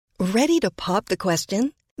Ready to pop the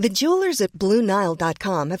question? The jewelers at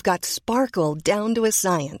BlueNile.com have got sparkle down to a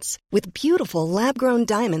science with beautiful lab-grown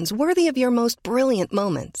diamonds worthy of your most brilliant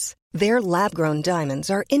moments. Their lab-grown diamonds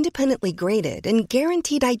are independently graded and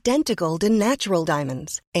guaranteed identical to natural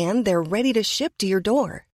diamonds, and they're ready to ship to your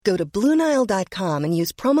door. Go to BlueNile.com and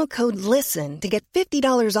use promo code LISTEN to get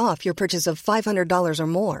 $50 off your purchase of $500 or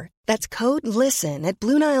more. That's code LISTEN at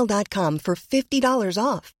BlueNile.com for $50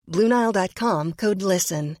 off. BlueNile.com, code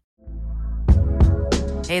LISTEN.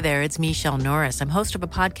 Hey there, it's Michelle Norris. I'm host of a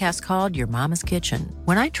podcast called Your Mama's Kitchen.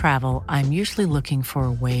 When I travel, I'm usually looking for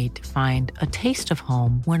a way to find a taste of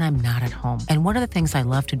home when I'm not at home. And one of the things I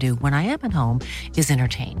love to do when I am at home is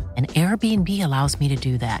entertain. And Airbnb allows me to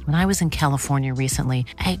do that. When I was in California recently,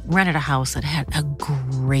 I rented a house that had a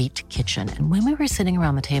great kitchen. And when we were sitting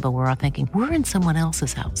around the table, we were all thinking, we're in someone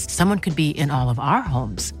else's house. Someone could be in all of our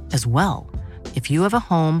homes as well. If you have a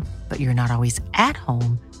home, but you're not always at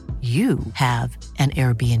home, you have an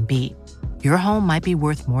Airbnb. Your home might be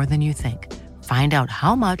worth more than you think. Find out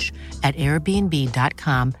how much at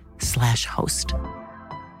airbnb.com/host.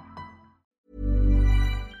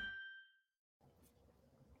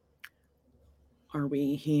 Are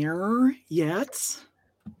we here yet?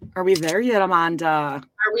 Are we there yet, Amanda? Are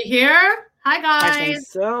we here? Hi, guys. I think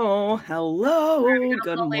so. Hello.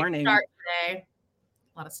 Good morning. Start today.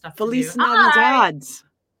 A lot of stuff. Feliz to do. Navidad.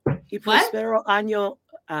 Y What? prospero año.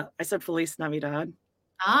 I said Feliz Navidad.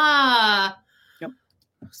 Yep.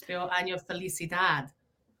 Prospero año felicidad.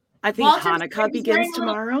 I think Walter's Hanukkah begins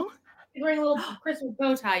tomorrow. He's wearing a little Christmas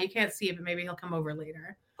bow tie. You can't see it, but maybe he'll come over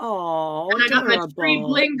later. Oh, And I got my tree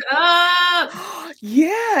blinged up.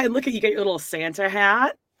 Yeah, and look at you got your little Santa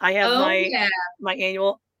hat. I have my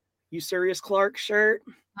annual Eusebius Clark shirt.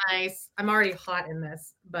 Nice. I'm already hot in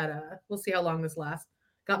this, but we'll see how long this lasts.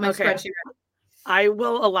 Got my spreadsheet ready. I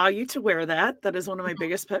will allow you to wear that. That is one of my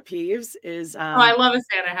biggest pet peeves. Is I love a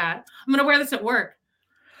Santa hat. I'm gonna wear this at work.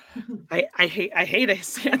 I hate a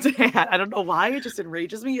Santa hat. I don't know why. It just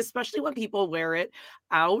enrages me, especially when people wear it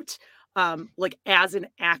out, like as an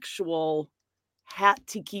actual hat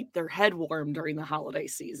to keep their head warm during the holiday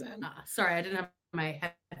season. Sorry, I didn't have my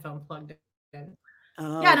headphone plugged in.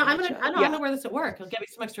 Oh, yeah, no, gotcha. I'm gonna wear this at work. It'll get me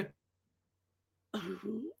some extra.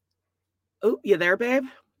 Oh, you there, babe?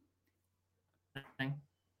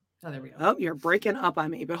 Oh, there we go. Oh, you're breaking up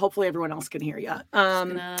on me, but hopefully everyone else can hear you.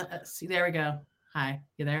 See, there we go. Hi,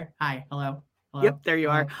 you there? Hi, hello. Yep, there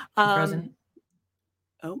you are. Frozen.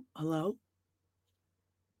 Oh, hello.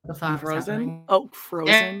 Frozen. Oh,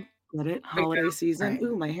 Frozen. Get it? Holiday season. Right.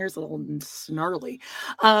 Ooh, my hair's a little snarly.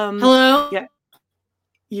 Hello. Yeah,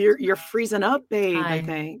 you're freezing up, babe. Hi. I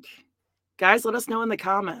think. Guys, let us know in the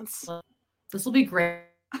comments. This will be great.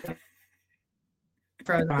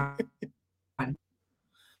 Frozen.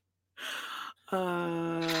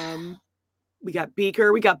 We got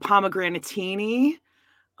Beaker, we got Pomegranatini.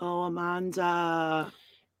 Oh, Amanda.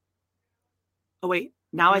 Oh, wait.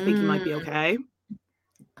 Now I think you might be okay.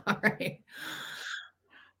 All right.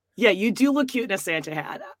 Yeah, you do look cute in a Santa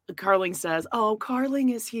hat. Carling says, oh, Carling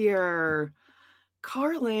is here.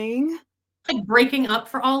 Carling. Like breaking up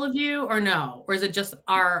for all of you or no? Or is it just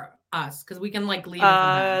us? Because we can like leave.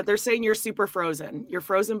 They're saying you're super frozen. You're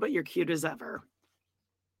frozen, but you're cute as ever.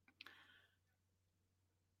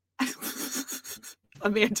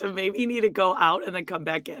 Amanda, maybe you need to go out and then come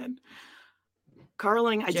back in.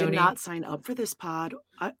 Carling, I did not sign up for this pod.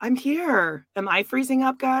 I'm here. Am I freezing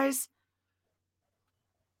up, guys?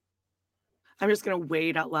 I'm just going to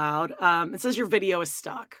wait out loud. It says your video is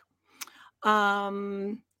stuck.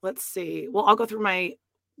 Let's see. Well, I'll go through my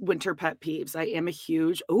winter pet peeves. I am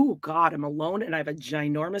oh God, I'm alone and I have a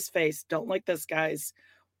ginormous face. Don't like this, guys.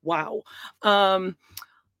 Wow.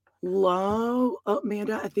 Low. Oh,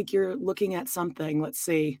 Amanda, I think you're looking at something. Let's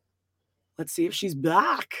see if she's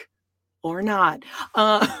back or not.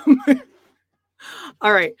 All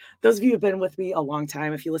right. Those of you who have been with me a long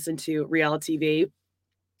time, if you listen to reality TV,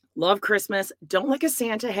 love Christmas, don't like a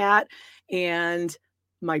Santa hat. And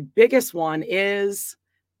my biggest one is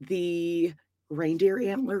the reindeer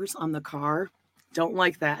antlers on the car. Don't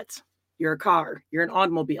like that. You're a car. You're an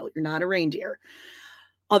automobile. You're not a reindeer.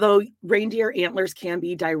 Although reindeer antlers can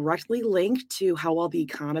be directly linked to how well the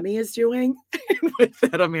economy is doing. With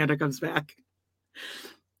that, Amanda comes back.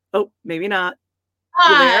 Oh, maybe not.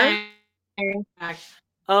 Hi. You there?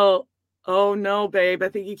 Oh no, babe. I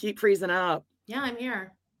think you keep freezing up. Yeah, I'm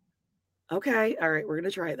here. Okay. All right. We're going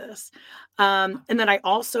to try this. And then I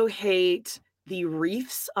also hate the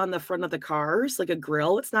reefs on the front of the cars, like a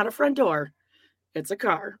grill. It's not a front door. It's a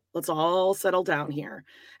car. Let's all settle down here.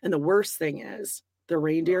 And the worst thing is, the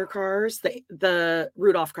reindeer cars, the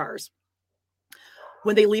Rudolph cars.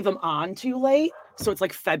 when they leave them on too late, so it's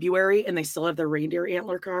like February and they still have the reindeer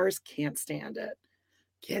antler cars, can't stand it.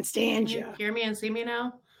 Can't stand Can you. you hear me and see me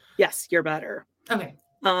now? Yes, you're better. Okay.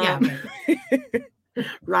 Yeah.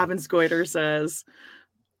 Robin Scoiter says,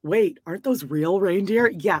 wait, aren't those real reindeer?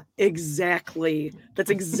 Yeah, exactly. That's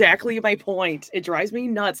exactly my point. It drives me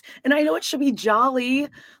nuts. And I know it should be jolly.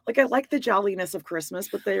 Like, I like the jolliness of Christmas,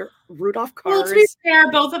 but they're Rudolph cars. Well, to be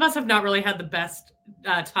fair, both of us have not really had the best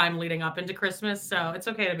time leading up into Christmas, so it's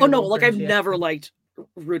okay to be. Oh, no, like, I've never liked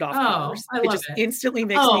Rudolph cars. I love it. Instantly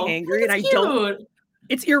makes me angry. And I cute. don't.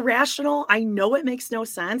 It's irrational. I know it makes no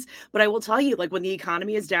sense, but I will tell you, like, when the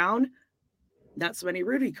economy is down, not so many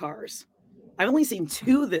Rudy cars. I've only seen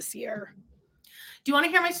 2 this year. Do you want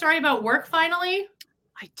to hear my story about work finally?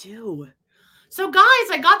 I do. So, guys,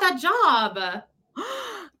 I got that job.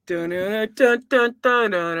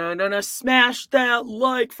 Smash that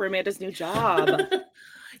like for Amanda's new job.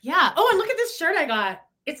 Yeah. Oh, and look at this shirt I got.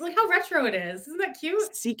 It's like how retro it is. Isn't that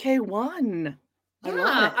cute? CK1.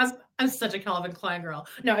 Yeah, I'm such a Calvin Klein girl.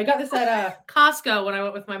 No, I got this at Costco when I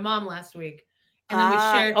went with my mom last week. And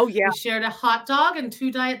then we shared a hot dog and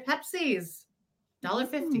 2 Diet Pepsis.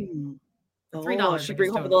 $1.50. $3. She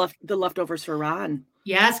bring home the leftovers for Ron.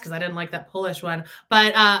 Yes, because I didn't like that Polish one.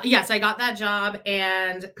 But yes, I got that job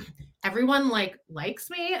and everyone likes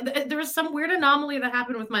me. There was some weird anomaly that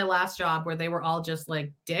happened with my last job where they were all just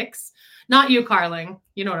like dicks. Not you, Carling.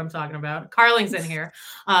 You know what I'm talking about. Carling's in here.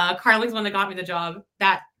 Carling's the one that got me the job,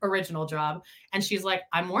 that original job. And she's like,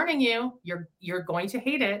 I'm warning you, you're going to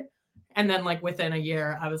hate it. And then within a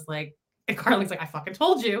year, I was like, and Carling's like, I fucking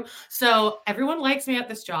told you. So everyone likes me at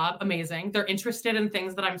this job. Amazing. They're interested in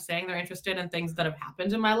things that I'm saying. They're interested in things that have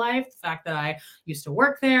happened in my life. The fact that I used to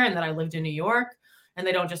work there and that I lived in New York. And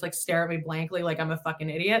they don't just stare at me blankly like I'm a fucking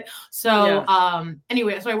idiot. So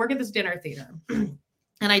anyway, so I work at this dinner theater.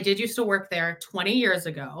 And I did used to work there 20 years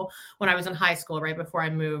ago when I was in high school, right before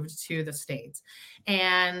I moved to the States.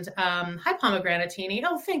 And hi, Pomegranatini.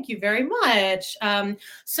 Oh, thank you very much.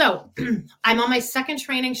 So I'm on my second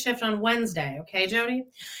training shift on Wednesday. Okay, Jody?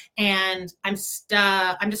 And I'm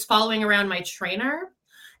just following around my trainer.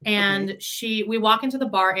 And we walk into the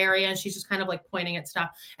bar area and she's just kind of pointing at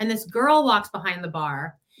stuff. And this girl walks behind the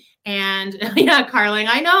bar. And yeah, Carling,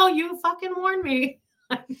 I know you fucking warned me.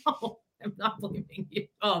 I know. I'm not believing you.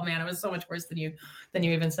 Oh man, it was so much worse than you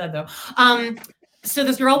even said though. So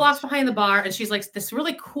this girl walks behind the bar and she's this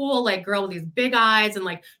really cool girl with these big eyes and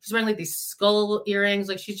she's wearing these skull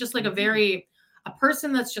earrings. She's just a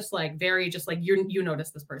person that's just very just you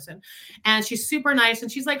notice this person. And she's super nice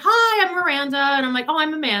and she's like, hi, I'm Miranda. And I'm like, oh,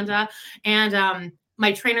 I'm Amanda. And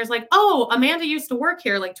my trainer's like, oh, Amanda used to work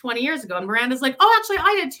here 20 years ago. And Miranda's like, oh, actually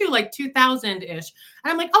I did too, 2000-ish.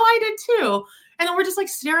 And I'm like, oh, I did too. And then we're just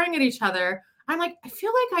staring at each other. I'm like, I feel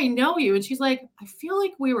like I know you. And she's like, I feel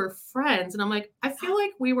like we were friends. And I'm like, I feel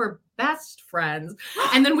like we were best friends.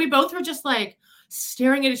 And then we both were just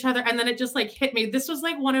staring at each other. And then it just hit me. This was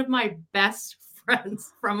one of my best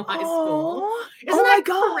friends from high school. Isn't that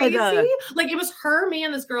crazy? It was her, me,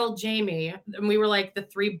 and this girl, Jamie. And we were the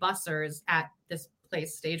 3 bussers at this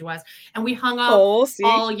place, Stage West. And we hung out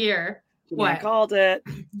all year. What? I called it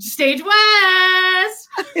Stage West.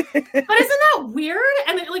 But isn't that weird?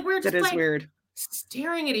 And we're just that is weird.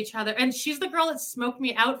 Staring at each other. And she's the girl that smoked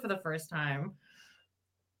me out for the first time.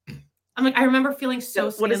 I'm I remember feeling so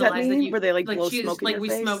what does that mean? Were they blow smoke in your we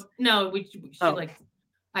face? Smoked. No,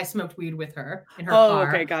 I smoked weed with her in her car.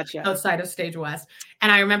 Okay, gotcha. Outside of Stage West. And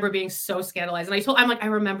I remember being so scandalized. And I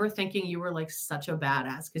remember thinking you were such a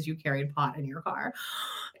badass because you carried pot in your car.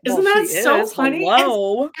 Isn't that so funny?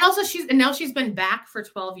 Hello. And also now she's been back for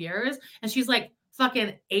 12 years and she's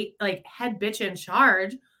fucking head bitch in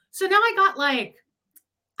charge. So now I got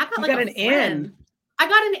an in. I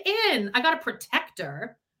got an in. I got a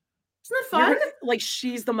protector. Isn't that fun? You're,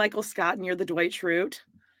 she's the Michael Scott and you're the Dwight Schrute.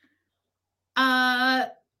 Yeah.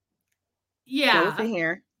 Go with me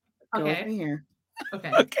here. Okay. Go with me here.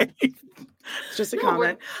 Okay. Okay. It's just a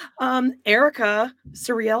comment. Erica,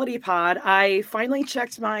 Surreality Pod. I finally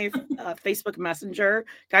checked my Facebook Messenger.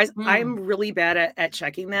 Guys, I'm really bad at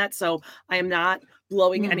checking that. So I am not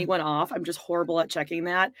blowing anyone off. I'm just horrible at checking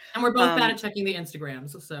that. And we're both bad at checking the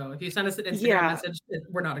Instagrams. So if you send us an Instagram message,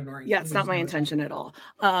 we're not ignoring it. Yeah, it's not my intention at all.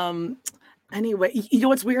 Anyway, you know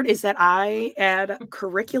what's weird is that I add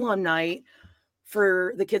curriculum night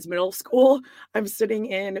for the kids' middle school. I'm sitting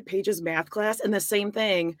in Paige's math class and the same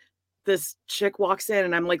thing. This chick walks in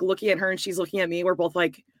and I'm looking at her and she's looking at me. We're both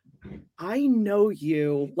I know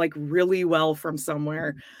you really well from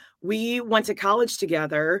somewhere. We went to college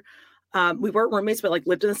together. We weren't roommates, but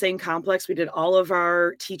lived in the same complex. We did all of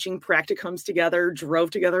our teaching practicums together, drove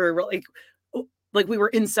together. Like we were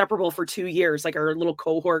inseparable for 2 years, like our little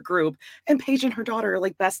cohort group. And Paige and her daughter are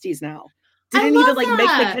like besties now. Didn't even like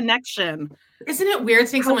make the connection. Isn't it weird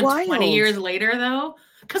seeing someone wild. 20 years later though?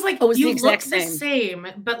 Because like it's the you exact look the same,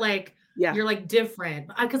 but like Yeah. you're like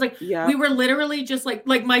different. Because like Yeah. we were literally just like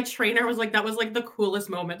my trainer was like, that was like the coolest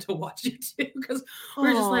moment to watch you too. Because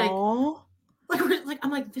we're just like we're like,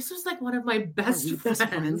 I'm like, this is like one of my best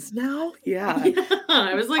friends now. Yeah.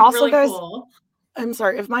 Yeah, it was like Also, really guys, cool. I'm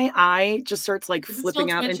sorry if my eye just starts like Is it flipping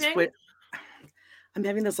still out twitching? into it. I'm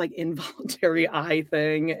having this like involuntary eye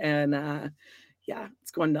thing, and yeah,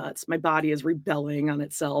 it's going nuts. My body is rebelling on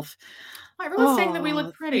itself. Everyone's saying that we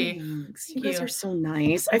look pretty. Thanks. You Thank guys you. are so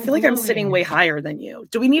nice. I I'm feel like I'm sitting glowing. way higher than you.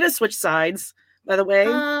 Do we need to switch sides, by the way?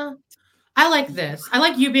 I like this. I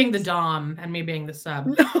like you being the dom and me being the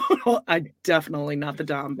sub. No, I'm definitely not the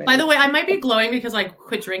dom, babe. By the way, I might be glowing because I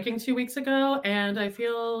quit drinking 2 weeks ago and I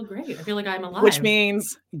feel great. I feel like I'm alive. Which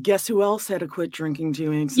means, guess who else had to quit drinking 2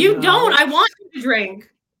 weeks ago? You don't. I want you to drink.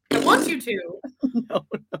 I want you to.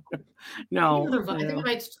 No. I think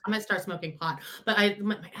I might start smoking pot. But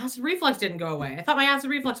my acid reflux didn't go away. I thought my acid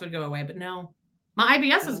reflux would go away, but no. My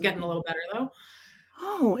IBS is getting a little better though.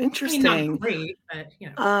 Oh, interesting. I mean, not great, but you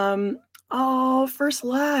know. Oh, first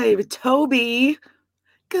live, Toby.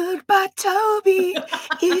 Goodbye, Toby.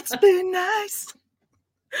 It's been nice.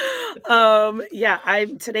 Yeah,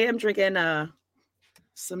 today I'm drinking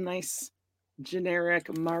some nice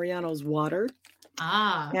generic Mariano's water.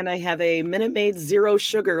 And I have a Minute Maid zero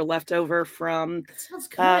sugar left over from sounds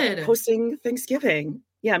good. hosting Thanksgiving.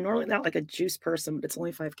 Yeah, I'm normally not like a juice person, but it's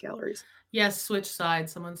only 5 calories. Yes, switch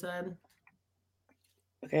sides, someone said.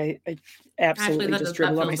 Okay, I absolutely just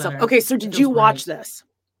dribbled on myself. better. Okay, so did you watch this?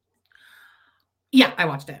 Yeah, I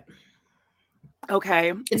watched it.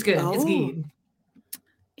 Okay. It's good. It's good.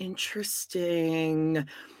 Interesting.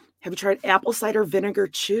 Have you tried apple cider vinegar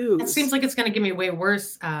chews? It seems like it's going to give me way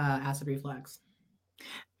worse acid reflux.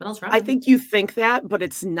 But I'll try. I think you think that, but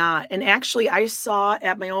it's not. And actually, I saw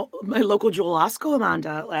at my local Joel Osco,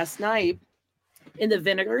 Amanda, last night in the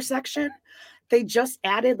vinegar section, they just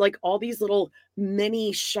added like all these little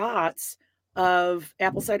mini shots of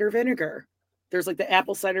apple cider vinegar. There's like the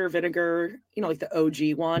apple cider vinegar, you know, like the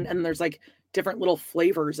OG one, and there's like different little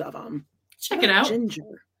flavors of them. Check it out.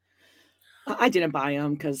 Ginger. I didn't buy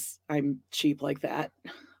them because I'm cheap like that.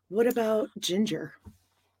 What about ginger?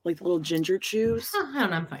 Like the little ginger chews? I don't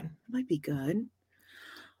know. I'm fine. Might be good.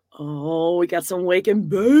 Oh, we got some wake and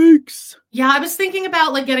bakes. Yeah, I was thinking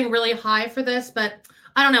about like getting really high for this, but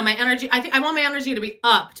I don't know. My energy, I think I want my energy to be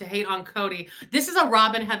up to hate on Cody. This is a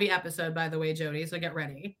Robin heavy episode, by the way, Jody. So get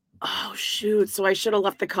ready. Oh, shoot. So I should have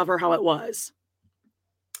left the cover how it was.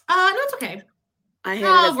 No, it's okay. I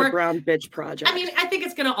had it as the Brown Bitch Project. I mean, I think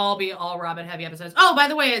it's going to all be all Robin heavy episodes. Oh, by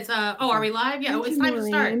the way, it's, are we live? Yeah, it's time to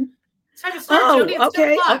start. It's time to start, Jody.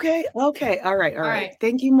 Okay. All right.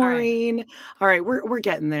 Thank you, Maureen. All right, we're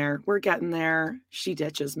getting there. We're getting there. She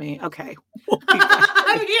ditches me. Okay.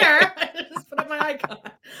 I'm here. Just put up my icon.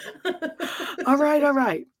 All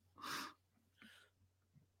right.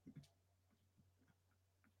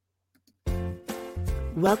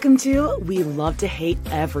 Welcome to We Love to Hate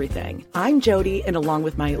Everything. I'm Jody, and along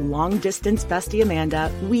with my long-distance bestie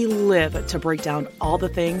Amanda, we live to break down all the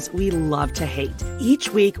things we love to hate. Each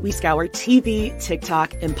week, we scour TV,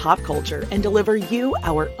 TikTok, and pop culture and deliver you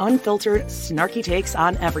our unfiltered, snarky takes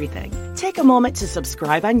on everything. Take a moment to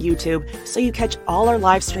subscribe on YouTube so you catch all our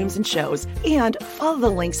live streams and shows, and follow the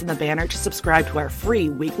links in the banner to subscribe to our free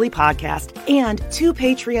weekly podcast and 2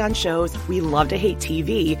 Patreon shows, We Love to Hate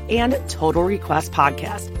TV and Total Request Podcast,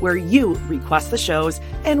 where you request the shows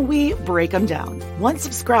and we break them down. Once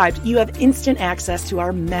subscribed, you have instant access to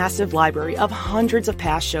our massive library of hundreds of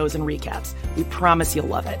past shows and recaps. We promise you'll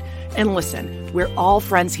love it. And listen, we're all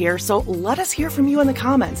friends here, so let us hear from you in the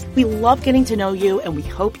comments. We love getting to know you, and we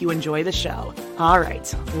hope you enjoy the show. All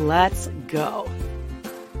right, let's go.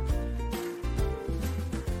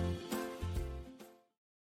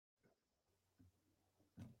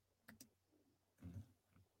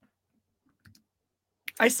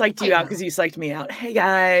 I psyched you out because you psyched me out. Hey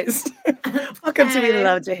guys, welcome to We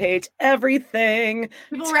Love to Hate Everything.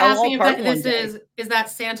 People were asking if this is that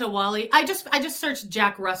Santa Wally. I just searched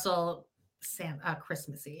Jack Russell Santa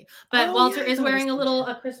Christmassy, but Walter is wearing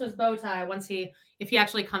a Christmas bow tie if he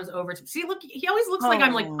actually comes over to see. Look, he always looks like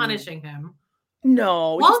I'm like punishing him.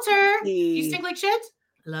 No, Walter, you stink like shit.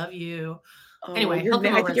 Love you. Anyway,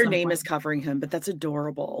 I think your name is covering him, but that's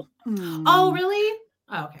adorable. Oh, really?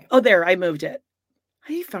 Oh, okay. Oh, there, I moved it.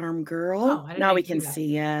 Hey, farm girl. Oh, now we can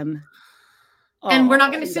see him. And we're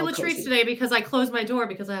not going to steal the treats today because I closed my door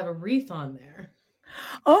because I have a wreath on there.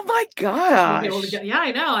 Oh my We'll be able to gosh. get, yeah,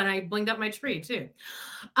 I know. And I blinged up my tree too.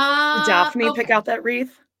 Did Daphne pick Okay. out that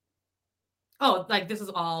wreath? Oh, like this is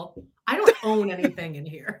all, I don't own anything in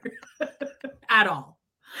here at all.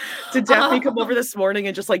 Did Daphne come over this morning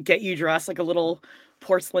and just like get you dressed like a little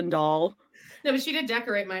porcelain doll? No, but she did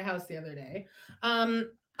decorate my house the other day. Oh,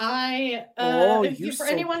 If you you,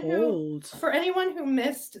 so cold. for anyone who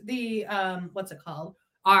missed the what's it called?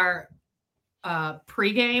 Our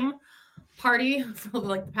pregame party for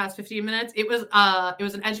like the past 15 minutes. It was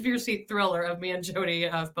an edge of your seat thriller of me and Jody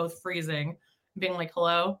of both freezing, being like,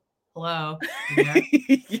 hello. Yeah,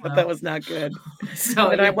 Yeah, that was not good. so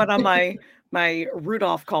And then yeah. I went on my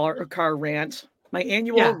Rudolph car rant, my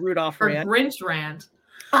annual Rudolph or rant. Grinch rant.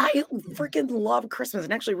 I freaking love Christmas.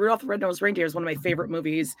 And actually, Rudolph the Red-Nosed Reindeer is one of my favorite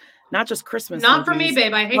movies, not just Christmas Not for me, movies,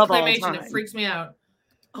 babe. I hate of all claymation. It time. freaks me out.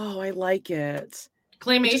 Oh, I like it. It just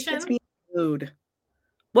gets Claymation? me in the mood.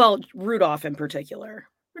 Well, Rudolph in particular.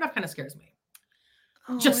 Rudolph kind of scares me.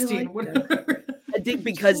 Oh, Justine, I like it. whatever. I think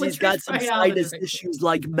because he's got some Latrice sinus Biology. issues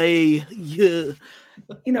like me. Yeah.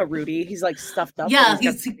 You know, Rudy, he's like stuffed up. Yeah, and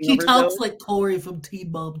he's got he something over his talks nose. like Tori from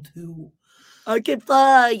T-Bum too. I can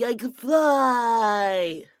fly.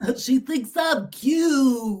 She thinks I'm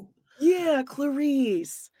cute. Yeah,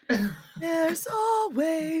 Clarice. There's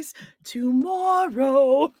always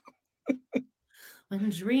tomorrow. When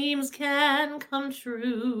dreams can come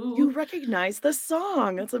true. You recognize the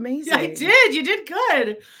song. That's amazing. Yeah, I did. You did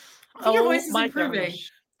good. I think your voice is improving.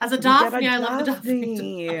 Gosh. As a You get Daphne, I love the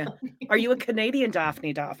Daphne. Are you a Canadian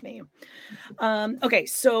Daphne? Okay,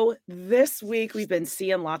 so this week we've been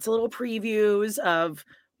seeing lots of little previews of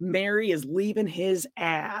Mary is leaving his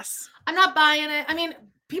ass. I'm not buying it. I mean,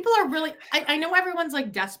 people are really, I know everyone's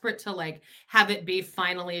like desperate to like have it be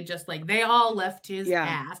finally just like they all left his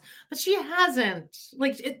ass, but she hasn't.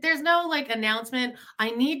 Like, there's no like announcement. I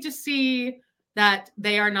need to see that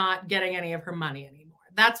they are not getting any of her money anymore.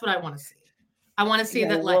 That's what I want to see. I want to see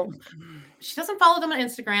that like she doesn't follow them on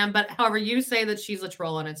Instagram, but however, you say that she's a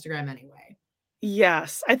troll on Instagram anyway.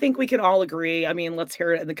 Yes, I think we can all agree. I mean, let's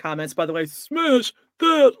hear it in the comments. By the way, smash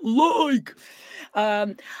that like.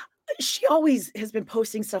 She always has been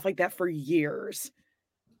posting stuff like that for years.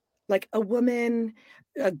 Like a woman,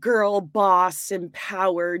 a girl boss,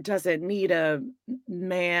 empowered, doesn't need a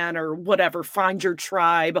man or whatever. Find your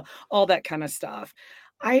tribe, all that kind of stuff.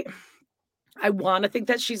 I want to think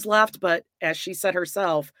that she's left, but as she said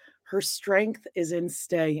herself, her strength is in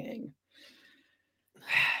staying.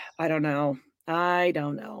 I don't know.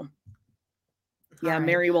 Yeah, right.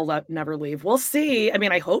 Mary will never leave. We'll see. I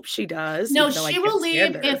mean, I hope she does. No, she will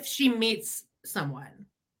leave if she meets someone.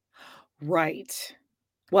 Right.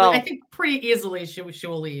 Well, like, I think pretty easily she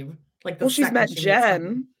will leave. Like, she's met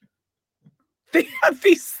Jen. They have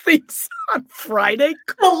these things on Friday.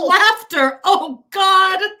 The laughter. Oh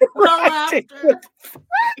God. The laughter.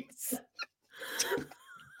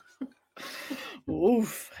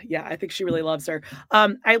 Oof. Yeah, I think she really loves her.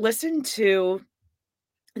 I listened to,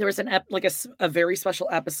 there was a very special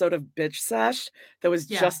episode of Bitch Sesh that was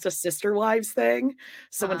just a Sister Wives thing.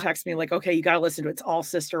 Someone texted me like, okay, you got to listen to it. It's all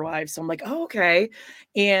Sister Wives. So I'm like, oh, okay.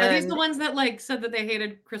 And are these the ones that like said that they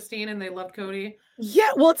hated Christine and they loved Cody?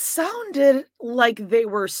 Yeah. Well, it sounded like they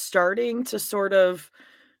were starting to sort of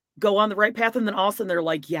go on the right path. And then all of a sudden they're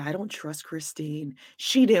like, yeah, I don't trust Christine.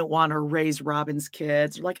 She didn't want to raise Robin's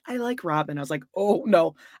kids. Like, I like Robin. I was like, oh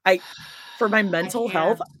no, for my mental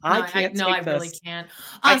health, I can't. No, I really can't.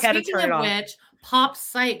 I had to turn it off. Which, Pop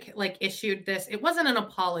Psych like issued this. It wasn't an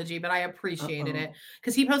apology, but I appreciated it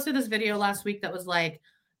because he posted this video last week that was like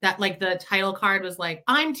that. Like the title card was like,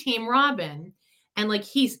 "I'm Team Robin," and like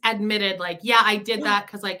he's admitted, like, yeah, I did that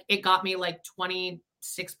because like it got me like 26%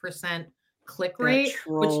 click rate,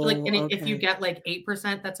 which like, and if you get like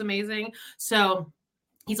 8%, that's amazing. So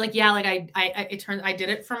he's like, yeah, like I did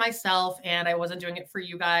it for myself and I wasn't doing it for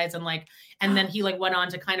you guys. And like, and then he like went on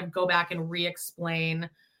to kind of go back and re-explain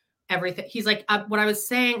everything. He's like, what I was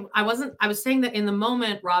saying, I was saying that in the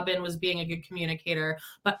moment, Robin was being a good communicator,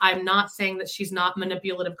 but I'm not saying that she's not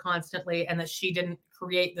manipulative constantly and that she didn't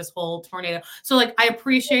create this whole tornado. So like, I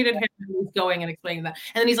appreciated him going and explaining that.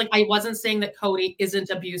 And then he's like, I wasn't saying that Cody isn't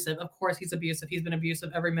abusive. Of course he's abusive. He's been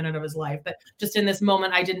abusive every minute of his life. But just in this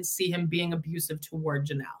moment, I didn't see him being abusive toward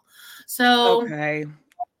Janelle. So okay.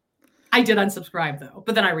 I did unsubscribe though,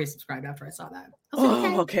 but then I resubscribed after I saw that. I was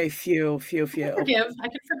like, okay. Phew. I can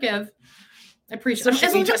forgive. I appreciate. So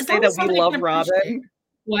should we just say that we love Robin?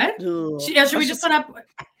 What? Should we just put up?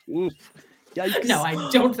 Yikes. No, I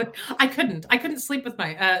don't. I couldn't sleep with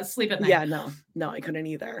my sleep at night. Yeah, no, I couldn't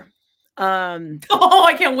either. Oh,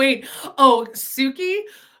 I can't wait. Oh, Suki,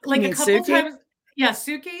 like a couple times. Yeah,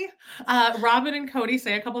 Suki, Robin and Cody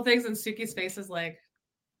say a couple things, and Suki's face is like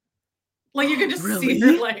you can just see her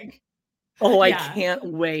Really? like, Oh, I yeah. can't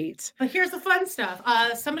wait. But here's the fun stuff.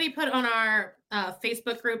 Somebody put on our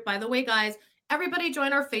Facebook group, by the way, guys, everybody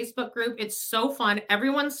join our Facebook group. It's so fun.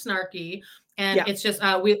 Everyone's snarky. And Yeah. it's just,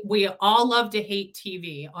 we all love to hate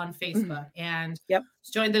TV on Facebook. And Yep.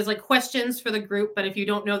 join, there's like questions for the group. But if you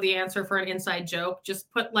don't know the answer for an inside joke, just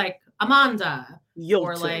put like Amanda YouTube.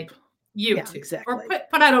 or like YouTube. Yeah, exactly. Or put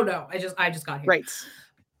I don't know. I just got here. Right.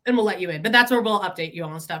 And we'll let you in. But that's where we'll update you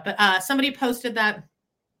on stuff. But somebody posted that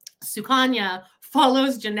Sukanya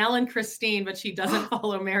follows Janelle and Christine, but she doesn't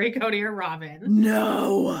follow Mary, Cody, or Robin.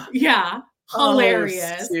 No. Yeah.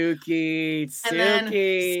 Hilarious. Oh, Suki. And then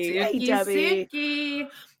Hey, Debbie. Suki.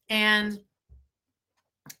 And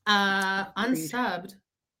unsubbed.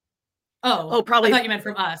 Oh, probably. I thought you meant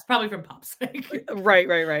from us. Probably from Pop's sake.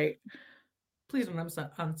 Right. Please don't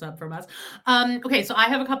unsub from us. Okay, so I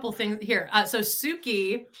have a couple things here. So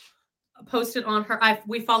Suki posted on her,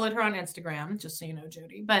 we followed her on Instagram, just so you know,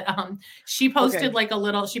 Jody, but she posted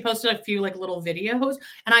she posted a few like little videos,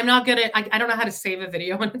 and I'm not good at, I don't know how to save a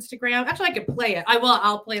video on Instagram. Actually, I could play it.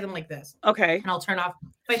 I'll play them like this. Okay. And I'll turn off,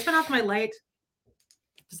 if I turn off my light,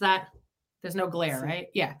 there's no glare, right?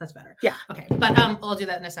 Yeah, that's better. Yeah. Okay, but I'll do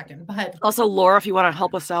that in a second. But also, Laura, if you want to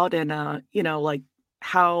help us out in like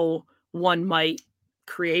how one might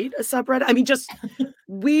create a subreddit. I mean, just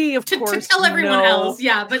we of course to tell everyone else,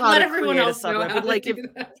 yeah, but let everyone else know how like to do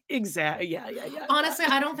that. Exactly, yeah. Honestly,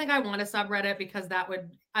 I don't think I want a subreddit because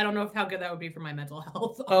I don't know how good that would be for my mental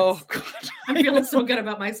health. Honestly. Oh God, I'm feeling so good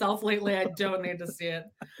about myself lately. I don't need to see it.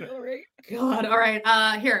 All right, God. All right.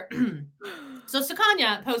 Here. So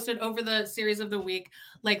Sukanya posted over the series of the week,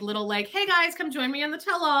 little hey guys, come join me in the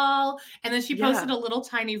tell-all, and then she posted a little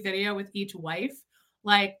tiny video with each wife,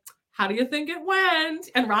 how do you think it went?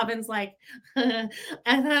 And Robin's like, I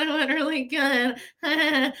thought it went really good.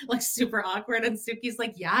 Super awkward. And Suki's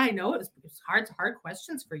like, yeah, I know. It was hard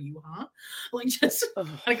questions for you, huh? Just kind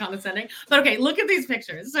of condescending. But okay, look at these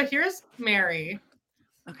pictures. So here's Mary.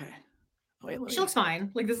 Okay. She looks fine.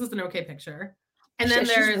 This is an okay picture. And then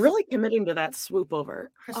she's really committing to that swoop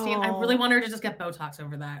over. Christine, I really want her to just get Botox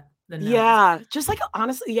over that. Yeah, just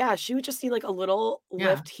honestly, she would just need a little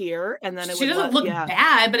lift here, and then she doesn't look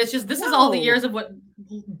bad, but it's just this is all the years of what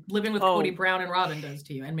living with Cody Brown and Robin does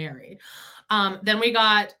to you and Mary. Then we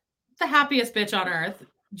got the happiest bitch on earth,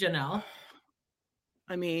 Janelle.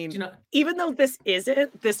 I mean, even though this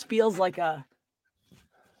feels like a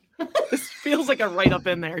right up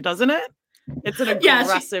in there, doesn't it? It's an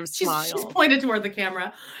aggressive smile. She's pointed toward the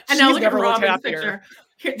camera, and now look at Robin's picture.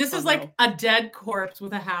 Here, this is a dead corpse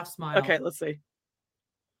with a half smile. Okay, let's see.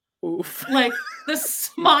 Oof. The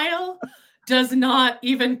smile does not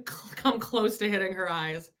even come close to hitting her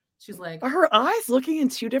eyes. She's are her eyes looking in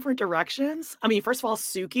two different directions? I mean, first of all,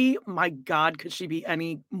 Suki, my God, could she be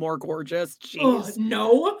any more gorgeous? Jeez.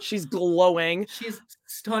 No. She's glowing. She's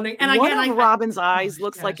stunning. And one of Robin's eyes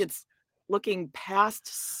looks like it's looking past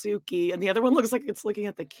Suki, and the other one looks like it's looking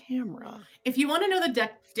at the camera. If you want to know the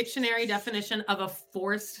dictionary definition of a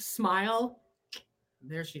forced smile,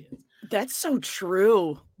 there she is. That's so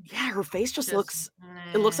true. Yeah, her face just looks,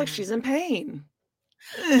 it looks like she's in pain.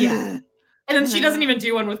 Yeah. And then she doesn't even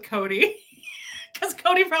do one with Cody because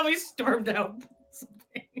Cody probably stormed out.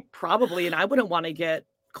 Probably, and I wouldn't want to get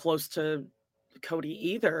close to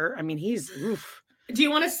Cody either. I mean, he's oof. Do you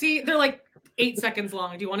want to see, they're 8 seconds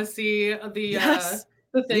long. Do you want to see the thing? Yes.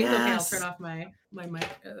 Okay, I'll turn off my mic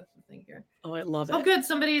thing here. Oh, I love it. Oh, good.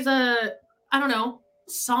 Somebody's I don't know,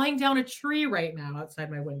 sawing down a tree right now outside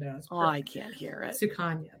my window. Oh, I can't hear it.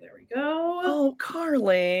 Sukanya, there we go. Oh,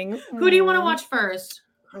 Carling. Who do you want to watch first?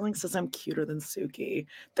 Carling says I'm cuter than Suki.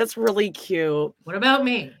 That's really cute. What about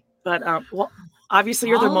me? But obviously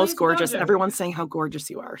you're the most gorgeous. Everyone's saying how gorgeous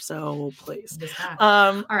you are, so please.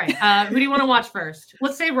 All right. Who do you want to watch first?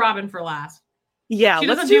 Let's save Robin for last. Yeah,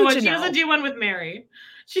 let's do one. She doesn't do one with Mary.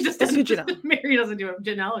 She just doesn't do Janelle. Mary doesn't do it.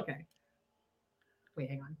 Janelle, okay. Wait,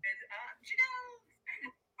 hang on.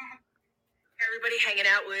 Everybody hanging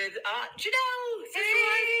out with Janelle.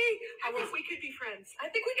 Hey, how if we could be friends? I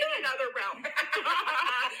think we could. Another round.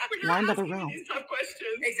 Why another round? Tough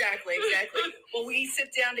questions. Exactly. Well, we sit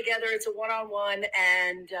down together. It's a one-on-one,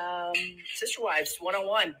 and Sister Wives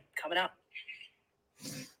one-on-one coming up.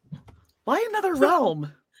 Why another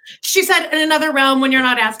realm? She said in another realm when you're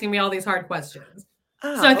not asking me all these hard questions.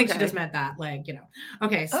 Oh, so I think she just meant that,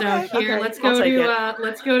 Okay, so here, let's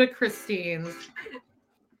go to Christine's.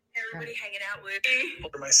 Everybody hanging out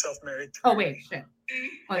with myself married. Oh wait, shit.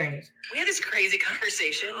 Oh, there it is. We had this crazy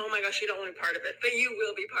conversation. Oh my gosh, you don't want to be part of it, but you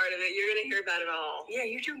will be part of it. You're gonna hear about it all. Yeah,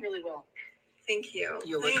 you're doing really well. Thank you.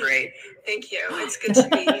 You look great. Thank you. It's good to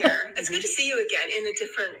be here. It's good to see you again in a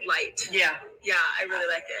different light. Yeah. Yeah, I really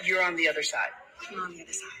like it. You're on the other side. I'm on the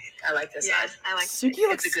other side. I like this side. I like Suki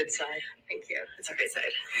It's a good side. Thank you. It's a great side.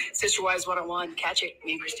 Sister Wives 101. Catch it.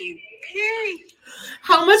 Me and Christine. Yay.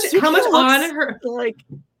 How much Suki on looks her?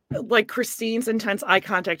 Like Christine's intense eye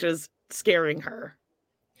contact is scaring her.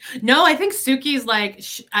 No, I think Suki's like,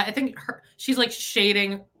 she's like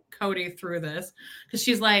shading Cody through this because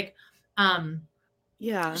she's like,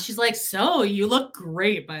 Yeah. she's like, so you look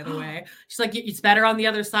great, by the way. She's like, it's better on the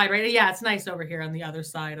other side, right? Yeah, it's nice over here on the other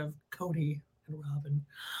side of Cody and Robin.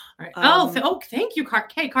 All right. Thank you,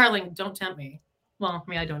 Carling. Don't tempt me. Well, I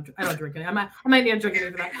mean, I don't drink it. I might need a drink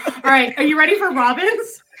for that. All right, are you ready for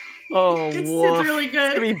Robin's? Oh, It's woof. really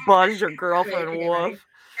good. It's gonna be Buzz, your girlfriend, Okay, woof. ready?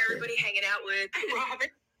 Everybody hanging out with Robin.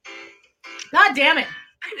 God damn it!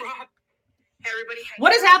 Rob. Everybody hanging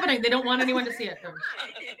What is out. happening? They don't want anyone to see it. All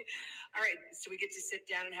right, so we get to sit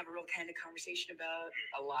down and have a real candid conversation about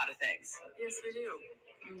a lot of things. Yes, we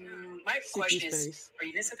do. My question is, face. are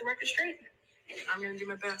you going to set the record straight? I'm going to do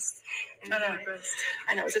my best.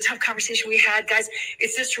 I know, it's a tough conversation we had. Guys,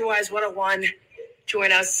 it's Sister Wives 101.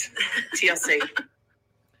 Join us, TLC.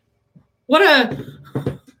 What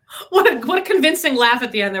a convincing laugh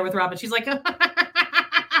at the end there with Robin. She's like,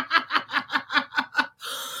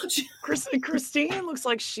 Christine looks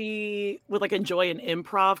like she would like enjoy an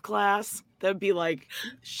improv class. That'd be like,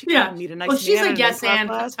 she yeah. would meet a nice Well, she's man a in an yes improv and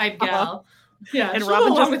class. type gal. Yeah, And she'll Robin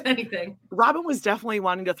go along just- with anything. Robin was definitely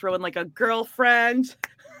wanting to throw in like a girlfriend.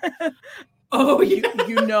 Oh, you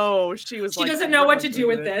know, she was. She like, doesn't know what to "What do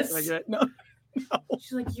with do I this." do? No.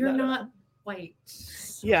 She's like, you're No. not white.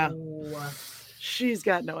 Yeah. So- She's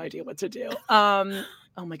got no idea what to do.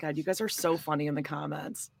 Oh my God, you guys are so funny in the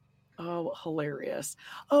comments. Oh, hilarious.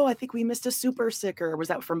 Oh, I think we missed a super sticker. Was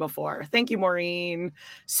that from before? Thank you, Maureen.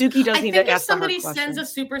 Suki does I need think to if ask the hard somebody sends question. a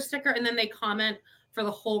super sticker and then they comment for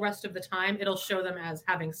the whole rest of the time, it'll show them as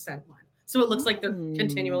having sent one. So it looks like they're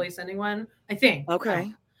continually sending one, I think.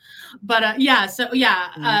 Okay. But so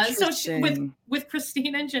she, Interesting. with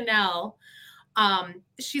Christine and Janelle,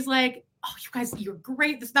 she's like, oh, you guys, you're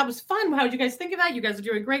great. That was fun. How did you guys think of that? You guys are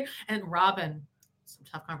doing great. And Robin, some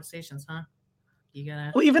tough conversations, huh? You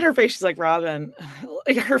gonna Well, even her face, she's like, Robin.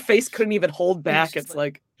 Like, her face couldn't even hold back. she's It's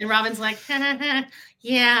like- like, and Robin's like,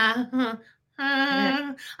 yeah.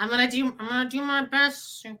 I'm gonna do my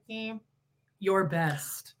best, Suki. Your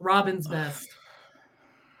best. Robin's best.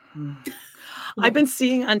 I've been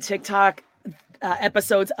seeing on TikTok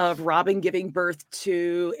episodes of Robin giving birth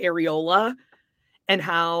to Areola and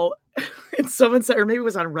how and someone said, or maybe it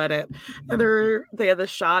was on Reddit, and they had the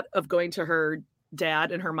shot of going to her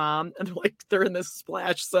dad and her mom, and like they're in this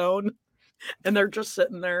splash zone, and they're just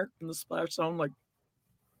sitting there in the splash zone, like,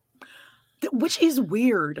 which is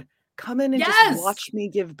weird. Come in and Yes! just watch me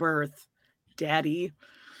give birth, daddy.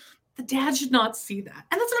 The dad should not see that.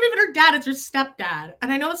 And that's not even her dad, it's her stepdad.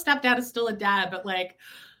 And I know a stepdad is still a dad, but like,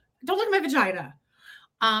 don't look at my vagina.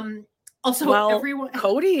 Also, Well, everyone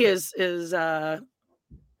Cody is careful,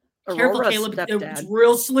 Aurora's Caleb. It's stepdad.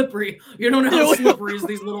 real slippery. You don't know how Ew. slippery as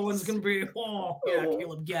these little ones can be. Oh, yeah, Oh,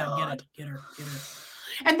 Caleb, get God. it, get her.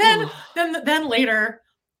 And then later,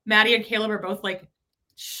 Maddie and Caleb are both like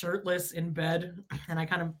shirtless in bed, and I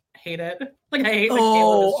kind of hate it. Like I hate that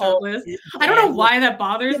Caleb is shirtless. I don't know why that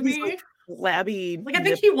bothers Yeah, these, me. like, flabby. Like I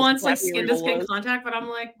think he nipples, wants like flabby skin to skin areolas. contact, but I'm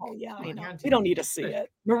like, Oh yeah, I oh, know. you're on We don't TV. need to see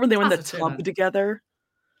it. Remember when they were in the Also tub that. together?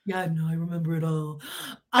 yeah, no, I remember it all.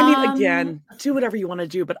 I mean, again, do whatever you want to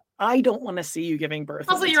do, but I don't want to see you giving birth. in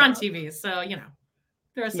Also, the you're on tub. TV, so you know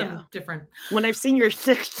there are some Yeah. different. When I've seen your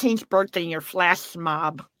 16th birthday and your flash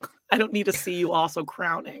mob, I don't need to see you also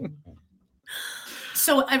crowning.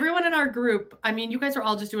 So everyone in our group, I mean, you guys are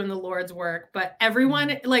all just doing the Lord's work, but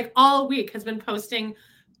everyone like all week has been posting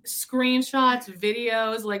screenshots,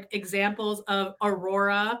 videos, like examples of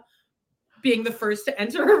Aurora being the first to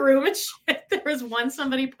enter a room and shit. There was one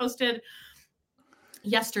somebody posted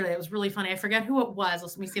yesterday. It was really funny. I forget who it was.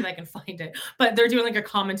 Let me see if I can find it. But they're doing like a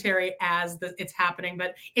commentary as it's happening.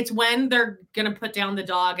 But it's when they're gonna put down the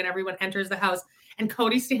dog and everyone enters the house. And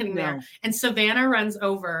Cody's standing there, No. and Savannah runs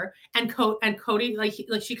over, and Cody like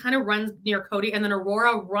she kind of runs near Cody, and then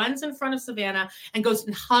Aurora runs in front of Savannah and goes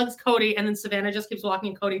and hugs Cody, and then Savannah just keeps walking,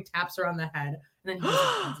 and Cody taps her on the head, and then he goes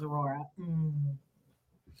and hugs Aurora.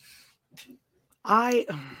 I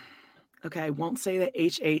won't say the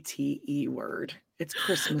HATE word It's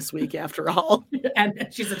Christmas week after all. And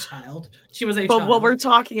she's a child. She was a But child. what we're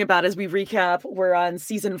talking about as we recap, we're on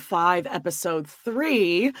season 5, episode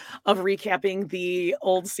 3 of recapping the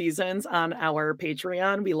old seasons on our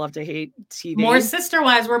Patreon. We love to hate TV. More Sister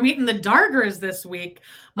Wives. We're meeting the Dargers this week.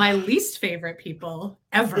 My least favorite people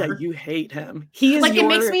ever. Yeah, you hate him. He is like it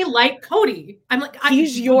makes me like Cody. I'm like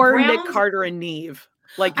he's your Nick Carter and Neve.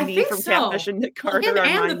 Like I Neve from so. Catfish and Nick Carter well,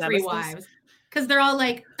 are and the Three Wives. Because they're all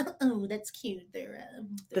like, oh, that's cute. They're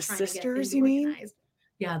the sisters, you mean?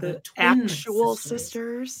 Yeah, the actual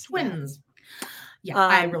sisters. Twins. Yeah,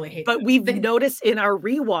 I really hate But we've noticed in our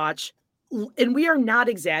rewatch, and we are not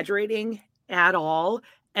exaggerating at all,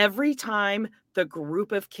 every time the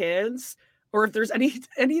group of kids, or if there's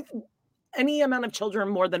any amount of children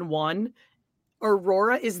more than one,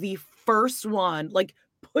 Aurora is the first one, like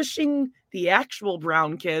pushing the actual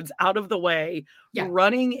brown kids out of the way,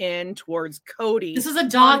 running in towards Cody. This is a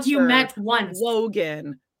dog you met once.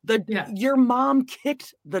 Logan. Your mom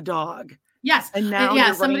kicked the dog. Yes. And now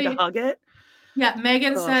you're running to hug it. Yeah,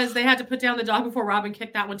 Megan says they had to put down the dog before Robin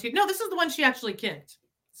kicked that one too. No, this is the one she actually kicked.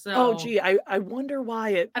 So oh gee, I wonder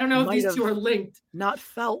why it I don't know if these two are linked. Not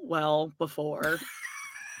felt well before.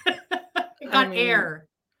 It got air.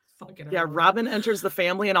 Yeah, Robin enters the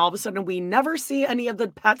family and all of a sudden we never see any of the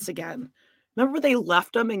pets again. Remember they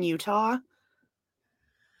left them in Utah?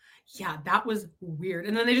 Yeah, that was weird.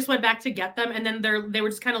 And then they just went back to get them and then they were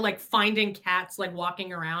just kind of like finding cats like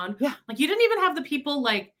walking around. Yeah. Like you didn't even have the people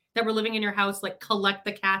like that were living in your house like collect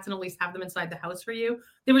the cats and at least have them inside the house for you.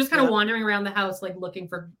 They were just kind of wandering around the house like looking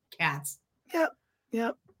for cats.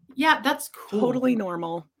 Yep. Yeah, that's cool. Totally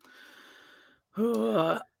normal.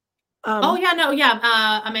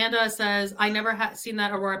 Amanda says I never had seen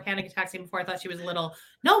that Aurora panic attack scene before. I thought she was little.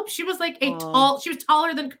 Nope, she was like she was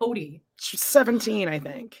taller than Cody. She's 17, I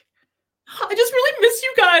think. I just really miss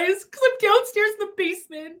you guys because I'm downstairs in the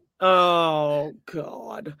basement. Oh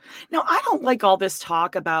God. Now I don't like all this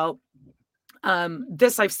talk about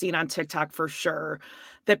this I've seen on TikTok for sure,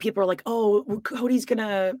 that people are like, oh, Cody's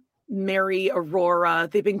gonna marry Aurora.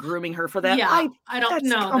 They've been grooming her for that. Yeah, I don't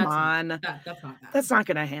know. Come on. That's not that. That's not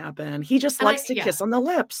going to happen. He just likes to kiss on the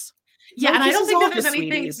lips. Yeah, and I don't think that there's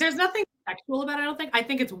anything. There's nothing sexual about it. I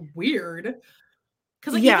think it's weird.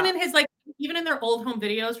 Because even in their old home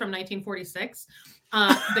videos from 1946,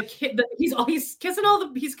 the kid he's kissing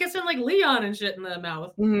like Leon and shit in the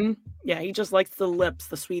mouth. Mm-hmm. Yeah, he just likes the lips,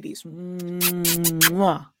 the sweeties.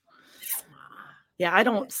 Mwah. Yeah, I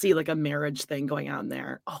don't see like a marriage thing going on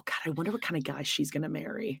there. Oh God, I wonder what kind of guy she's gonna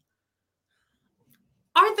marry.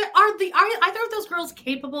 Are either of those girls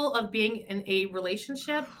capable of being in a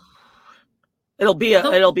relationship? It'll be a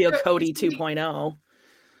Cody 2.0.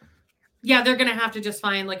 Yeah, they're gonna have to just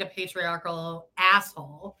find like a patriarchal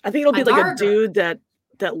asshole. I think it'll be like a dude that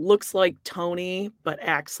looks like Tony but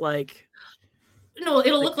acts like. No,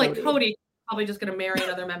 it'll look like Cody. Probably just gonna marry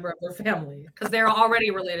another member of their family because they're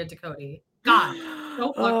already related to Cody. God,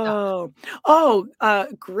 so fucked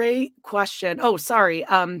up. Great question. Oh, sorry.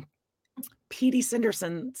 Petey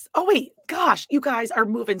Cinderson's. Oh wait, gosh, you guys are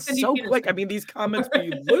moving so quick. I mean, these comments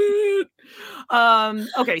be lit.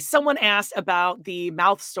 Okay, someone asked about the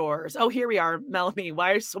mouth stores. Oh, here we are, Melanie.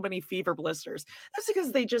 Why are so many fever blisters? That's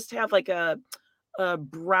because they just have like a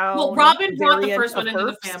brown. Well, Robin brought the first one into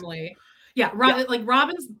the family. Yeah, like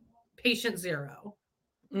Robin's patient 0,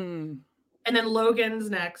 and then Logan's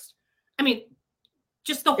next. I mean,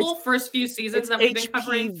 just the whole first few seasons that we've been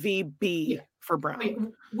covering. HPVB for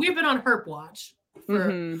brown. We've been on Herp Watch. By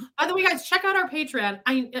the way, guys, check out our Patreon.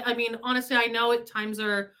 I mean, honestly, I know times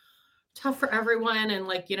are tough for everyone, and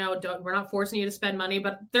like we're not forcing you to spend money,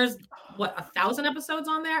 but there's 1,000 episodes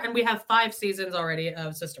on there, and we have 5 seasons already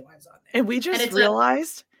of Sister Wives on there. And we just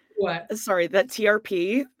realized. What? Sorry, that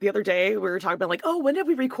TRP the other day, we were talking about like, oh, when did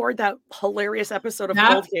we record that hilarious episode of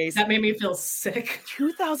Cold Case? That made me feel sick.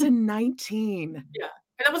 2019. Yeah.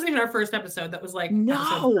 And that wasn't even our first episode. That was like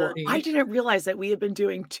no, I didn't realize that we had been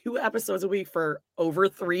doing 2 episodes a week for over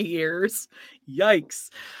 3 years.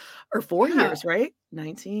 Yikes. Or 4 years, right?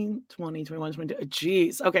 19, 20, 21, 22.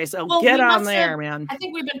 Jeez. Okay, so get on there, man. I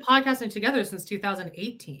think we've been podcasting together since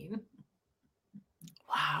 2018.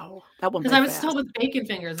 Wow, that one. Because I was still with Bacon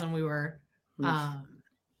Fingers when we were.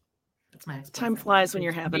 That's my time flies when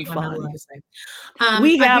you're having fun.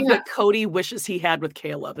 We have what Cody wishes he had with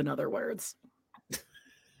Caleb. In other words,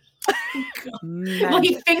 well,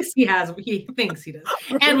 he thinks he has. He thinks he does,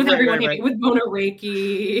 and with everyone, with Mona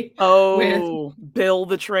Reiki. Oh, with Bill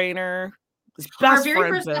the trainer. His best Our very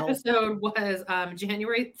friend, first Bill. episode was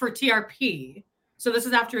January for TRP. So this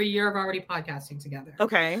is after a year of already podcasting together.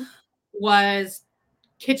 Okay, was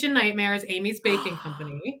Kitchen Nightmares, Amy's Baking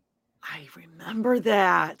Company. I remember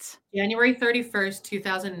that. January 31st,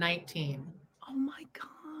 2019. Oh my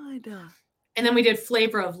God. And then we did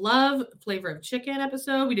Flavor of Love, Flavor of Chicken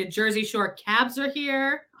episode. We did Jersey Shore Cabs Are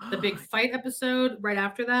Here, the big fight episode right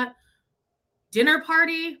after that. Dinner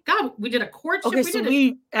Party. God, we did a courtship. Okay,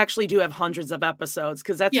 we actually do have hundreds of episodes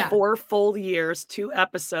because that's 4 full years, 2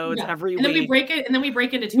 episodes every week. Then we break it, and then we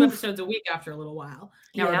break into 2 episodes a week after a little while.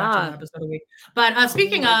 Now we're back to 1 episode a week. But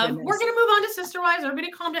speaking of, we're gonna move on to Sister Wives. Everybody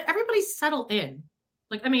calm down. Everybody settle in.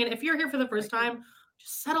 Like, I mean, if you're here for the first time,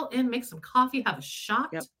 just settle in, make some coffee, have a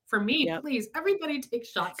shot. For me, please. Everybody take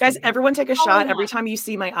shots. Guys, everyone take a shot. Every time you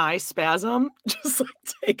see my eye spasm, just like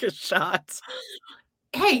take a shot.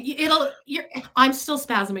 Hey, I'm still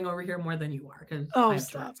spasming over here more than you are. Oh,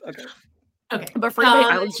 stop. Okay. Okay. But frankly,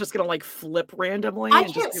 I was just going to like flip randomly. I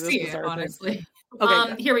can't see it, honestly.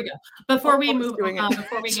 Okay. Here we go. Before we move on,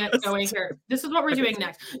 before we get going here, this is what we're doing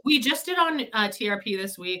next. We just did on TRP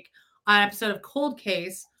this week an episode of Cold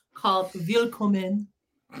Case called Willkommen.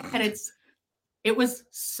 And it was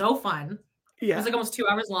so fun. Yeah. It was like almost 2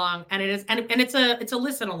 hours long, and it's a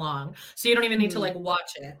listen along, so you don't even need to like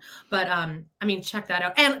watch it. But I mean, check that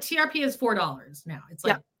out. And TRP is $4 now. It's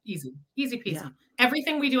like easy peasy. Yeah.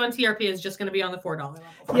 Everything we do on TRP is just going to be on the $4 level.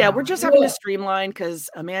 Yeah, we're just having to streamline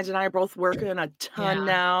because Amanda and I are both working a ton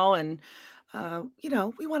now, and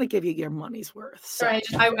we want to give you your money's worth. So. Sorry,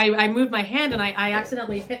 I moved my hand and I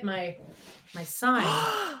accidentally hit my sign.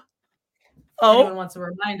 Anyone wants a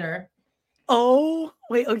reminder? Oh,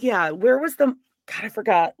 wait. Oh, yeah. Where was God, I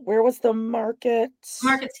forgot. Where was the market?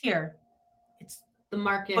 Market's here. The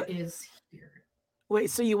market is here. Wait,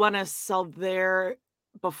 so you want to sell there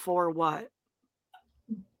before what?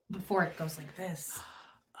 Before it goes like this.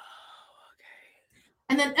 Oh, okay.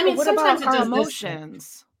 And then, I mean, what sometimes about it does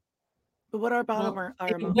emotions? But what about our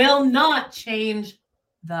emotions? It will not change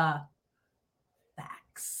the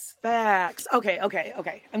facts. Okay.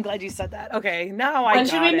 I'm glad you said that. Okay, now When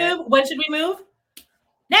should we move? When should we move?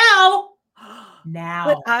 Now.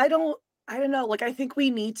 But I don't know. Like, I think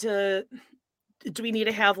we need to. Do we need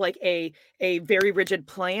to have like a very rigid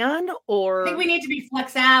plan, or I think we need to be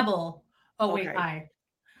flexible? Oh wait, hi.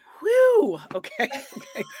 Whew. Okay.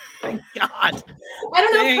 Thank God. I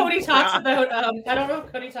don't know if Cody talks about. I don't know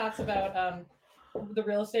if Cody talks about the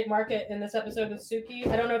real estate market in this episode with Suki.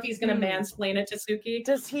 I don't know if he's going to mansplain it to Suki.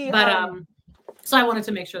 Does he? But so I wanted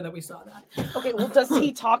to make sure that we saw that. Okay. Well, does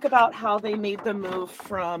he talk about how they made the move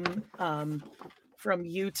from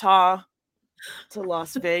Utah to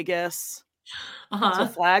Las Vegas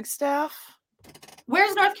to Flagstaff?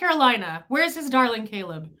 Where's North Carolina? Where's his darling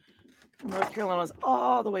Caleb? North Carolina was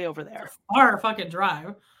all the way over there. Far fucking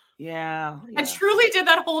drive. Yeah. I truly did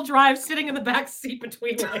that whole drive sitting in the back seat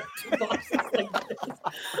between like 2 boxes like this.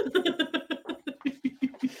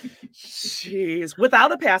 Jeez.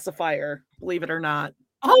 Without a pacifier, believe it or not.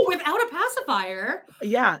 Oh, without a pacifier?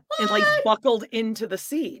 Yeah. What? And like buckled into the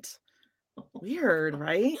seat. Weird,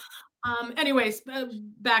 right? Anyways,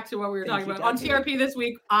 back to what we were talking about. On TRP this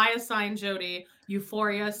week, I assigned Jody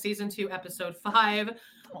Euphoria Season 2, Episode 5.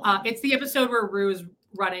 It's the episode where Rue is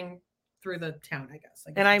running through the town, I guess.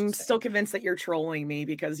 And I'm still convinced that you're trolling me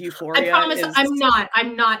because Euphoria. I promise I'm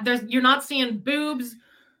not. You're not seeing boobs.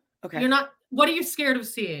 Okay. You're not. What are you scared of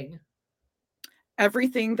seeing?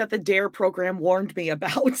 Everything that the DARE program warned me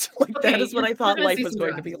about. That is what I thought life was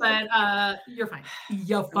going to be like. But you're fine.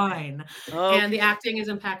 You're fine. Okay. And the acting is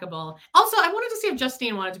impeccable. Also, I wanted to see if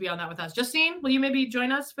Justine wanted to be on that with us. Justine, will you maybe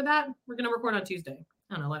join us for that? We're going to record on Tuesday.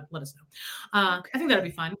 I don't know. Let us know. I think that'd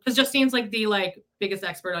be fun because Justine's like the biggest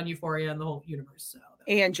expert on Euphoria in the whole universe. So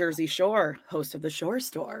and Jersey Shore, host of the Shore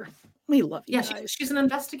Store. We love you. Yeah, she's an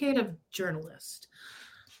investigative journalist.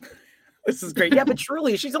 This is great. Yeah, but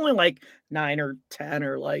truly, she's only like 9 or 10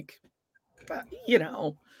 or like, How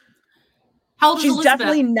old is she's Elizabeth?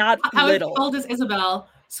 Definitely not little. How old is Isabel?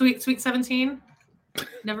 Sweet 17?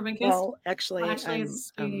 Never been kissed? Well, actually, I'm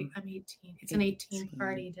 18. It's an 18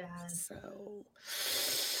 party, Dad. So,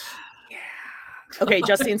 yeah. Okay,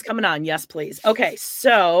 Justine's coming on. Yes, please. Okay,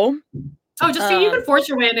 so. Oh, Justine, you can force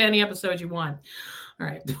your way into any episode you want. All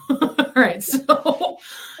right. All right. So,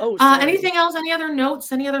 anything else? Any other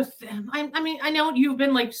notes? Any other? I mean, I know you've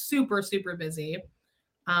been like super, super busy.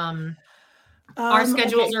 Our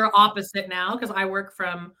schedules are opposite now because I work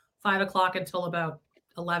from 5 o'clock until about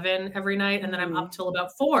 11 every night, and then I'm up till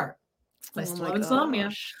about 4. I still have insomnia.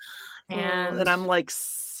 And then I'm like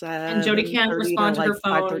 7. And Jody can't respond to her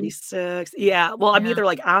phone. 5:36. Yeah. Well, I'm either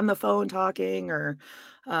like on the phone talking or.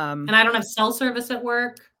 And I don't have cell service at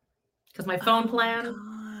work because my phone plan.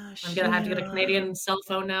 I'm gonna have to get a Canadian cell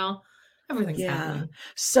phone now. Everything's Yeah. happening.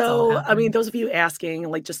 So, I mean, happening. those of you asking,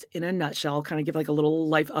 like, just in a nutshell, kind of give like a little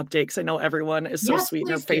life update because I know everyone is so Yes, sweet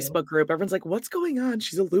in our please do. Facebook group. Everyone's like, "What's going on?"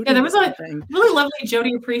 She's Yeah, there alluding to was a something. really lovely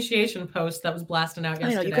Jody appreciation post that was blasting out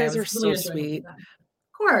I know you yesterday. I guys are was really so enjoying sweet. that.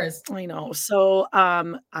 Of course. I know. So,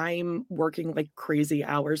 I'm working like crazy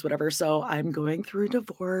hours, whatever. So I'm going through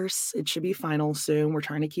divorce. It should be final soon. We're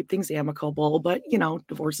trying to keep things amicable, but you know,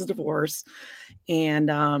 divorce is divorce.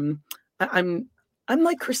 And I'm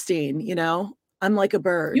like Christine, you know, I'm like a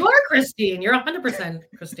bird. You are Christine. You're 100%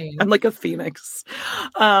 Christine. I'm like a phoenix.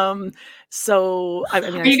 Um, so I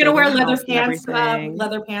mean, Are I you stay gonna in wear the house and everything.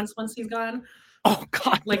 leather pants once he's gone? Oh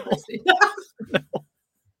God, Like no, Christine. no.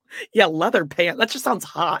 Yeah, leather pants. That just sounds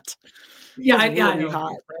hot. Yeah, Sounds I really know,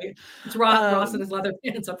 hot. right? It's Ross and Um, his leather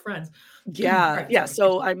pants up friends. Yeah, Right, yeah, sorry.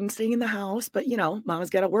 so I'm staying in the house, but, you know, mama's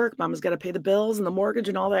gotta work, mama's gotta pay the bills and the mortgage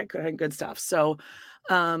and all that good stuff, so,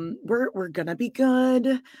 we're gonna be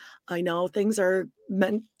good. I know things are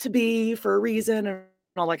meant to be for a reason and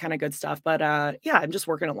all that kinda good stuff, but, yeah, I'm just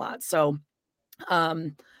working a lot, so,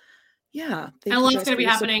 um, yeah, And a thank you lot's guys gonna for be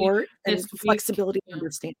your happening support this and week. flexibility and Yeah.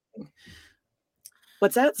 understanding.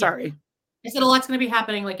 What's that? Yeah. Sorry. I said a lot's gonna be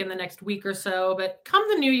happening, like, in the next week or so, but come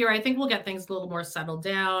the new year, I think we'll get things a little more settled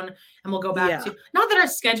down, and we'll go back Yeah. to not that our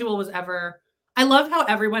schedule was ever I love how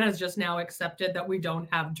everyone has just now accepted that we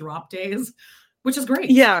don't have drop days, which is great.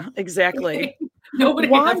 Yeah, exactly. Nobody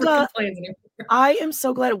ever Wanda complains anymore. I am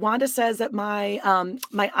so glad Wanda says that my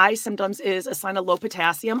eye symptoms is a sign of low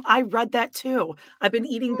potassium. I read that too. I've been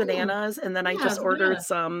eating Mm, bananas and then I yeah, just it's a ordered banana.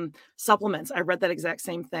 some supplements. I read that exact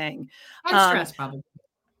same thing. And Um, stress probably.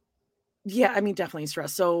 yeah, I mean, definitely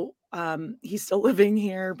stress. So, he's still living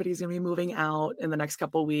here, but he's gonna be moving out in the next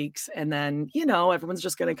couple weeks. And then, you know, everyone's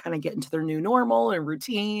just gonna kind of get into their new normal and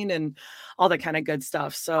routine and all that kind of good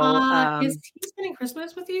stuff. So, Is he spending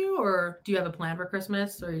Christmas with you, or do you have a plan for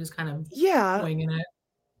Christmas, or are you just kind of yeah, winging it?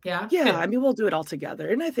 Yeah? yeah, I Good. mean, we'll do it all together.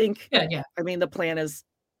 And I think, Good, yeah. I mean, the plan is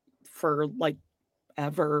for like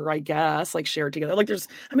ever, I guess, like, share it together. Like,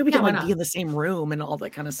 I mean, we Yeah, can, why like, be not? in the same room and all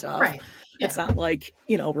that kinda stuff. Right. It's Yeah. not like,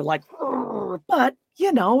 you know, we're like, "Ugh," but,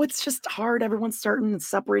 you know, it's just hard. Everyone's starting and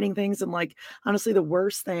separating things, and, like, honestly, the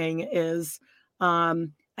worst thing is, I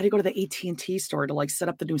had to go to the AT&T store to, like, set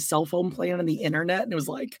up the new cell phone plan on the internet, and it was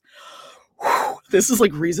like, this is,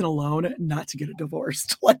 like, reason alone not to get a divorce,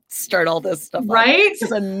 to, like, start all this stuff up. Right?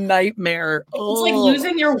 It's a nightmare. It's like Oh,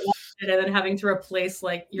 losing your wallet and then having to replace,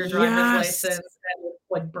 like, your driver's yes. license and,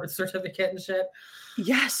 like, birth certificate and shit.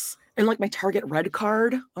 Yes, and, like, my Target Red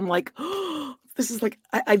card, I'm like, "Oh, this is like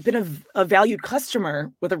I've been a valued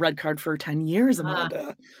customer with a Red card for 10 years, Ah,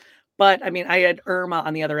 Amanda." But, I mean, I had Irma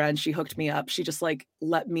on the other end, she hooked me up, she just, like,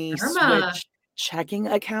 let me Irma. switch checking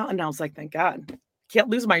account, and I was like, "Thank God. Can't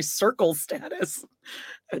lose my Circle status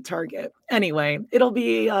at Target." Anyway, it'll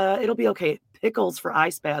be okay. Pickles for eye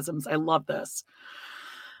spasms, I love this.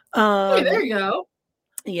 Hey, there Um, you go.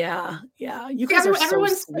 yeah, yeah, you See, guys are so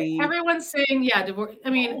everyone's sweet. everyone's saying, yeah, divorce. I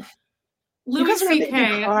mean, Oh, you Louis guys are gonna make me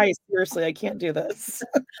CK cry, seriously, I can't do this.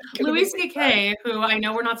 Gonna Louis make me cry. CK, who I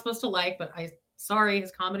know we're not supposed to like, but sorry,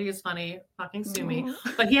 his comedy is funny. Fucking sue me.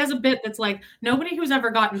 Aw. But he has a bit that's like nobody who's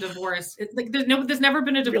ever gotten divorced. Like there's never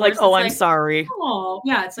been a You're like, divorce "Oh, that's I'm like, sorry." oh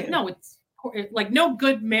yeah, it's like Yeah. no, like no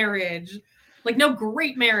good marriage, like no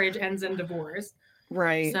great marriage ends in divorce.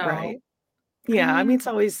 Right, So right. I Yeah, I mean, mean, it's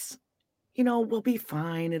always, you know, we'll be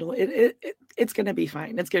fine. It's gonna be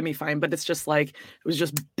fine. It's gonna be fine, but it's just like, it was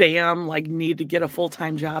just bam, like, need to get a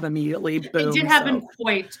full-time job immediately, it did boom, happen so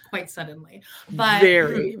quite suddenly. But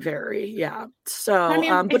very, very, yeah. but I So,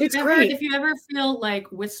 mean, but it's great. if you ever feel like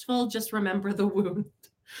wistful, just remember the wound.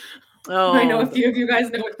 I know Oh, a few of you guys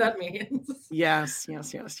know what that means. yes,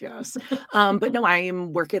 yes, yes, yes. But no, I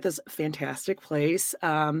am work at this fantastic place.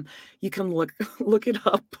 You can look it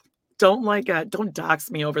up. Don't dox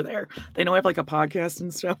me over there. They know I have like a podcast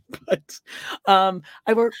and stuff, but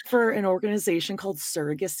I work for an organization called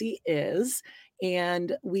Surrogacy Is,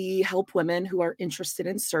 and we help women who are interested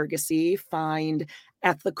in surrogacy find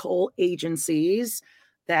ethical agencies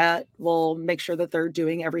that will make sure that they're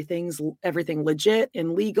doing everything legit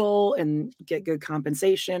and legal and get good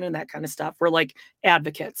compensation and that kind of stuff. We're like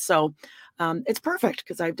advocates. So it's perfect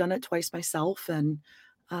because I've done it twice myself and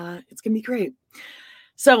it's going to be great.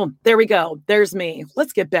 So there we go. There's me.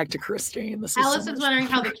 Let's get back to Christine. This is so Allison's much wondering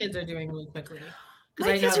how better. the kids are doing really quickly.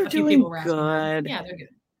 Because My I kids know are a few people doing were asking her. good. Yeah, they're good.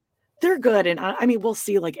 They're good, and I mean, we'll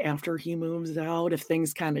see, like, after he moves out, if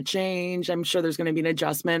things kinda change. I'm sure there's gonna be an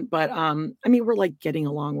adjustment, but, I mean, we're, like, getting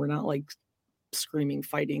along. We're not, like, screaming,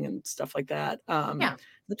 fighting, and stuff like that. Yeah.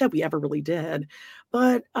 Not that we ever really did.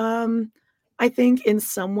 But, I think in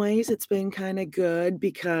some ways it's been kinda good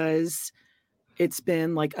because it's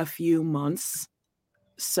been like a few months.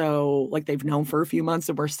 So like they've known for a few months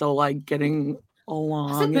and we're still like getting along.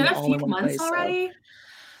 Has it been a all few in one months place, already?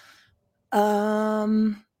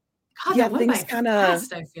 So. God, Yeah, that went by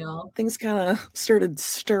fast, I feel. things kind of started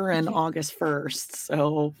stirring August 1st.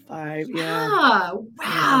 So 5, yeah. Ah, Yeah,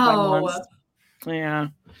 5 wow. months. Yeah.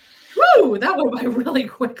 Woo, that went by really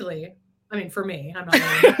quickly. I mean, for me, I'm not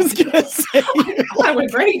really I was gonna say, that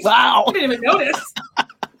went great. wow. I didn't even notice.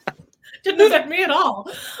 Didn't affect me at all.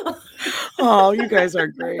 Oh, you guys are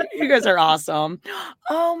great. You guys are awesome.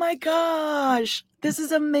 Oh my gosh. This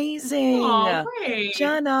is amazing. Oh, great.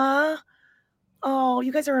 Jenna. Oh,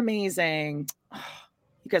 you guys are amazing.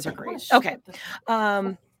 You guys are great. Okay.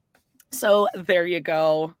 So there you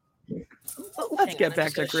go. Let's get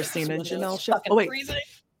back to Christine and Janelle. Oh, wait.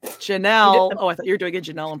 Janelle. Oh, I thought you were doing a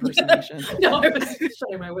Janelle impersonation. No, I was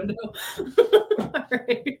shutting my window. All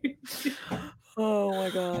right. Oh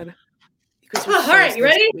my God. All right, you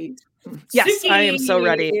ready? Sweet. Yes, I am so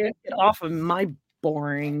ready. Get off of my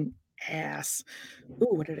boring ass. Ooh,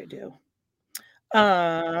 what did I do?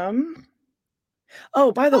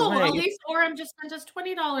 Oh, by the way. Elise Orem just sent us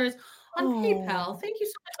 $20 on PayPal. Thank you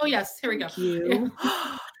so much. Oh, yes. Here we go. Thank you.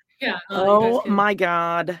 Yeah. Oh my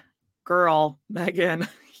God. Girl, Megan.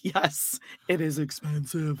 Yes, it is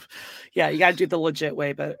expensive. Yeah, you got to do the legit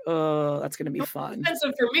way, but that's going to be fun.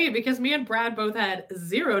 Expensive for me because me and Brad both had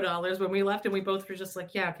 $0 when we left and we both were just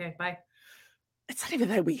like, yeah, okay, bye. It's not even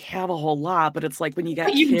that we have a whole lot, but it's like when you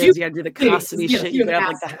got kids, you got to do the custody shit. You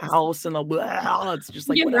have like the house and the blah. It's just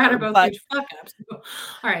like you and Brad are both huge fuck ups. All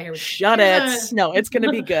right, here we go. Shut it. No, it's going to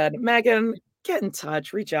be good. Megan, get in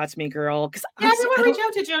touch. Reach out to me, girl. Because everyone reach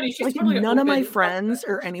out to Jody. She's like totally none of my friends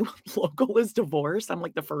or anyone local is divorced. I'm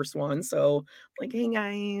like the first one. So like, hey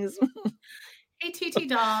guys. Hey TT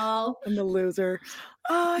doll. I'm the loser.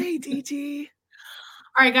 Oh, hey TT.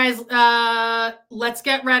 All right, guys, let's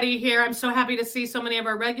get ready here. I'm so happy to see so many of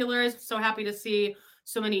our regulars. So happy to see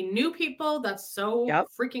so many new people. That's so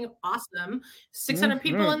freaking awesome. 600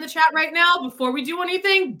 people in the chat right now. Before we do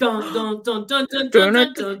anything, dun dun dun dun dun dun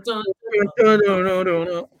dun dun dun.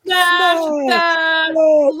 Smash that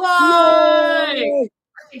like.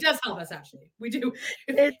 It does help us, actually. We do.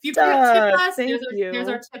 If you can't tip us, there's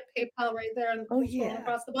our tip PayPal right there, and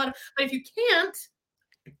across the bottom. But if you can't.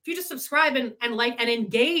 If you just subscribe and like and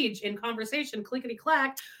engage in conversation, clickety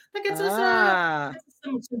clack, that gets us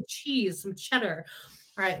some cheese, some cheddar.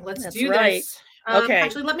 All right, let's do this. Okay.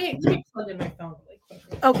 Actually, let me plug in my phone really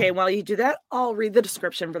quickly. Okay, while you do that, I'll read the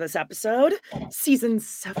description for this episode. Season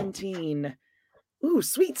 17. Ooh,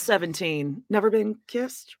 sweet 17. Never been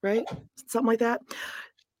kissed, right? Something like that.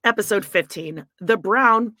 Episode 15. The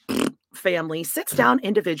Brown family sits down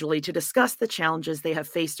individually to discuss the challenges they have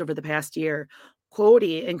faced over the past year.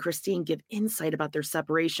 Cody and Christine give insight about their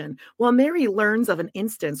separation, while Mary learns of an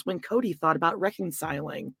instance when Cody thought about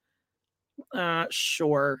reconciling.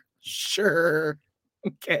 Sure.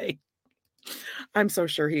 Okay. I'm so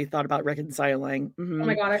sure he thought about reconciling. Mm-hmm. Oh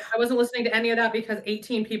my God, I wasn't listening to any of that because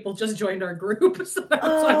 18 people just joined our group. So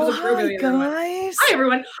I was approving everyone. Guys. Hi,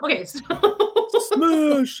 everyone. Okay, so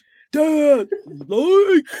smash that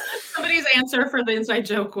like. Somebody's answer for the inside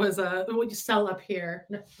joke was, "Would you sell up here?"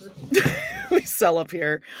 We sell up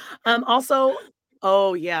here. Also,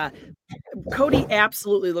 oh yeah, Cody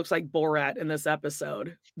absolutely looks like Borat in this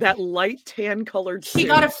episode. That light tan colored suit. He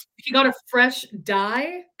got a fresh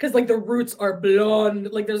dye because like the roots are blonde,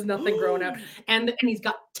 like there's nothing growing out, and he's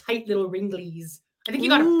got tight little ringlies. I think he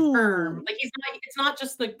got a perm. Like it's not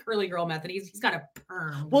just the curly girl method. He's got a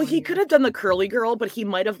perm. Well, he could have done the curly girl, but he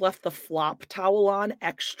might have left the flop towel on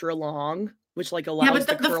extra long, which like allows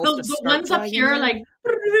the curls to start ones up here like.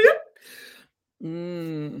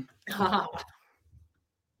 And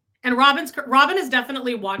Robin has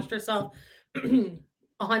definitely watched herself on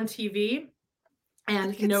TV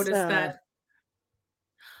and noticed that.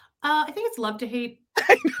 I think it's love to hate.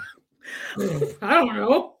 I don't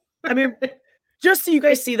know. I mean. Just so you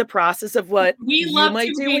guys see the process of what we love might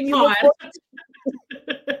do when you look.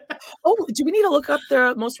 Oh, do we need to look up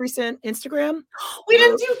the most recent Instagram? We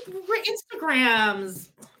didn't do Instagrams.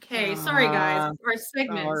 Okay, sorry guys. Our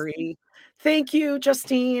segment. Sorry. Thank you,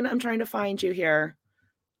 Justine. I'm trying to find you here.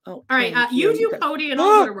 Oh, all right. You do Cody and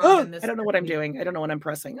I'll go to Robin. I don't know what I'm doing. I don't know what I'm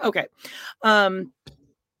pressing. Okay. I'm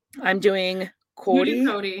doing Cody. You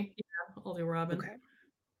do Cody. Yeah, I'll do Robin. Okay.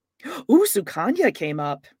 Ooh, Sukanya came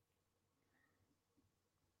up.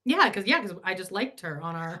 Yeah, because I just liked her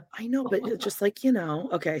on our. I know, but just like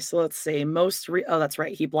okay. So let's see. Oh, that's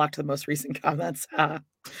right. He blocked the most recent comments on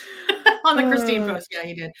the Christine post. Yeah,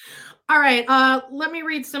 he did. All right. Let me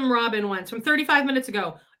read some Robin ones from 35 minutes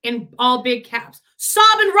ago in all big caps.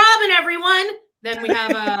 Sob and Robin, everyone. Then we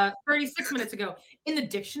have 36 minutes ago. In the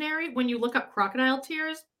dictionary, when you look up crocodile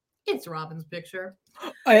tears, it's Robin's picture.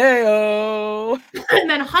 Hey-o. And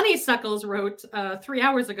then Honeysuckles wrote 3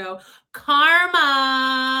 hours ago, karma.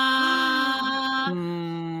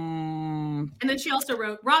 And then she also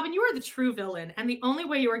wrote, Robin, you are the true villain. And the only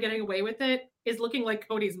way you are getting away with it is looking like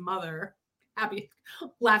Cody's mother. Happy,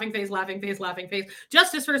 laughing face, laughing face, laughing face.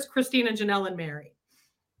 Justice for Christina, Janelle, and Mary.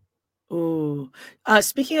 Ooh.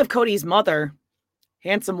 Speaking of Cody's mother,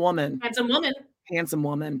 handsome woman. Handsome woman. Handsome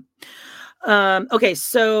woman. Okay,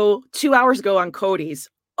 so 2 hours ago on Cody's,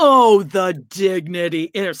 the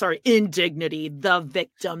indignity, the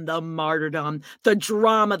victim, the martyrdom, the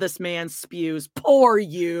drama this man spews. Poor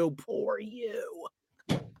you.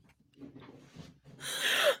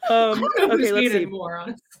 Okay, let's see. More,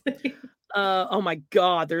 honestly. Oh my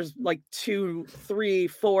God, there's like 2, 3,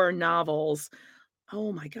 4 novels.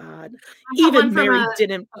 Oh my God. Even Mary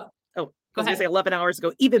didn't. I was going to say 11 hours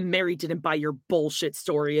ago, even Mary didn't buy your bullshit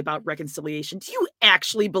story about reconciliation. Do you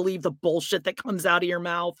actually believe the bullshit that comes out of your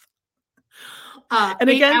mouth? And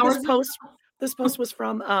again, this post was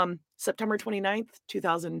from September 29th,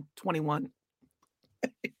 2021.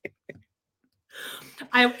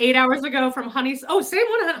 I have 8 hours ago from same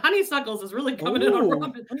one. Honeysuckles is really coming in on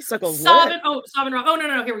Robin. Honeysuckles. Sobbing Rob. Oh,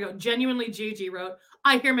 no. Here we go. Genuinely, Gigi wrote,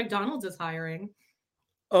 I hear McDonald's is hiring.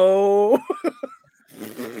 Oh.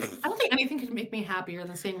 I don't think anything could make me happier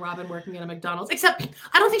than seeing Robin working at a McDonald's, except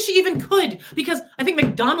I don't think she even could, because I think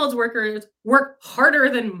McDonald's workers work harder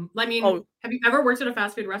than, have you ever worked at a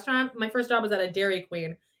fast food restaurant? My first job was at a Dairy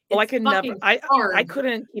Queen. I could never, I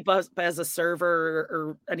couldn't keep up as a server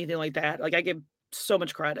or anything like that. Like, I give so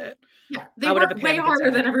much credit. Yeah, they work way harder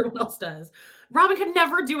than everyone else does. Robin could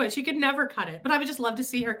never do it. She could never cut it, but I would just love to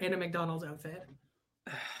see her in a McDonald's outfit.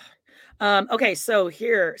 Okay, so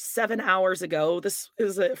here, 7 hours ago, this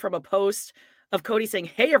is from a post of Cody saying,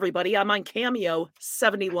 hey, everybody, I'm on Cameo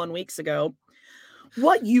 71 weeks ago.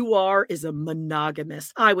 What you are is a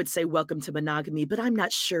monogamist. I would say welcome to monogamy, but I'm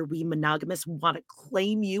not sure we monogamists want to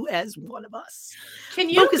claim you as one of us. Can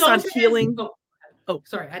you focus on healing? Oh,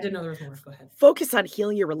 sorry. I didn't know there was more. Go ahead. Focus on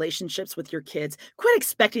healing your relationships with your kids. Quit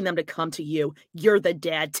expecting them to come to you. You're the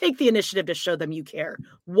dad. Take the initiative to show them you care.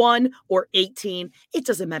 1 or 18. It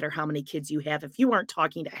doesn't matter how many kids you have if you aren't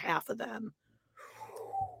talking to half of them.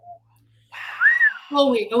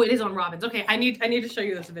 Oh, wait. Oh, it is on Robin's. Okay. I need to show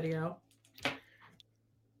you this video.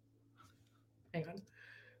 Hang on.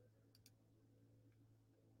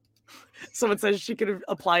 Someone says she could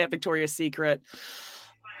apply at Victoria's Secret.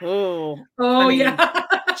 Oh, yeah.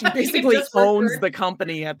 She basically owns the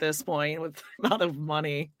company at this point with the amount of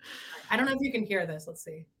money. I don't know if you can hear this. Let's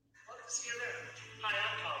see. Hi,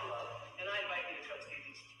 I'm Tom Love, and I invite you to come see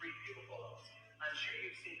these 3 beautiful homes. I'm sure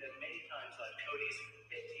you've seen them many times on Cody's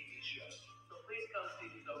hit TV show. So please come see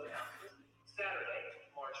these open houses Saturday,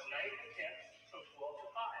 March 9th and 10th from 12 to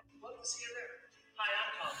 5. Love to see you there. Hi, I'm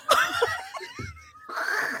Tom Love.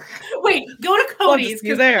 Wait, go to Cody's.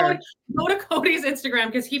 Go to Cody's Instagram,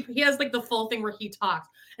 because he has like the full thing where he talks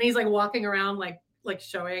and he's like walking around like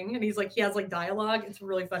showing, and he's like, he has like dialogue. It's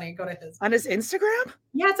really funny. Go to his. On his Instagram?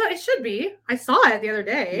 Yeah, it should be. I saw it the other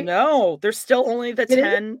day. No, there's still only the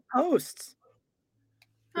 10 posts.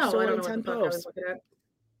 I don't know what the fuck I was looking at.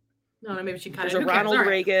 No, maybe she cut it. There's a Ronald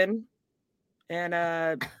Reagan and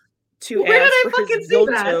 2 Where ads did I for fucking his see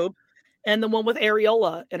that? YouTube. And the one with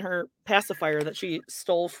Areola and her pacifier that she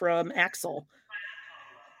stole from Axel.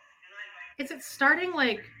 Is it starting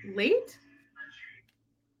like late?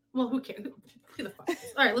 Well, who cares? Who the fuck?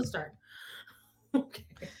 All right, let's start. Okay.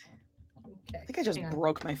 I think I just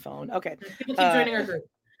broke my phone. Okay. People keep joining our group.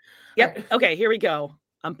 Yep. Right. Okay, here we go.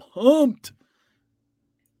 I'm pumped.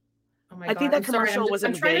 Oh my God. I think that commercial was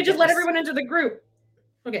in I'm trying to just let everyone into the group.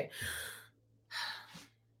 Okay.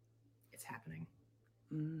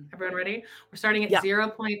 Everyone ready? We're starting at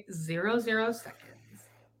 0.00 seconds.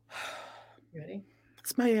 You ready?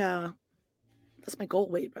 That's my goal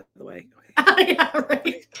weight, by the way. Okay. Yeah,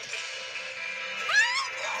 right.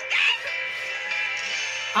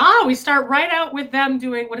 We start right out with them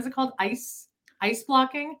doing, what is it called? Ice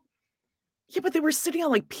blocking? Yeah, but they were sitting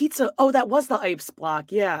on like pizza. Oh, that was the ice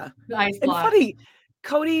block. Yeah. The ice block. And funny,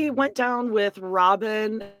 Cody went down with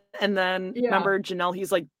Robin, and then remember Janelle,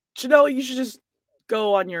 he's like, Janelle, you should just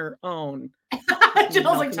go on your own.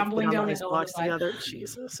 Janelle's like tumbling down these blocks together.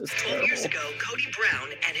 Jesus, it's 10 years ago, Cody Brown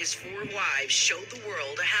and his 4 wives showed the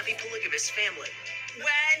world a happy polygamous family.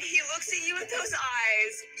 When he looks at you with those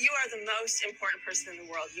eyes, you are the most important person in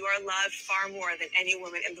the world. You are loved far more than any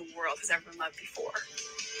woman in the world has ever been loved before.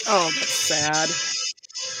 Oh, that's sad.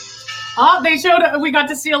 Oh, they showed. We got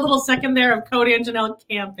to see a little second there of Cody and Janelle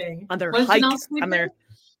camping on their Was hike, Janelle sleeping? on their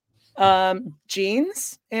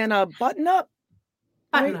jeans and a button up,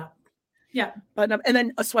 Button right? up. Yeah. Button up, and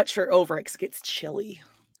then a sweatshirt over it because it gets chilly.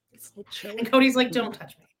 It's a little chilly. And Cody's like, "Don't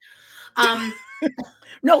touch me."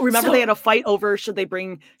 No, remember So- they had a fight over should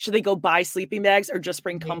they go buy sleeping bags or just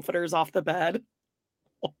bring comforters off the bed?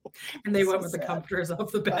 And they So went with the sad. comforters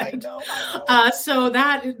off the I bed. know. So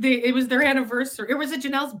it was their anniversary. Or was it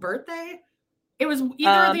Janelle's birthday? It was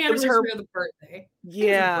either the It was her- anniversary or the birthday.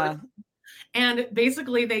 Yeah. And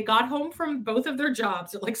basically, they got home from both of their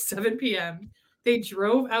jobs at like 7 p.m. They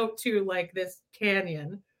drove out to like this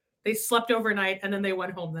canyon. They slept overnight, and then they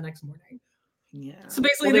went home the next morning. Yeah. So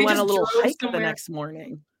basically, Well, they went just a little drove hike somewhere. the next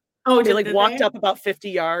morning. Oh, They did walked they? up about 50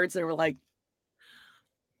 yards and were like,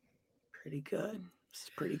 pretty good. This is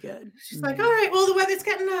pretty good. She's like, all right, well, the weather's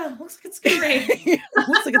getting looks like it's gonna rain.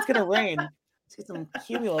 Looks like it's gonna rain. See some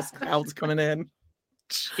cumulus clouds coming in.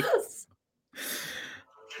 Jeez.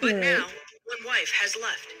 But Right. now, one wife has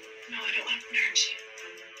left. No, I don't want to hurt you.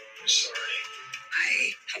 I'm sorry.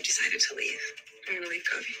 I have decided to leave. I'm going to leave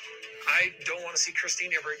Cody. I don't want to see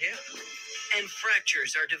Christine ever again. And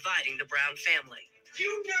fractures are dividing the Brown family.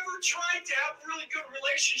 You never tried to have a really good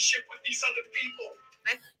relationship with these other people.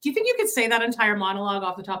 Do you think you could say that entire monologue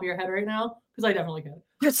off the top of your head right now? Because I definitely could.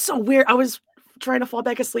 It's so weird. I was trying to fall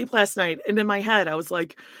back asleep last night, and in my head, I was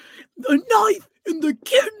like, the knife in the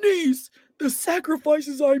kidneys, the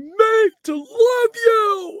sacrifices I made to love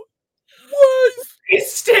you was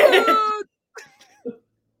Wasted. bad.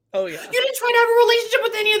 Oh, yeah. You didn't try to have a relationship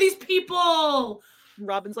with any of these people.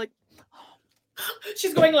 Robin's like,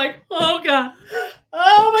 She's going like, oh God.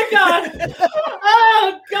 Oh my God.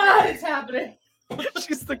 Oh God, it's happening.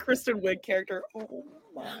 she's the Kristen Wiig character. Oh,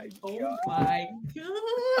 my Oh God. my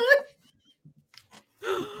God.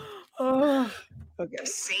 Oh, okay.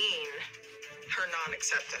 Seen her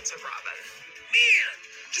non-acceptance of Robin. Man,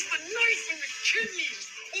 just the knife in the kidneys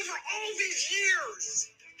over all these years.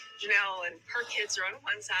 Janelle and her kids are on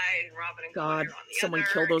one side, and Robin and God, Cody are on the someone other.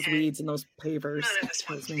 kill those and weeds and those pavers. None of us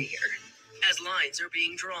want Kills to me. be here. As lines are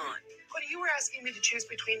being drawn. But you were asking me to choose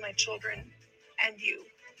between my children and you.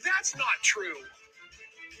 That's not true.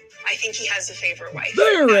 I think he has a favorite wife.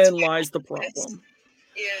 Therein That's why lies the this problem. is-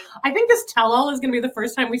 I think this tell-all is going to be the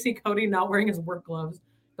first time we see Cody not wearing his work gloves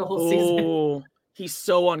the whole season. Oh, he's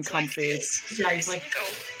so it's like uncomfy. this. Yeah, he's like, Go.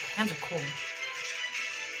 hands are cold.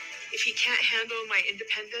 If he can't handle my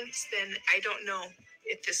independence, then I don't know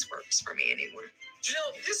if this works for me anymore.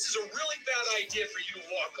 Janelle, this is a really bad idea for you to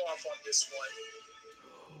walk off on this one.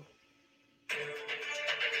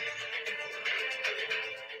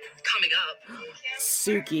 Coming up,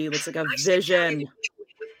 Suki looks like a I sit down and vision. enjoy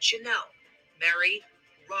with Janelle, Mary,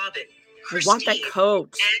 Robin, I want that Christine,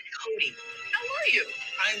 coat. and Cody. How are you?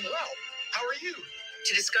 I'm well. How are you?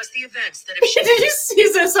 To discuss the events that have shaped Did you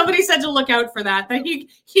see? So somebody said to look out for that. That he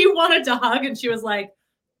wanted to hug, and she was like,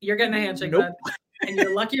 "You're getting a handshake, Nope. bud, and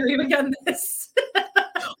you're lucky you're even getting this."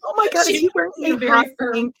 Oh my God, is She- he wearing you're a very hot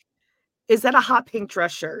firm. pink? Is that a hot pink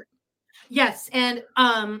dress shirt? Yes, and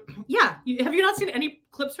yeah. Have you not seen any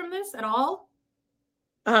clips from this at all?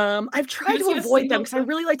 I've tried haven't to seen a avoid them single because I clip?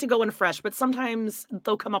 really like to go in fresh, but sometimes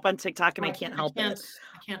they'll come up on TikTok and I can't help it.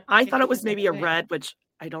 I can't. I take thought it was this maybe a away. red, which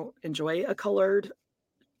I don't enjoy a colored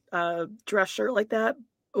dress shirt like that.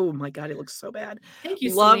 Oh my God, it looks so bad. Thank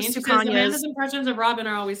you, Love Celine. She says Sukanya's- Amanda's impressions of Robin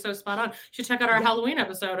are always so spot on. You should check out our Yeah. Halloween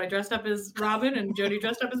episode. I dressed up as Robin and Jody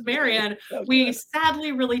dressed up as Mary, and So we good.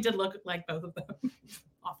 sadly really did look like both of them.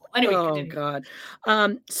 Awful. Anyway, Oh continue. God.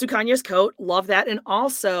 Sukanya's coat, love that. And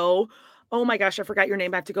also, oh my gosh, I forgot your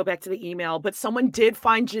name. I have to go back to the email, but someone did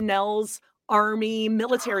find Janelle's army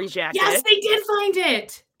military jacket. Yes, they did find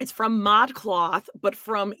it. It's from ModCloth, but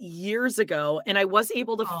from years ago. And I was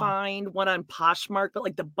able to Oh. find one on Poshmark, but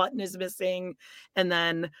like the button is missing. And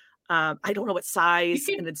then I don't know what size.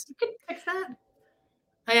 can- And it's You can fix that.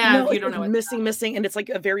 Oh, yeah, no, you it don't was know. What missing, and it's like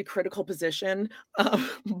a very critical position.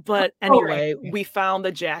 But Oh, right. anyway, we found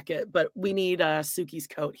the jacket, but we need Suki's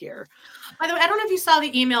coat here. By the way, I don't know if you saw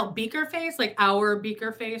the email Beaker Face, like our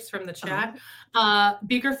Beaker Face from the chat.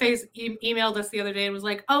 Beaker Face emailed us the other day and was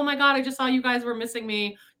like, "Oh my God, I just saw you guys were missing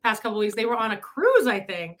me past couple weeks. They were on a cruise, I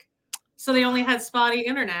think, so they only had spotty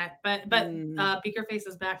internet. But Beaker Face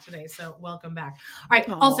is back today, so welcome back. All right.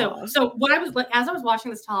 Also, Aw. so what I was like, as I was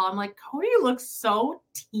watching this tell, I'm like, Cody looks so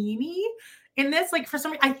teeny in this. Like for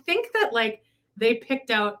some reason, I think that like they picked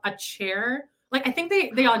out a chair. Like I think they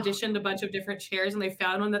auditioned a bunch of different chairs and they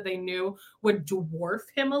found one that they knew would dwarf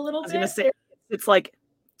him a little I was bit. gonna say it's like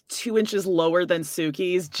 2 inches lower than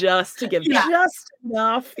Suki's just to give Yeah. just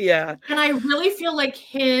enough. Yeah. And I really feel like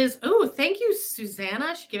his. Oh, thank you,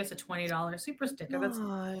 Susanna. She gave us a $20 super sticker. That's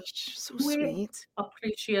Gosh, so Muy sweet.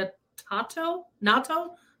 appreciato.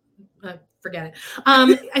 Nato. Forget it.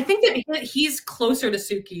 I think that he's closer to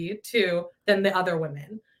Suki too than the other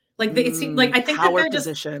women. Like they seem like I think that Power they're just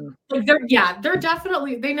position. like they're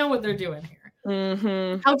definitely they know what they're doing here.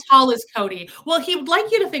 Mm-hmm. How tall is Cody? Well, he would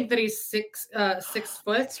like you to think that he's 6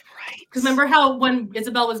 foot. That's right. Because remember how when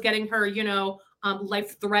Isabel was getting her,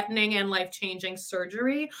 life-threatening and life-changing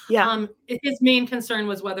surgery, Yeah. His main concern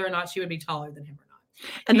was whether or not she would be taller than him or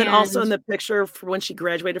not. And then also in the picture for when she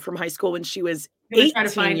graduated from high school when she was I'm gonna try to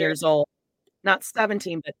 18 find years old. Not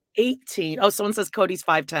 17, but 18. Oh, someone says Cody's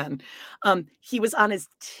 5'10". He was on his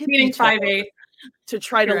tippy meaning toe 5'8". to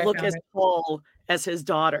try Here, to I look found as it. tall as his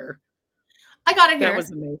daughter. I got it here. That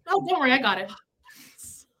was amazing. Oh, don't worry, I got it.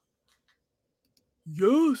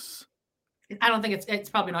 Yes. I don't think it's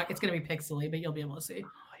probably not. It's going to be pixely, but you'll be able to see. I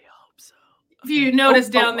hope so. If you notice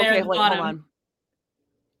down there okay, at the wait, bottom. hold on.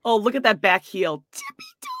 Oh, look at that back heel. Tippy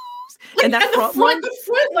toes. And that the front one, the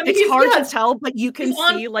front one. it's hard to tell, but you can he's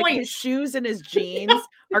on see like point. his shoes and his jeans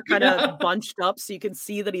are kind of Yeah. bunched up, so you can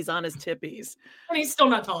see that he's on his tippies. And he's still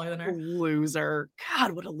not taller than her. Loser.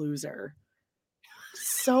 God, what a loser.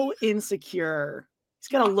 So insecure. He's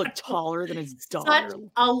got to look taller than his daughter. Such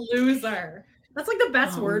a loser. That's like the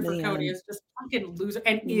best Oh, word for man. Cody is just fucking loser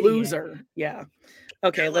and idiot. Loser. Yeah.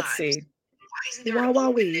 Okay, let's see. Why isn't there Wah, an wah,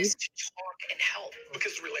 wee. openness to talk and help?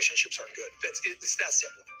 Because the relationships aren't good. It's that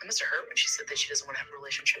simple. It must have hurt when she said that she doesn't want to have a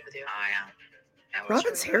relationship with you. Oh, yeah. That was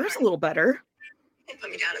Robin's really hair is a hard. little better. It put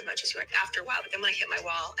me down as much as you went. After a while, but then when I hit my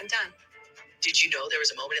wall, I'm done. Did you know there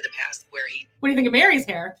was a moment in the past where he What do you think of Mary's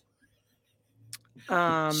hair?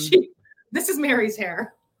 Um, This is Mary's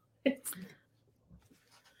hair.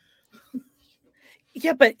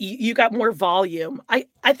 yeah, but you got more volume. I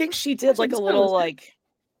think she did like a little like,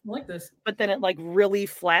 I like this. but then it like really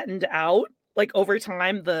flattened out. Like over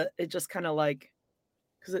time, it just kind of like,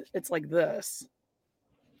 because it's like this.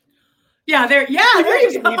 Yeah, there you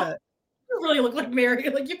Just go. leave it. You really look like Mary.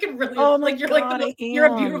 Like you can really Oh my like you're God, like I you're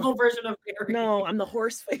a am. beautiful version of Mary. No, I'm the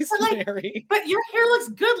horse face But, like, Mary. But your hair looks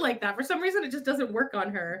good like that. For some reason, it just doesn't work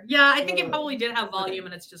on her. Yeah, I think it probably did have volume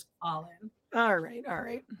and it's just fallen. All right.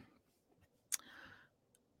 Do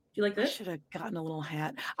you like I this? should have gotten a little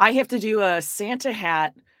hat. I have to do a Santa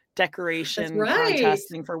hat decoration right. contest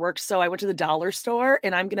thing for work. So I went to the dollar store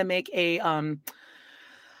and I'm gonna make I'm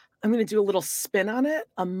gonna do a little spin on it,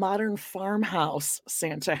 a modern farmhouse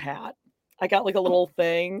Santa hat. I got like a little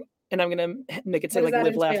thing and I'm gonna make it say What like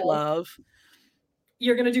does that live, laugh, entail? love.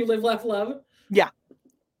 You're gonna do live, laugh, love. Yeah.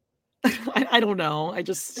 I don't know.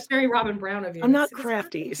 It's very Robin Brown of you. I'm not It's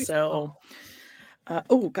crafty, so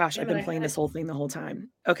oh gosh, I've Wait a been minute, playing I- this whole thing the whole time.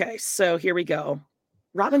 Okay, so here we go.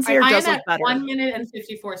 Robin's I hair am does look at better. 1 minute and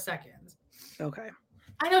 54 seconds. Okay.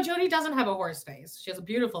 I know Jody doesn't have a horse face. She has a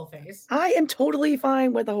beautiful face. I am totally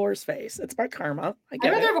fine with a horse face. It's my karma. I I'd get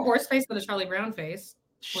rather it. have a horse face than a Charlie Brown face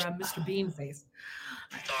or a Mr. Bean face.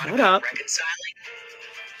 thought Shut about up. reconciling?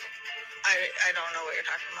 I don't know what you're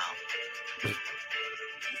talking about.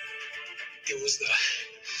 It was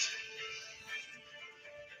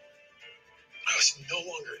I was no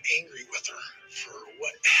longer angry with her for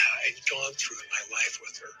what I'd gone through in my life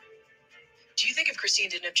with her. Do you think if Christine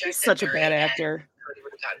didn't object, He's that such a Mary bad and actor. Cody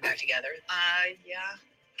would have gotten back together? Yeah.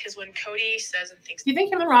 Because when Cody says and thinks, Do you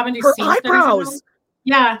think him and Robin do Her scenes together eyebrows. somehow?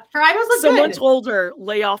 Yeah, her eyebrows look Someone good. told her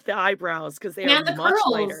lay off the eyebrows because they And are the much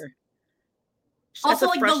curls. lighter. That's Also, a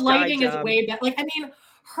like the fresh dye lighting is job. way better. Like, I mean,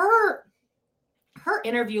 her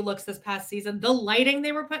interview looks this past season, the lighting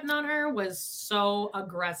they were putting on her was so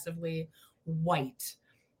aggressively white.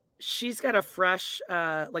 She's got a fresh,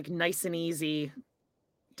 like nice and easy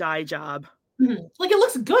dye job. Like it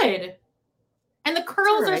looks good. And the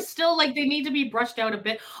curls are alright. still like they need to be brushed out a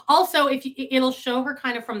bit. Also, it'll show her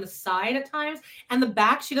kind of from the side at times, and the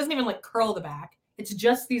back, she doesn't even like curl the back. It's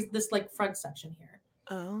just this like front section here.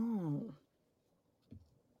 Oh.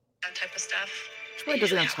 that type of stuff. She probably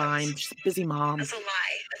doesn't have time. She's a busy mom. That's a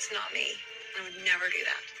lie. That's not me. I would never do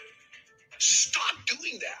that. Stop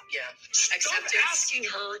doing that. Yeah. Stop Acceptance. asking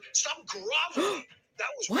her. Stop groveling. That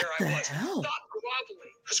was What where the I was. hell? Stop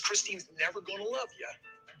groveling. Because Christine's never going to love you.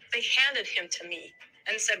 They handed him to me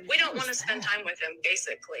and said, we don't What want to was spend that? time with him,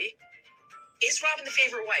 basically. Is Robin the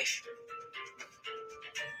favorite wife?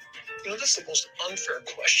 You know, that's the most unfair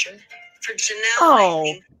question. For Janelle, Oh. I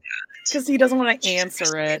think Because he doesn't want to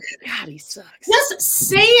answer it. God, he sucks. Just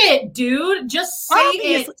say it, dude. Just say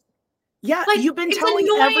Obviously. it. Yeah, Like, you've been it's telling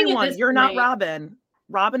annoying at everyone this you're not point. Robin.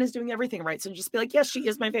 Robin is doing everything right. So just be like, yes, she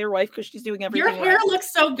is my favorite wife because she's doing everything Your hair right.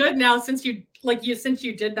 looks so good now since you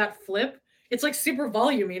did that flip. It's like super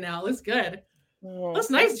volumey now. It's good. Oh, That's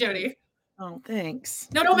nice, Jody. oh, thanks.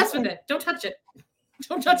 No, don't mess with it. Don't touch it.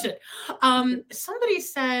 Don't touch it. Somebody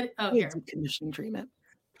said, oh, here. Some conditioning treatment.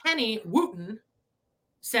 Penny Wooten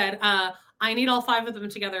said, I need all 5 of them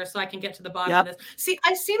together so I can get to the bottom of this. See,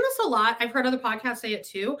 I've seen this a lot. I've heard other podcasts say it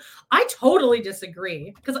too. I totally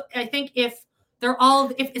disagree because I think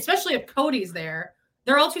especially if Cody's there,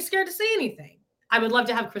 they're all too scared to say anything. I would love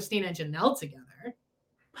to have Christina and Janelle together.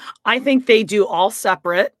 I think they do all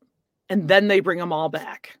separate and then they bring them all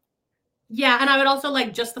back. Yeah, and I would also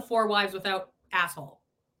like just the 4 wives without asshole,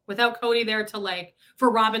 without Cody there to like, for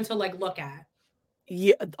Robin to like look at.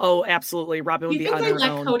 Yeah. Oh, absolutely. Robin would be on her own. Do you think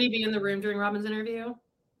they let Cody be in the room during Robin's interview?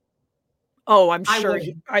 Oh, I'm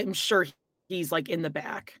sure he's like in the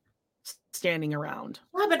back, standing around.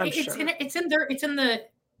 Yeah, but it's in the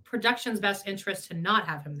production's best interest to not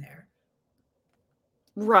have him there.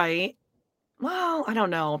 Right. Well, I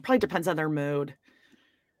don't know. Probably depends on their mood.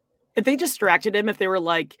 If they distracted him, if there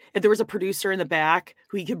was a producer in the back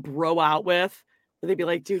who he could bro out with, they'd be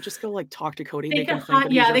like, dude, just go like talk to Cody. They could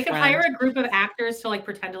hire a group of actors to like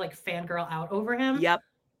pretend to like fangirl out over him. Yep.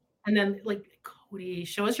 And then like, Cody,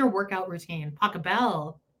 show us your workout routine.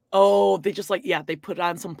 Pachelbel. Oh, they just like, they put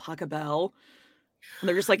on some Pachelbel. And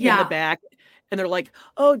they're just like in the back. And they're like,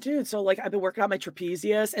 oh, dude, so like I've been working on my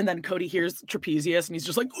trapezius. And then Cody hears trapezius and he's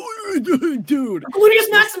just like, oh, dude. Gluteus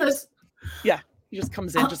maximus. Yeah. He just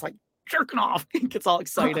comes in just like jerking off and gets all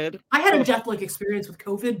excited. I had a death-like experience with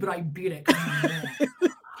COVID, but I beat it.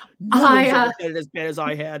 I had it as bad as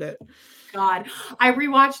I had it. God, I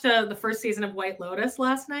rewatched the first season of White Lotus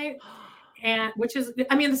last night, and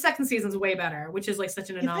the second season's way better, which is like such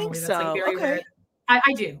an anomaly. That's like very rare. I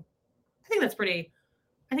do. I think that's pretty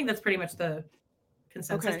much the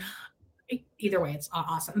consensus. Okay. Either way, it's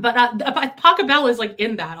awesome. But Pachelbel is like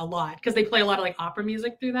in that a lot because they play a lot of like opera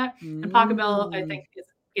music through that, and Pachelbel I think is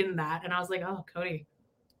in that. And I was like, oh, Cody.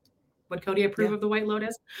 Would Cody approve of the White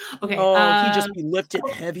Lotus? Okay. Oh, he just be lifting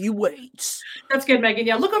heavy weights. That's good, Megan.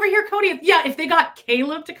 Yeah, look over here, Cody. Yeah, if they got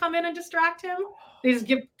Caleb to come in and distract him, they just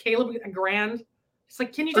give Caleb $1,000. It's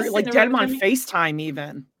like, can you just like get him on FaceTime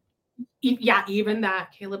even? Yeah, even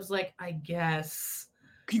that. Caleb's like, I guess.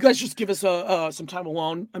 Can you guys just give us some time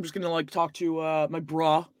alone? I'm just gonna like talk to my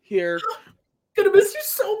bra here. Gonna miss you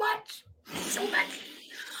so much. So much.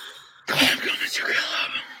 I'm gonna miss you,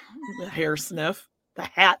 Caleb. The hair sniff. The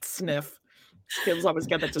hat sniff. Caleb's always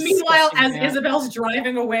got that. Meanwhile, as Isabel's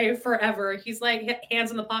driving away forever, he's like,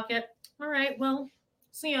 hands in the pocket. All right, well,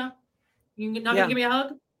 see ya. You're not gonna give me a hug?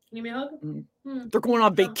 Can you give me a hug? Mm-hmm. They're going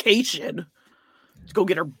on vacation to go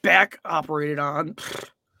get her back operated on.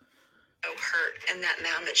 Hurt, and that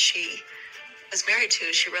man that she was married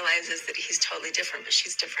to, she realizes that he's totally different, but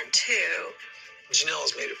she's different too. Janelle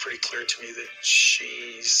has made it pretty clear to me that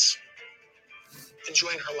she's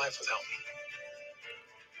enjoying her life without me.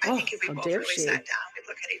 I think if we both really sat down, we'd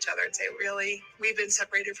look at each other and say, really? We've been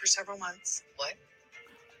separated for several months. What?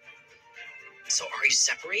 So are you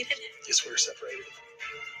separated? Yes, we're separated.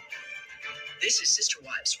 This is Sister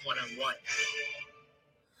Wives 1-on-1.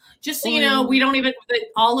 Just so you know, we don't even,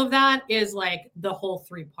 all of that is like the whole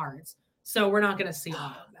 3 parts. So we're not going to see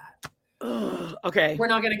all of that. Okay. We're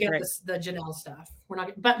not going to get the Janelle stuff.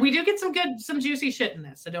 But we do get some juicy shit in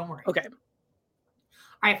this. So don't worry. Okay. All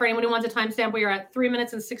right. For anyone who wants a timestamp, we are at 3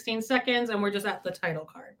 minutes and 16 seconds and we're just at the title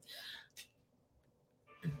card.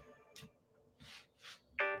 Look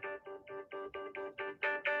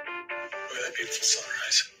at that beautiful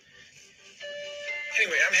sunrise.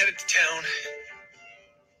 Anyway, I'm headed to town.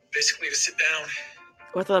 Basically to sit down.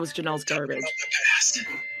 Oh, I thought that was Janelle's garbage.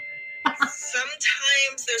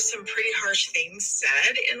 Sometimes there's some pretty harsh things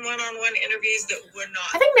said in one-on-one interviews that would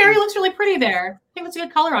not. I think Mary looks really pretty there. I think that's a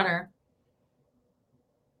good color on her.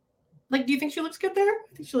 Like, do you think she looks good there?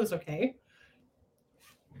 I think she looks okay.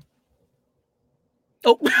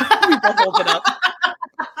 Oh, we both hold it up.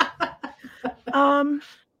 I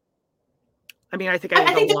mean, I think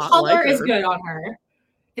the color is good on her.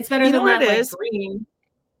 It's better than that like green.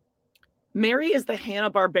 Mary is the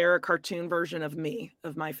Hanna-Barbera cartoon version of me,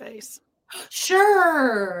 of my face.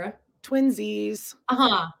 Sure. Twinsies.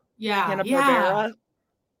 Yeah. Hanna-Barbera.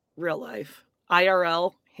 Real life.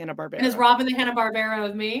 IRL, Hanna-Barbera. And is Robin the Hanna-Barbera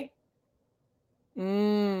of me?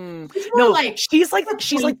 No, she's like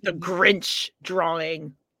the Grinch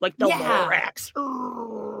drawing. Like the Lorax.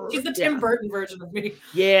 She's the Tim Burton version of me.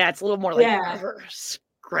 Yeah, it's a little more like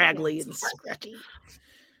scraggly and scratchy.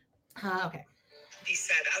 Okay. be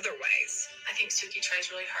said otherwise. I think Suki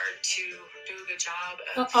tries really hard to do a good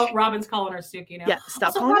job. Oh, Robin's calling her Suki now. Yeah, stop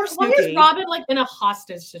Also, calling her Robin, why is Suki. Robin like in a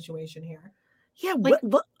hostage situation here? Yeah, Like,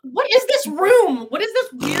 what is this room? What is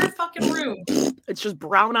this weird fucking room? it's just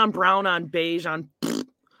brown on beige on.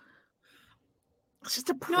 It's just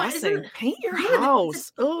depressing. Paint your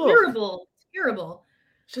house. Oh, Terrible. Terrible.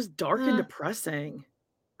 it's just dark and depressing.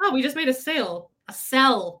 Oh, we just made a sale. A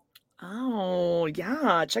sell. Oh,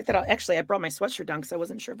 yeah. Check that out. Actually, I brought my sweatshirt down because I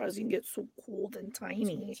wasn't sure if I was going to get so cold and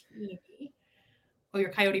tiny. Oh, your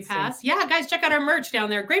Coyote Let's see. Pass? Yeah, guys, check out our merch down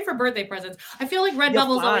there. Great for birthday presents. I feel like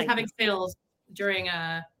Redbubble's always having sales during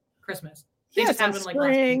Christmas. They Yeah, just it's on had one, like, last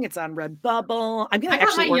spring. week. It's on Redbubble. I'm going I to got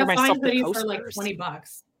actually my order myself Fine the hoodie coasters. for like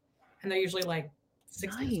 $20. And they're usually like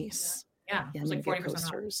 60. Nice. Yeah, Yeah, it was I'm like gonna get 40% off.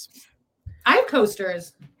 coasters. I have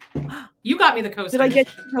coasters. You got me the coasters. Did I get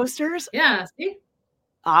you coasters? Yeah, see?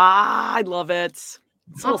 Ah, I love it. It's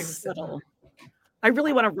so Happy with it. subtle. I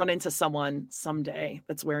really want to run into someone someday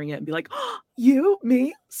that's wearing it and be like, oh, you,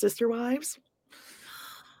 me, sister wives.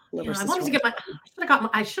 Love Yeah, her I wanted to sister get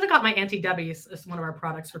I should have got my Auntie Debbie as one of our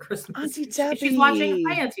products for Christmas. Auntie If she's watching. Debbie.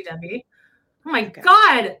 Hi, Auntie Debbie. Oh my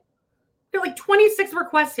God. We have like 26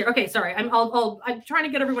 requests here. Okay, sorry. I'm trying to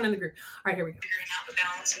get everyone in the group. All right, here we go. Figuring out the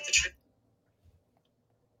balance of the truth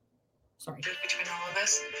Sorry. between all of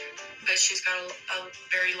us, but she's got a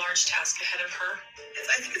very large task ahead of her.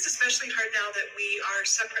 I think it's especially hard now that we are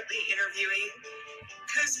separately interviewing,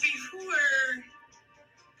 because before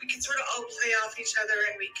we could sort of all play off each other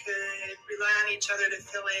and we could rely on each other to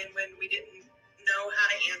fill in when we didn't know how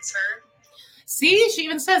to answer. See, she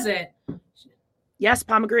even says it. Yes,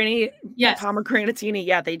 pomegranate. Yes. Pomegranatini.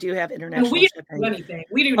 Yeah, they do have And international we don't shipping. do anything.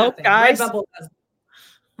 We do Oh, nothing. guys. Redbubble does.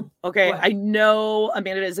 Okay, What? I know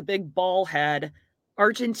Amanda is a big ball head.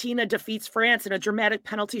 Argentina defeats France in a dramatic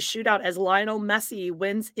penalty shootout as Lionel Messi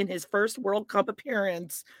wins in his first World Cup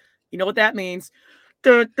appearance. You know what that means?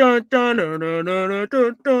 Dun, dun, dun, dun, dun, dun, dun,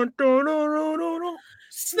 dun, dun, dun, dun, dun.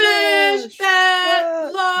 Smash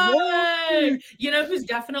that that like. like. You know who's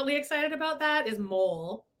definitely excited about that is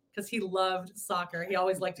Mole, because he loved soccer. He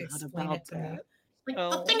always liked to Not explain about it to me. that. Like,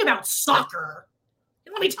 Oh. the thing about soccer.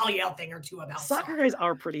 Let me tell you a thing or two about Soccer guys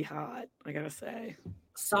are pretty hot, I gotta say.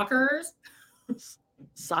 Soccerers?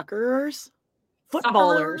 Soccerers?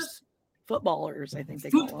 Footballers. Footballers, I think they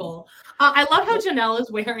call them. Football. I love how Janelle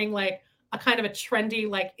is wearing like a kind of a trendy,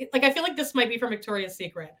 like I feel like this might be from Victoria's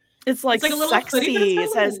Secret. It's like, It's like a little sexy. hoodie, but It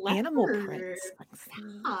it's got a says little animal leopard. prints.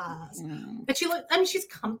 Yes. Mm. And she's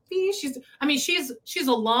comfy. She's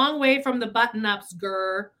a long way from the button-ups,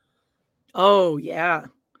 girl. Oh, yeah.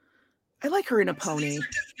 I like her in a So pony. these are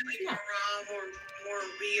definitely more raw, more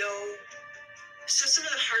real. So some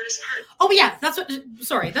of the hardest part. Oh yeah, that's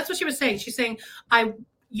what she was saying. She's saying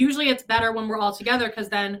usually it's better when we're all together because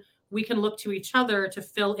then we can look to each other to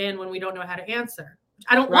fill in when we don't know how to answer.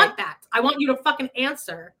 I don't want that. I want you to fucking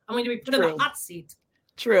answer. I want you to be put in the hot seat.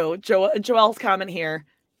 True. Joelle's comment here.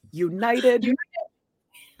 United.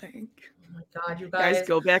 Oh my God, you guys. Guys,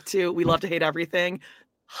 go back to We Love to Hate Everything.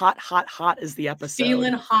 Hot, hot, hot is the episode.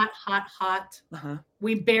 Feeling hot, hot, hot. Uh-huh.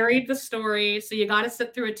 We buried the story, so you got to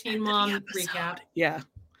sit through a Teen Mom recap. Yeah.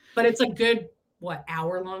 But it's a good,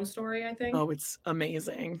 hour-long story, I think. Oh, it's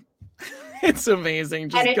amazing. It's amazing.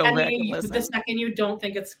 Just go back and listen. The second you don't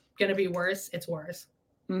think it's going to be worse, it's worse.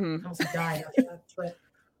 Mhm. I almost died after that trip.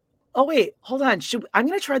 Oh, wait. Hold on. I'm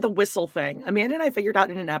going to try the whistle thing. Amanda and I figured out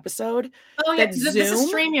in an episode. Oh, yeah. that This is Zoom-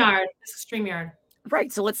 StreamYard. This is StreamYard.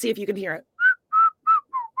 Right. So let's see if you can hear it.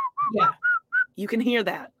 Yeah. You can hear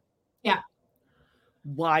that. Yeah.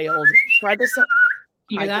 Wild. Try this.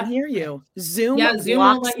 You hear I that? can hear you. Zoom, Yeah, Zoom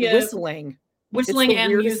won't blocks let you- whistling. Whistling it's the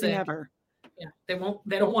and weirdest thing music. ever. Yeah.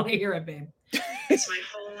 They don't want to hear it, babe. It's my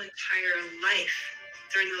whole entire life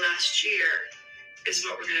during the last year is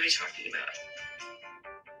what we're going to be talking about.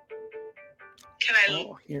 Can I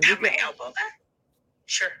Oh, here we have go. my elbow back?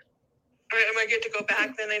 Sure. All right, am I good to go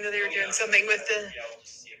back? Then I know they were doing something with the.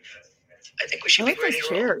 I think we I should like be ready those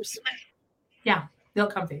to roll. chairs. Yeah. They'll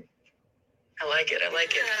comfy. I like it. I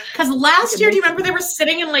like it. Because last year, do you remember they were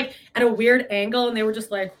sitting in like at a weird angle and they were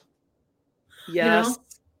just like, Yes.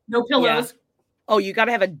 no pillows. Oh, you got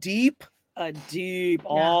to have a deep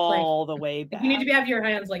all the way back. You need to have your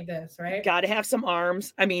hands like this, right? Got to have some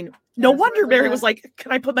arms. I mean, no wonder Mary was like,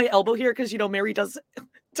 "Can I put my elbow here?" Because Mary doesn't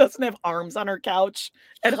have arms on her couch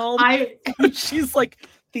at home. She's like,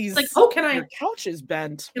 "These like, oh, can I? Your couch is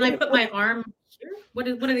bent. Can I put my arm here? What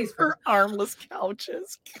are these for? Her armless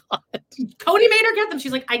couches. God. Cody made her get them.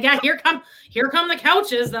 She's like, I got here come the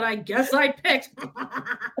couches that I guess I picked.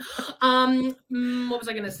 What was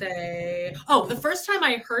I gonna say? Oh, the first time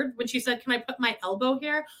I heard when she said, "Can I put my elbow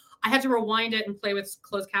here?" I had to rewind it and play with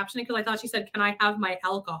closed captioning because I thought she said, "Can I have my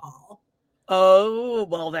alcohol?" Oh,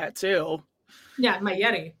 well, that too. Yeah, my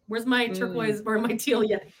Yeti. Where's my turquoise or my teal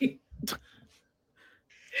Yeti? In 5,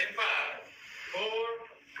 4,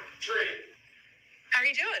 3. How are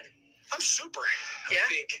you doing? I'm super. Yeah? I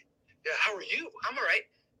think. Yeah, how are you? I'm all right.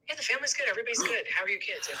 Yeah, the family's good. Everybody's good. How are your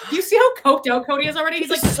kids? Do you see how coked out Cody is already? He's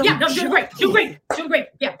like, So yeah, no, doing great, doing great, jokey. doing great.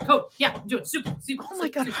 Yeah, Cody, yeah, I'm doing super. Oh my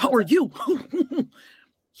God, super, how are you?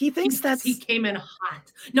 He thinks He came in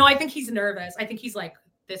hot. No, I think he's nervous. I think he's like,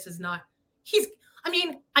 this is not. I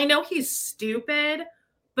mean, I know he's stupid,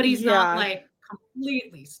 but he's not like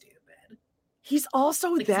completely stupid. He's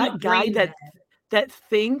also Like, he's that not guy brain that dead.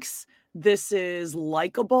 thinks this is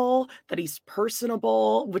likable, that he's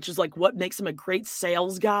personable, which is like what makes him a great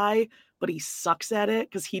sales guy, but he sucks at it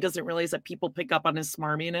because he doesn't realize that people pick up on his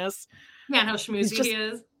smarminess. Man, how schmoozy he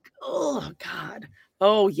is. Oh God.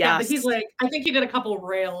 Oh yes. Yeah, but he's like, I think he did a couple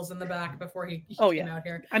rails in the back before he came out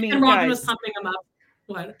here. I mean, and Robin guys, was pumping him up.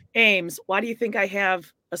 What? Ames, why do you think I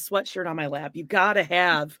have a sweatshirt on my lap? You gotta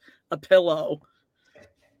have a pillow,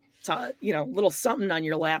 to, little something on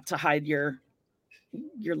your lap to hide your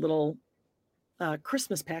little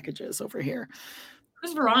Christmas packages over here.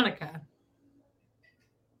 Who's Veronica?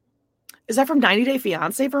 Is that from 90 Day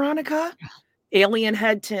Fiance, Veronica? Alien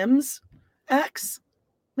Head Tim's ex,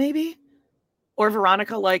 maybe? Or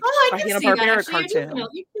Veronica, like a Hanna-Barbera cartoon.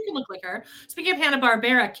 You can look like her. Speaking of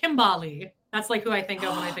Hanna-Barbera, Kimberly. That's like who I think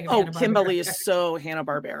of when I think of Hanna-Barbera. Kimberly is so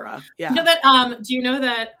Hanna-Barbera. Yeah. You know that, do you know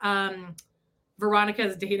that Veronica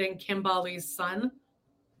is dating Kimberly's son?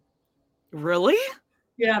 Really?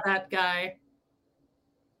 Yeah, that guy.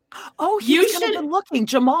 Oh, he's kind of been looking.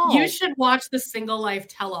 Jamal. You should watch the Single Life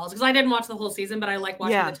tell-alls because I didn't watch the whole season, but I like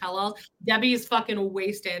watching the tell-alls. Debbie's fucking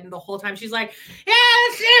wasted, and the whole time she's like, "Yeah,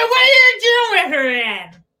 what are you doing with her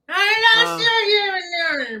then? I'm not sure you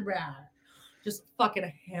know about it." Just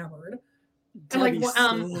fucking hammered. Debbie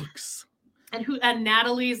and sucks. And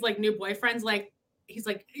Natalie's like new boyfriend's like, he's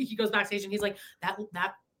like, he goes backstage and he's like, that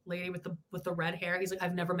lady with the red hair. He's like,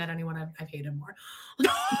 I've never met anyone I've hated more.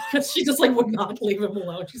 She just like would not leave him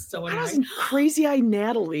alone. She's so annoying. How does Crazy Eye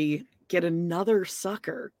Natalie get another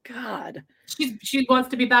sucker? God. She wants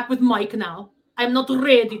to be back with Mike now. I'm not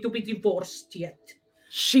ready to be divorced yet.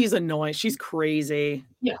 She's annoying. She's crazy.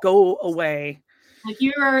 Yeah. Go away. Like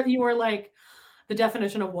you are like the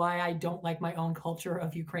definition of why I don't like my own culture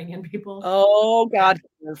of Ukrainian people. Oh God.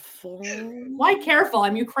 Careful. Why careful?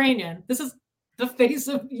 I'm Ukrainian. This is the face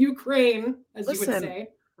of Ukraine, as you would say.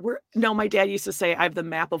 My dad used to say I have the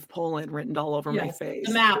map of Poland written all over my face.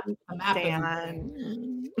 The map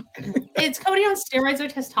It's Cody on steroids or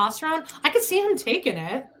testosterone. I could see him taking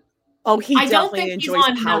it. Oh, he definitely enjoys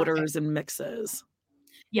powders and mixes.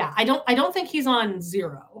 Yeah, I don't think he's on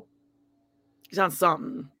zero. He's on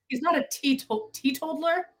something. He's not a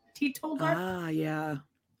teetotaler. Ah, yeah.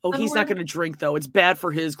 Oh, he's not going to drink, though. It's bad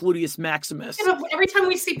for his gluteus maximus. Yeah, but every time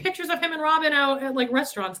we see pictures of him and Robin out at like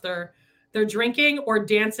restaurants, they're drinking or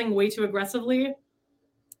dancing way too aggressively.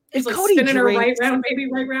 He's like Cody spinning drinks, her right round,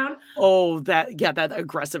 baby, right round. Oh, that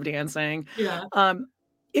aggressive dancing. Yeah.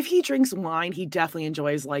 If he drinks wine, he definitely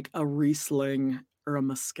enjoys like a Riesling or a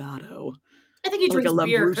Moscato. I think he drinks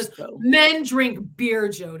beer because men drink beer,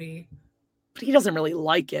 Jody. But he doesn't really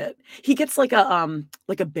like it. He gets like a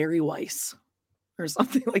Berry Weiss or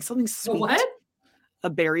something, like something sweet. A what? A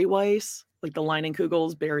Berry Weiss, like the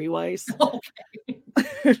Leinenkugel's Berry Weiss.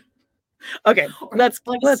 Okay. Okay, let's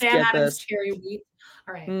Sam get Adams this. Cherry wheat.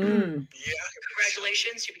 All right. Mm. Yeah.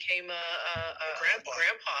 Congratulations, you became a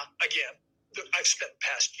grandpa. Again, I've spent the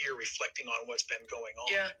past year reflecting on what's been going on.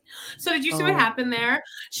 Yeah. So did you see what happened there?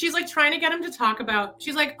 She's like trying to get him to talk about.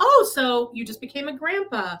 She's like, "Oh, so you just became a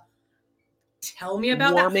grandpa? Tell me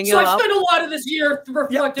about that." So I spent a lot of this year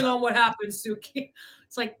reflecting on what happened, Suki.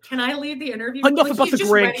 It's like, can I leave the interview? Enough like, about the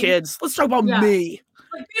grandkids. Let's talk about me.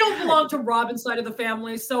 Like, we don't belong to Robin's side of the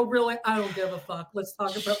family, so really, I don't give a fuck. Let's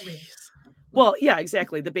talk about me. Well, yeah,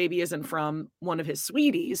 exactly. The baby isn't from one of his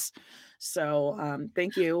sweeties. So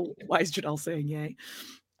thank you. Why is Janelle saying yay?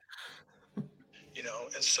 You know,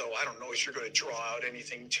 and so I don't know if you're going to draw out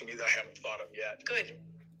anything to me that I haven't thought of yet. Good.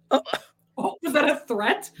 Oh, was that a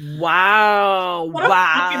threat? Wow. What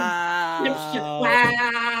Wow.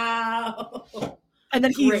 Wow. And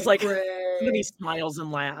then he's Great. and then he smiles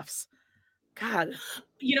and laughs. God.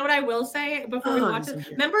 You know what I will say before we watch it?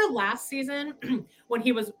 Remember last season when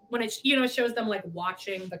it shows them like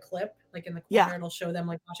watching the clip, like in the corner, it'll show them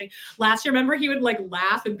like watching. Last year, remember he would like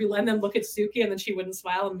laugh and and then look at Suki, and then she wouldn't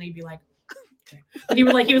smile, and he'd be like, okay. And he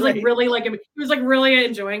was really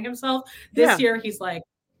enjoying himself. This year, he's like,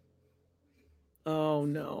 oh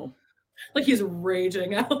no. Like he's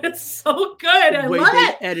raging out. It's so good. I love they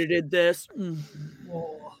it. edited this.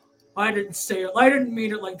 Oh, I didn't say it. I didn't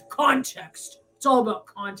mean it like the context. It's all about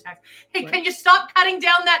context. Hey, Right. can you stop cutting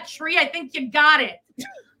down that tree? I think you got it.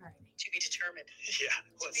 To be determined. Yeah,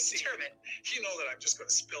 To let's be see. determined. You know that I'm just going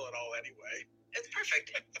to spill it all anyway. It's perfect.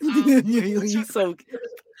 He's so.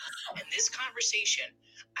 And this conversation,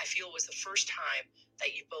 I feel, was the first time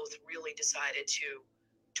that you both really decided to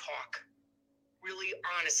talk really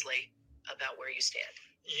honestly about where you stand.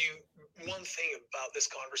 One thing about this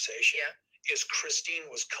conversation is Christine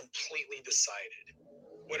was completely decided.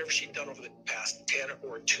 Whatever she'd done over the past 10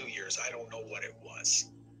 or 2 years, I don't know what it was,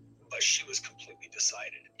 but she was completely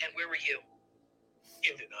decided. And where were you?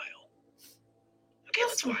 In denial. Okay,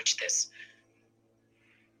 let's watch this.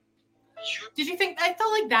 Did you think? I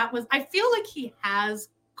felt like that was. I feel like he has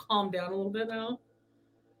calmed down a little bit now.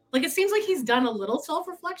 Like it seems like he's done a little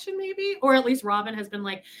self-reflection, maybe, or at least Robin has been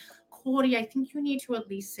like, Cody, I think you need to at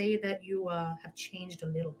least say that you have changed a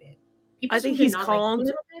little bit. People I think seem to he's not like calmed. a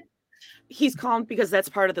little bit. He's calmed because that's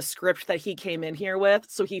part of the script that he came in here with,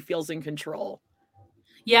 so he feels in control.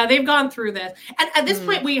 Yeah, they've gone through this. And at this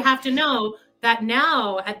point, we have to know that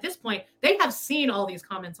now, at this point, they have seen all these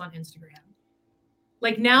comments on Instagram.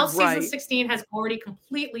 Like now, season 16 has already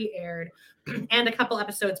completely aired, and a couple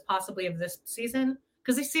episodes possibly of this season,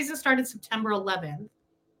 because this season started September 11th.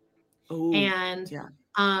 Oh, and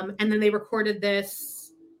then they recorded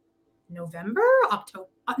this November.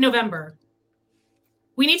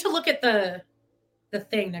 We need to look at the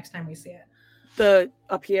thing next time we see it. The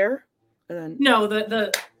up here, and then no,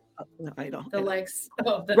 the I know the legs.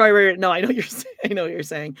 Oh, right. No, I know you're. I know what you're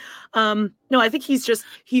saying. No, I think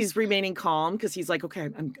he's remaining calm because he's like, okay,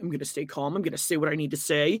 I'm going to stay calm. I'm going to say what I need to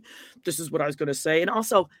say. This is what I was going to say. And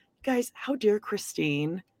also, guys, how dare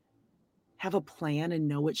Christine have a plan and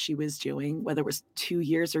know what she was doing, whether it was 2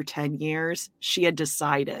 years or 10 years? She had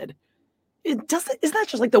decided. Isn't that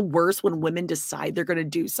just like the worst when women decide they're going to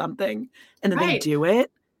do something and then they do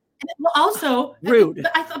it? Well, also rude.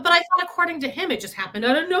 But I thought, according to him, it just happened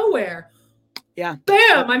out of nowhere. Yeah.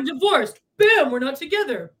 Bam! I'm divorced. Bam! We're not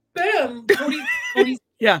together. Bam! Cody's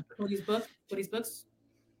yeah. Cody's books.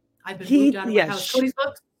 I've been moved out of my house. Cody's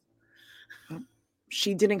books.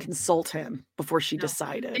 She didn't consult him before she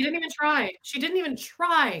decided. She didn't even try. She didn't even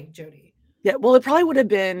try, Jody. Yeah, well, it probably would have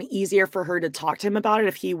been easier for her to talk to him about it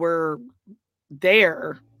if he were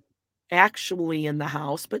there, actually in the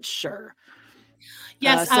house. But sure.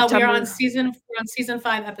 Yes, we're on season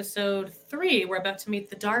 5, episode 3. We're about to meet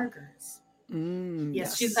the Dargers.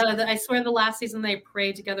 Yes, she's. I swear, the last season they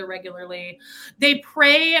pray together regularly. They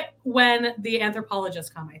pray when the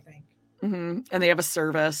anthropologists come, I think. And they have a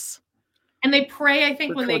service. And they pray, I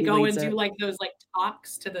think, when Cody they go and leads do it. like those like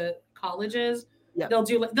talks to the colleges. Yeah, they'll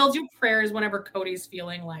do prayers whenever Cody's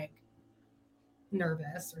feeling like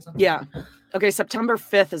nervous or something. Yeah. Okay, September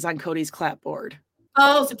 5th is on Cody's clapboard.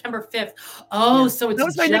 Oh, September 5th. Oh, so it's that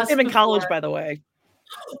was my nickname in college, by the way.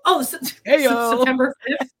 Oh, September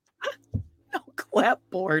 5th. No,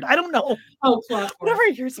 clapboard. I don't know. Oh, clapboard. Whatever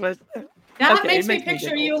yours was. That makes me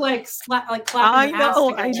picture you like clapping.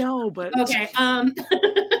 I know, but okay.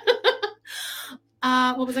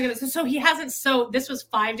 What was I gonna say? So he hasn't. So this was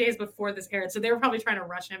 5 days before this aired. So they were probably trying to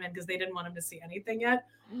rush him in because they didn't want him to see anything yet.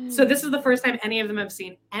 So this is the first time any of them have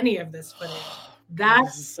seen any of this footage.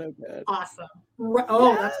 That's so good. Awesome.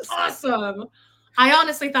 Oh, that's awesome. I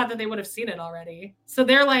honestly thought that they would have seen it already. So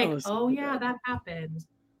they're like, oh yeah, that happened.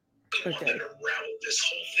 The one that unraveled this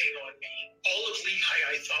whole thing on me. All of Lehigh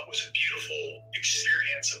I thought was a beautiful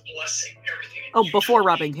experience, a blessing, everything. Oh, before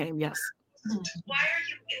Robin came, yes. Why are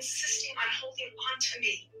you insisting on holding on to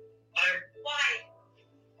me? Why? Whoa.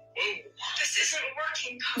 This isn't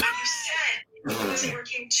working, Cody. You said it wasn't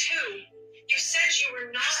working too. You said you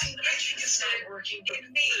were not interested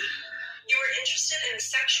in me. You were interested in a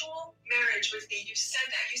sexual marriage with me. You said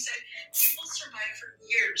that. You said people survive for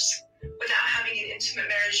years without having an intimate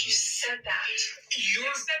marriage. You said that.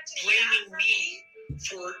 You're blaming me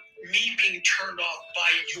for me being turned off by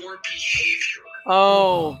your behavior.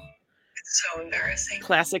 Oh. It's so embarrassing.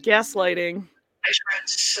 Classic gaslighting. I tried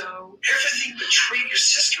so. Everything but treat your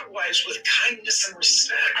sister wives with kindness and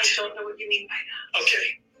respect. I don't know what you mean by that.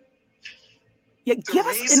 Okay. Yeah, give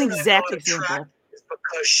us an exact example.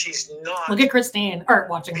 Because she's not. Look at Christine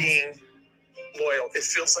watching being loyal. It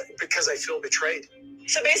feels like because I feel betrayed.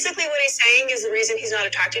 So basically, what he's saying is the reason he's not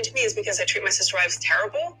attracted to me is because I treat my sister wives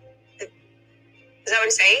terrible. Is that what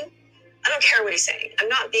he's saying? I don't care what he's saying. I'm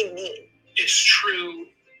not being mean. It's true.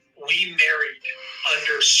 We married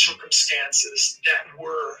under circumstances that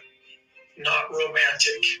were not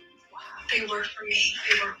romantic. They were for me.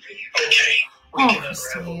 They weren't for you. Okay. We Oh, can unravel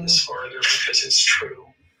Christine. this farther because it's true.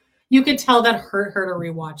 You could tell that hurt her to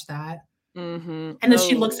rewatch that. Mm-hmm. And then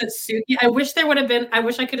she looks at Suki. I wish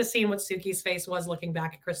I could have seen what Suki's face was looking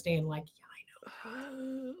back at Christine. Like,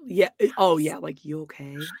 Yeah. Oh, yeah. Like, you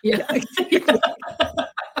okay? yeah.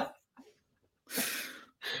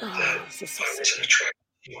 Oh, this is so I was sad. attracted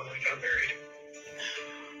to you when we got married.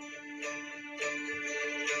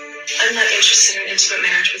 I'm not interested in intimate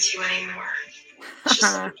marriage with you anymore. It's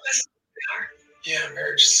just so pleasant. Yeah,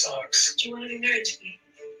 marriage sucks. Do you want to be married to me?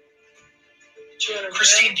 Do you want to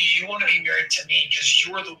Christine, do you want to be married to me? Because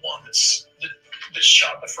you're the one that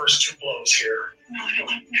shot the first 2 blows here. No, I don't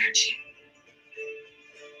want to be married to you.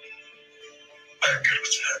 I'm good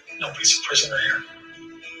with that. Nobody's a prisoner here.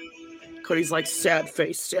 Cody's like, sad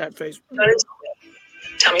face, sad face.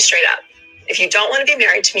 Tell me straight up. If you don't want to be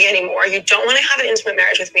married to me anymore, you don't want to have an intimate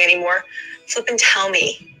marriage with me anymore, flip and tell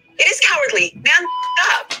me. It is cowardly. Man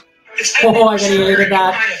up. Oh, I really hated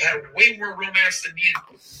I that. have had way more romance than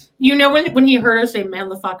you. You know when he heard her say "man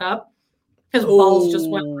the fuck up," his balls just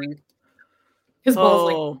went. His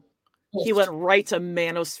balls he went right to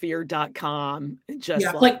manosphere.com and just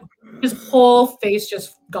like his whole face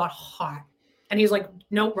just got hot, and he's like,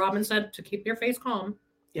 "No." Robin said to keep your face calm.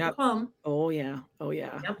 Yep. Calm. Oh yeah. Oh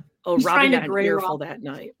yeah. Yep. Oh, He's Robin trying to got an gray earful Rob. that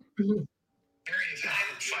night. Mhm. Married for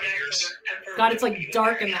 5 years. God, it's like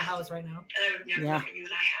dark in the house right now. And I would never Yeah. want you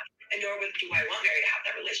and I have. And nor do I want Mary to have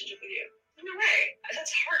that relationship with you. No way.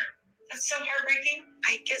 That's hard. That's so heartbreaking.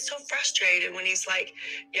 I get so frustrated when he's like,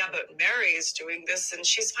 yeah, but Mary is doing this and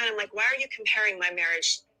she's fine. I'm like, why are you comparing my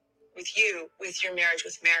marriage with you with your marriage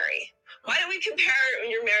with Mary? Why don't we compare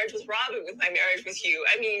your marriage with Robin with my marriage with you?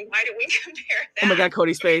 I mean, why don't we compare that? Oh my God,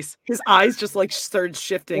 Cody's face. His eyes just like started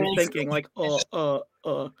shifting, Yes. thinking like,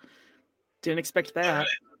 didn't expect that.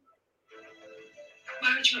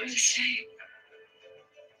 Why would you want me to stay?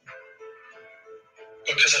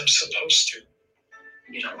 Because I'm supposed to.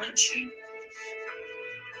 You don't want to. You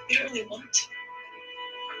don't really want to.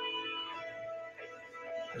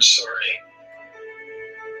 I'm sorry.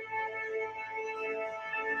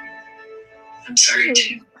 I'm sorry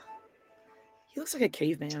too. He looks like a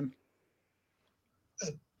caveman.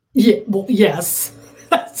 Yeah. Well, yes.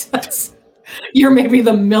 That's- you're maybe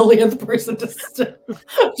the millionth person to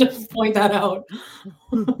just point that out.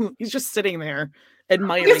 He's just sitting there Look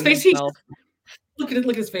admiring at his face. himself. Look at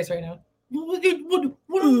his face right now. What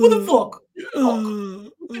the fuck?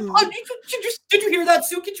 Did you hear that,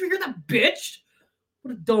 Sue? Did you hear that, bitch?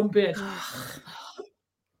 What a dumb bitch.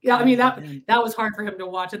 Yeah, I mean that was hard for him to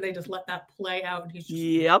watch, and they just let that play out. And he's just,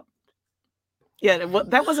 Yep. Yeah,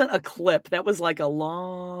 that wasn't a clip. That was like a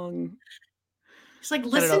long. he's like,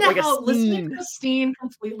 don't listen know, like a listen scene. to Christine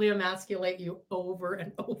completely emasculate you over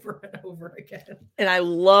and over and over again. And I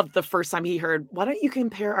loved the first time he heard, "Why don't you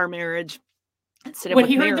compare our marriage instead of When with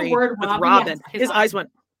he heard the Mary word with Robin, Robin?" yes, His eyes went.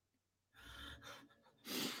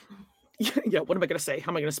 Yeah, what am I going to say?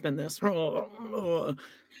 How am I going to spin this? Her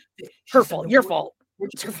fault. Your fault.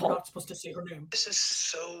 It's your You're fault. not supposed to say her name. This is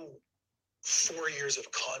so 4 years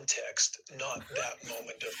of context, not that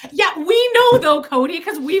moment of Yeah, we know though, Cody,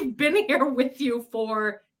 because we've been here with you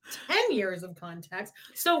for 10 years of context.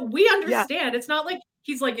 So we understand. It's not like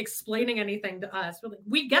he's like explaining anything to us.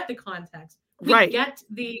 We get the context. We Right. get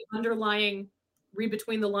the underlying read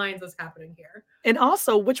between the lines that's happening here. And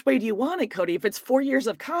also, which way do you want it, Cody? If it's 4 years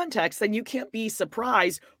of context, then you can't be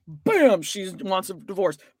surprised. Bam, she wants a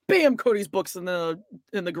divorce. Bam, Cody's books in the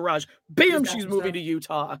garage. Bam, she's moving to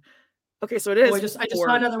Utah. Okay, so it is. Oh, I just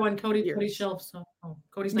saw another one. Cody's shelf. So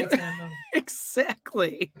Cody's nightstand.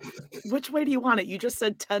 Exactly. Which way do you want it? You just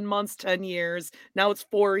said 10 months, 10 years. Now it's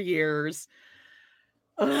 4 years.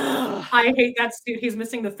 Ugh. I hate that suit. He's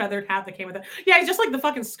missing the feathered hat that came with it. Yeah, he's just like the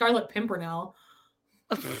fucking Scarlet Pimpernel.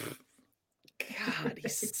 God, he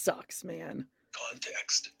sucks, man.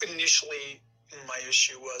 context. Initially, my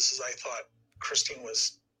issue was I thought Christine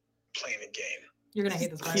was playing a game. You're gonna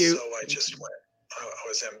hate this guy. Cute. So I just went, I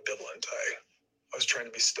was ambivalent. I was trying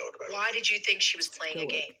to be stoic about it. Why did you think she was playing a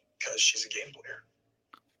game? Because she's a game player.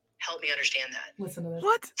 Help me understand that. Listen to this.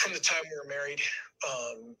 What? From the time we were married,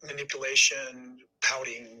 manipulation,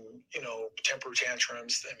 pouting, temper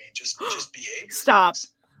tantrums. I mean, just behavior. Stop.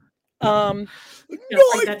 Yeah, No,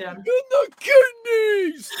 write that down. in the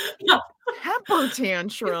kidneys. Yeah. Temper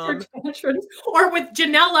tantrum. Or with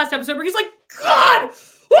Janelle last episode where he's like, God!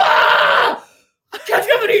 Ah! Can't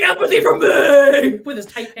you have any empathy for me? With his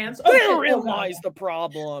tight pants. Therein lies the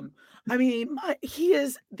problem. I mean, he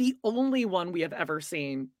is the only one we have ever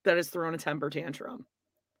seen that has thrown a temper tantrum.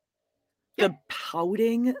 Yeah. The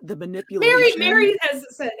pouting, the manipulation. Mary has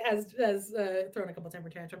thrown a couple temper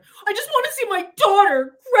tantrums. I just want to see my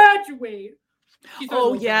daughter graduate. She throws a Oh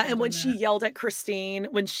little yeah, bit and of when that. she yelled at Christine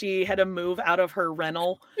when she had to move out of her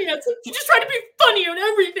rental. Yeah, it's like, you just try to be funny on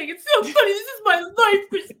everything. It's so funny. This is my life,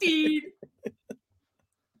 Christine.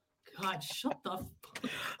 God, shut the fuck up.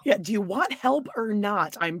 Yeah, do you want help or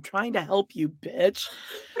not? I'm trying to help you, bitch.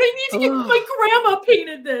 But I need to get Ugh. my grandma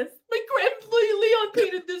painted this. Leon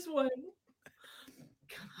painted this one.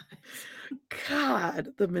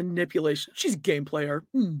 God, the manipulation. She's a game player.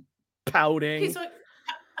 Pouting. Okay, so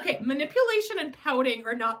manipulation and pouting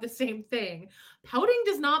are not the same thing. Pouting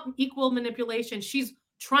does not equal manipulation. She's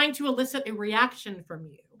trying to elicit a reaction from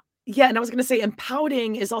you. Yeah, and I was going to say, and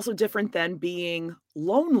pouting is also different than being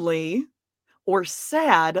lonely or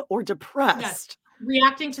sad or depressed. Yes.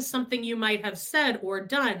 Reacting to something you might have said or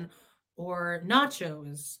done, or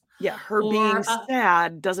nachos. Yeah, her Or, being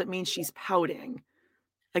sad doesn't mean she's pouting.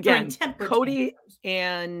 Again, temper Cody tantrums.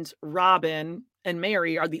 and Robin and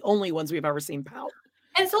Mary are the only ones we've ever seen pout.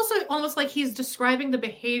 And it's also almost like he's describing the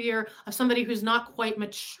behavior of somebody who's not quite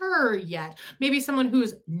mature yet. Maybe someone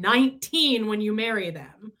who's 19 when you marry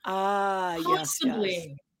them. Possibly.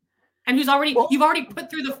 Yes. And who's already, Well- you've already put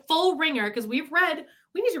through the full ringer, because we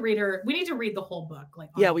need to read the whole book. Like,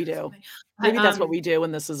 Yeah, we do. Maybe that's what we do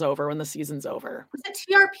when this is over, when the season's over. Was it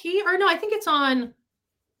TRP? Or no, I think it's on,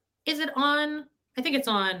 I think it's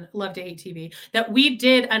on Love to Hate TV, that we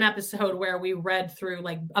did an episode where we read through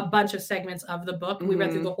like a bunch of segments of the book. We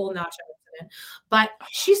read through the whole nacho incident. But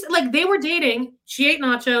she's like, they were dating. She ate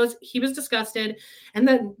nachos. He was disgusted. And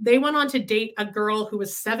then they went on to date a girl who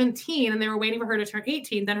was 17 and they were waiting for her to turn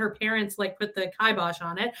 18. Then her parents like put the kibosh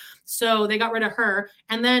on it. So they got rid of her.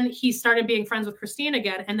 And then he started being friends with Christine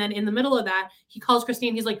again. And then in the middle of that, he calls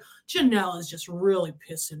Christine. He's like, Janelle is just really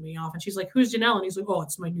pissing me off. And she's like, who's Janelle? And he's like, oh,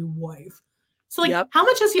 it's my new wife. So like, how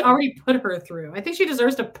much has he already put her through? I think she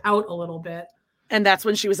deserves to pout a little bit. And that's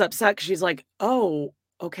when she was upset because she's like, oh,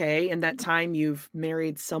 okay. In that time you've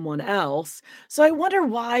married someone else. So I wonder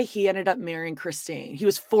why he ended up marrying Christine. He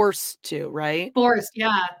was forced to, right? Forced,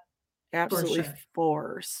 yeah. Absolutely sure.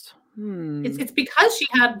 forced. It's because she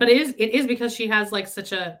had, but it is because she has like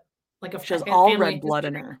such a, like a she has all red blood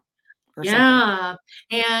in her. Yeah.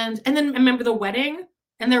 And then remember the wedding?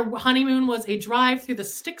 And their honeymoon was a drive through the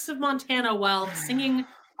sticks of Montana while singing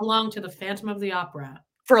along to the Phantom of the Opera.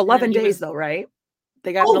 For 11 days, though, right?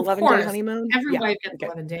 They got an 11-day honeymoon? Every wife gets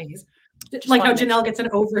 11 days. Just like how Janelle gets an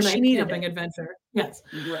overnight needed camping adventure. Yes.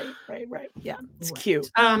 Right. Yeah. It's cute.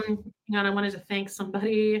 And I wanted to thank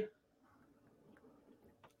somebody.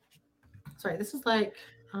 Sorry, this is like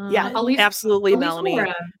absolutely, Elise Melanie.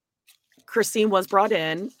 Warren. Christine was brought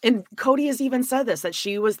in, and Cody has even said this, that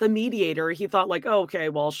she was the mediator. He thought like, oh, okay,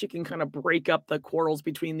 well, she can kind of break up the quarrels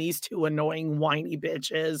between these two annoying whiny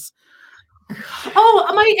bitches.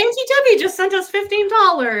 Oh, my Auntie Debbie just sent us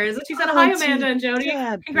 $15. She said, hi, Amanda and Jody.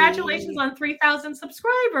 Debbie. Congratulations on 3,000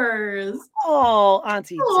 subscribers. Oh,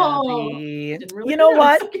 Auntie Debbie. You know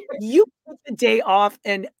what? You took the day off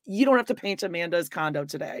and you don't have to paint Amanda's condo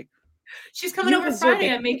today. She's coming over Friday.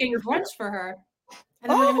 I'm making brunch for her.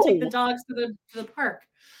 And then we're going to take the dogs to the park.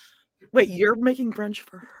 Wait, you're making brunch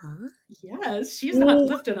for her? Yes, she's not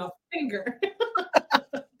lifting a finger.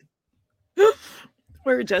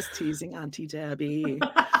 We're just teasing Auntie Debbie.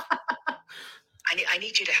 I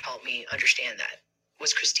need you to help me understand that.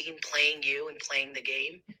 Was Christine playing you and playing the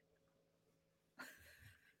game?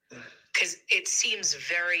 Because it seems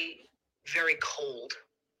very, very cold.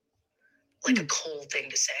 Like a cold thing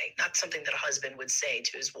to say. Not something that a husband would say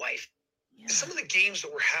to his wife. Some of the games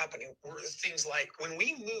that were happening were things like when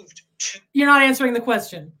we moved to... You're not answering the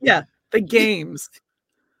question. Yeah, the games.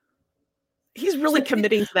 He's really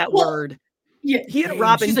committing to that word. Yeah, he and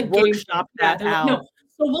Robin workshopped that out. No,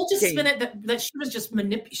 so we'll just spin it that she was just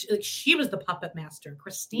manipulating. Like she was the puppet master,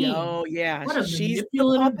 Christine. Oh yeah, what a she's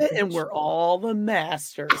the puppet, and we're all the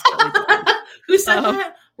masters. Who said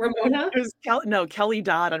that? Ramona? It was Kelly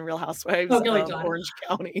Dodd on Real Housewives of Orange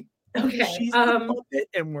County. Okay, she's the puppet,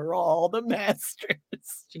 and we're all the masters.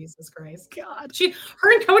 Jesus Christ, God,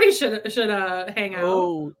 her and Cody should hang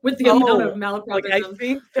out with the amount of malapropism. Like, I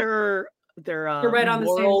think they're right on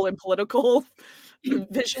moral the same and political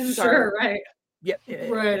visions are right. Yeah,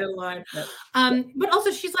 right in line. But also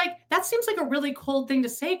she's like, that seems like a really cold thing to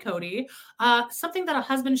say, Cody. Something that a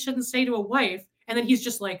husband shouldn't say to a wife. And then he's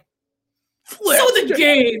just like, so the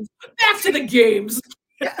games, back to the games.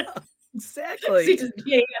 Yeah, exactly. He just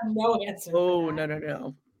gave no answer. Oh,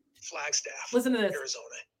 no. Flagstaff. Listen to this. Arizona.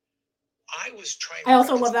 I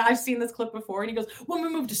also love that. I've seen this clip before. And he goes, when we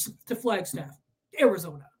moved to Flagstaff,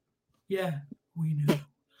 Arizona. Yeah, we know.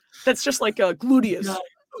 That's just like a gluteus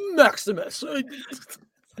Maximus.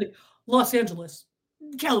 Like Los Angeles,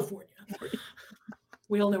 California.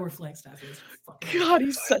 We all know where Flagstaff is. Fucking God,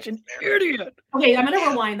 he's such an idiot. Okay, I'm gonna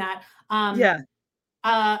rewind that. Yeah.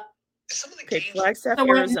 Some of the Okay, games Flagstaff, So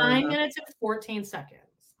we're at Arizona. 9 minutes and 14 seconds.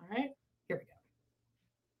 All right, here we go.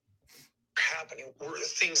 happening were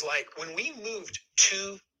things like when we moved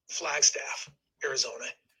to Flagstaff, Arizona,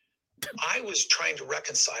 I was trying to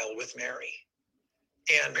reconcile with Mary.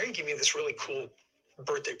 And Mary gave me this really cool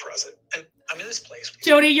birthday present. And I'm in this place.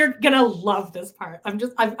 Jody, you're gonna love this part. I'm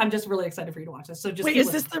just really excited for you to watch this. So just Wait, keep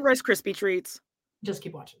is this the Rice Krispie treats? Just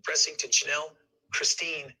keep watching. Pressing to Janelle,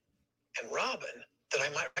 Christine, and Robin that I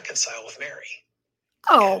might reconcile with Mary.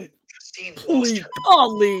 Oh, And Christine lost please, her.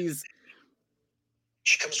 please.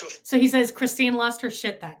 She comes to a So he says Christine lost her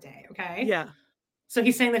shit that day. Okay. Yeah. So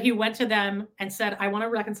he's saying that he went to them and said, I want to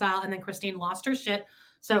reconcile. And then Christine lost her shit.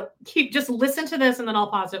 So just listen to this and then I'll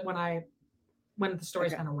pause it when the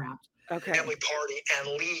story's kind of wrapped. Okay. family party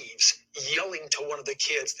and leaves, yelling to one of the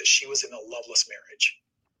kids that she was in a loveless marriage.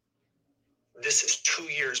 This is 2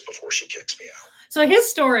 years before she kicks me out. So his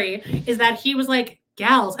story is that he was like,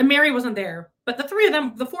 gals, and Mary wasn't there, but the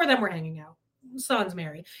four of them were hanging out. Sans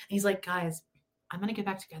Mary. And he's like, guys, I'm going to get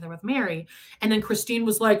back together with Mary. And then Christine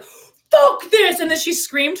was like, fuck this. And then she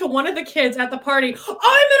screamed to one of the kids at the party,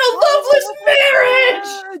 I'm in a loveless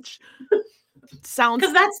marriage. Sounds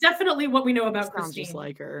Because that's definitely what we know about sounds Christine. just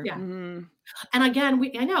like her. Yeah. Mhm. And again,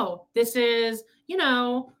 I know this is,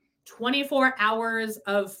 24 hours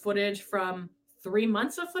of footage from 3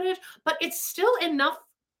 months of footage, but it's still enough.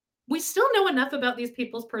 We still know enough about these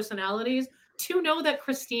people's personalities to know that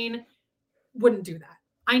Christine wouldn't do that.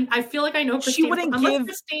 I feel like I know Christine. She wouldn't unless give.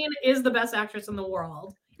 Christine is the best actress in the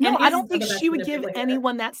world. No, and I is don't think the best she would give manipulator.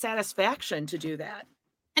 anyone that satisfaction to do that.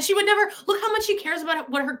 And she would never look how much she cares about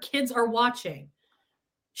what her kids are watching.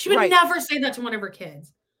 She would Right. never say that to one of her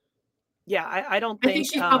kids. Yeah, I don't I think.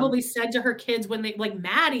 think she's probably said to her kids when they like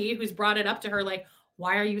Maddie, who's brought it up to her, like,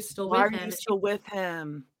 why are you still Why with are him? you still with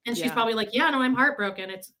him? And she's Yeah. probably like, yeah, no, I'm heartbroken.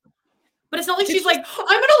 But it's not like Did she's she- like,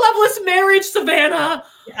 I'm in a loveless marriage, Savannah.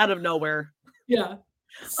 Out of nowhere. Yeah.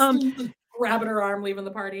 Um, Grabbing her arm, leaving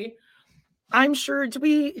the party. I'm sure.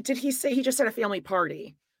 Did he say he just had a family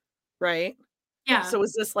party? Right. Yeah. So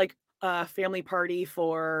is this like a family party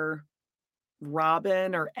for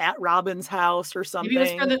Robin or at Robin's house or something? Maybe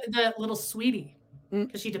it was for the little sweetie Mm.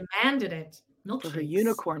 because she demanded it. For her Milkshakes.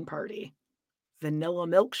 unicorn party. Vanilla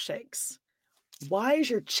milkshakes. Why is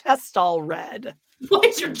your chest all red? Why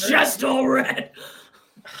is your chest all red?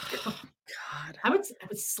 God. I would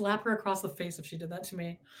slap her across the face if she did that to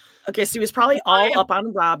me. Okay, so he was probably all up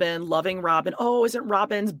on Robin, loving Robin. Oh, isn't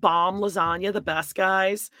Robin's bomb lasagna the best,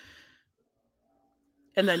 guys?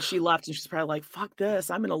 And then she left and she's probably like, fuck this.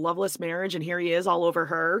 I'm in a loveless marriage and here he is all over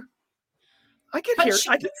her. I could But hear, she-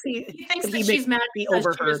 I could see He thinks that that he she's may mad be because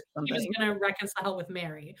overheard he was something. going to reconcile with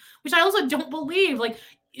Mary, which I also don't believe. Like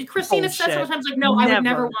Christina says Bullshit. sometimes, like, no, I would never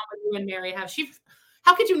Never. want what you and Mary have.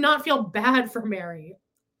 How could you not feel bad for Mary?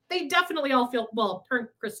 They definitely all feel, well,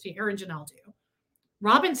 her and Janelle do.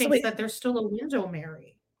 Robin So thinks wait. that there's still a window,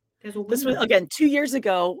 Mary. There's a window. This was, again, 2 years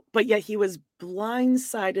ago, but yet he was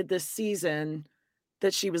blindsided this season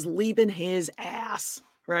that she was leaving his ass,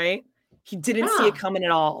 right? He didn't see it Yeah. coming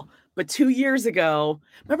at all. But 2 years ago,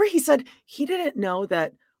 remember he said he didn't know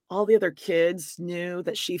that all the other kids knew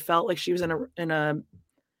that she felt like she was in a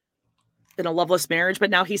loveless marriage, but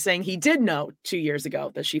now he's saying he did know 2 years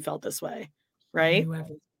ago that she felt this way, right? Knew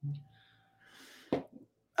everything.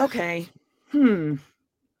 Okay.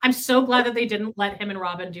 I'm so glad that they didn't let him and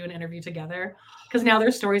Robin do an interview together because now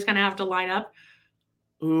their stories kind of have to line up.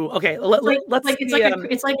 Ooh, okay.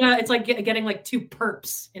 It's like getting like two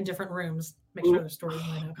perps in different rooms. Make sure their stories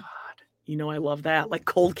line up. God, I love that, like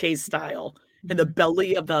cold case style. In the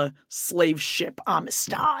belly of the slave ship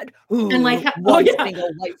Amistad. Ooh, And like, one single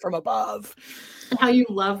light from above. And how you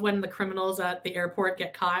love when the criminals at the airport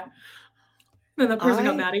get caught. And the person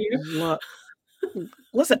got mad at you.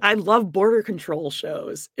 Listen, I love border control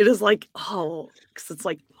shows. It is like, because it's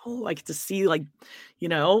like, I get to see like,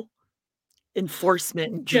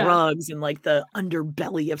 enforcement and Yeah. drugs and like the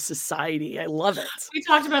underbelly of society. I love it. We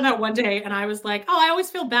talked about that one day, and I was like, "Oh, I always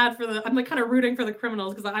feel bad for I'm like kind of rooting for the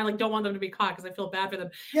criminals because I like don't want them to be caught because I feel bad for them."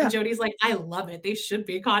 Yeah. And Jody's like, "I love it. They should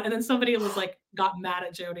be caught." And then somebody was like, got mad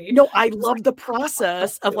at Jody. No, I love the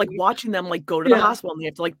process of like watching them like go to the Yeah. hospital and they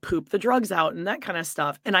have to like poop the drugs out and that kind of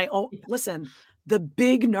stuff. And listen, the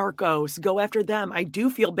big narcos go after them. I do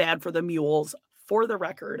feel bad for the mules, for the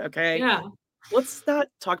record. Okay. Yeah. Let's not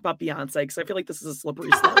talk about Beyonce because I feel like this is a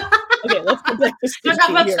slippery slope. Okay, let's go back to Let's talk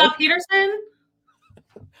about here. Scott Peterson.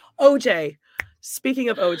 OJ. Speaking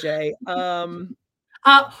of OJ,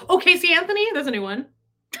 Casey Anthony. There's a new one.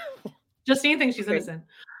 Justine thinks she's Okay. innocent.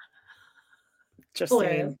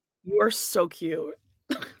 Justine, you are so cute.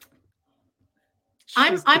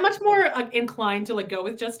 I'm She's much more inclined to like go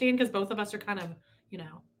with Justine because both of us are kind of, you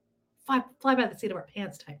know, fly by the seat of our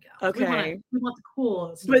pants type gals. okay. We want the cool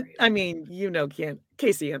But stories. I mean,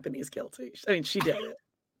 Casey Anthony's guilty. I mean, she did it,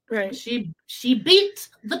 right? She beat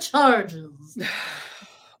the charges.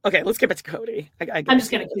 Okay, let's get back to Cody. I'm just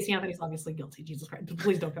kidding. Casey Anthony's obviously guilty. Jesus Christ.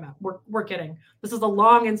 Please don't come out. We're kidding. This is a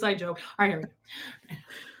long inside joke. All right, here we go.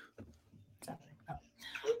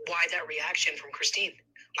 Why that reaction from Christine?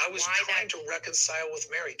 I was trying to reconcile with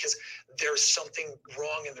Mary because there's something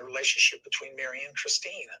wrong in the relationship between Mary and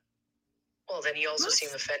Christine. Well, then he also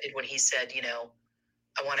seemed offended when he said, you know,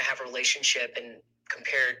 I want to have a relationship and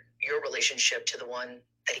compared your relationship to the one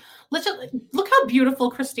that he. Let's just look how beautiful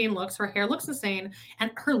Christine looks. Her hair looks insane,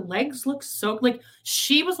 and her legs look so like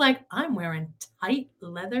she was like, I'm wearing tight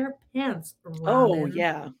leather pants. Robin. Oh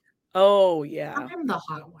yeah. I'm the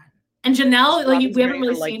hot one. And Janelle, like Robin's we haven't wearing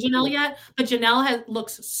really her, seen Janelle yet, but Janelle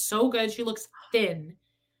looks so good. She looks thin.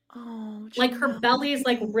 Oh, like her belly is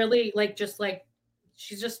like really like just like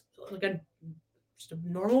she's just like just a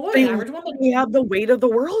normal woman, average woman. They have the weight of the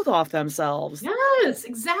world off themselves. Yes,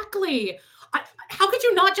 exactly. How could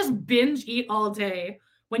you not just binge eat all day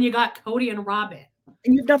when you got Cody and Robin?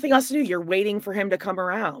 And you have nothing else to do. You're waiting for him to come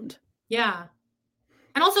around. Yeah.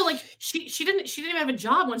 And also like she didn't even have a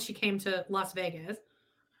job once she came to Las Vegas.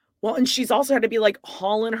 Well, and she's also had to be like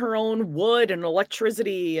hauling her own wood and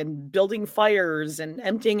electricity and building fires and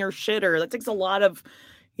emptying her shitter. That takes a lot of,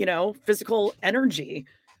 physical energy.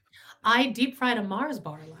 I deep fried a Mars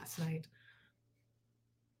bar last night.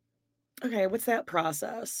 Okay, what's that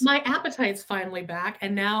process? My appetite's finally back,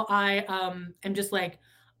 and now I am just like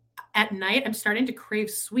at night I'm starting to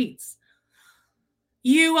crave sweets.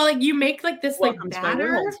 You make like this like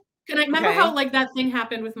batter. And I remember how like that thing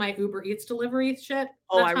happened with my Uber Eats delivery shit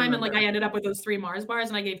that time, and like I ended up with those 3 Mars bars,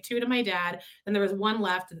 and I gave 2 to my dad, and there was 1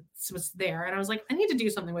 left that was there, and I was like, I need to do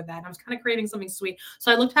something with that. And I was kind of craving something sweet,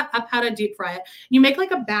 so I looked up how to deep fry it. You make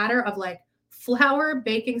like a batter of like flour,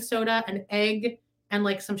 baking soda, an egg, and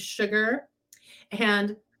like some sugar,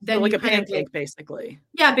 and then so like a pancake, basically.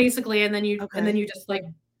 Yeah, basically, and then you just like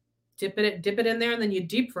dip it in there, and then you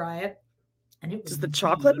deep fry it. And it was Does the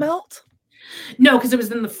chocolate melt? No, because it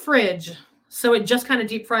was in the fridge. So it just kind of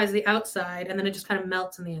deep fries the outside and then it just kind of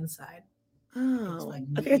melts in the inside. Oh, like,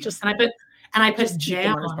 I think I just I put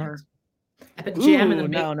jam on it. I put jam in the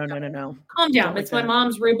No. Calm down. It's my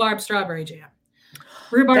mom's rhubarb strawberry jam.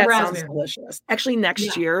 Rhubarb raspberry. Sounds delicious. Actually,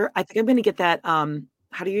 next year, I think I'm going to get that.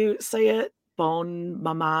 How do you say it? Bon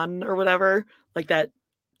maman or whatever, like that.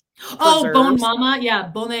 Oh, Bone Mama. Yeah,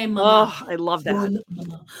 Bone Mama. Oh, I love that.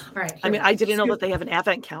 All right. I mean, I didn't know that they have an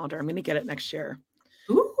advent calendar. I'm going to get it next year.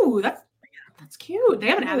 Ooh, that's cute. They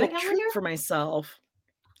have an advent calendar for myself.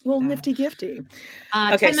 Little nifty gifty.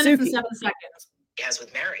 Okay, 10 minutes and 7 seconds. As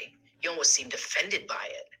with Mary, you almost seemed offended by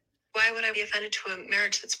it. Why would I be offended to a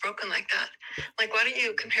marriage that's broken like that? Like, why don't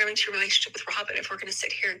you compare me to your relationship with Robin if we're going to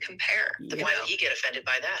sit here and compare? Then why did he get offended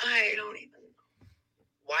by that? I don't even.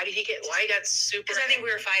 Why he got super? Because I think we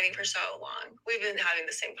were fighting for so long. We've been having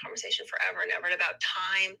the same conversation forever and ever, and about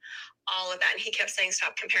time, all of that. And he kept saying,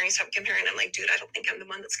 stop comparing. I'm like, dude, I don't think I'm the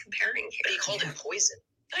one that's comparing here. But he called it poison.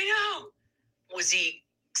 I know. Was he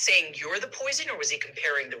saying you're the poison, or was he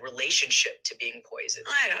comparing the relationship to being poison?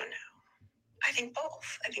 I don't know. I think both.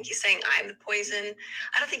 I think he's saying I'm the poison.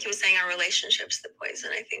 I don't think he was saying our relationship's the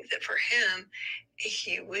poison. I think that for him,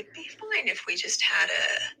 he would be fine if we just had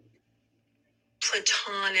a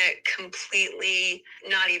platonic, completely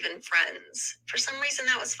not even friends. For some reason,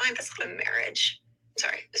 that was fine. That's not a marriage.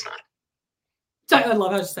 Sorry, it's not. Sorry, I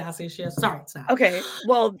love how sassy she is. Sorry, it's not. Okay,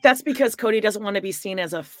 well, that's because Cody doesn't want to be seen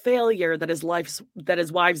as a failure that his wives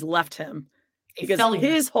left him, because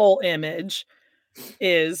his whole image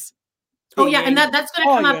is. Oh yeah, and that's going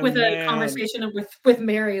to come up with a conversation with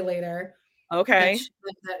Mary later. Okay.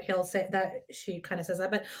 That he'll say that she kind of says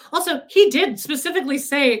that, but also he did specifically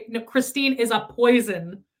say Christine is a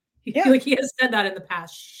poison. Like he has said that in the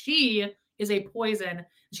past. She is a poison. And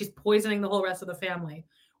she's poisoning the whole rest of the family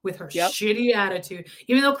with her shitty attitude.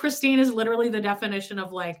 Even though Christine is literally the definition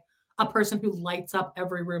of like a person who lights up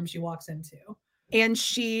every room she walks into. And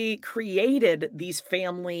she created these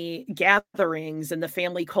family gatherings and the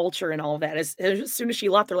family culture and all of that. As soon as she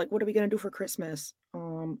left, they're like, "What are we going to do for Christmas?"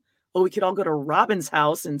 We could all go to Robin's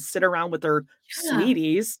house and sit around with her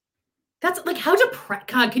sweeties. That's like how depressed.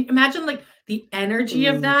 God, can you imagine like the energy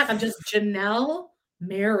of that? Of just Janelle,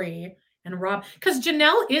 Mary, and Rob, because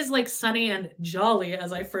Janelle is like sunny and jolly,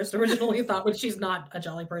 as I first originally thought, but she's not a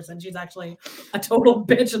jolly person. She's actually a total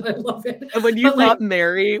bitch, and I love it. And when you But, like, thought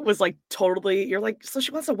Mary was like totally, you're like, so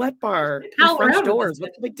she wants a wet bar and pal French around with doors. this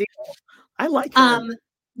What's the big deal? I like her.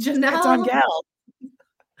 It's on Janelle, gal.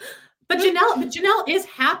 but Janelle is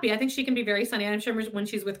happy. I think she can be very sunny. I'm sure when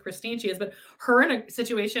she's with Christine, she is. But her in a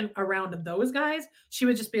situation around those guys, she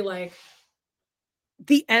would just be like,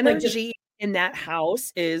 The energy in that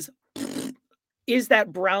house is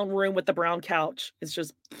that brown room with the brown couch. It's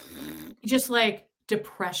just like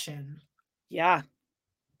depression, yeah,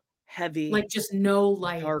 heavy. like just no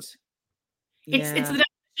light. Dark. It's the definition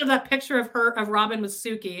of that picture of Robin with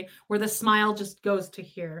Suki, where the smile just goes to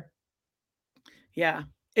here. Yeah.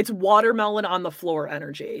 It's watermelon on the floor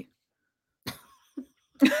energy.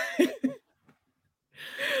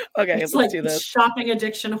 Okay, It's let's like do this. shopping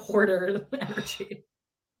addiction hoarder energy.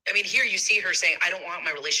 I mean, here you see her saying, I don't want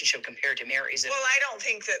my relationship compared to Mary's. Well, I don't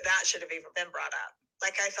think that should have even been brought up.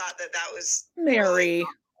 Like, I thought that was Mary.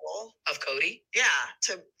 cool. Of Cody? Yeah,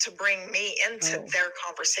 to bring me into their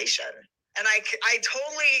conversation. And I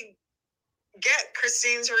totally get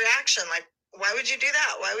Christine's reaction. Like, why would you do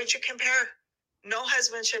that? Why would you compare? No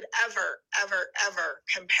husband should ever, ever, ever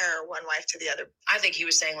compare one wife to the other. I think he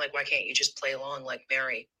was saying, like, why can't you just play along like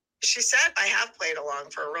Mary? She said, I have played along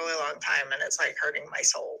for a really long time, and it's like hurting my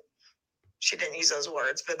soul. She didn't use those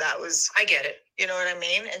words, but that was, I get it. you know what I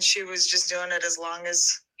mean? And she was just doing it as long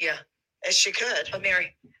as she could. But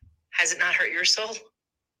Mary, has it not hurt your soul?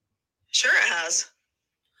 Sure it has.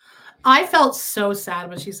 I felt so sad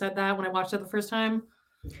when she said that when I watched it the first time.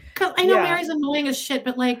 Because I know Mary's annoying as shit,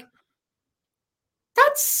 but like,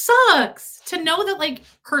 that sucks to know that like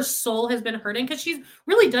her soul has been hurting, because she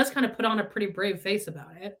really does kind of put on a pretty brave face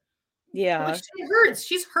about it. Yeah. Like, she hurts.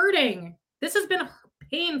 She's hurting. This has been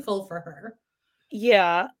painful for her.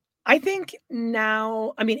 Yeah. I think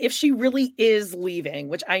now, I mean, if she really is leaving,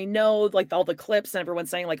 which I know like all the clips and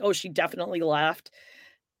everyone's saying like, oh, she definitely left.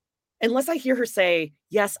 Unless I hear her say,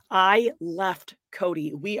 yes, I left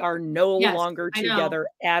Cody. We are no longer together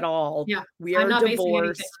at all. Yeah. We are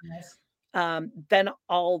divorced. Then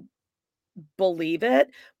I'll believe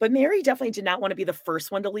it. But Mary definitely did not want to be the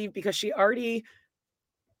first one to leave, because she already,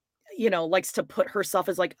 likes to put herself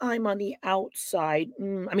as like, I'm on the outside.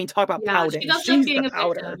 I mean, talk about pouting. She's the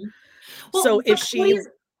pouter. Well, so if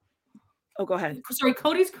go ahead. Sorry,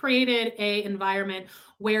 Cody's created a environment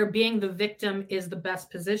where being the victim is the best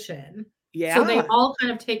position. Yeah. So they all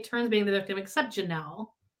kind of take turns being the victim, except Janelle.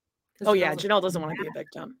 Oh yeah, Janelle doesn't want to be a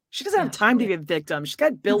victim. She doesn't have time to be a victim. She's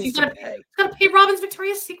got bills to pay. She's got to pay Robin's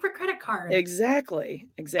Victoria's Secret credit card. Exactly.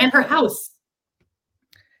 And her house.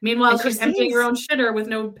 Meanwhile, she's emptying her own shitter with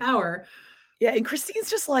no power. Yeah, and Christine's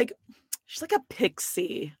just like, she's like a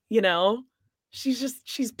pixie,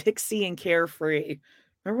 She's pixie and carefree.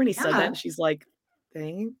 Remember when he said that? And she's like,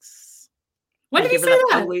 thanks. When did he say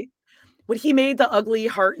that? When he made the ugly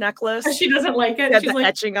heart necklace. She doesn't like it. She's like,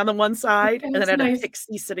 etching on the one side, and then had a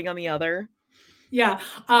pixie sitting on the other. Yeah.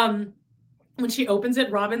 When she opens it,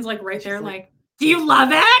 Robin's like right there, like, do you love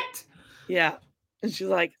it? Yeah. And she's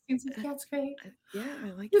like, yeah, it's great. Yeah,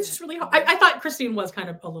 I like it's just really hard. I thought Christine was kind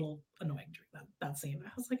of a little annoying during that scene.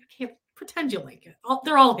 I was like, I can't pretend you like it.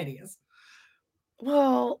 They're all hideous.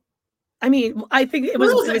 Well, I mean, I think it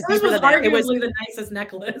was arguably the nicest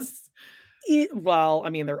necklace. Well,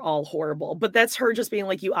 I mean, they're all horrible, but that's her just being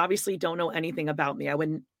like, you obviously don't know anything about me. I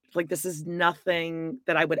wouldn't like, this is nothing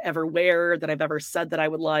that I would ever wear, that I've ever said that I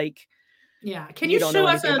would like. Yeah. Can you show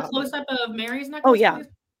us a close up of Mary's necklace? Oh yeah. Please?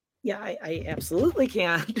 Yeah, I absolutely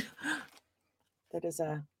can. That is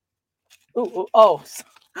a,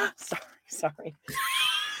 sorry.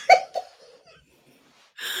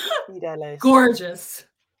 Gorgeous.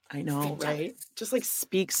 I know, right? Just like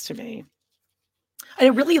speaks to me. And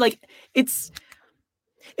it really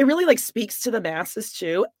speaks to the masses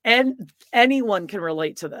too. And anyone can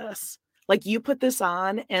relate to this. Like, you put this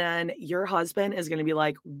on and your husband is going to be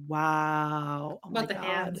like, wow. Oh my God.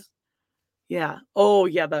 Hands. Yeah. Oh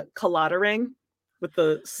yeah. The colada ring with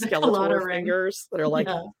the skeletal fingers that are like,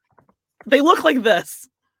 they look like this.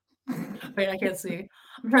 Wait, I can't see.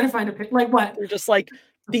 I'm trying to find a picture. Like what? They're just like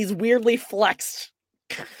these weirdly flexed.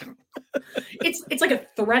 It's like a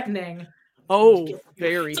threatening. Oh,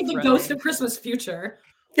 very. It's like the ghost of Christmas future.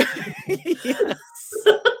 Yes.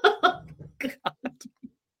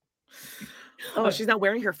 Oh, she's not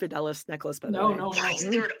wearing her Fidelis necklace, by the way. No. Guys,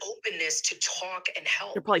 they're an openness to talk and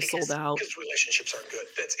help. They're probably sold out. Because relationships aren't good.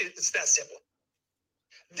 It's that simple.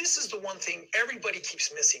 This is the one thing everybody keeps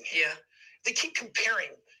missing here. Yeah. They keep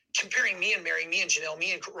comparing comparing me and Mary, me and Janelle,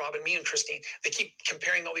 me and Robin, me and Christine. They keep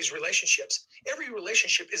comparing all these relationships. Every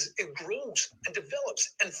relationship it grows and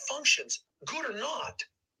develops and functions, good or not,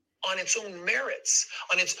 on its own merits,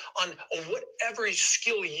 on whatever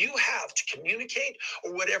skill you have to communicate,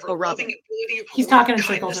 or whatever loving ability, he's talking in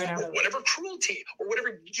circles right now, or whatever cruelty, or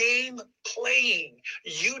whatever game playing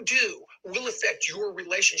you do will affect your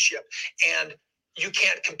relationship. And you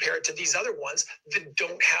can't compare it to these other ones that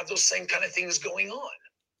don't have those same kind of things going on,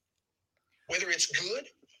 whether it's good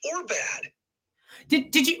or bad.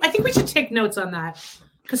 Did you? I think we should take notes on that,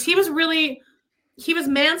 because he was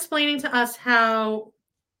mansplaining to us how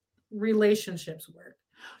relationships work.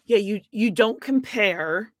 Yeah, you don't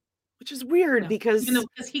compare, which is weird because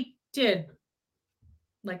he did,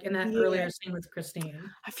 like in that earlier scene with Christine.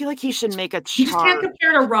 I feel like he should make a chart. You just can't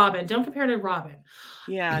compare to Robin. Don't compare to Robin.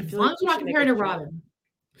 Yeah, as long as you're not comparing to Robin.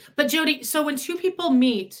 But Jody, so when two people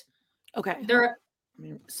meet, okay,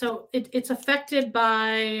 so it's affected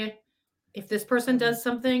by if this person does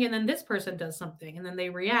something and then this person does something and then they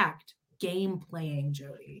react. Game playing,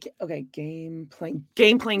 Jody. Okay, game playing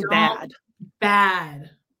bad.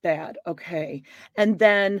 Bad. Okay. And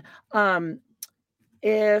then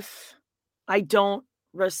if I don't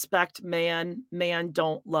respect man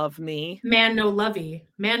don't love me. Man no lovey.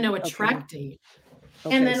 Man no attractee.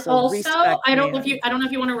 Okay, and then so also I don't know if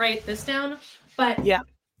you want to write this down, but yeah,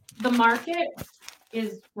 the market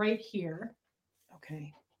is right here.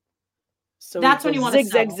 Okay. So that's when you want to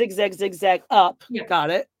zigzag up. Yeah.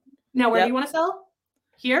 Got it. Now, where do you want to sell?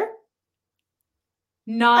 Here?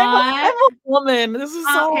 I'm a woman. This is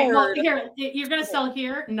so hard. Well, here, you're going to sell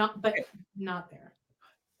here, not there.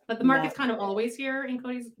 But the market's kind of always here, in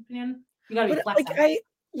Cody's opinion. You got to be flexible. I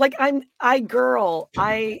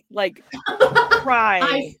cry.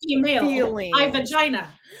 I female. Feeling. I vagina.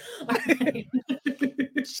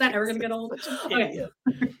 Is that ever going to get old? Okay.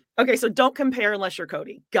 Okay, so don't compare unless you're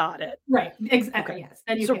Cody. Got it. Right. Exactly. Okay.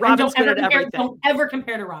 Yes. So Robin's good at everything. Don't ever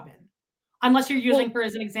compare to Robin. Unless you're using her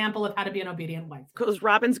as an example of how to be an obedient wife. Because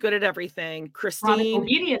Robin's good at everything. Christine,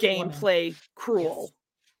 gameplay, cruel. Yes.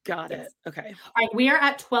 Got it. Okay. All right. We are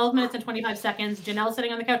at 12 minutes and 25 seconds. Janelle's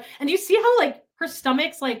sitting on the couch. And do you see how her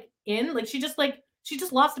stomach's in? She just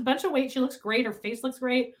lost a bunch of weight. She looks great. Her face looks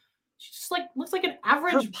great. She just looks like an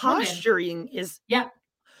average Her posturing is. Yeah.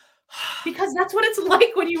 Because that's what it's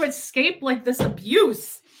like when you escape this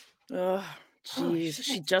abuse. Oh, jeez.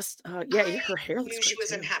 She just, her hair looks great. She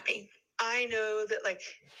wasn't happy. I know that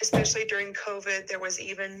especially during COVID, there was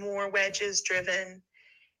even more wedges driven.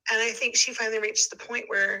 And I think she finally reached the point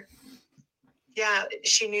where,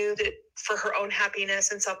 she knew that for her own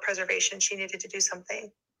happiness and self-preservation, she needed to do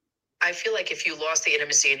something. I feel like if you lost the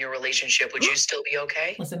intimacy in your relationship, would you still be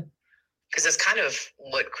okay? Listen. Because that's kind of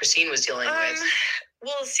what Christine was dealing with.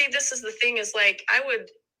 Well, see, this is the thing is I would.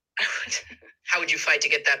 How would you fight to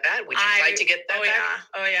get that bad? Would you fight to get that bad?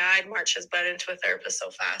 Oh yeah. I'd march his butt into a therapist so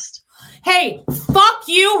fast. Hey, fuck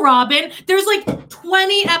you, Robin. There's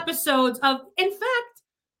 20 episodes of, in fact,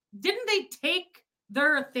 didn't they take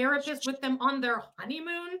their therapist with them on their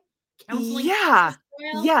honeymoon? Counseling?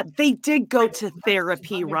 Yeah, they did go to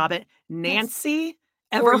therapy, Robin. Nancy,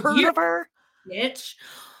 ever heard of her? Bitch.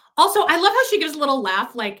 Also, I love how she gives a little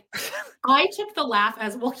laugh. I took the laugh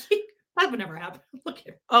as, well, that would never happen. Look at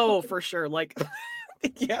her. Oh, for sure.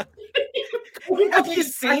 Yeah. Have you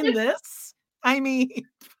seen this? I mean.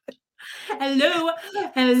 Hello.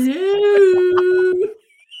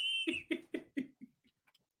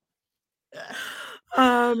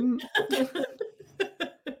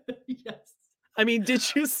 Yes. I mean,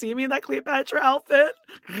 did you see me in that Cleopatra outfit?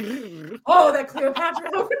 Oh, that Cleopatra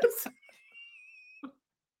outfit.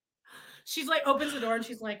 She's opens the door and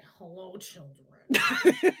she's like, hello, children.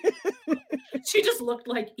 She just looked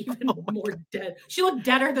even more dead. She looked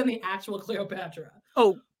deader than the actual Cleopatra.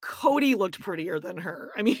 Oh, Cody looked prettier than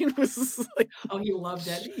her. I mean, it was oh, he loved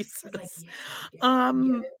it. Jesus.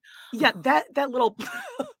 That little,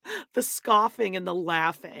 the scoffing and the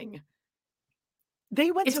laughing.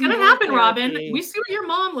 They went. It's gonna happen, Robin. We see what your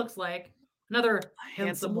mom looks like. Another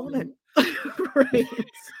handsome woman. Right.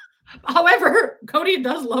 However, Cody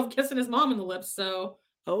does love kissing his mom in the lips, so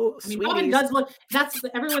Robin does look.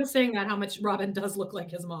 Everyone's saying that how much Robin does look like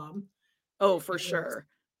his mom. Oh, for sure.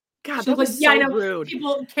 God, that was so rude.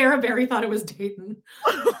 People, Cara Berry thought it was Dayton.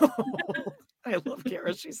 I love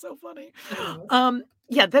Cara. She's so funny.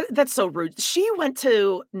 That's so rude. She went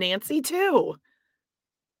to Nancy too.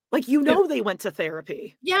 They went to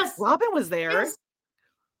therapy. Yes. Robin was there. Yes.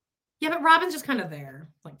 Yeah, but Robin's just kind of there,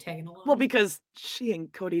 tagging along. Well, because she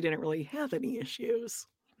and Cody didn't really have any issues.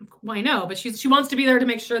 Well, I know, but she wants to be there to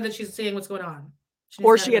make sure that she's seeing what's going on.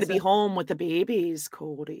 Or she had to be home with the babies,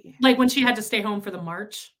 Cody. Like when she had to stay home for the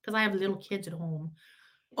march, because I have little kids at home.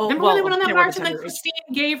 Oh, remember when they went on that march and then Christine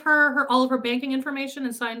gave her all of her banking information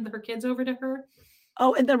and signed her kids over to her?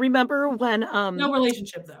 Oh, and then remember when no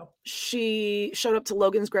relationship though. She showed up to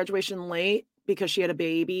Logan's graduation late because she had a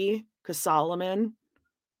baby, because Solomon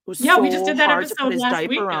was we just did that episode last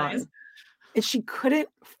week, guys. And she couldn't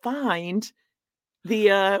find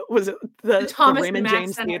the Thomas Raymond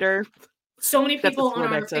James Theater. So many people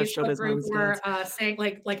on our Facebook group were saying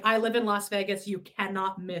like I live in Las Vegas, you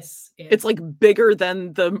cannot miss it. It's like bigger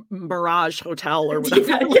than the Mirage Hotel or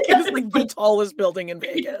whatever. It's like the tallest building in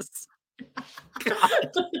Vegas.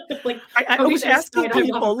 Like I was asking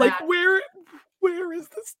people like where is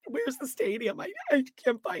this? Where's the stadium? I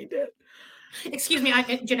can't find it. Excuse me,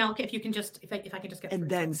 Janelle, if I can just get and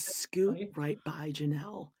then scoot right by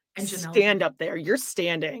Janelle and Janelle, stand up there. You're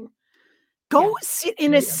standing. Go sit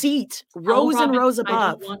in a seat, rows and rows above.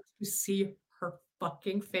 I don't want to see her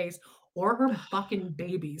fucking face or her fucking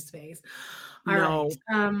baby's face. All right.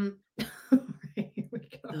 Here we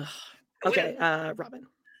go. Okay, Robin.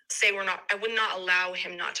 I would not allow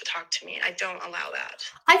him not to talk to me. I don't allow that.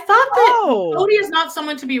 I thought that Cody is not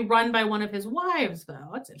someone to be run by one of his wives,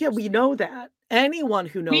 though. Yeah, we know that. Anyone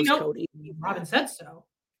who knows Cody. Robin said so.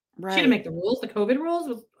 Right. She didn't make the rules. The COVID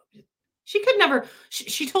rules. She could never.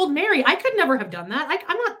 She told Mary, I could never have done that. I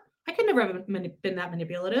could never have been that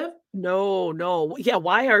manipulative. No. Yeah,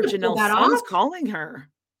 why are Janelle's sons calling her,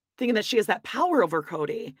 thinking that she has that power over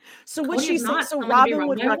Cody? So what she said. So Robin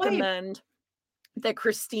would recommend that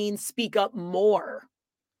Christine speak up more,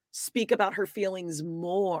 speak about her feelings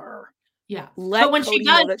more. Yeah, let but when Cody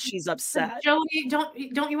know that she's upset. Jody,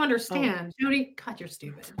 don't you understand? Jody, God, you're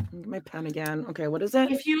stupid. My pen again. Okay, what is it?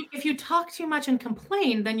 If you talk too much and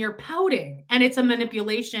complain, then you're pouting, and it's a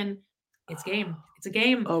manipulation. It's game. It's a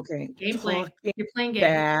game. Okay, game playing. You're playing game.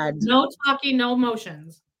 Bad. No talking, no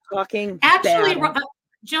emotions. Talking. Actually,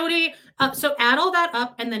 Jody. So add all that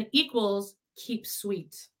up, and then equals keep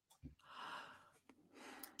sweet.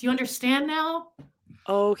 Do you understand now?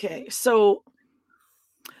 Okay, so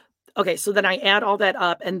then I add all that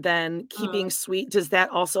up, and then keeping sweet. Does that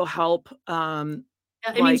also help? It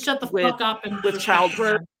means shut the fuck up and with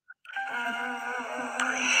childbirth.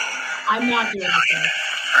 I'm not doing this.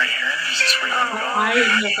 Right here. Is this where you're going? I have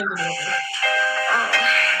nothing to do with it.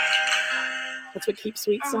 That's what keep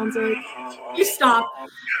sweet sounds like. You stop.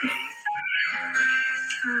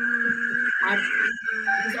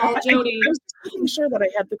 Jody. I was making sure that I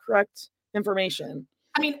had the correct information.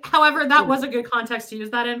 I mean, however, that was a good context to use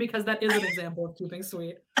that in, because that is an example of keeping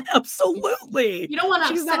sweet. Absolutely. You don't want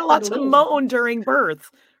to. She's not allowed to moan during birth.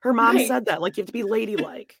 Her mom said that. Like, you have to be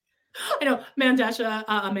ladylike. I know. Mandasha,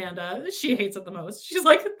 Amanda, she hates it the most. She's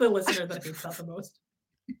like the listener that hates that the most.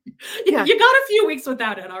 Yeah. You got a few weeks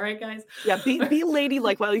without it, all right, guys? Yeah, be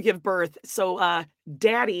ladylike while you give birth. So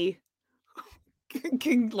daddy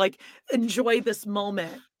can like enjoy this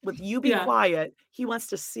moment. With you be quiet, he wants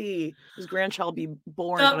to see his grandchild be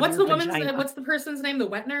born. What's the person's name? The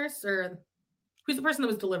wet nurse, or who's the person that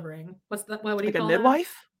was delivering? What's that? What would you call a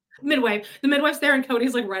midwife? That? Midwife. The midwife's there, and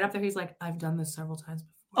Cody's like right up there. He's like, I've done this several times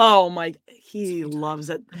before. Oh my! He loves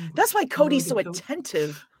it. That's why Cody's so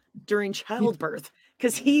attentive during childbirth,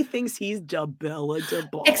 because he thinks he's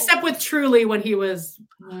debilitable. Except with Truly, when he was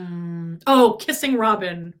kissing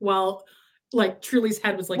Robin while. Like Truly's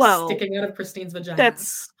head was like sticking out of Christine's vagina.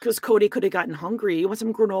 That's because Cody could have gotten hungry. You want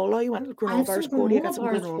some granola? You want granola bars, Cody? I got some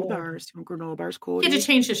granola bars. You want granola bars, Cody? He had to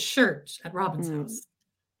change his shirt at Robin's house.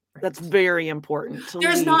 Right. That's very important.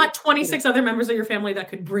 There's not 26 other members of your family that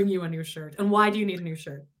could bring you a new shirt. And why do you need a new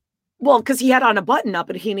shirt? Well, because he had on a button up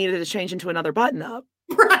and he needed to change into another button up.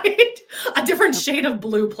 Right. A different shade of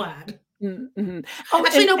blue plaid. Mm-hmm.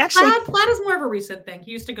 Plaid is more of a recent thing.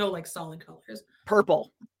 He used to go like solid colors.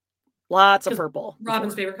 Purple. Lots of purple.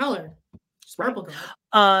 Robin's favorite color. She's purple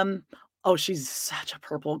girl. She's such a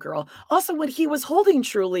purple girl. Also, when he was holding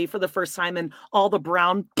Truly for the first time and all the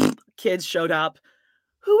brown kids showed up,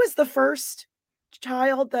 who was the first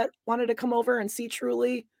child that wanted to come over and see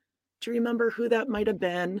Truly? Do you remember who that might have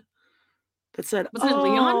been? That said, was it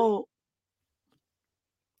Leon?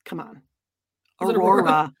 Come on.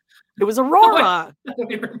 Aurora. It was Aurora. I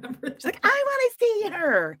don't even remember. She's like, I want to see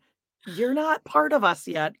her. You're not part of us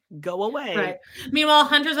yet. Go away. Right. Meanwhile,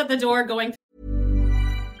 Hunter's at the door going.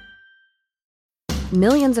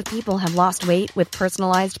 Millions of people have lost weight with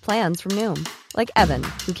personalized plans from Noom. Like Evan,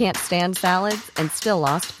 who can't stand salads and still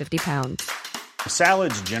lost 50 pounds.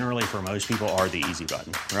 Salads generally for most people are the easy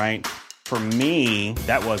button, right? For me,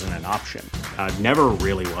 that wasn't an option. I never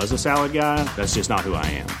really was a salad guy. That's just not who I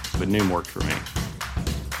am. But Noom worked for me.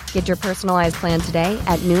 Get your personalized plan today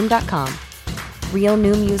at Noom.com. Real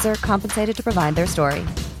Noom user compensated to provide their story.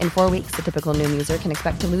 In 4 weeks, the typical Noom user can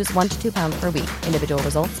expect to lose 1 to 2 pounds per week. Individual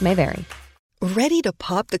results may vary. Ready to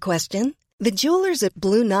pop the question? The jewelers at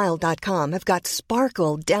BlueNile.com have got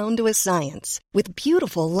sparkle down to a science with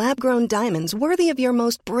beautiful lab-grown diamonds worthy of your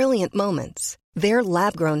most brilliant moments. Their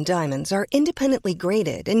lab-grown diamonds are independently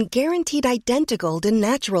graded and guaranteed identical to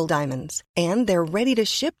natural diamonds, and they're ready to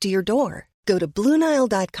ship to your door. Go to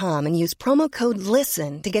BlueNile.com and use promo code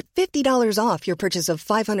LISTEN to get $50 off your purchase of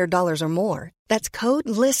 $500 or more. That's code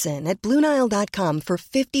LISTEN at BlueNile.com for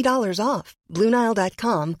 $50 off.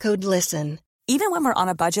 BlueNile.com, code LISTEN. Even when we're on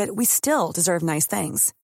a budget, we still deserve nice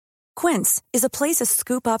things. Quince is a place to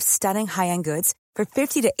scoop up stunning high-end goods for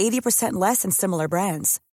 50 to 80% less than similar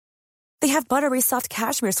brands. They have buttery soft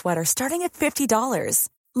cashmere sweaters starting at $50,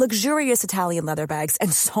 luxurious Italian leather bags,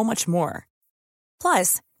 and so much more.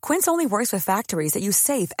 Plus, Quince only works with factories that use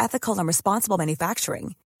safe, ethical, and responsible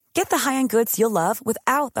manufacturing. Get the high-end goods you'll love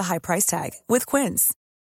without the high price tag with Quince.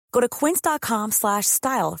 Go to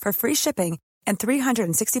quince.com/style for free shipping and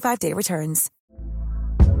 365-day returns.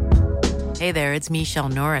 Hey there, it's Michelle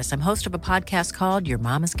Norris. I'm host of a podcast called Your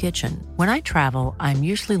Mama's Kitchen. When I travel, I'm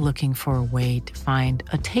usually looking for a way to find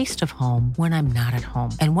a taste of home when I'm not at home.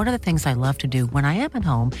 And one of the things I love to do when I am at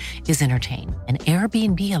home is entertain. And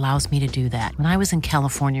Airbnb allows me to do that. When I was in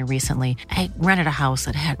California recently, I rented a house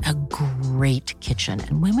that had a great kitchen.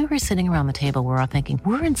 And when we were sitting around the table, we're all thinking,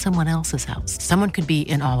 we're in someone else's house. Someone could be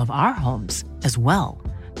in all of our homes as well.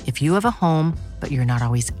 If you have a home, but you're not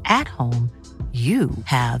always at home, you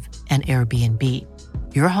have an Airbnb.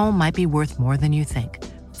 Your home might be worth more than you think.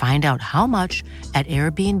 Find out how much at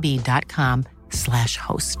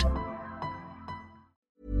airbnb.com/host.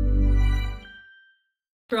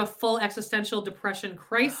 Through a full existential depression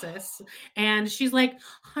crisis. And she's like,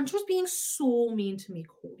 Hunter's being so mean to me,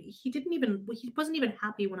 Cody. He wasn't even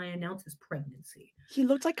happy when I announced his pregnancy. He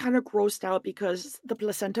looked like kind of grossed out because the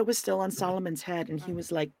placenta was still on Solomon's head. And he was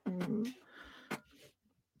like,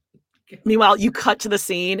 Meanwhile, you cut to the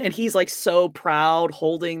scene and he's like so proud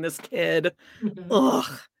holding this kid.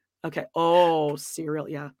 Ugh. Okay. Oh, cereal.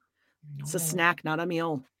 Yeah. It's a snack, not a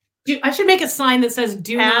meal. Dude, I should make a sign that says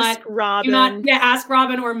ask Robin. Ask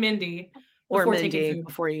Robin or Mindy. Or Mindy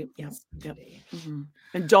before you. Yeah. Yep. Mm-hmm.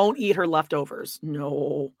 And don't eat her leftovers.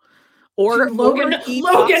 No. Or Logan, he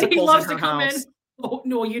loves to come house. in. Oh,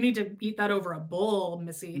 no, you need to eat that over a bowl,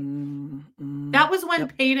 Missy. That was when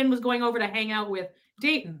Peyton was going over to hang out with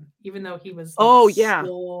Dayton, even though he was so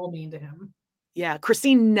mean to him. Yeah.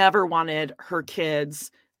 Christine never wanted her kids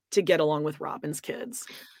to get along with Robin's kids.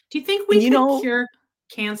 Do you think we could cure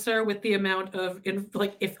cancer with the amount of,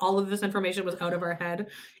 if all of this information was out of our head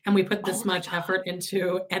and we put this much effort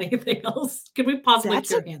into anything else? Could we possibly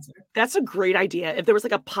cure cancer? That's a great idea. If there was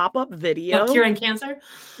like a pop-up video. Of curing cancer?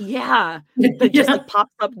 Yeah. That just like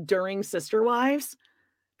pops up during Sister Wives.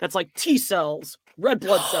 That's like T cells, red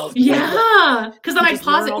blood cells. Yeah. Because then I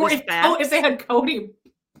pause it. Or if they had Cody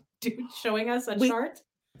showing us a chart.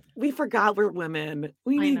 We forgot we're women.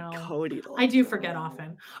 We need Cody to I do forget often.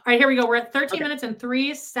 All right, here we go. We're at 13 minutes and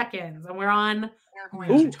 3 seconds, and we're on. We're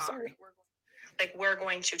going to talk. We're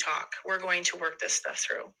going to talk. We're going to work this stuff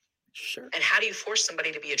through. Sure. And how do you force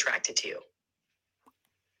somebody to be attracted to you?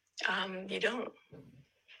 You don't.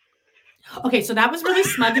 Okay, so that was really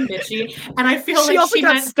smug and bitchy, and I feel she also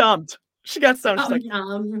got stumped. She got stumped.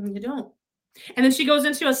 You don't. And then she goes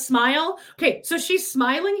into a smile. Okay, so she's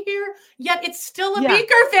smiling here, yet it's still a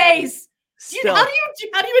beaker face. How do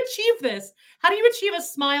you achieve this? How do you achieve a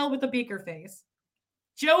smile with a beaker face?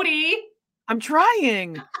 Jody. I'm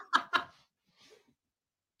trying.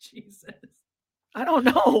 Jesus. I don't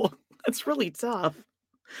know. That's really tough.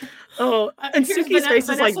 Oh, and Suki's face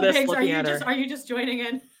is like this looking at her. Are you just joining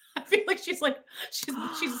in? I feel like she's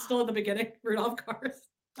still at the beginning. Rudolph Cars.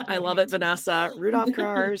 I love it, Vanessa. Rudolph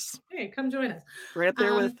Cars. Hey, come join us. Right up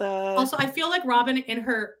there with Also, I feel like Robin in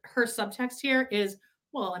her subtext here is,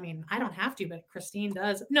 well, I mean, I don't have to, but Christine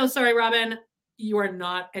does. No, sorry, Robin. You are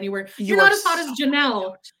not anywhere. You're not as hot as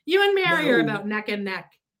Janelle. You and Mary are about neck and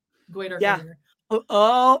neck. Goiter. Yeah. Goiter.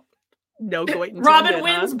 Oh, no goiter. Robin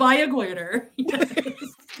wins by a goiter.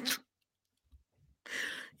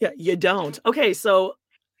 Yeah, you don't. Okay, so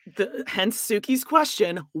hence Suki's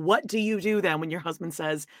question, what do you do then when your husband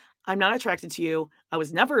says, I'm not attracted to you. I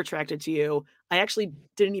was never attracted to you. I actually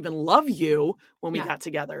didn't even love you when we got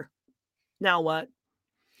together. Now what?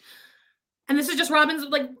 And this is just Robin's,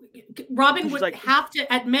 Robin would have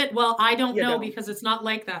to admit, well, I don't know because it's not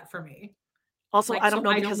like that for me. Also, I don't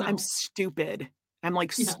know because I'm stupid. I'm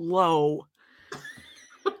slow.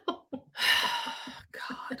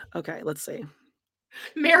 God. Okay, let's see.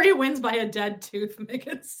 Mary wins by a dead tooth,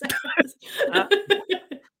 Megan says.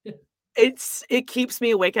 It keeps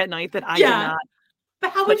me awake at night that I did not.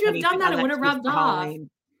 But how would you have done that? It would have rubbed off.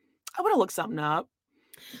 I would have looked something up.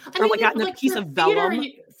 I Or mean, like gotten a piece of theater, vellum.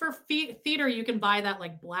 For theater, you can buy that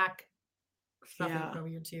like black stuff you put over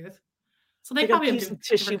your tooth. So they like probably a have piece of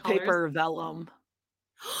different tissue colors. paper or vellum.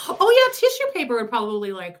 Oh yeah, tissue paper would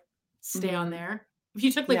probably like stay on there. If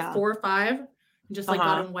you took like 4 or 5 and just like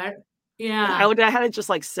got them wet. Yeah. I had to just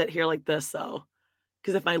like sit here like this though.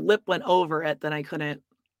 Because if my lip went over it, then I couldn't.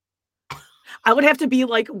 I would have to be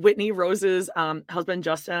like Whitney Rose's husband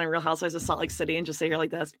Justin on Real Housewives of Salt Lake City and just sit here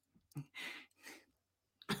like this.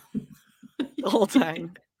 The whole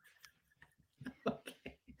time.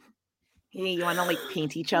 Okay. Hey, you want to like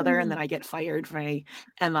paint each other and then I get fired for my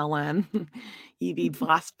MLM. You be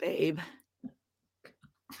boss babe.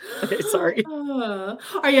 Okay, sorry. Oh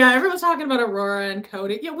yeah, everyone's talking about Aurora and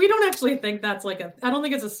Cody. Yeah, we don't actually think that's like I don't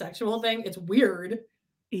think it's a sexual thing. It's weird.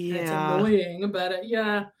 Yeah. It's annoying, but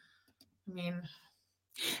yeah. I mean,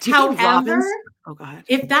 however, go ahead.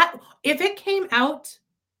 If it came out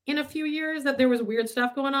in a few years that there was weird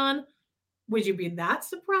stuff going on, would you be that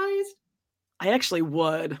surprised? I actually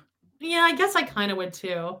would. Yeah, I guess I kind of would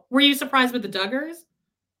too. Were you surprised with the Duggars?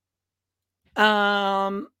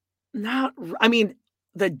 Not. I mean,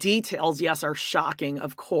 the details, yes, are shocking,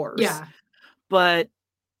 of course. Yeah. But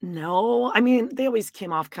no, I mean, they always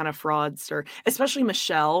came off kind of fraudster, especially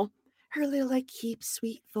Michelle. Her little like keep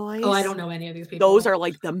sweet voice. Oh, I don't know any of these people. Those are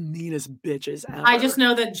like the meanest bitches ever. I just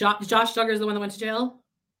know that Josh Duggar is the one that went to jail.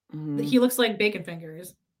 Mhm. He looks like bacon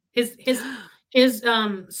fingers. His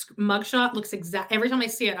mugshot looks exact. Every time I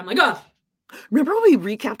see it, I'm like, oh. Remember when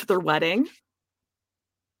we recapped their wedding?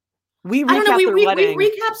 We I don't know. We wedding.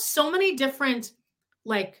 recapped so many different,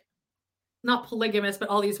 like, not polygamous, but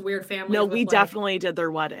all these weird families. No, we definitely did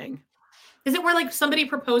their wedding. Is it where like somebody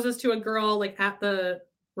proposes to a girl like at the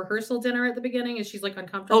rehearsal dinner at the beginning and she's like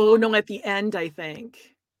uncomfortable? Oh no, at the end, I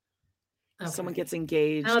think. Okay. Someone gets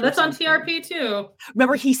engaged. Oh, that's on TRP too.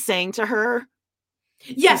 Remember he sang to her?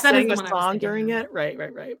 Yes, that is the a one song during it. Right.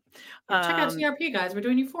 Check out TRP, guys. We're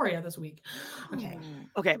doing Euphoria this week. Okay.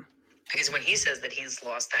 Because when he says that he's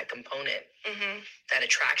lost that component, that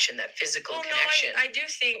attraction, that physical connection. No, I do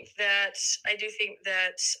think that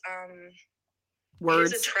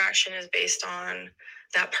words. his attraction is based on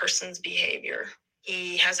that person's behavior.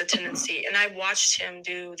 He has a tendency, and I watched him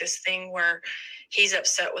do this thing where he's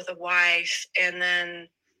upset with a wife, and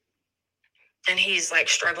he's like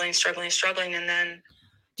struggling, and then.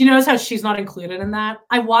 Do you notice how she's not included in that?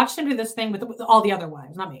 I watched him do this thing with all the other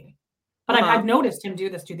wives, not me. But I've noticed him do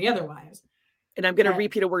this to the other wives. And I'm going to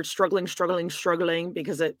repeat a word, struggling,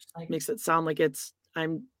 because it makes it sound like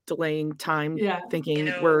I'm delaying time, thinking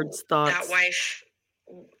words, thoughts. That wife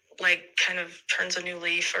like kind of turns a new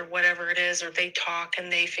leaf or whatever it is, or they talk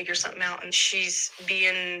and they figure something out and she's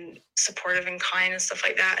being supportive and kind and stuff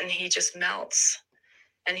like that. And he just melts.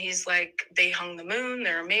 And he's like, they hung the moon.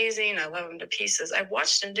 They're amazing. I love them to pieces. I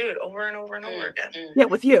watched him do it over and over and over again. Yeah,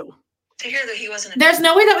 with you. To hear that he wasn't. There's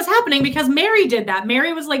no way that was happening because Mary did that.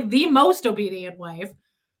 Mary was like the most obedient wife.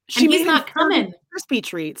 He's not coming. Crispy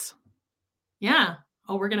treats. Yeah.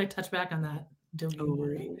 Oh, we're gonna touch back on that. Don't you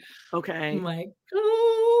worry. Okay. I'm like,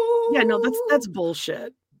 yeah, no, that's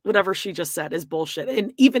bullshit. Whatever she just said is bullshit.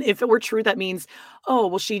 And even if it were true, that means, oh,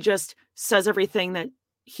 well, she just says everything that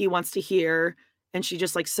he wants to hear, and she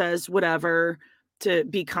just like says whatever to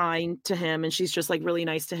be kind to him, and she's just like really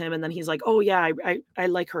nice to him, and then he's like, oh yeah, I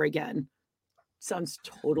like her again. Sounds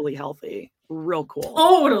totally healthy. Real cool.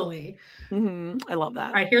 Totally. I love that.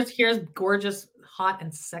 All right, here's gorgeous, hot,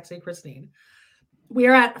 and sexy Christine. We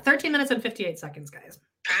are at 13 minutes and 58 seconds, guys.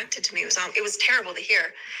 Attracted to me. It was terrible to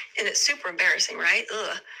hear. And it's super embarrassing, right?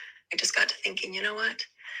 Ugh. I just got to thinking, you know what?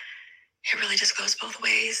 It really just goes both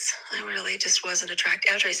ways. I really just wasn't attracted.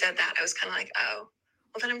 After he said that, I was kind of like, oh,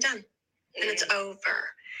 well, then I'm done. And it's over.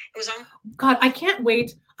 It was on. God, I can't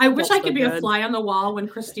wait. I wish I could be a fly on the wall when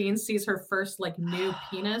Christine sees her first like new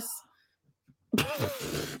penis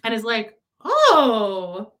and is like,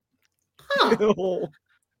 oh,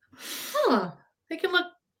 they can look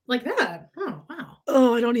like that. Oh, wow.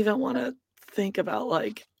 Oh, I don't even want to think about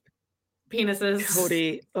like penises.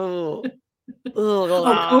 Cody. Oh.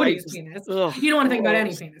 Cody's penis. You don't want to think about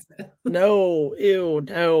any penis. No. Ew,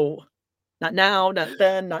 no. Not now, not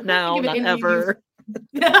then, not now, not ever.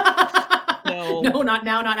 No, not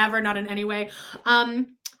now, not ever, not in any way.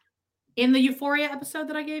 In the Euphoria episode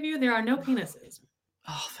that I gave you, there are no penises.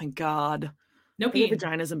 Oh, thank God. No penis.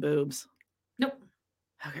 Vaginas and boobs. Nope.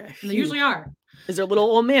 Okay. And they usually are. Is there a little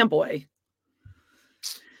old man boy?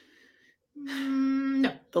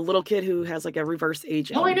 No. The little kid who has like a reverse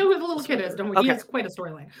aging. Oh, I know who the little kid is. Don't we? Okay. He has quite a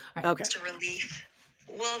storyline. Right. Okay. Just a relief.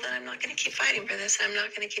 Well, then I'm not going to keep fighting for this. I'm not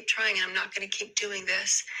going to keep trying. I'm not going to keep doing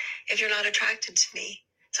this if you're not attracted to me.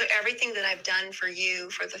 So everything that I've done for you,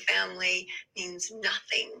 for the family, means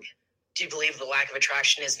nothing. Do you believe the lack of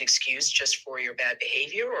attraction is an excuse just for your bad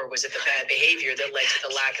behavior, or was it the bad behavior that led to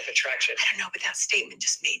the lack of attraction? I don't know, but that statement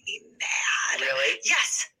just made me mad. Really?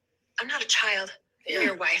 Yes. I'm not a child. You're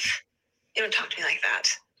your wife. You don't talk to me like that.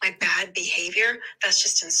 My bad behavior, that's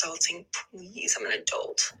just insulting. Please, I'm an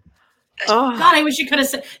adult. Oh God, I wish you could have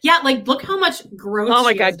said, yeah, like, look how much growth. Oh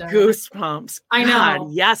my she has God, done. goosebumps. I know.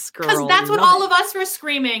 God, yes, girl. Because that's what love all it. of us were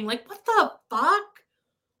screaming. Like, what the fuck?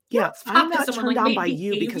 Yeah, Let's talk I'm to not someone, turned like, on by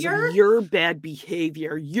you because behavior? of your bad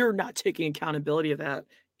behavior. You're not taking accountability of that.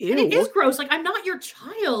 Ew. And it is gross. Like, I'm not your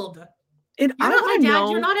child. And You're I not my want to dad.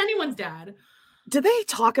 know, You're not anyone's dad. did they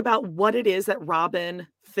talk about what it is that Robin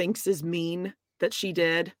thinks is mean that she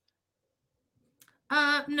did?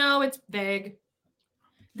 No, it's vague.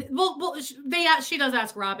 Well, she does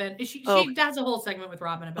ask Robin. She has a whole segment with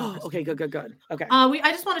Robin about. Oh, okay, good. Okay.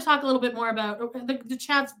 I just want to talk a little bit more about the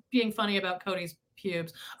chat's being funny about Cody's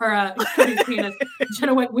pubes or Cody's penis.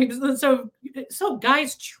 Jenna went wigs. So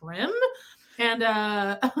guys trim, and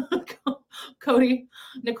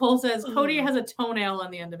Nicole says Cody has a toenail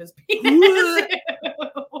on the end of his penis.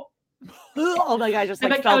 Oh my God, I just I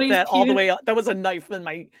like bet felt Cody's that all the pubes- way up. That was a knife in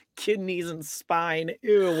my kidneys and spine.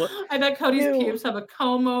 Ew. I bet Cody's Ew. pubes have a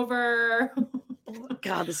comb over.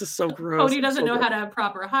 God, this is so gross. Cody doesn't So know gross. how to have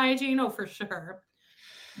proper hygiene. Oh, for sure.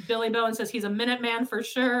 Billy Bowen says he's a minute man for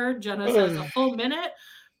sure. Jenna says a full minute.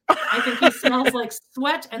 I think he smells like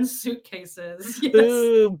sweat and suitcases. Yes.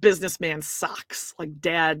 Ooh, businessman sucks. Like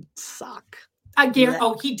dad suck. I guarantee.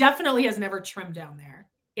 Oh, he definitely has never trimmed down there.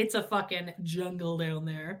 It's a fucking jungle down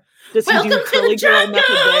there. Does he do Welcome to curly the girl jungle!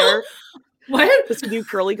 method there? What? Does he do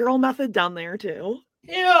curly girl method down there too?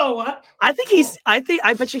 Ew. I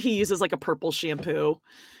bet you he uses like a purple shampoo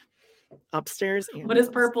upstairs. And What does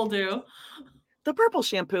purple do? The purple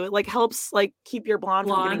shampoo, it like helps like keep your blonde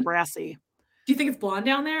from getting Blonde? brassy. Do you think it's blonde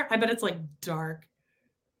down there? I bet it's like dark.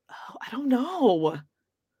 Oh, I don't know.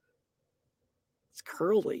 It's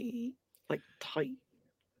curly, like tight.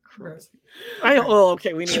 Gross.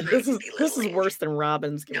 Okay. We need this is worse than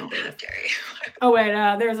Robin's game. Oh wait,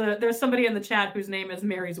 there's somebody in the chat whose name is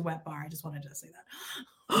Mary's Wet Bar. I just wanted to say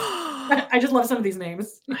that. I just love some of these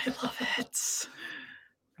names. I love it.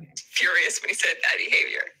 Furious when he said bad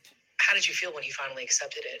behavior. How did you feel when he finally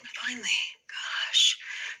accepted it? Finally, gosh,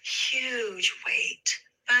 huge weight.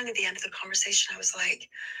 Finally, at the end of the conversation, I was like,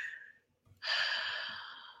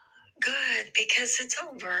 good, because it's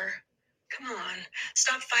over. Come on,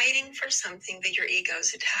 stop fighting for something that your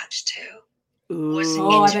ego's attached to. Was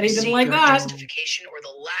Oh, I bet he intimacy didn't like her that. justification, or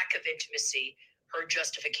the lack of intimacy her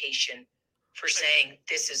justification for saying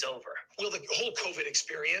this is over? Well, the whole COVID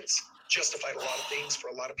experience justified a lot of things for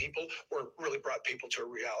a lot of people, or really brought people to a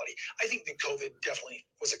reality. I think that COVID definitely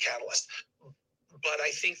was a catalyst, but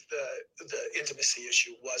I think the intimacy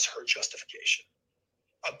issue was her justification.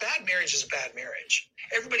 A bad marriage is a bad marriage.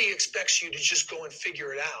 Everybody expects you to just go and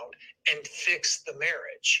figure it out and fix the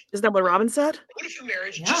marriage. Is that what Robin said? What if a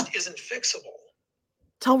marriage just isn't fixable?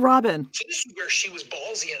 Tell Robin. So this is where she was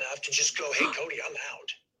ballsy enough to just go, hey, Cody, I'm out.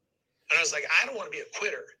 And I was like, I don't want to be a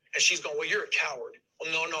quitter. And she's going, well, you're a coward.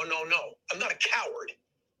 Well, no. I'm not a coward.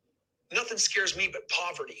 Nothing scares me but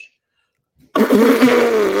poverty.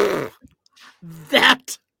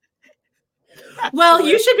 That. Well,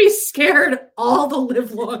 you should be scared all the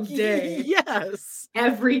live long day. Yes.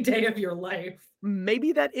 Every day of your life.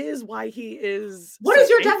 Maybe that is why he is. What so is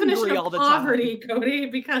your angry definition all of the time. poverty, Cody?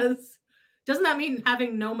 Because doesn't that mean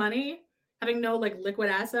having no money? Having no like liquid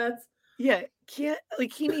assets? Yeah, can't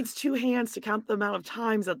like he needs two hands to count the amount of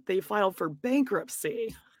times that they filed for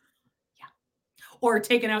bankruptcy. Or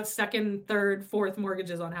taking out second, third, fourth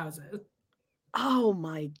mortgages on houses. Oh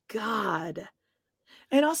my God.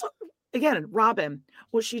 And also, again, Robin,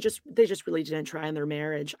 well, they just really didn't try in their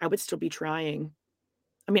marriage. I would still be trying.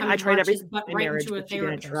 I mean, I tried launch his everything butt in right marriage, into a but she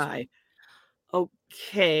didn't therapist. try.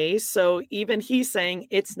 Okay, so even he's saying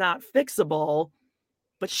it's not fixable,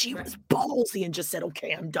 but she was ballsy and just said,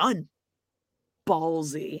 okay, I'm done.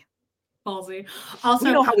 Ballsy. Ballsy. Also,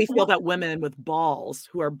 You know how we feel about women with balls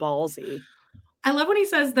who are ballsy. I love when he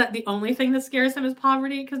says that the only thing that scares him is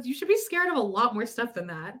poverty, because you should be scared of a lot more stuff than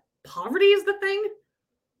that. Poverty is the thing.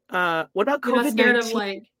 What about You're not scared of COVID-19?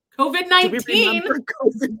 like Do we COVID-19, remember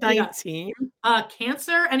COVID-19?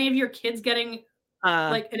 cancer, any of your kids getting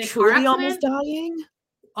like in a car Truly accident? almost dying.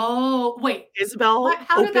 Oh wait, Isabel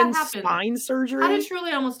how did that open happen? spine surgery. How did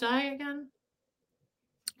Truly almost die again?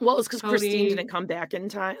 Well, it's because Cody. Christine didn't come back in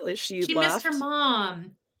time. She left. missed her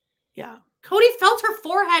mom. Yeah. Cody felt her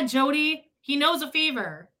forehead, Jody. He knows a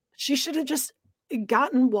fever. She should have just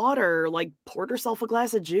gotten water, like poured herself a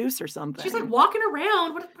glass of juice or something. She's like walking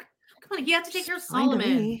around. Come on, he had to take care of Fine to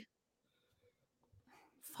Solomon. me.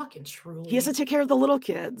 Fucking Truly. He has to take care of the little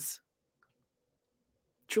kids.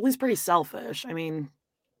 Truly's pretty selfish. I mean,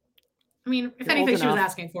 if You're anything, old she was enough.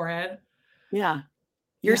 asking for it. yeah.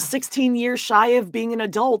 You're Yeah. 16 years shy of being an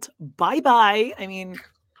adult. Bye-bye. I mean,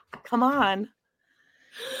 come on.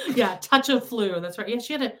 Yeah, touch of flu. That's right. Yeah,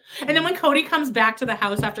 she had it. And then when Cody comes back to the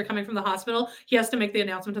house after coming from the hospital, he has to make the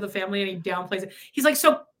announcement to the family and he downplays it. He's like,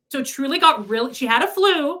 so Truly got really, she had a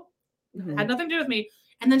flu, had nothing to do with me.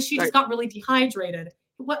 And then she just got really dehydrated.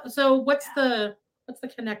 What's the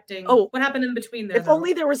connecting? Oh, what happened in between there? If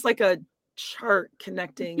only there was like a chart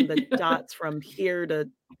connecting the dots from here to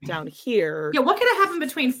down here. Yeah, what could have happened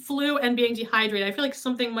between flu and being dehydrated? I feel like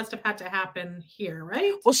something must have had to happen here,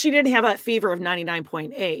 right? Well, she didn't have that fever of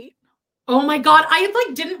 99.8. Oh my God.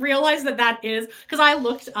 I didn't realize that is because I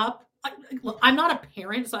looked up. Look, I'm not a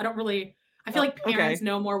parent, so I don't really, I feel like parents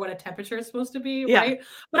know more what a temperature is supposed to be, right?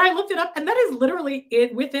 But I looked it up and that is literally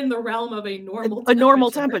within the realm of a normal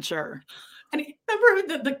temperature. And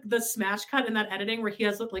remember the smash cut in that editing where he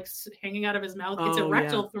has like hanging out of his mouth? It's a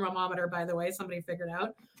rectal thermometer, by the way. Somebody figured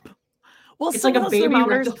out. Well, it's like a baby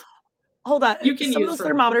rectal. Hold on. You can some use of those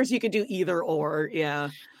thermometers you could do either or. Yeah.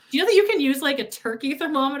 Do you know that you can use like a turkey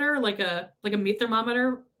thermometer, like a meat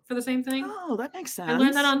thermometer for the same thing? Oh, that makes sense. I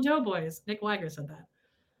learned that on Doughboys. Nick Weiger said that.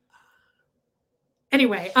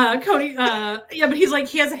 Anyway, Cody, but he's like,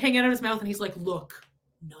 he has a hang out of his mouth and he's like, look,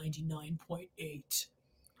 99.8.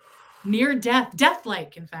 Near death,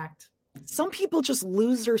 death-like, in fact. Some people just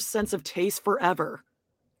lose their sense of taste forever.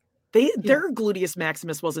 Their gluteus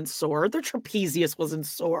maximus wasn't sore. Their trapezius wasn't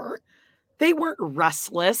sore. They weren't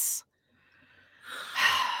restless.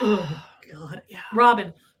 Oh, God. Yeah.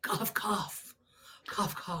 Robin, cough, cough.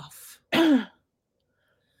 Cough, cough. I'm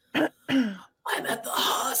at the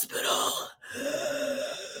hospital.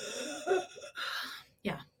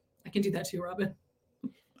 Yeah, I can do that too, Robin.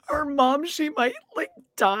 Our mom, she might like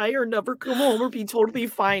die or never come home or be totally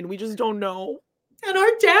fine. We just don't know. And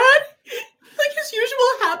our dad, like his usual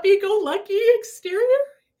happy-go-lucky exterior,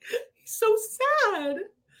 he's so sad.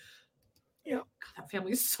 Yeah. God, that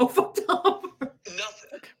family is so fucked up.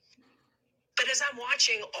 Nothing. But as I'm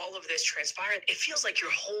watching all of this transpire, it feels like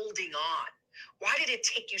you're holding on. Why did it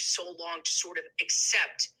take you so long to sort of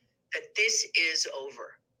accept that this is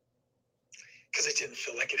over? Because it didn't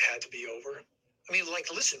feel like it had to be over. I mean, like,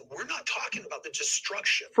 listen, we're not talking about the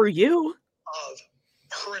destruction for you of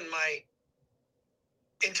her and my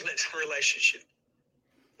intimate relationship.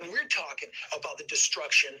 We're talking about the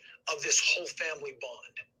destruction of this whole family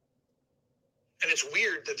bond. And it's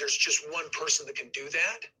weird that there's just one person that can do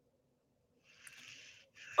that.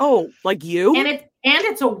 Oh, like you? And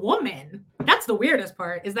it's a woman. That's the weirdest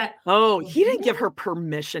part. Is that? Oh, he didn't give her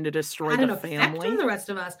permission to destroy the family. On the rest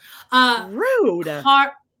of us. Rude.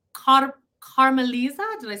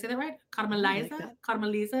 Carmelisa, did I say that right?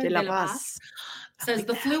 Carmelisa de la Paz says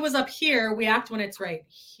the flu was up here. We act when it's right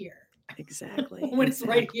here. Exactly. When it's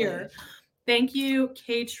right here. Thank you,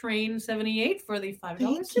 K-Train78 for the $5.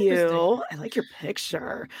 Thank you. I like your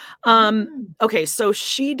picture. Okay, so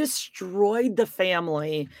she destroyed the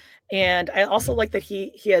family, and I also like that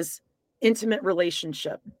he has intimate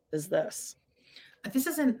relationship. Is this? This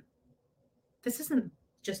isn't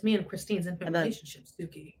just me and Christine's intimate relationship,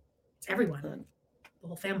 Suki. It's everyone, the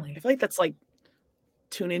whole family. I feel like that's like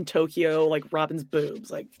Tune in Tokyo, like Robin's boobs.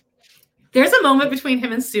 Like, there's a moment between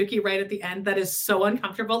him and Suki right at the end that is so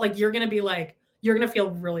uncomfortable. Like you're gonna feel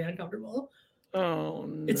really uncomfortable. Oh,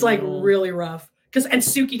 no. It's like really rough and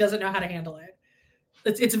Suki doesn't know how to handle it.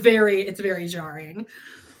 It's very jarring. All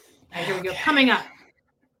right, here we go. Coming up,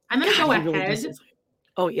 I'm gonna go ahead.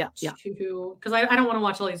 Oh yeah. Because I don't want to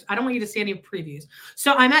watch all these. I don't want you to see any previews.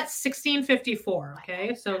 So I'm at 1654.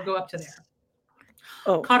 Okay, so go up to there.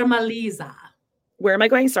 Oh, Carmelisa. Where am I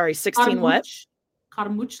going? Sorry, 16 what?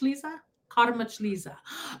 Carmuchliza.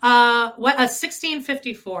 What?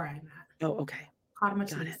 1654. I'm at. Oh, okay.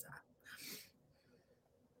 Carmuchliza.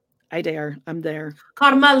 I dare. I'm there.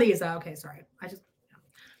 Carmelisa. Okay, sorry. All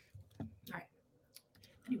right.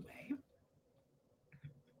 Anyway.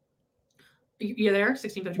 You're there?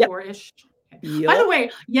 1654-ish? Yep. Okay. By the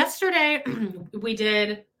way, yesterday we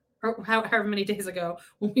did, or however many days ago,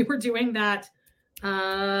 when we were doing that,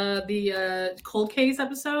 the cold case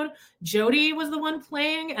episode, Jody was the one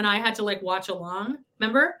playing and I had to like watch along.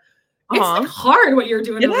 Remember? It's like hard what you're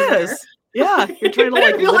doing over there. Yeah, you're trying to I like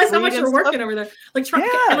didn't realize how lip much read you're and working stuff. over there. Like,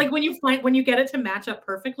 Yeah. like when you get it to match up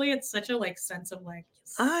perfectly, it's such a like sense of like.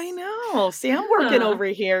 I know. See, I'm working Yeah. over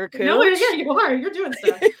here, Cooch. No, yeah, you are. You're doing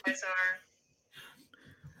stuff.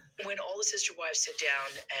 When all the sister wives sit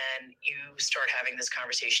down and you start having this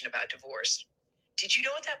conversation about divorce, did you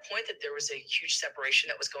know at that point that there was a huge separation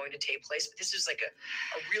that was going to take place? But this was like a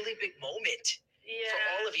really big moment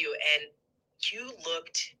for all of you. And you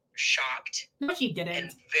looked shocked. No, she didn't.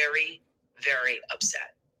 And very, very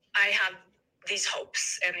upset. I have these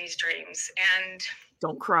hopes and these dreams, and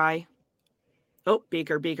Don't cry. Oh,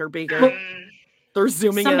 Beaker. They're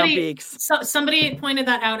zooming in on Beaks. Somebody pointed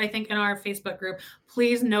that out, I think, in our Facebook group.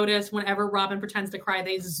 Please notice whenever Robin pretends to cry,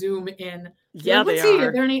 they zoom in. Yeah, like, let's they see. are.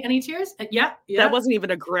 Are there any tears? Yeah. That wasn't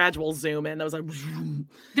even a gradual zoom in. That was like.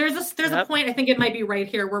 There's a point, I think it might be right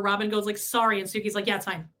here, where Robin goes like, sorry, and Suki's like, yeah, it's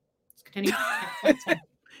fine. Let's continue. Yeah, it's fine.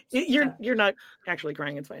 You're not actually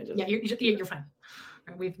crying. It's fine. Yeah, you're fine.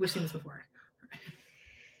 We've seen this before.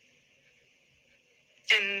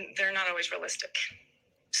 And they're not always realistic.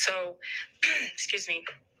 So, excuse me.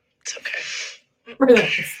 It's okay.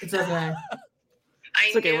 It's okay.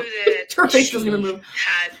 I okay. knew that Her face she doesn't even move.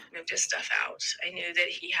 had moved his stuff out. I knew that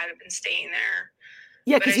he hadn't been staying there.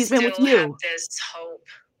 Yeah, But because I he's been with still you. had this hope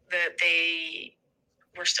that they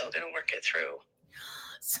were still going to work it through.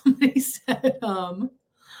 Somebody said,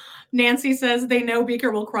 Nancy says they know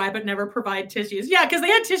Beaker will cry but never provide tissues. Yeah, because they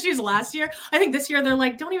had tissues last year. I think this year they're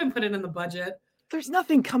like, don't even put it in the budget. There's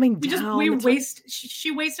nothing coming down.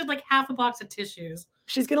 She wasted like half a box of tissues.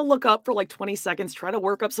 She's gonna look up for like 20 seconds, try to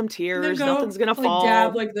work up some tears. Go, Nothing's gonna like, fall.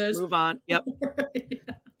 dab like this. Move on. Yep.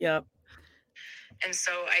 Yep. And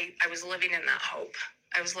so I was living in that hope.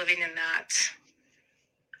 I was living in that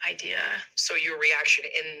idea. So your reaction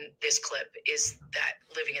in this clip is that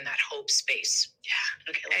living in that hope space. Yeah.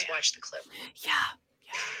 Okay, let's watch the clip. Yeah.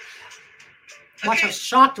 Watch how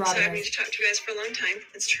shocked So Robin I've been is. to talk to you guys for a long time.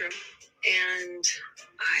 It's true. And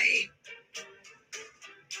I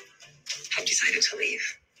have decided to leave.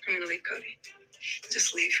 I'm going to leave Cody.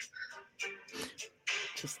 Just leave.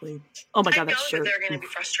 Just leave. Oh my I God, know that shirt. that they're going to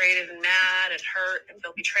be frustrated and mad and hurt and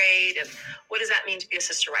feel betrayed. And what does that mean to be a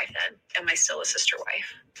sister wife then? Am I still a sister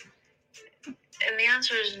wife? And the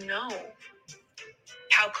answer is no.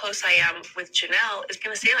 How close I am with Janelle is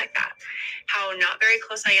going to stay like that. How not very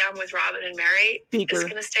close I am with Robin and Mary Beaker. is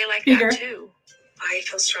going to stay like Beaker. that too. I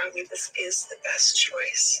feel strongly this is the best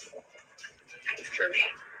choice for me.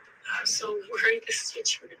 I'm so worried this is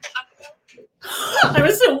what you were going to talk about. I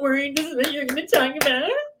was so worried this is what you're going to talk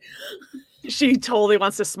about. She totally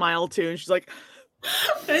wants to smile too, and she's like,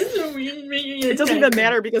 it doesn't even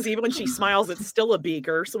matter because even when she smiles, it's still a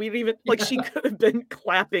Beaker. So we didn't even like she could have been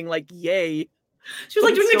clapping like yay. She was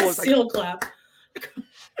like doing like a Still seal clap.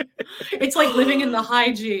 It's like living in the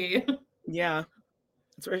high G. Yeah.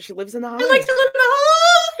 That's where she lives in the house. I like to live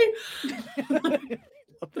in the high. I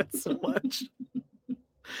love that so much.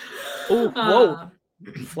 Oh, whoa.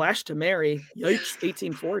 Flash to Mary. Yikes,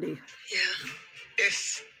 1840. Yeah.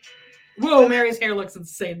 If Whoa, Mary's hair looks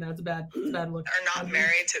insane. That's bad. It's a bad look. are not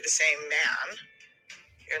married to the same man,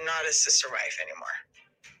 you're not a sister wife anymore.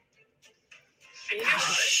 Are you guys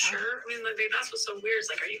sure? I mean, like, that's what's so weird. It's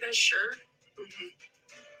like, are you guys sure? Mm-hmm.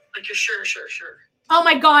 Like, you're sure. Oh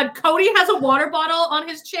my God, Cody has a water bottle on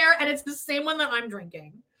his chair, and it's the same one that I'm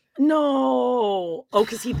drinking. No. Oh,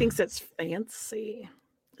 because he thinks it's fancy.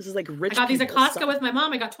 This is like rich. I got these at people Costco stuff. with my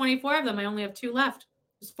mom. I got 24 of them. I only have 2 left. It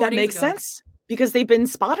was 4 That days makes ago. sense because they've been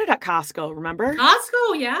spotted at Costco, remember?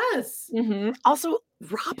 Costco, yes. Mm-hmm. Also,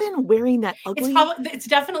 Robin wearing that ugly. It's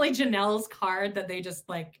definitely Janelle's card that they just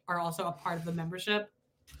like are also a part of the membership.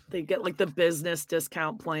 They get like the business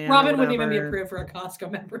discount plan. Robin wouldn't even be approved for a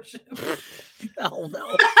Costco membership. Oh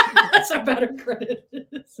no. That's how bad her credit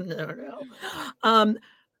is. No.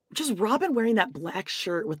 Just Robin wearing that black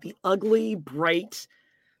shirt with the ugly, bright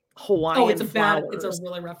Hawaiian It's flowers. a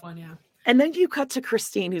really rough one, yeah. And then you cut to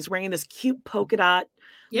Christine, who's wearing this cute polka dot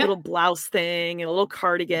little blouse thing and a little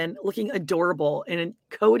cardigan, looking adorable. And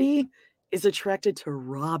Cody is attracted to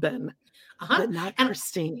Robin, but not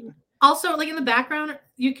Christine. Also, like in the background,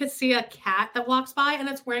 you could see a cat that walks by and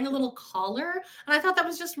it's wearing a little collar. And I thought that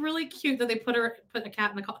was just really cute that they put a cat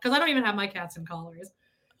in the collar. Because I don't even have my cats in collars.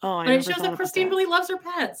 Oh, but it shows that Christine really loves her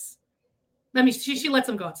pets. I mean, she lets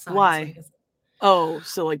them go outside. Why?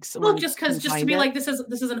 So like someone. Well, just to be like, this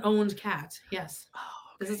is an owned cat. Yes.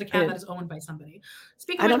 This is a cat that is owned by somebody.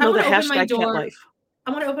 Speaking of which, I want to open my door. I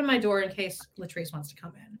want to open my door in case Latrice wants to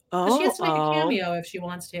come in. She has to make a cameo if she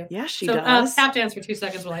wants to. Yeah, she does. Tap dance for 2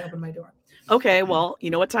 seconds while I open my door. Okay, well, you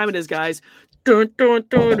know what time it is, guys. Dun, dun,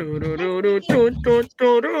 dun, dun, dun, dun, dun, dun,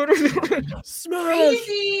 dun, dun, dun. Smash!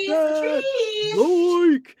 Crazy! Smash! Trees!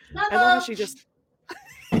 Yoink! I love how Mother! she just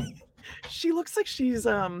she looks like she's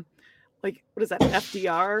like what is that,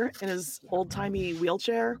 FDR in his old-timey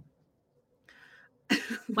wheelchair?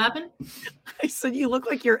 Weapon? I said you look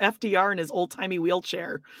like you're FDR in his old-timey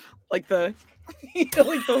wheelchair. Like the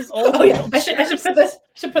like those old Oh yeah, I should wheelchairs.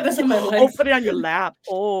 put this on my Oh, legs. put it on your lap.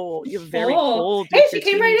 Oh, you're very Oh. cold Hey, with she your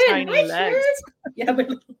came right in. teeny tiny Hi, legs. Shirt. Yeah, but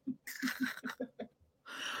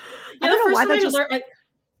I don't know why that just learned, like,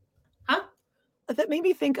 huh? that made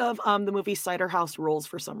me think of the movie Cider House Rules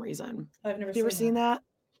for some reason. I've never Have you ever seen that?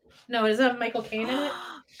 No, is that Michael Caine in it?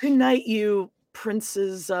 Good night, you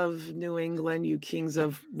princes of New England, you kings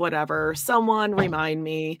of whatever. Someone remind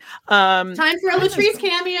me. Time for a Latrice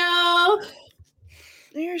cameo.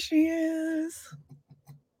 There she is.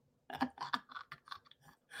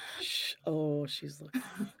 Oh, she's looking.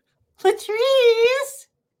 Latrice.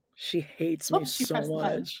 She hates me She so pressed the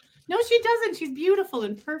button. much. No, she doesn't. She's beautiful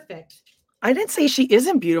and perfect. I didn't say she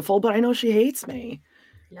isn't beautiful, but I know she hates me.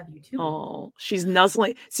 Love you too. Oh, she's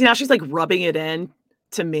nuzzling. See, now she's like rubbing it in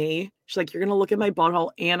to me. She's like, you're going to look at my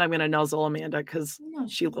butthole and I'm going to nuzzle Amanda because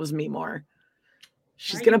she loves me more.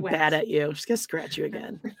 She's Are going you to bat wet? at you. She's going to scratch you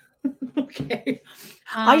again. Okay.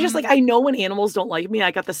 I just like, I know when animals don't like me.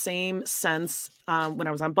 I got the same sense when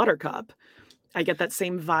I was on Buttercup. I get that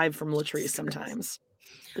same vibe from Latrice sometimes.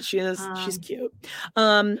 But she's cute.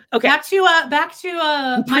 Okay. Back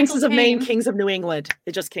to Princes Michael of Maine, Caine. Kings of New England.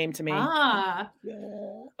 It just came to me.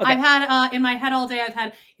 I've had in my head all day,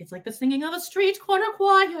 it's like the singing of a street corner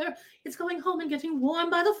choir. It's going home and getting warm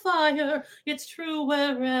by the fire. It's true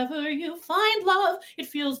wherever you find love. It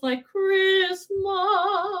feels like Christmas.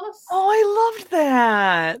 Oh, I loved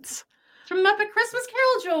that. From Muppet Christmas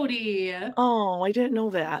Carol, Jody. Oh, I didn't know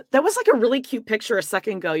that. That was like a really cute picture a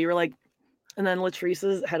second ago. You were like, and then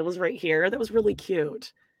Latrice's head was right here. That was really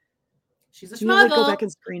cute. She's a You need to go smuggle. back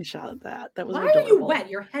and screenshot that. That was Why adorable. are you wet?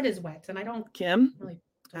 Your head is wet, and I don't. Kim? Really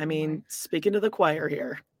I mean, speaking to the choir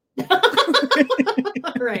here. All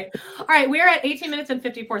right. We are at 18 minutes and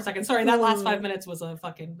 54 seconds. Sorry, that last 5 minutes was a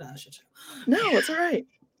fucking shit show. No, it's all right.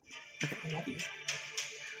 I love you.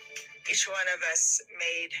 Each one of us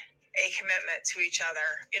made a commitment to each other,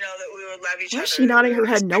 that we would love each Why other. is she nodding that her we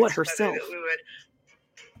would head no at respect each other, herself? That we would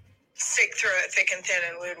stick through it thick and thin,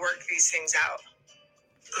 and we would work these things out.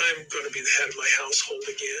 I'm going to be the head of my household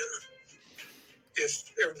again.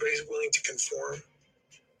 If everybody's willing to conform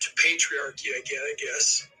to patriarchy, I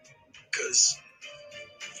guess, because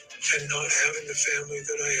and not having the family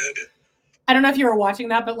that I had. I don't know if you were watching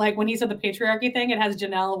that, but like when he said the patriarchy thing, it has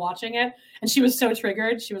Janelle watching it, and she was so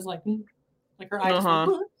triggered. She was like her eye just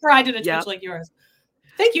went, her eye did a twitch like yours.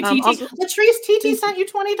 Thank you, TT. Also, Latrice, TT sent you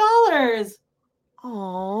 $20.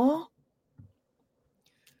 Aww.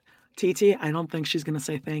 TT, I don't think she's gonna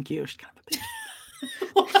say thank you. She's kind of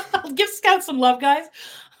a bitch. Give Scout some love, guys.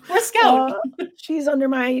 Where's Scout? She's under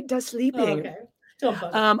my desk sleeping. Oh, okay. Don't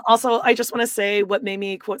bug. Also, I just want to say what made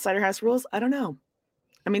me quote Cider House Rules. I don't know.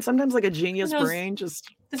 I mean, sometimes like a genius brain just.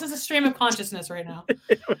 This is a stream of consciousness right now.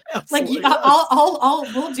 Like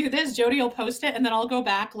we'll do this. Jody will post it, and then I'll go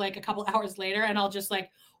back like a couple hours later, and I'll just like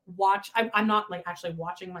watch. I'm not like actually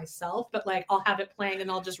watching myself, but like I'll have it playing, and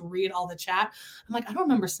I'll just read all the chat. I'm like, I don't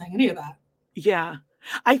remember saying any of that. Yeah.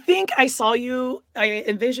 I think I saw you, I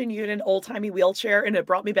envisioned you in an old timey wheelchair, and it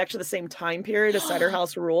brought me back to the same time period as Cider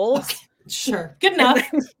House Rules. Okay. Sure. Good enough.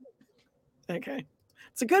 Okay.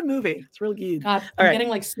 It's a good movie. It's really good. God, I'm getting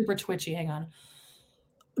like super twitchy. Hang on.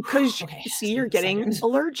 Because you're getting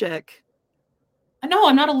allergic. No,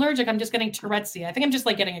 I'm not allergic. I'm just getting Tourette's-y. I think I'm just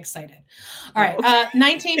like getting excited. All right.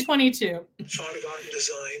 1922. Thought about and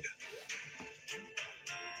designed.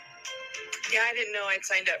 Yeah, I didn't know I'd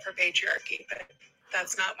signed up for patriarchy, but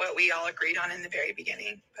that's not what we all agreed on in the very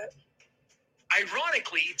beginning. But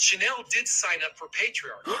ironically, Janelle did sign up for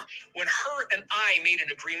patriarchy. When her and I made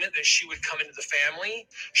an agreement that she would come into the family,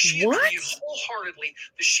 she agreed wholeheartedly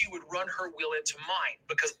that she would run her will into mine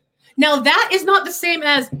because. Now that is not the same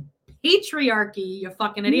as patriarchy, you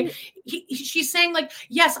fucking idiot. She's saying like,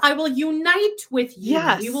 yes, I will unite with you.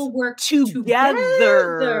 Yes, we will work together.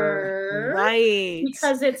 Right.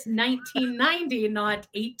 Because it's 1990, not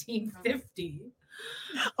 1850.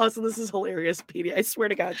 Also, this is hilarious, Petey. I swear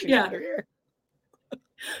to God, she's under here.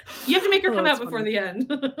 You have to make her come out before the end.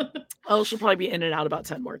 She'll probably be in and out about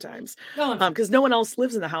 10 more times. No, because no one else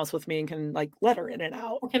lives in the house with me and can like let her in and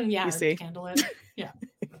out. Or can you see? Handle it. Yeah.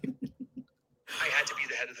 I had to be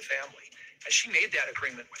the head of the family, and she made that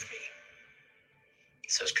agreement with me.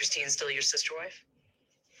 So is Christine still your sister wife?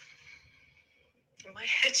 In my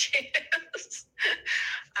head, she is.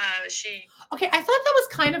 She. Okay, I thought that was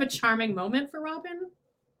kind of a charming moment for Robin.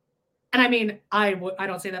 And I mean, I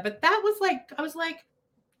don't say that, but that was like, I was like,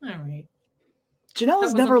 all right. Janelle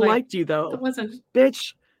has never liked you, though. It wasn't.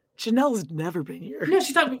 Bitch, Janelle's never been here. No,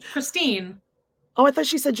 she's talking Christine. Oh, I thought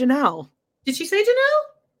she said Janelle. Did she say Janelle?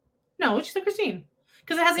 No, she said Christine.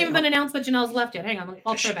 Because it hasn't even been announced that Janelle's left yet. Hang on,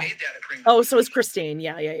 I'll try back. Oh, so it's Christine.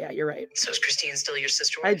 Yeah, you're right. So is Christine still your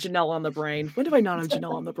sister? I had Janelle on the brain. When do I not have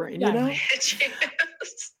Janelle on the brain, you know?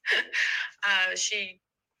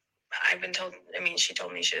 I've been told, I mean, she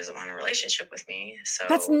told me she doesn't want a relationship with me. So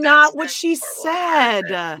that's not what she said.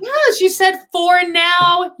 Yeah, she said for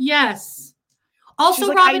now, yes. Also,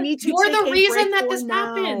 like, Robin, you're the reason that this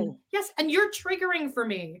happened. Yes, and you're triggering for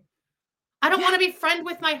me. I don't want to be friend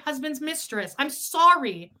with my husband's mistress. I'm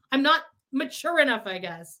sorry. I'm not mature enough, I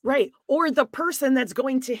guess. Right. Or the person that's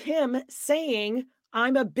going to him saying,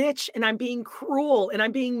 I'm a bitch and I'm being cruel and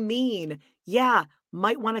I'm being mean. Yeah,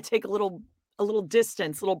 might want to take a little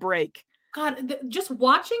distance, little break. God, just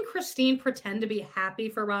watching Christine pretend to be happy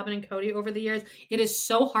for Robin and Cody over the years, it is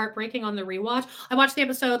so heartbreaking on the rewatch. I watched the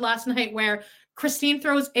episode last night where Christine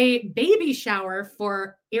throws a baby shower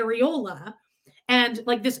for Ariola. And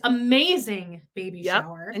like this amazing baby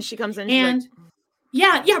shower. And she comes in and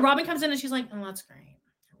yeah, Robin comes in and she's like, oh, that's great.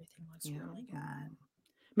 Everything looks really good.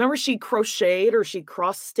 Remember she crocheted or she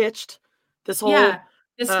cross-stitched this whole... Yeah,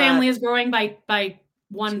 this family is growing by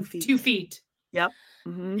 2 feet. Yep.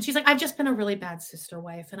 Mm-hmm. And she's like, I've just been a really bad sister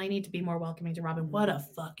wife and I need to be more welcoming to Robin. What a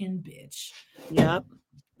fucking bitch. Yep.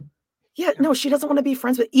 Yeah, no, she doesn't want to be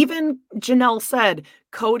friends with... Even Janelle said,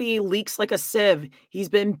 Cody leaks like a sieve. He's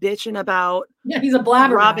been bitching about... Yeah, he's a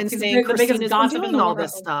blabbermouth. Robin saying Christine is gossip doing all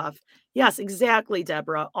this stuff. Yes, exactly,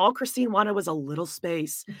 Deborah. All Christine wanted was a little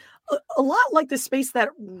space. A lot like the space that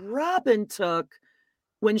Robin took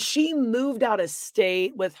when she moved out of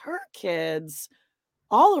state with her kids,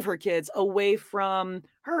 all of her kids, away from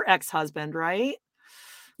her ex-husband, right?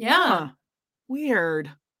 Yeah. Huh.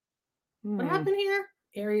 Weird. What happened here?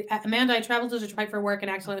 Amanda, I traveled to Detroit for work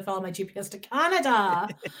and accidentally followed my GPS to Canada.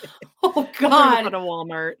 Oh, God. Go to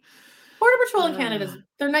Walmart. Border Patrol in Canada,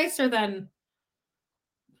 they're nicer than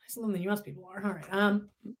the U.S. people are. All right.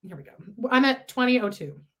 Here we go. I'm at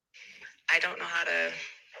 2002. I don't know how to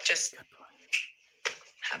just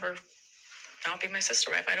have her not be my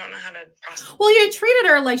sister wife. I don't know how to process. Well, you treated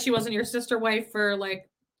her like she wasn't your sister wife for like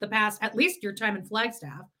the past, at least your time in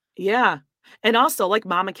Flagstaff. Yeah. And also, like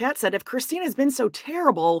Mama Cat said, if Christine has been so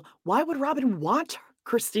terrible, why would Robin want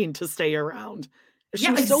Christine to stay around? If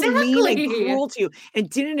she was so mean and cruel to you and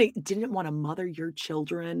didn't want to mother your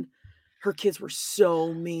children. Her kids were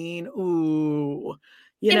so mean. Ooh.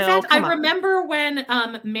 In fact, I remember when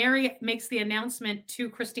Mary makes the announcement to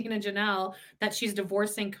Christine and Janelle that she's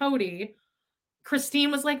divorcing Cody. Christine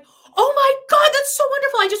was like, oh my God, that's so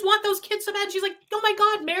wonderful. I just want those kids so bad. She's like, oh my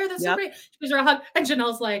God, Mary, that's so great. She gives her a hug. And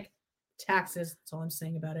Janelle's like, taxes. That's all I'm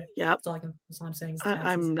saying about it. Yeah. That's all I'm saying.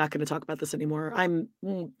 I'm not going to talk about this anymore. I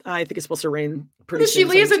think it's supposed to rain pretty soon. She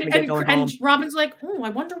leaves and Robin's like, oh, I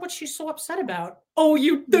wonder what she's so upset about. Oh,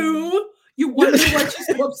 you do? You wonder why she's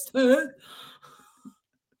so upset?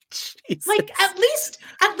 Jesus. Like, at least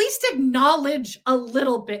acknowledge a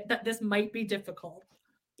little bit that this might be difficult.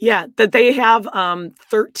 Yeah, that they have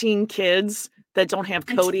 13 kids that don't have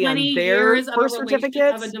Cody on their birth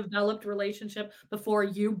certificates. Of a developed relationship before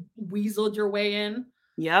you weaseled your way in.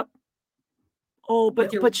 Yep. Oh,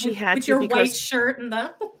 but she had with your white shirt and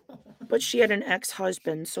the. But she had an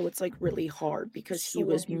ex-husband, so it's like really hard because he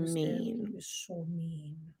was mean. He was so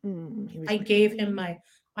mean. I gave him my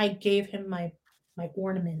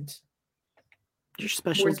ornament. Your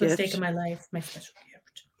special Worst gift. Mistake of my life. My special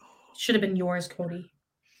gift. Should have been yours, Cody.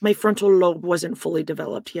 My frontal lobe wasn't fully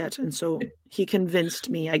developed yet, and so he convinced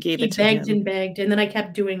me. I gave it to him. He begged and begged, and then I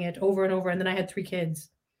kept doing it over and over, and then I had 3 kids.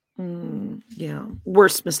 Yeah,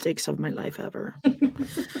 worst mistakes of my life ever.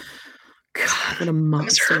 God, what a monster!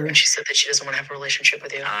 It was her when she said that she doesn't want to have a relationship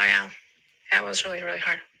with you. Oh yeah, that was really, really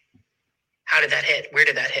hard. How did that hit? Where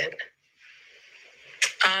did that hit?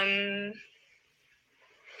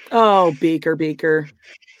 Oh, Beaker.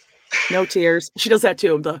 No tears. She does that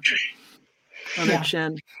too. On her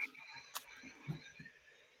chin.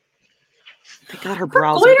 They got her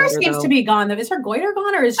brows. Her goiter seems to be gone though. Is her goiter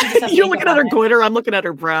gone or is she just You're looking at her goiter? I'm looking at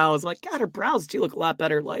her brows. I'm like, God, her brows do look a lot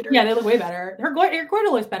better lighter. Yeah, they look way better. Her goiter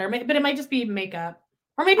looks better, but it might just be makeup.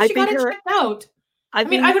 Or maybe she got it checked out. I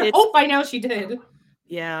would hope by now she did.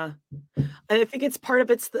 Yeah. I think it's part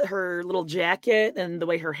of her little jacket and the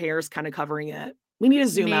way her hair is kind of covering it. We need to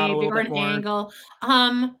zoom out a little bit more. Angle.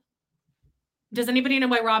 Does anybody know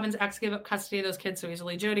why Robin's ex gave up custody of those kids so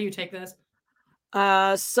easily? Jody, you take this.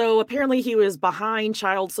 So apparently he was behind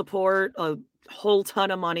child support, a whole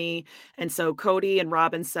ton of money. And so Cody and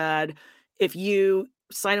Robin said, if you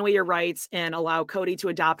sign away your rights and allow Cody to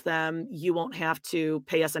adopt them, you won't have to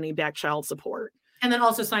pay us any back child support. And then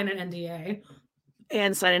also sign an NDA.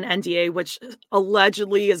 And sign an NDA, which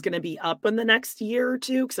allegedly is going to be up in the next year or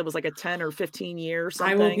two, because it was like a 10 or 15 year or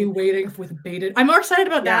something. I will be waiting with bated. I'm more excited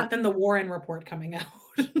about that than the Warren report coming out.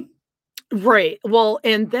 Right. Well,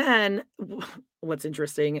 and then what's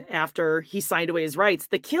interesting, after he signed away his rights,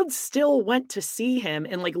 the kids still went to see him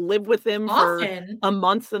and like live with him for a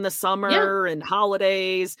month in the summer and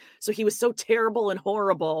holidays. So he was so terrible and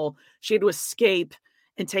horrible. She had to escape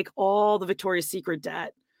and take all the Victoria's Secret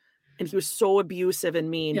debt. And he was so abusive and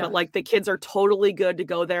mean, but like the kids are totally good to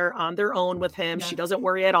go there on their own with him. She doesn't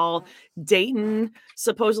worry at all. Dayton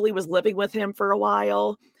supposedly was living with him for a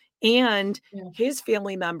while. And his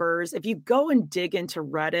family members, if you go and dig into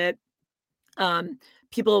Reddit,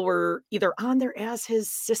 people were either on there as his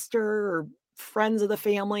sister or friends of the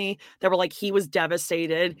family that were like, he was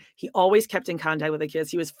devastated. He always kept in contact with the kids.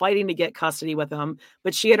 He was fighting to get custody with them,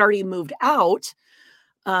 but she had already moved out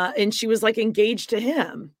and she was like engaged to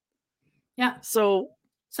him. Yeah. So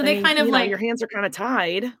they kind of like, your hands are kind of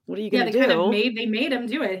tied. What are you going to do? They made him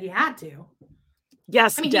do it. He had to.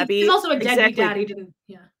 Yes, I mean, Debbie. He's also a deadbeat dad. He didn't.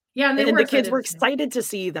 Yeah. And the kids were excited to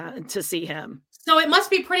see him. So it must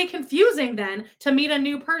be pretty confusing then to meet a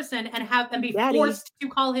new person and be forced to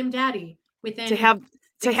call him daddy within to have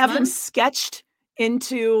him sketched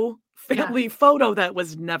into family photo that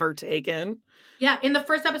was never taken. Yeah, in the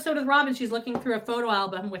first episode of Robin, she's looking through a photo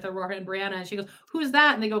album with Aurora and Brianna, and she goes, "Who's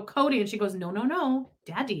that?" And they go, "Cody," and she goes, "No,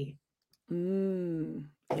 Daddy."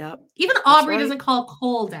 Yep. Even Aubrey doesn't call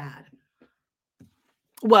Cole dad.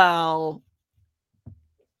 Well,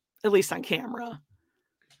 at least on camera.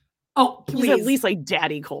 Oh, please. He's at least like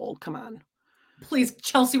Daddy Cole. Come on. Please,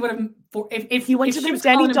 Chelsea would have if he went to the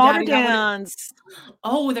daddy-daughter dance.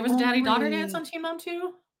 Oh, there was a daddy-daughter dance on Teen Mom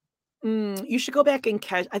 2? You should go back and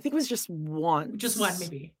catch. I think it was just one. Just one,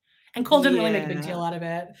 maybe. And Cole didn't really make a big deal out of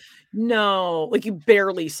it. No, like you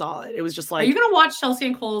barely saw it. It was just like. Are you going to watch Chelsea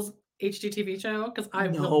and Cole's HGTV show? Because I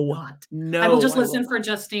will not. No, I will just listen for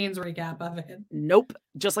Justine's recap of it. Nope.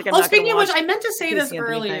 Just like speaking of which, I meant to say this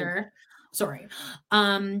earlier. Sorry.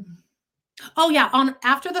 Oh yeah,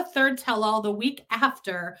 after the third tell-all, the week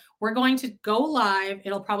after, we're going to go live.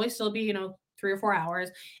 It'll probably still be 3 or 4 hours,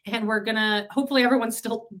 and we're gonna hopefully everyone's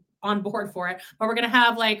still on board for it, but we're gonna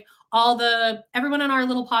have like everyone in our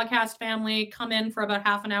little podcast family come in for about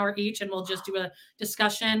half an hour each, and we'll just do a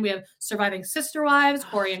discussion. We have Surviving Sister Wives,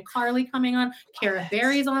 Corey and Carly coming on. Cara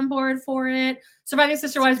Berry's on board for it. Surviving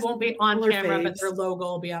Sister Wives won't be on camera, but their logo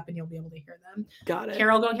will be up and you'll be able to hear them. Got it.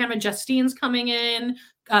 Carol going on camera. Justine's coming in.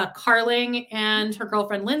 Carling and her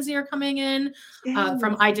girlfriend Lindsay are coming in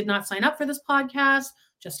from I Did Not Sign Up for This Podcast.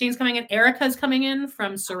 Justine's coming in. Erica's coming in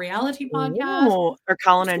from Surreality Podcast. Ooh. Are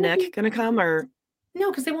Colin and Nick going to come or?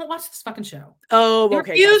 No, because they won't watch this fucking show. Oh, they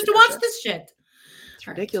okay. refuse to watch this shit. It's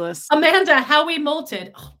ridiculous. Amanda, How We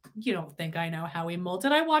Molted. Oh, you don't think I know How We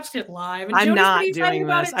Molted. I watched it live. And I'm not doing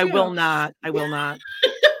this. I will not.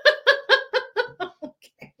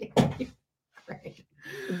 Okay. Great.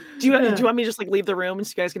 Do you want me to just like leave the room and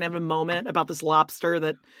so you guys can have a moment about this lobster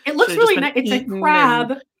that it looks really nice? It's a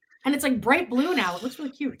crab and it's like bright blue now. It looks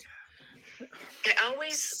really cute.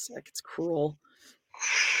 It's cruel.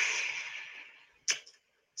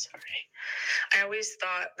 Sorry. I always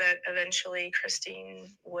thought that eventually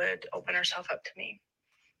Christine would open herself up to me.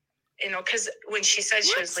 Because when she said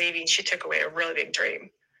she was leaving, she took away a really big dream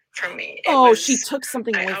from me. She took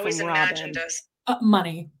something away from Robin. I always imagined us.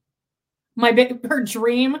 Money. Her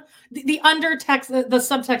dream, the undertext, the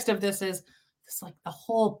subtext of this is like the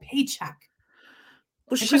whole paycheck.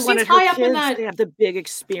 Well, she wanted her kids to have the big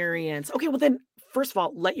experience. Okay, well then, first of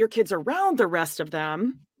all, let your kids around the rest of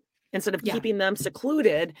them instead of keeping them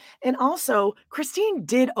secluded. And also, Christine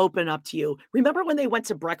did open up to you. Remember when they went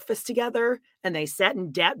to breakfast together and they sat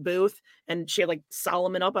in Dat booth and she had like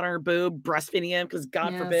Solomon up on her boob breastfeeding him because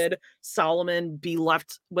God forbid Solomon be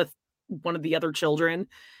left with one of the other children.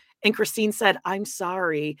 And Christine said, "I'm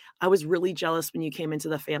sorry. I was really jealous when you came into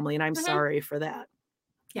the family and I'm sorry for that."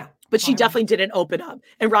 Yeah. But she definitely didn't open up.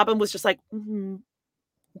 And Robin was just like,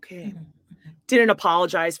 okay. Didn't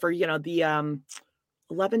apologize for, the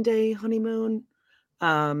 11-day honeymoon,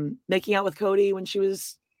 making out with Cody when she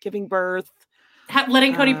was giving birth.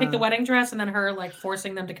 Letting Cody pick the wedding dress and then her like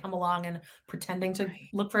forcing them to come along and pretending to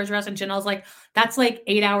look for a dress. And Janelle's like, that's like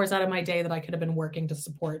 8 hours out of my day that I could have been working to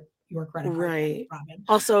support your credit card. Right. Robin.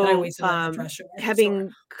 Also, having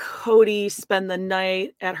Cody spend the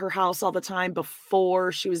night at her house all the time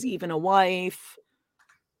before she was even a wife.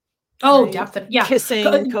 Oh, right? definitely. Yeah.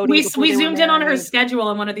 Kissing Cody. We before they were zoomed in on her married. schedule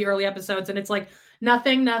in one of the early episodes, and it's like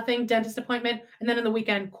nothing, dentist appointment. And then in the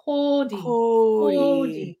weekend,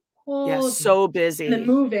 Cody. Yeah, so And then busy.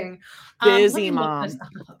 moving. Let Busy me look this mom.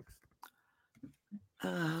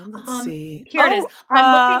 up. Let's see. Here it is.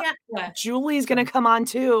 I'm looking at what? Julie's gonna come on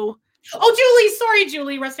too. Oh, Julie. Sorry,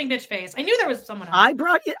 Julie. Resting bitch face. I knew there was someone else. I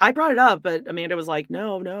brought it up, but Amanda was like,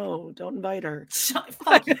 no, don't invite her.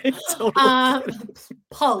 Fuck you.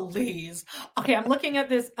 Totally Please. Okay, I'm looking at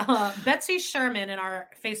this. Betsy Sherman in our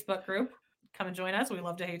Facebook group. Come and join us. We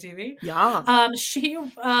love to hate TV. Yeah. She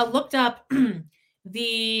looked up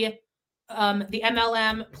the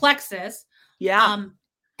MLM Plexus. Yeah.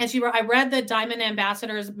 And she wrote, I read the Diamond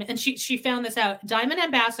Ambassadors, and she found this out. Diamond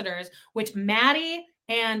Ambassadors, which Maddie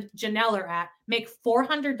and Janelle are at, make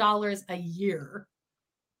 $400 a year.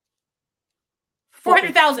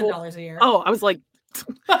 $400,000 a year. Oh, I was like,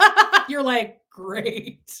 you're like,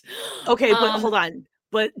 great. Okay, but hold on.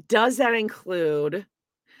 But does that include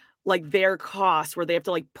like their costs where they have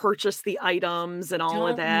to like purchase the items and all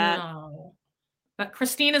of that? No. But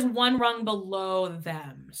Christine is one rung below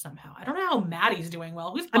them somehow. I don't know how Maddie's doing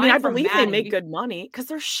well. Who's buying I from believe Maddie? they make good money because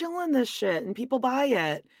they're shilling this shit and people buy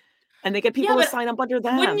it. And they get people to sign up under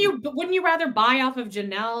them. Wouldn't you rather buy off of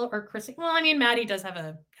Janelle or Chrissy? Well, I mean, Maddie does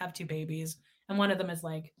have two babies, and one of them is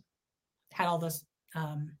like had all those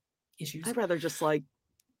issues. I'd rather just like,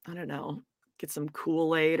 I don't know, get some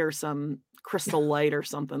Kool-Aid or some Crystal Light or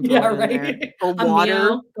something. Yeah, right. Or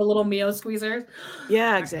water. The little Mio squeezers.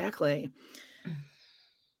 Yeah, exactly.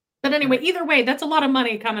 But anyway, either way, that's a lot of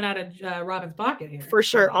money coming out of Robin's pocket here. For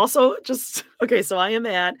sure. Also, okay, so I am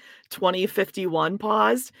at 2051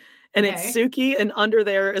 paused, and it's Suki, and under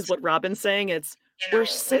there is what Robin's saying. It's we're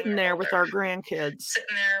sitting there with our grandkids.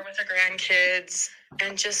 Sitting there with our grandkids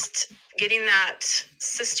and just getting that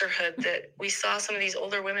sisterhood that we saw some of these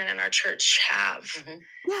older women in our church have. Mm-hmm.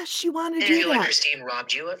 Yeah, she wanted to do that. Like Christine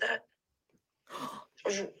robbed you of that?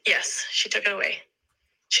 Yes, she took it away.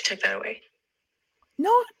 She took that away.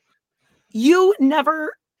 No, you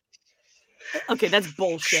never. Okay, that's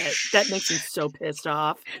bullshit. That makes me so pissed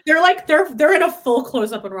off. They're in a full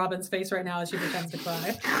close up on Robin's face right now as she pretends to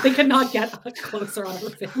cry. They cannot get closer on her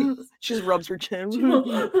face. She just rubs her chin. She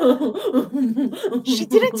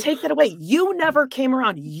didn't take that away. You never came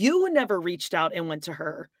around. You never reached out and went to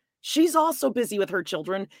her. She's also busy with her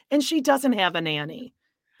children, and she doesn't have a nanny.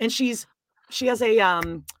 And she has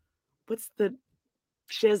a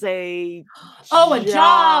she has a a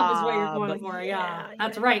job is what you're going for. Yeah,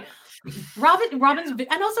 that's right. Robin's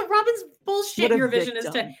bullshit. Your vision is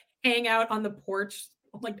to hang out on the porch,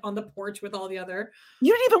 with all the other.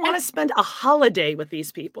 You didn't even want to spend a holiday with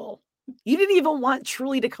these people. You didn't even want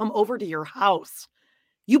Truly to come over to your house.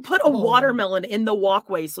 You put a watermelon in the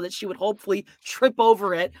walkway so that she would hopefully trip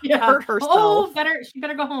over it, hurt herself. Oh, she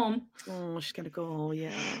better go home. Oh, she's gonna go. Yeah.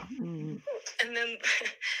 And then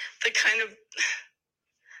the kind of.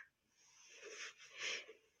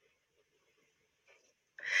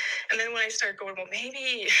 And then when I start going, well,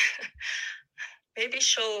 maybe if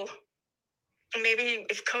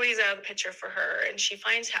Cody's out of the picture for her and she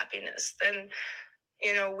finds happiness, then,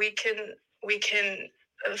 we can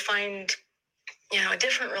find, a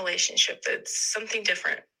different relationship that's something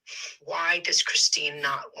different. Why does Christine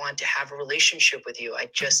not want to have a relationship with you? I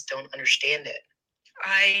just don't understand it.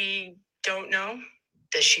 I don't know.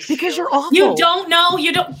 Does she feel? Because you're awful. You don't know.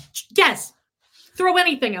 You don't. Yes. Throw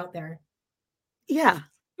anything out there. Yeah.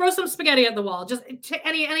 Throw some spaghetti at the wall. Just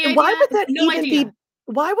any idea? Why would that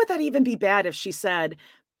Why would that even be bad if she said,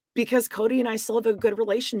 because Cody and I still have a good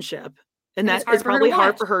relationship, and that is probably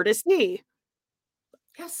hard for her to see.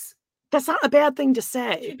 Yes. That's not a bad thing to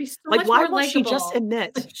say. So like, why won't she just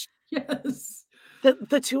admit yes, that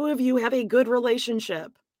the two of you have a good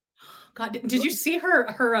relationship? God, did you see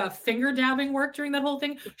her finger dabbing work during that whole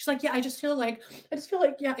thing? She's like, yeah, I just feel like,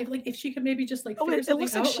 yeah, if she could maybe just like. Oh, it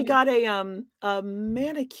looks like she got a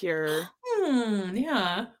manicure.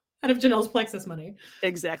 Yeah, out of Janelle's Plexus money.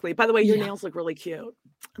 Exactly. By the way, your nails look really cute.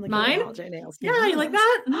 I like mine. Nails. Yeah, you like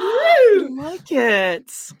that? I like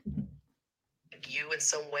it. You in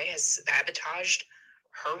some way has sabotaged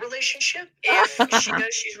her relationship. If she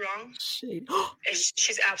does, she's wrong.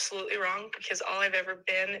 She's absolutely wrong, because all I've ever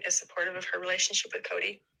been is supportive of her relationship with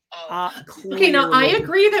Cody. Okay, now I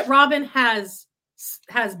agree that Robin has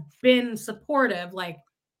been supportive, like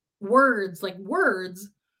words,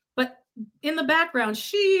 but in the background,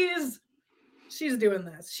 she's doing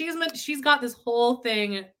this. She's got this whole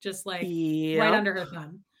thing just like right under her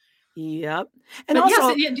thumb. Yep. And but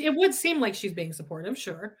also, yes, it would seem like she's being supportive,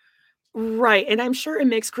 sure. Right. And I'm sure it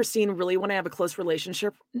makes Christine really want to have a close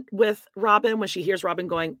relationship with Robin when she hears Robin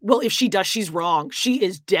going, well, if she does, she's wrong. She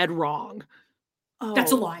is dead wrong.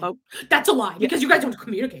 That's a lie. That's a lie because you guys don't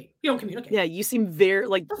communicate. You don't communicate. Yeah, you seem very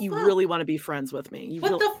like you really want to be friends with me.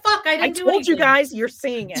 What the fuck? I didn't do told you anything. guys, you're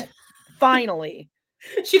seeing it. Finally.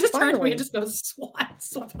 She just turned to me and just goes, swat.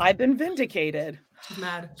 I've been vindicated. She's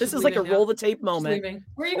mad. This is like a roll the tape moment.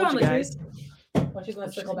 Where are you going, guys? Well, she's going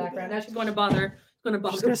to circle back around. Now she's going to bother.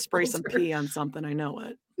 She's going to spray some pee on something. I know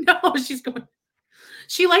it. No, she's going.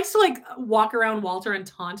 She likes to like walk around Walter and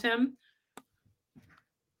taunt him.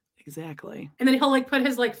 Exactly. And then he'll like put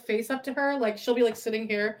his like face up to her. Like she'll be like sitting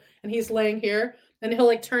here and he's laying here. And he'll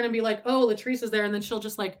like turn and be like, oh, Latrice is there. And then she'll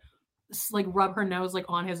just like rub her nose like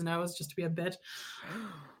on his nose just to be a bitch.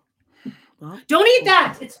 Well, don't eat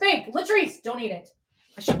that. It's fake. Latrice, don't eat it.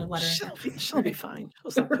 I shouldn't have let her. She'll be fine.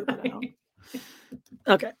 She'll stop doing it out.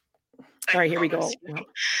 Okay. All right, here we go.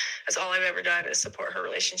 That's all I've ever done is support her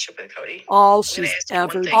relationship with Cody. All she's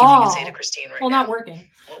ever done. What you say to Christine right now? Not working.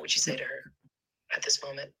 What would you say to her at this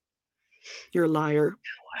moment? You're a liar.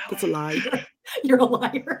 That's a lie. You're a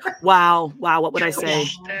liar. Wow. What would I say?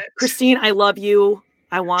 Christine, I love you.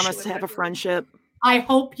 I want us to have a friendship. I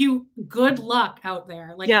hope you good luck out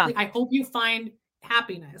there. Like, yeah. I hope you find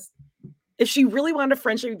happiness. If she really wanted a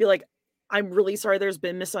friendship, you'd be like, I'm really sorry there's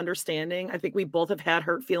been misunderstanding. I think we both have had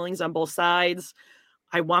hurt feelings on both sides.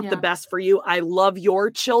 I want the best for you. I love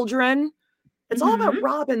your children. It's all about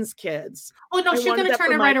Robin's kids. Oh, no, she's going to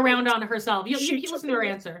turn it right around on herself. You listen to her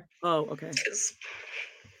answer. Oh, okay.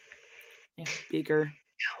 Beaker.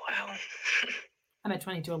 Oh, wow. I'm at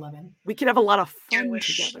 22-11. We could have a lot of fun I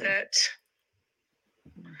wish together. that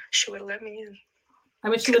she would have let me in. I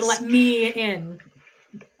wish she would have let me in.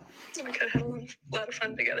 We could have a lot of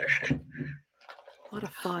fun together. A lot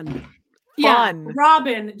of fun. Yeah,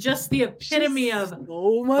 Robin, just the epitome of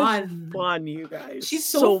so much fun, you guys. She's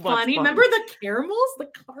so funny. Fun. Remember the caramels? The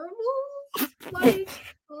caramels? Like,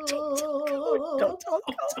 don't talk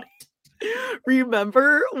about it.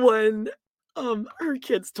 Remember when her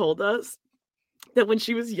kids told us that when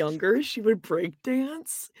she was younger, she would break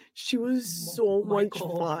dance? She was so much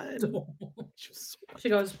fun. She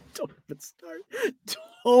goes, don't even start.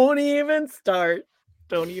 Don't even start.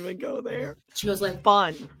 Don't even go there. She goes like,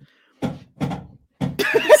 fun.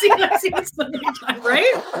 I've seen this so many times,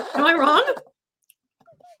 right? Am I wrong?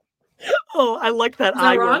 Oh, I like that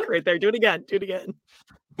eye work right there. Do it again. Do it again.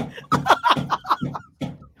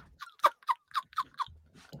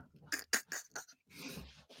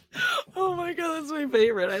 Oh my God, that's my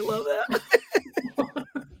favorite. I love that.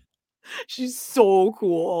 She's so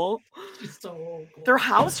cool. She's so cool. Their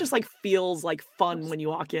house just like feels like fun when you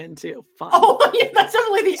walk in too. Fun. Oh, yeah, that's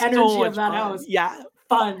definitely the So energy much of that fun. house. Yeah.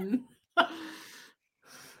 Fun. I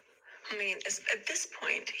mean, at this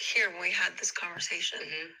point here, when we had this conversation,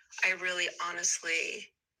 I really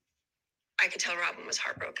honestly, I could tell Robin was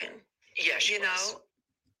heartbroken. Yeah, she was. know,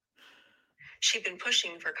 she'd been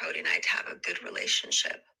pushing for Cody and I to have a good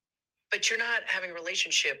relationship. But you're not having a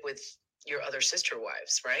relationship with your other sister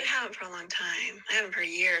wives, right? I haven't for a long time. I haven't for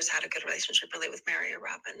years had a good relationship really with Mary or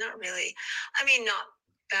Robin. Not really. I mean, not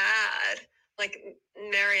bad. Like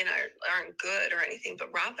Mary and I aren't good or anything,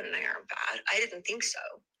 but Robin and I aren't bad. I didn't think so.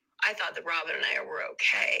 I thought that Robin and I were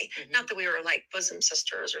okay. Not that we were like bosom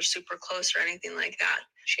sisters or super close or anything like that.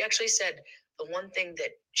 She actually said the one thing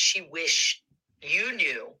that she wished you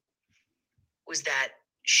knew was that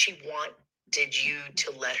she wanted you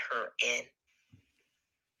to let her in.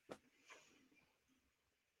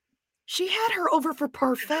 She had her over for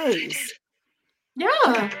parfaits. Yeah.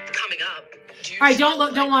 Coming up. All right,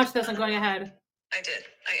 don't watch this. I'm going ahead. I did.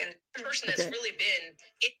 The person that's really been.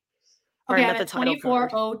 Okay, I'm I'm at at the title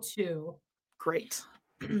card. 24:02. Great.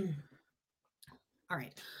 All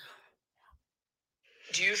right.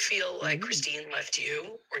 Do you feel like Christine left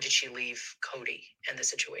you, or did she leave Cody and the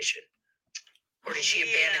situation? Or did she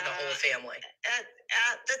abandon the whole family? At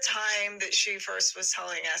the time that she first was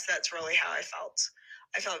telling us, that's really how I felt.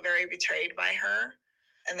 I felt very betrayed by her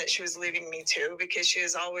and that she was leaving me too, because she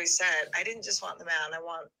has always said, I didn't just want the man, I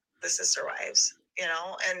want the sister wives, you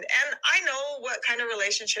know? And I know what kind of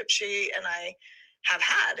relationship she and I have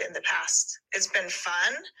had in the past. It's been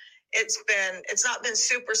fun. It's not been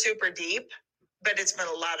super, super deep, but it's been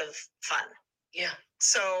a lot of fun. Yeah.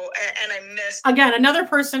 So, and I missed Again, another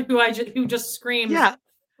person who just screams, Yeah.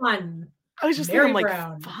 fun. I was just Mary thinking, like,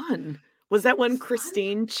 Brown. fun. Was that when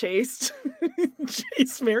Christine chased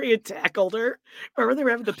Mary and tackled her? Remember they were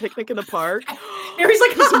having the picnic in the park? Mary's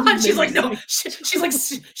like, she's like, no. She's like,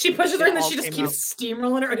 she pushes her and then she just keeps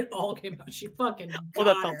steamrolling her and it all came out. She fucking got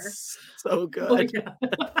that felt her. so good. Oh, yeah.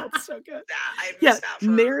 That felt so good. I Yeah, missed out for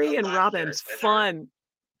Mary a and lot of Robin, years with her. fun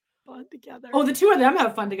together. Oh, the two of them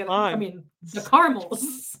have fun together. Fun. I mean, the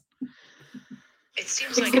caramels. It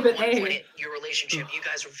seems like at one point in your relationship, you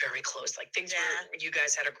guys were very close. Like things were, you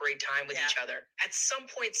guys had a great time with each other. At some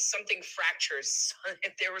point, something fractures.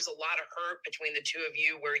 If there was a lot of hurt between the two of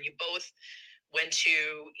you where you both went to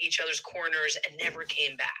each other's corners and never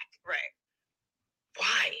came back. Right.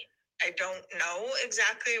 Why? I don't know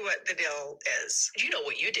exactly what the deal is. You know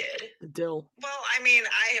what you did. The deal. Well, I mean,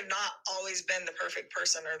 I have not always been the perfect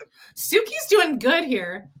person or the. Suki's doing good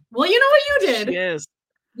here. Well, you know what you did. She is.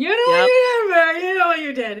 You know what you did, Mary. You know what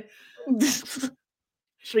you did.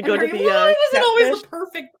 Should we go to the I wasn't always catfish? the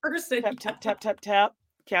perfect person. Tap, tap, tap, tap, tap.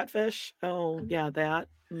 Catfish. Oh, yeah, that.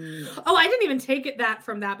 Oh, I didn't even take it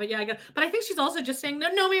from that, but yeah, but I think she's also just saying,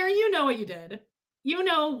 no, Mary, you know what you did. You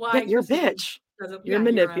know why. Yeah, you're a bitch. You're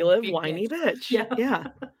manipulative, whiny bitch. Yeah.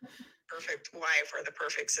 Perfect wife or the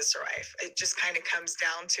perfect sister wife. It just kind of comes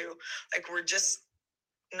down to like we're just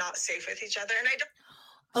not safe with each other, and I don't.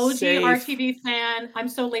 OG Safe. RTV fan. I'm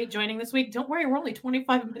so late joining this week. Don't worry, we're only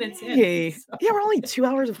 25 minutes in. Hey. So. Yeah, we're only 2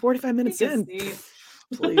 hours and 45 minutes in.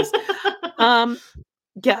 Please. Yeah,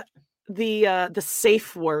 the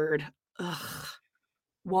safe word. Ugh.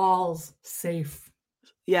 Walls safe.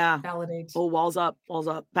 Yeah. Validate. Oh, walls up.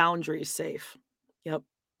 Boundaries safe. Yep.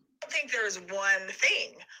 I don't think there's one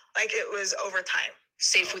thing. Like it was over time.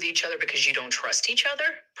 Safe with each other because you don't trust each other?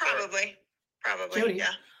 Probably. Jody.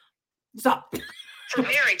 Yeah. Stop. For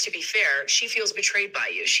Mary, to be fair, she feels betrayed by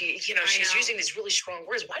you. She's know. using these really strong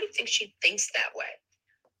words. Why do you think she thinks that way?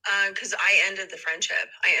 Because I ended the friendship.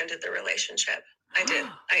 I ended the relationship. I did.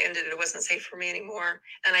 I ended it. It wasn't safe for me anymore.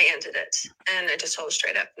 And I ended it. And I just told her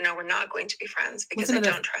straight up, no, we're not going to be friends because I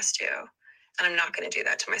don't trust you. And I'm not going to do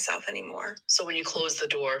that to myself anymore. So when you closed the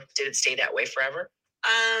door, did it stay that way forever?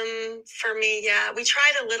 For me, yeah. We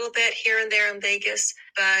tried a little bit here and there in Vegas,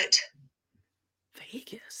 but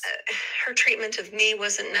Vegas. Her treatment of me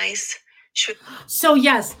wasn't nice. So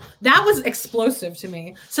yes, that was explosive to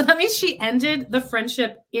me. So that means she ended the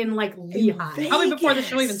friendship in like Lehigh, probably before the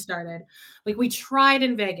show even started. Like we tried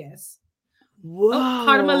in Vegas. Whoa. Oh,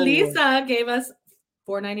 Carmelisa gave us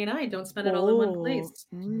 $4.99. Don't spend it all in one place.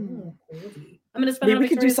 Oh, I'm gonna spend. Maybe we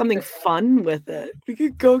could do something fun with it. We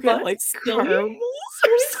could go get Fun? like Silly? caramels.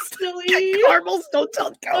 Silly. Caramels. Don't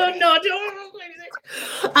tell Cody. Oh no!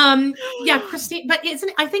 Don't. Yeah, Christine. But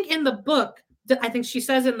isn't I think in the book. I think she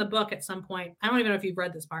says in the book at some point, I don't even know if you've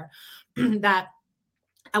read this part, that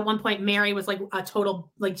at one point Mary was like a total,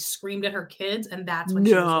 like screamed at her kids. And that's when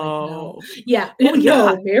she was like, no. Yeah. Oh,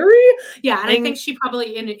 yeah. Mary. Yeah. And I think she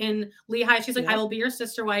probably in Lehigh, she's like, I will be your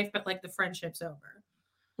sister wife, but like the friendship's over.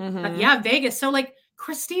 But yeah, Vegas. So like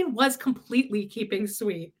Christine was completely keeping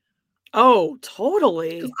sweet. Oh,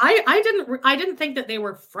 totally. I didn't think that they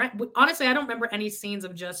were friends. Honestly, I don't remember any scenes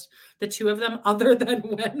of just the two of them other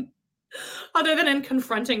than in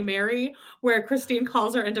confronting Mary, where Christine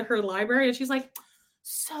calls her into her library and she's like,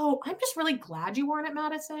 so I'm just really glad you weren't at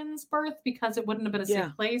Madison's birth because it wouldn't have been a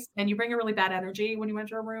safe place. And you bring a really bad energy when you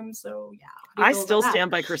enter a room. So yeah. I still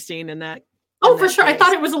stand by Christine in that. Oh, for sure. Case. I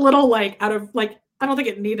thought it was a little like out of like, I don't think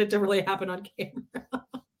it needed to really happen on camera.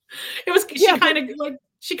 It was,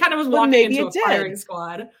 she kind of was walking into a firing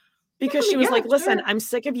squad. Because she was like, listen, I'm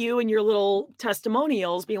sick of you and your little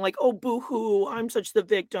testimonials being like, oh, boo-hoo, I'm such the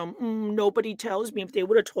victim. Nobody tells me. If they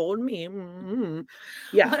would have told me.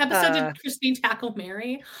 Yeah. What episode did Christine tackle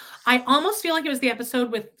Mary? I almost feel like it was the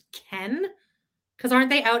episode with Ken. Because aren't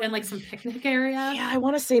they out in like some picnic area? Yeah, I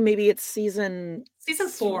want to say maybe it's season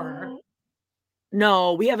 4.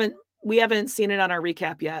 No, we haven't seen it on our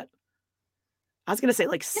recap yet. I was going to say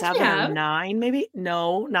like 7 or 9, maybe.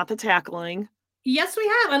 No, not the tackling. Yes, we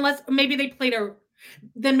have. Unless maybe they played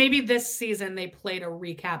then maybe this season they played a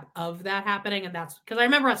recap of that happening. And that's because I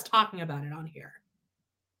remember us talking about it on here.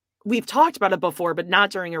 We've talked about it before, but not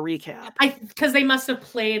during a recap. Because they must have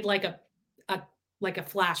played like a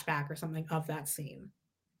flashback or something of that scene.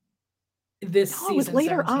 This season. It was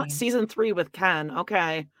later 17. on, season 3 with Ken.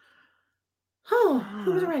 Okay. Oh,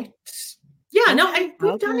 who was right? Yeah, no,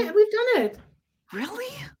 we've done it. We've done it.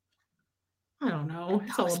 Really? I don't know.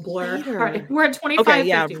 It's all a blur. All right, we're at 25. Okay,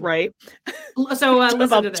 yeah, right. So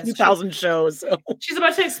listen to this. 2,000 shows. So. She's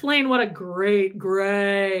about to explain what a great,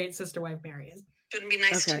 great sister wife Mary is. Shouldn't be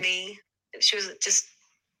nice to me. She was just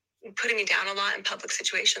putting me down a lot in public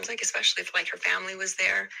situations, like especially if like her family was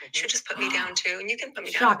there. She would just put me down too. And you can put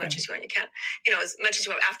me down as much as you want. You can't, as much as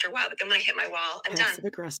you want after a while. But then when I hit my wall, I'm done.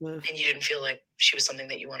 Aggressive. And you didn't feel like she was something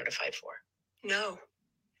that you wanted to fight for? No,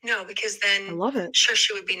 because then I love it. Sure,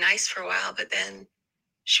 she would be nice for a while, but then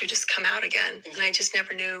she would just come out again. And I just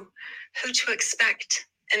never knew who to expect.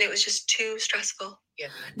 And it was just too stressful. Yeah.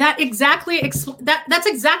 That's exactly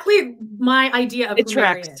my idea of it who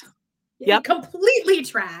Mary tracks. is. Yep. It completely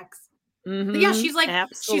tracks. Mm-hmm. But yeah, she's like,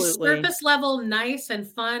 Absolutely. she's surface level, nice and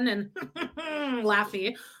fun and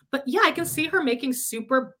laughy. But yeah, I can see her making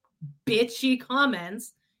super bitchy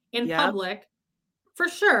comments in public for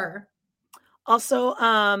sure. Also,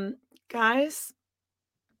 guys,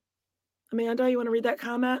 Amanda, you want to read that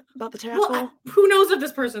comment about the tackle? Well, who knows if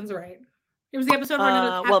this person's right? It was the episode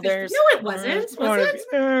where well, there's no, it wasn't. Was it?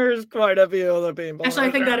 There's quite a few other people. Actually,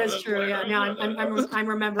 I think that is true. Yeah, now I'm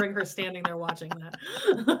remembering her standing there watching that.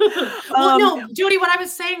 Well, no, Jody, what I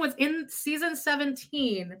was saying was in season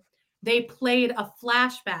 17, they played a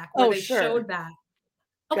flashback where they showed that.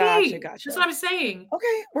 Okay, gotcha. That's what I was saying.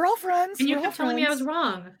 Okay, we're all friends. And you kept telling me I was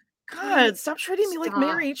wrong. God, stop treating me like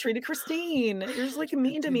Mary treated Christine. You're just like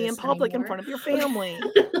mean to me in public in front of your family.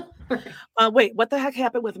 Wait, what the heck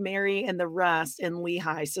happened with Mary and the rest in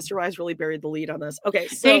Lehigh? Sister Wives really buried the lead on this. Okay,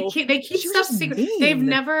 so they keep stuff secret. They've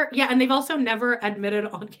never, and they've also never admitted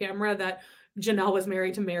on camera that Janelle was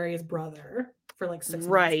married to Mary's brother for like 6 months.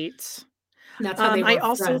 Right. And that's how they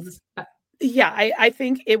were friends. Yeah, I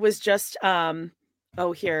think it was just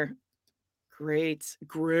here. Great.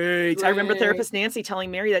 I remember therapist Nancy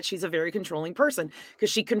telling Mary that she's a very controlling person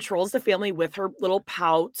because she controls the family with her little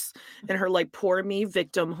pouts and her like poor me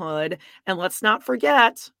victimhood. And let's not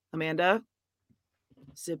forget, Amanda,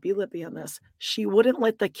 zippy lippy on this. She wouldn't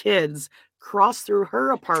let the kids cross through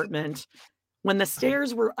her apartment when the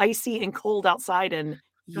stairs were icy and cold outside in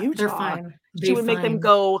Utah. They're fine. She would make them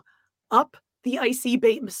go up the icy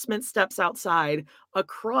basement steps outside,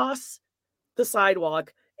 across the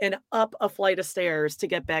sidewalk, and up a flight of stairs to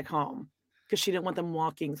get back home because she didn't want them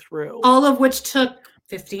walking through. All of which took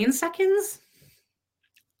 15 seconds?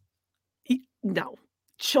 No.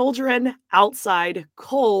 Children outside,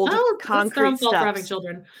 cold, concrete steps. For having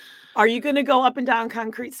children. Are you going to go up and down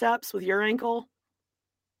concrete steps with your ankle?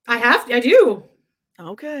 I do.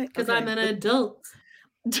 Okay. Because I'm an adult.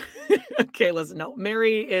 Okay, listen. No,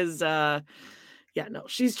 Mary is...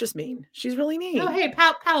 she's just mean. She's really mean. Oh, hey,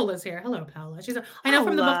 Paola's here. Hello, Paola. I know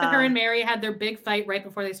from the book that her and Mary had their big fight right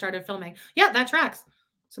before they started filming. Yeah, that tracks.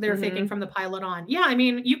 So they were faking from the pilot on. Yeah, I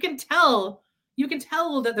mean, you can tell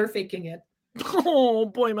that they're faking it. Oh,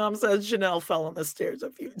 boy, Mom says Janelle fell on the stairs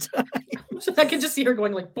a few times. I can just see her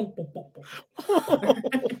going like boom, boom, boom, boom.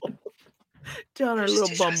 Down her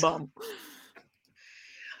little bum.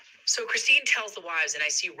 So Christine tells the wives, and I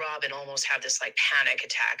see Robin almost have this like panic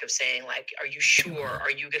attack of saying like, are you sure?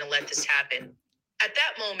 Are you going to let this happen? At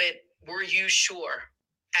that moment, were you sure?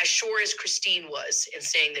 As sure as Christine was in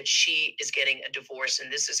saying that she is getting a divorce and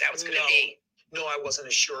this is how it's going to be? No, I wasn't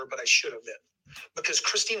as sure, but I should have been. Because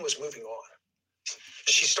Christine was moving on.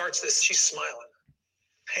 She starts this, she's smiling.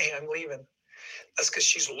 Hey, I'm leaving. That's because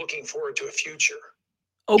she's looking forward to a future.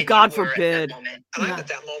 Oh, God forbid. And I'm at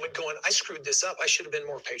that moment going, I screwed this up. I should have been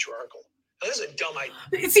more patriarchal. Now, this is a dumb idea.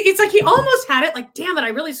 It's like he almost had it like, damn it, I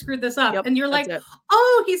really screwed this up. And you're like,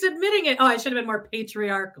 oh, he's admitting it. Oh, I should have been more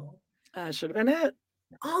patriarchal. Should have been it.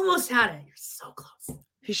 Almost had it. You're so close.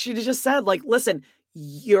 He should have just said, like, listen,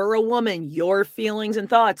 you're a woman. Your feelings and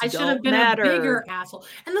thoughts I should have been matter. a bigger asshole.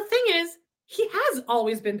 And the thing is, he has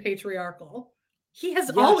always been patriarchal. He has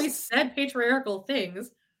always said patriarchal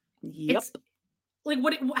things. Yep. Like,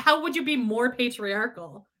 how would you be more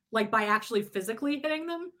patriarchal? Like, by actually physically hitting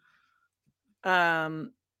them?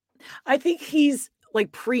 I think he's,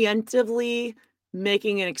 like, preemptively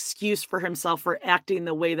making an excuse for himself for acting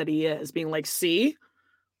the way that he is. Being like, see?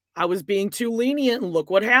 I was being too lenient, and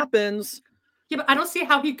look what happens. Yeah, but I don't see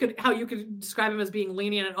how you could describe him as being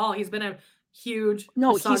lenient at all. He's been a huge...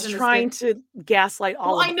 No, he's trying to gaslight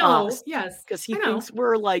all of us. I know, yes. Because he thinks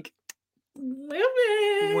we're, like...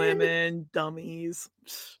 Women, dummies.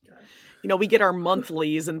 You know, we get our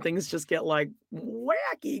monthlies and things just get like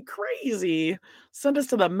wacky, crazy. Send us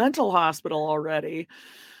to the mental hospital already.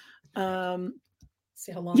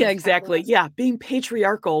 See how long? Yeah, exactly. Yeah, being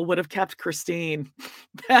patriarchal would have kept Christine.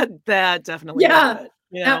 That definitely. Yeah,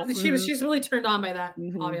 you know? She's really turned on by that.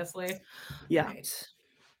 Obviously. Yeah. Right.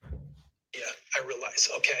 Yeah, I realize.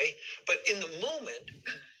 Okay, but in the moment,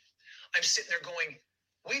 I'm sitting there going,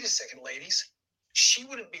 wait a second, ladies. She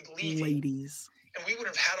wouldn't be leaving. Ladies. And we would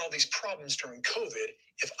have had all these problems during COVID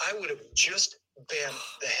if I would have just been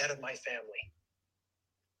the head of my family.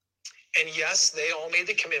 And yes, they all made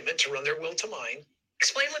the commitment to run their will to mine.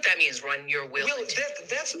 Explain what that means, run your will.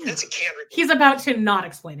 That's a canned He's about to not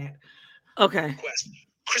explain it. Okay. request.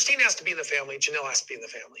 Christine has to be in the family. Janelle has to be in the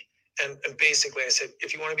family. And basically I said,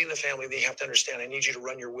 if you want to be in the family, then you have to understand, I need you to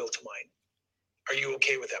run your will to mine. Are you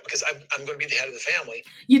okay with that? Because I'm going to be the head of the family.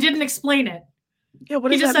 You didn't explain it. Yeah,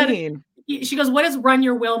 what does that mean? She goes, what does run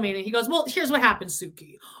your will mean? And he goes, well, here's what happened,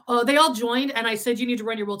 Suki. They all joined, and I said, you need to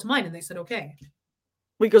run your will to mine. And they said, okay.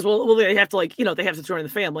 Because, well, they have to, like, they have to join the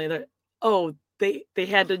family. And they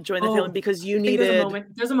had to join the family because you needed.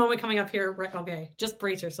 There's a moment coming up here. Okay, just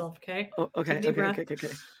brace yourself, okay? Oh, okay.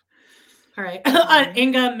 All right.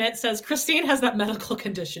 Inga Mitt says, Christine has that medical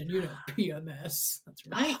condition, PMS. That's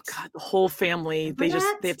right. Oh, God, the whole family, they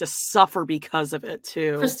have to suffer because of it,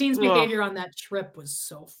 too. Christine's behavior on that trip was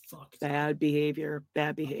so fucked. Bad behavior.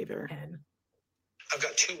 I've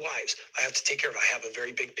got 2 wives. I have to take care of. I have a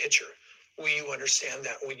very big picture. Will you understand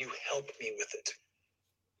that? Will you help me with it?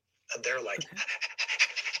 And they're like,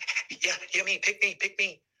 yeah, me, pick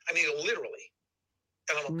me. I mean, literally.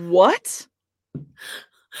 And I'm like, what?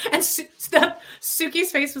 And Suki's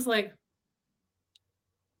face was like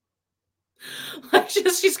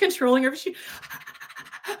she's controlling her. She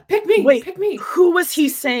pick me, pick me. Who was he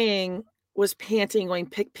saying was panting, going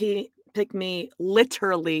pick me?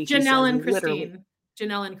 Literally, Janelle and Christine. Literally.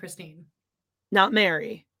 Janelle and Christine, not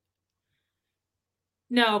Mary.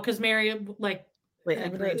 No, because Mary Wait,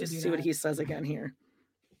 I'm going to see what he says again here.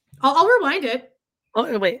 I'll rewind it.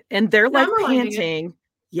 Oh wait, and they're like panting.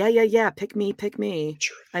 Yeah. Pick me.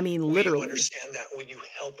 Sure. I mean, literally. Will you understand that? Will you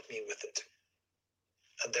help me with it?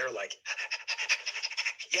 And they're like,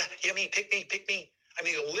 yeah, me, pick me. I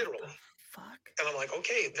mean, literally. Oh, fuck. And I'm like,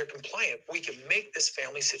 okay, they're compliant. We can make this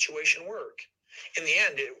family situation work. In the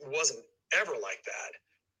end, it wasn't ever like that.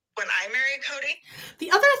 When I married Cody,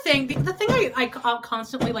 the other thing, the thing I'll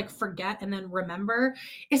constantly like forget and then remember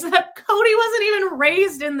is that Cody wasn't even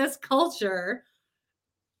raised in this culture.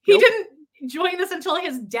 He didn't join this until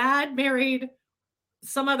his dad married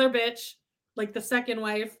some other bitch, like the second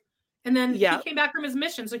wife, and then he came back from his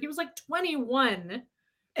mission. So he was like 21,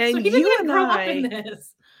 and so he didn't even grow up in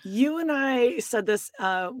this. You and I said this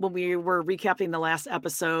when we were recapping the last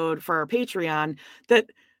episode for our Patreon, that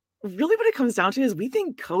really what it comes down to is we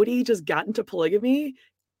think Cody just got into polygamy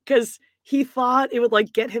because he thought it would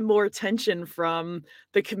like get him more attention from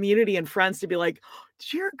the community and friends to be like,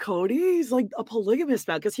 did you hear Cody? He's like a polygamist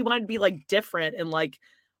now, because he wanted to be like different and like,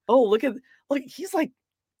 oh, look, he's like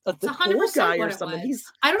a cool guy or something.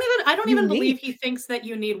 I don't even believe he thinks that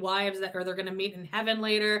you need wives or they're going to meet in heaven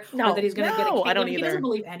later, or that he's going to get a kingdom. I don't either. He doesn't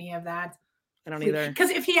believe any of that. I don't either.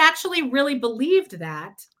 Because if he actually really believed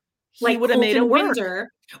that, he would have made it work.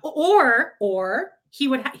 Or he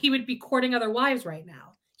would be courting other wives right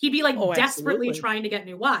now. He'd be like desperately trying to get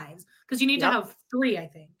new wives, because you need to have 3. I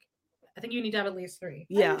think you need to have at least 3.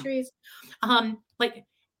 Yeah.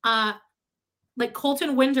 Like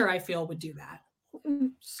Colton Winder, I feel would do that,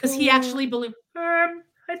 because he actually believed. I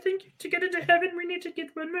think to get into heaven, we need to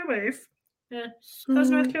get one more wife. Yeah. How's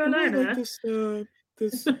North Carolina? I like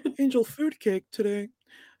this angel food cake today.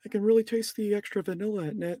 I can really taste the extra vanilla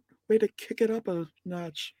in it. Way to kick it up a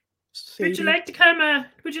notch. Sadie. Would you like to come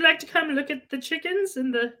look at the chickens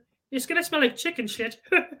and it's gonna smell like chicken shit.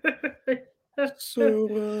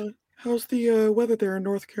 So how's the weather there in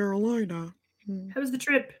North Carolina? How was the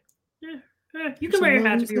trip? You can wear your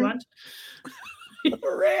hat if you want.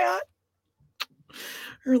 Rat.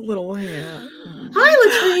 Her little hat. Hi,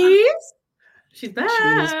 Latrice. She's back.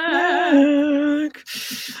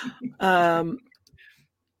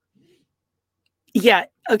 Yeah.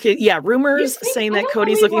 Okay. Yeah. Rumors saying that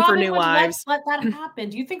Cody's looking for new wives. Let that happen.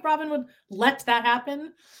 Do you think Robin would let that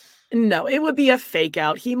happen? No, it would be a fake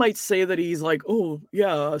out. He might say that he's like, oh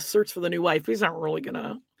yeah, search for the new wife. He's not really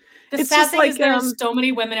gonna. The sad thing is there are so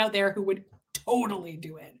many women out there who would totally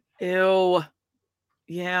do it. Ew.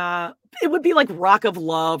 Yeah. It would be like Rock of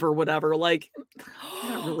Love or whatever. Like,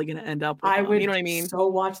 you're not really gonna end up with them, you know what I mean? So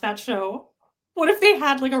watch that show. What if they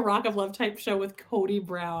had like a Rock of Love type show with Cody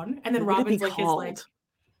Brown, and then Robin's like his like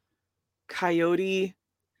Coyote.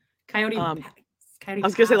 I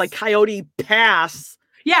was gonna say like Coyote Pass.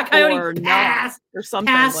 Yeah, Coyote Pass or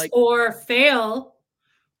something pass like or fail.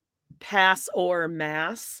 Pass or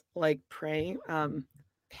mass, like pray.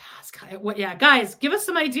 Pass. Yeah, guys, give us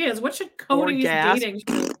some ideas. What should Cody's dating?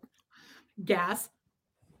 Gas.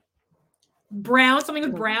 Brown. Something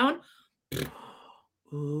with Brown.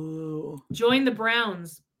 Ooh. Join the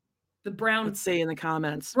Browns. The Brown. Let's say in the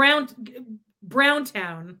comments.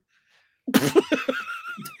 Browntown.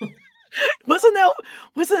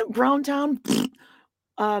 Wasn't Browntown?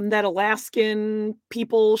 That Alaskan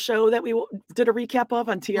people show that we did a recap of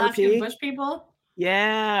on TRP. Alaskan Bush people?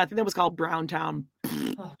 Yeah, I think that was called Browntown.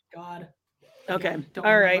 Oh, God. Okay. Don't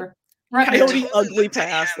All right. remember. We're at Coyote Ugly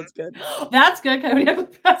Pass. That's good. That's good. Coyote Ugly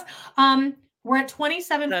Pass. We're at That's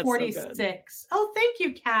so 27.46. good. Oh, thank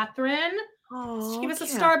you, Catherine. Oh, Give us a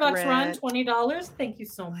Starbucks run, Catherine. $20. Thank you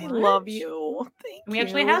so much. I love you. Thank And we you.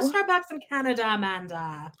 actually have Starbucks in Canada,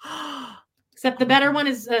 Amanda. Except the better one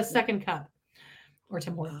is a Second Cup or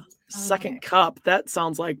Tim Hortons. Second cup. That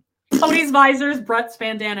sounds like Cody's visors, Brett's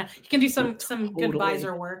bandana. You can do some good Totally.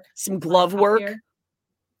 visor work. some glove work. Here.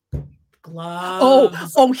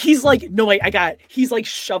 Gloves. Oh, he's like, no, wait, I got it. He's like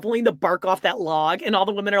shoveling the bark off that log, and all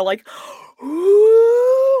the women are like,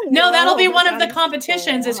 ooh. No, that'll be wow, one of the that is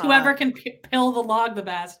competitions. so Is whoever hot. can pill the log the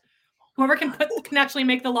best. Whoever can actually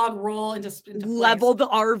make the log roll into place. level the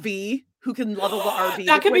RV. Who can level the RV?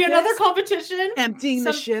 That the could be another quickest? competition. Emptying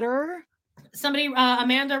the Some- shitter. Somebody,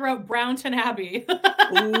 Amanda wrote Brownton Abbey.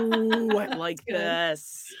 Ooh, I like good.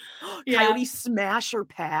 this. Yeah. Coyote Smash or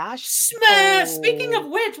Pash. Smash! Speaking of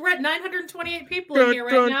which, we're at 928 people in here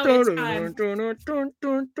right now. It's time.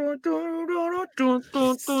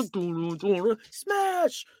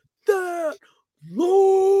 Smash that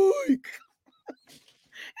like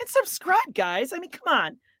and subscribe, guys. I mean, come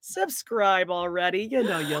on, subscribe already. You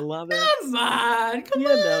know you love it. Come on. Come You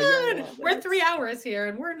know on. you love We're it. 3 hours here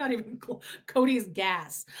and we're not even Cody's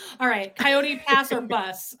gas. All right. Coyote Pass or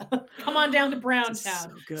bus. Come on down to Browntown.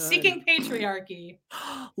 So good. Seeking Patriarchy.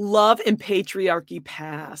 Love and Patriarchy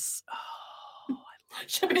Pass.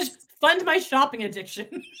 Should I just fund my shopping addiction?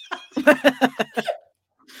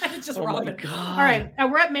 It's just Oh my Robin. God. All right.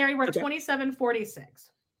 We're at Mary. We're at Okay. 2746.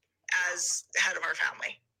 As head of our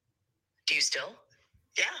family. Do you still?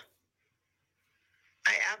 Yeah.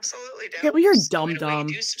 I absolutely do. Yeah, well, you're So in dumb a way, dumb.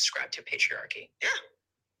 you do subscribe to patriarchy. Yeah.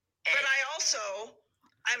 But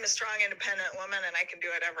I'm a strong, independent woman, and I can do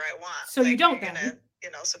whatever I want. So you don't you're then?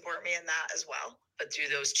 gonna, support me in that as well. But do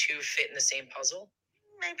those two fit in the same puzzle?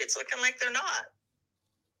 Maybe it's looking like they're not.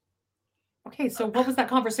 Okay. So what was that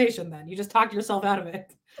conversation then? You just talked yourself out of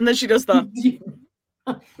it. And then she does the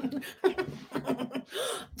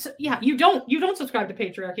So, yeah, you don't subscribe to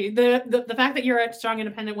patriarchy. The fact that you're a strong,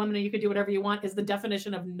 independent woman and you could do whatever you want is the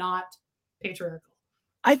definition of not patriarchal.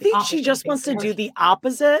 I think opposite she of just wants to do patriarchy. the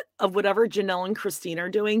opposite of whatever Janelle and Christine are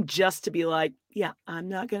doing, just to be like, yeah, I'm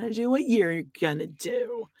not going to do what you're going to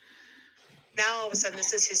do. Now all of a sudden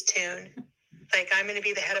this is his tune. Like, I'm going to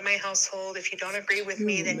be the head of my household. If you don't agree with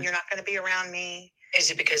me, then you're not going to be around me. Is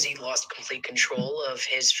it because he lost complete control of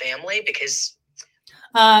his family? Because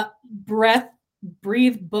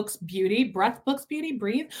Breathe books beauty. Breath books beauty.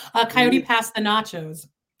 Breathe. Coyote Breathe. passed the nachos.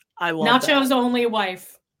 I love Nachos that. only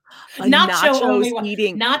wife. A Nacho only nachos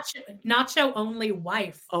eating. Nacho only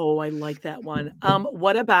wife. Oh, I like that one.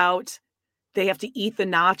 What about they have to eat the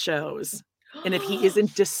nachos, and if he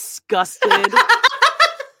isn't disgusted,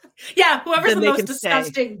 Yeah, whoever's Then the they most can stay.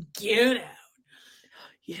 disgusting, get out.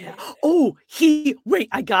 yeah. Oh, wait,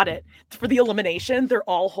 I got it. For the elimination, they're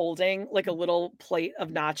all holding like a little plate of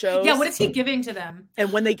nachos. Yeah, what is he giving to them?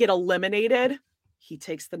 And when they get eliminated, he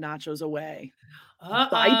takes the nachos away. Uh-oh.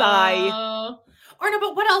 Bye-bye. Or no,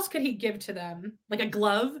 but what else could he give to them? Like a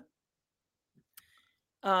glove?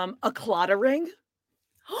 A clotter ring.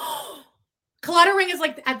 Clutter ring is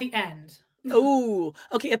like at the end. Oh,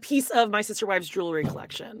 okay. A piece of my sister wives jewelry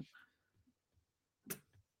collection.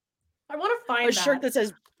 I want to find A shirt that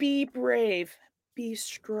says "Be brave, be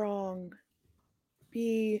strong,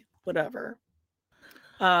 be whatever."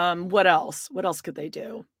 What else? What else could they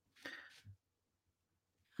do?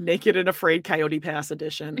 Naked and Afraid Coyote Pass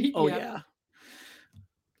edition. Oh Yep. yeah.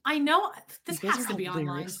 I know this You guys has are to be online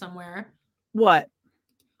hilarious. somewhere. What?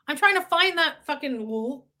 I'm trying to find that fucking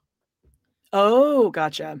wool. Oh,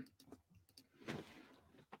 gotcha.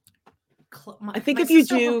 I think if you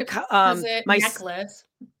do my necklace.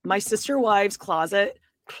 my sister wives closet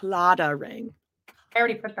Clada ring. I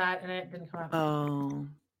already put that and it didn't come up. Oh,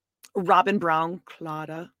 Robin Brown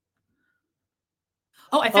Clada.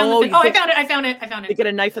 Oh, I found oh, the thing. you Oh, I get- found it. I found it. I found They it. get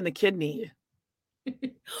a knife in the kidney. Oh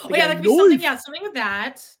They yeah, get that a could be something. knife. Yeah, something with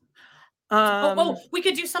that. Um, oh, we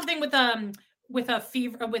could do something with a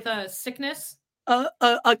fever, with a sickness.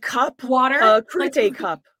 a cup, Water. a Like, crudité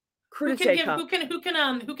cup, Who can crudité give cup.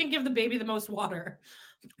 who can give the baby the most water?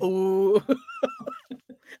 Ooh,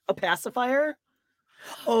 a pacifier.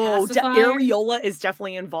 Oh, Pacifier? Areola is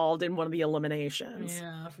definitely involved in one of the eliminations.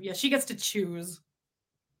 Yeah, she gets to choose.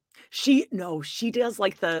 She does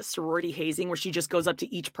like the sorority hazing where she just goes up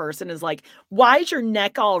to each person and is like, "Why is your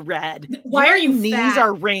neck all red? Why Your are you knees fat?"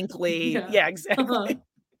 are wrinkly?" Yeah. Yeah, exactly.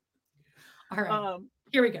 All right,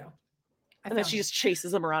 here we go. And then she just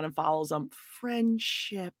chases him around and follows him.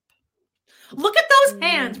 Friendship. Look at those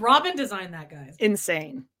hands. Robin designed that, guys.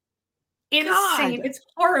 Insane. Insane. God. It's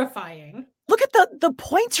horrifying. Look at the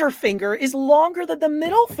pointer finger is longer than the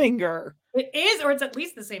middle finger. It is, or it's at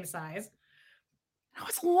least the same size. No,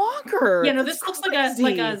 it's longer. Yeah, no, That's this looks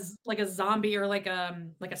crazy. like a zombie or like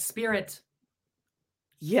a spirit.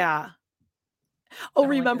 Yeah. Oh,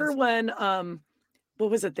 remember when what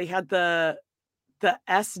was it? They had the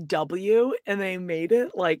SW and they made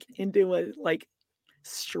it like into a like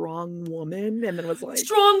strong woman, and then was like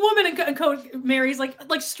strong woman, and Mary's like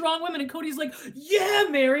strong woman, and Cody's like, yeah,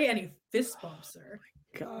 Mary, and he fist bumps her.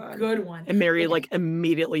 God. Good one. And Mary like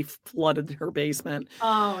immediately flooded her basement.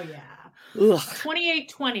 Oh yeah. Ugh.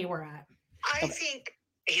 28-20 we're at. I think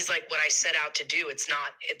He's like, what I set out to do, it's not.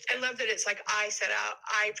 I love that it's like I set out,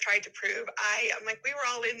 I've tried to prove, I'm like, we were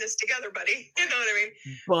all in this together, buddy. You know what I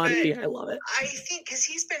mean? Buddy, But I love it. I think because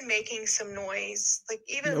he's been making some noise, like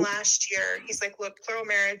even Nope. last year, he's like, look, plural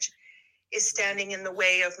marriage is standing in the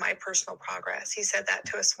way of my personal progress. He said that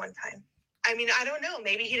to us one time. I mean, I don't know.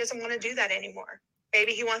 Maybe he doesn't want to do that anymore.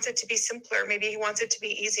 Maybe he wants it to be simpler. Maybe he wants it to be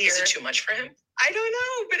easier. Is it too much for him? I don't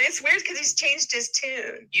know, but it's weird because he's changed his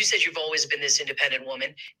tune. You said you've always been this independent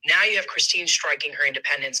woman. Now you have Christine striking her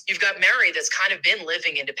independence. You've got Mary that's kind of been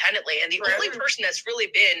living independently. And the only person that's really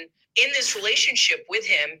been in this relationship with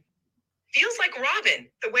him feels like Robin.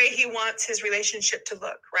 The way he wants his relationship to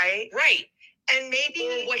look, right? Right. And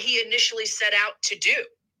maybe Or what he initially set out to do.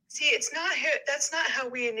 See, it's not that's not how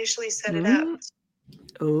we initially set it up.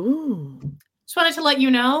 Oh. Just wanted to let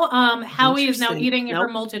you know, Howie is now Interesting. eating her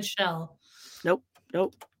Nope. molted shell.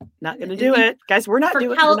 Nope. Not gonna do it. Guys, we're not For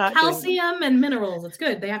doing it. We're not doing it. calcium and minerals. It's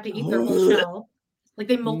good. They have to eat their whole shell. Like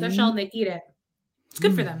they molt their shell and they eat it. It's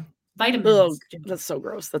good for them. Vitamins. Oh, that's so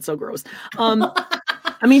gross. That's so gross.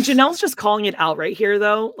 I mean, Janelle's just calling it out right here,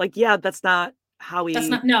 though. Like, yeah, that's not how he. That's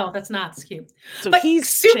not. That's not. It's cute. So but he's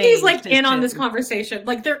Suki's like changed his in on this tune. conversation.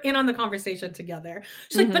 Like they're in on the conversation together.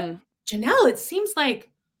 She's like, but Mhm. Janelle, it seems like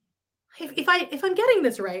if I'm getting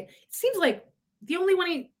this right, it seems like the only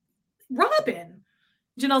one Robin.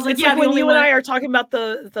 Janelle's like, It's yeah, like the when only you one. and I are talking about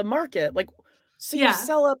the market. Like, so Yeah. you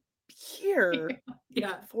sell up here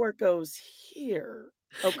Yeah. before it goes here.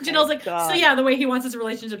 Okay. Janelle's like, so God. yeah, the way he wants his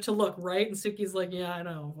relationship to look, right? And Suki's like, yeah, I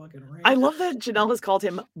know, fucking right. I love that Janelle has called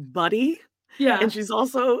him buddy. Yeah. And she's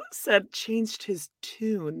also said changed his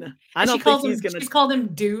tune. I And don't she calls think he's him, gonna. she's called him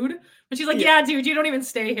dude. But she's like, yeah, dude, you don't even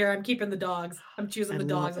stay here. I'm keeping the dogs. I'm choosing I the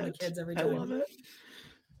dogs love and the it. kids every I time. love it.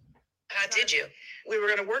 How did you? We were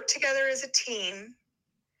going to work together as a team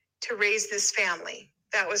to raise this family.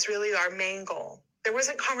 That was really our main goal. There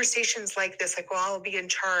wasn't conversations like this, like, well, I'll be in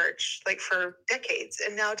charge, like for decades.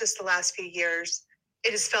 And now just the last few years,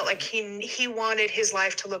 it just felt like he wanted his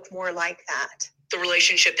life to look more like that. The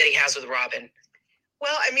relationship that he has with Robin.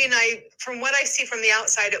 Well, I mean, from what I see from the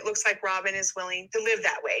outside, it looks like Robin is willing to live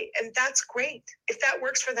that way. And that's great. If that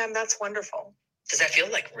works for them, that's wonderful. Does that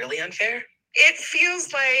feel like really unfair? It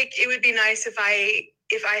feels like it would be nice if I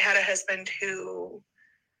had a husband who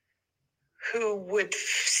would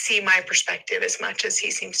see my perspective as much as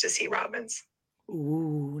he seems to see Robin's.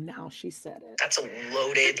 Ooh, now she said it. That's a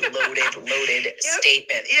loaded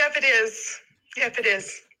statement. Yep, it is. Yep, it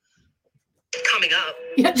is. Coming up.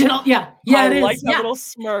 Yeah, Janelle, yeah, I it is. like that Yeah. little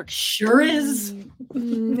smirk. Sure is.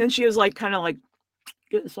 And she was like, kind of like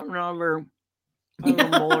getting something out of her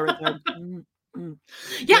molar.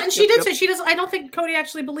 Yeah, and she did say she doesn't. I don't think Cody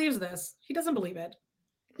actually believes this. He doesn't believe it.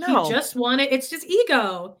 No. He just wanted. It's just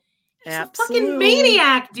ego. He's a fucking Absolutely.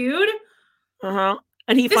 maniac, dude.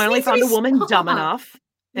 And he This finally needs to found be a woman dumb stopped. enough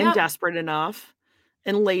and Yep. desperate enough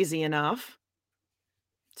and lazy enough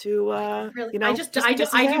to Really, you know, I just do kiss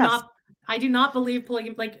his ass. not believe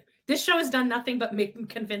polygamy. Like this show has done nothing but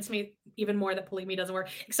convince me even more that polygamy doesn't work,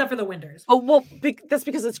 except for the Winders. Oh well, that's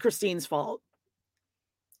because it's Christine's fault.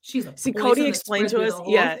 She's a See, poison Cody that explained spread to through us, the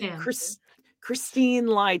whole yeah, family. Christine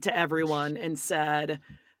lied to everyone and said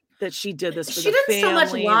that she did this for She the didn't so much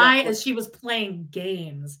family, lie that- as she was playing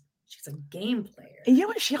games. She's a game player. And you know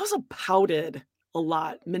what? She also pouted a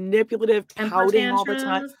lot, manipulative, Temper pouting all the time.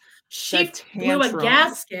 tantrums. She The blew a tantrums.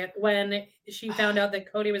 gasket when she found out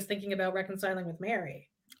that Cody was thinking about reconciling with Mary.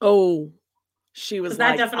 Oh, she was 'Cause that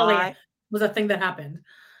like, definitely was a thing that happened.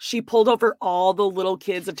 she pulled over all the little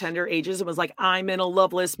kids of tender ages and was like, I'm in a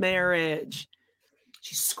loveless marriage.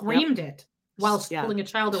 She screamed it while Yeah. pulling a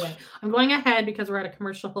child away. I'm going ahead because we're at a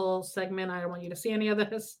commercial segment. I don't want you to see any of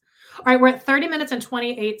this. All right, we're at 30 minutes and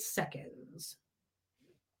 28 seconds.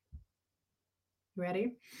 You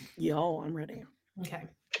ready? Yo, I'm ready. Okay.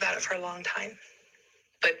 About it for a long time.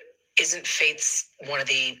 But isn't faith's one of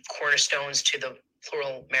the cornerstones to the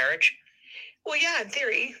plural marriage? Well, yeah, in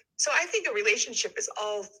theory. So I think a relationship is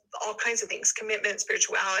all kinds of things: commitment,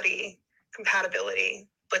 spirituality, compatibility.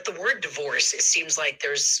 But the word divorce, it seems like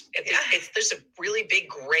there's a really big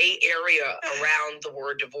gray area around the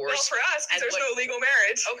word divorce. Well, for us, because there's no legal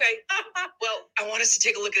marriage. Okay. Well, I want us to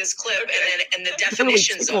take a look at this clip and the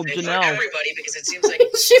definitions of it for everybody, because it seems like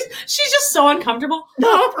she's just so uncomfortable.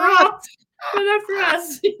 Not for us. Not for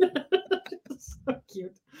us. So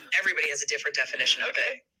cute. Everybody has a different definition.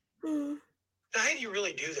 Okay. How do you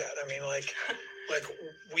really do that? I mean, like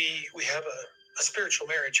we have a spiritual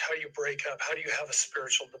marriage. How do you break up? How do you have a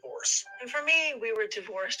spiritual divorce? And for me, we were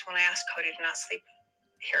divorced when I asked Cody to not sleep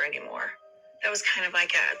here anymore. That was kind of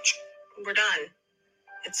like we're done.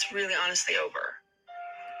 It's really honestly over.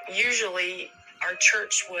 Usually our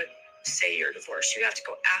church would say you're divorced. You have to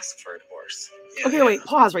go ask for a divorce. Okay, wait,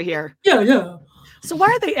 pause right here. Yeah. So why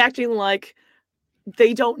are they acting like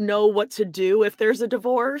they don't know what to do if there's a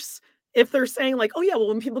divorce? If they're saying like, oh yeah, well,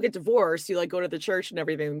 when people get divorced, you like go to the church and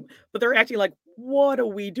everything, but they're acting like, what do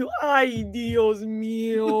we do? Ay, Dios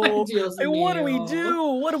mío. What do we do?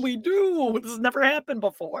 What do we do? This has never happened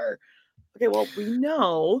before. Okay, well, we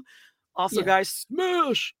know. Also, guys,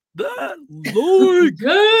 smash that like.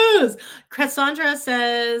 Yes. Cassandra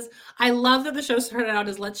says, I love that the show started out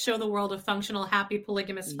as let's show the world a functional, happy,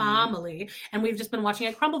 polygamous family. And we've just been watching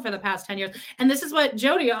it crumble for the past 10 years. And this is what,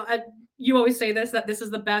 Jody, you always say this, that this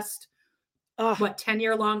is the best,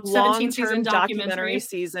 10-year long, 17 season documentary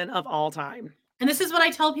season of all time. And this is what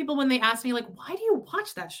I tell people when they ask me, like, why do you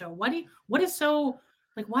watch that show? Why do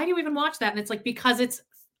you even watch that? And it's like, because it's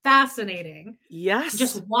fascinating. Yes.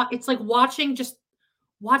 It's like watching just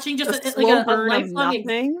a lifelong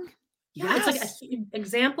thing. Yeah, it's like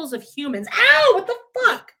examples of humans. Ow! What the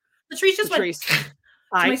fuck? Latrice just went to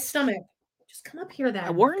my stomach. Just come up here. Then I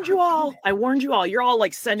warned you all. You're all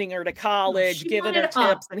like sending her to college, giving her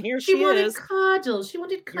tips, and here she is. Cuddles. She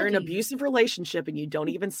wanted cuddles. You're in an abusive relationship, and you don't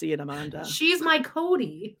even see it, Amanda. She's my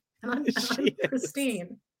Cody, and I'm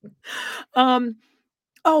Christine.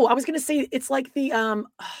 Oh, I was gonna say it's like the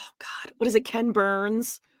what is it? Ken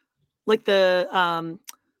Burns, like the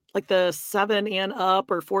 7 and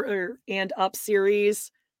Up or 4 and Up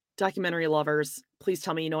series. Documentary lovers, please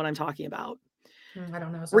tell me you know what I'm talking about. I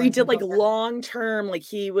don't know. Where he did like long term, like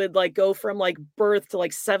he would like go from like birth to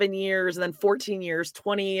like 7 years and then 14 years,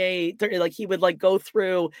 28. 30, like he would like go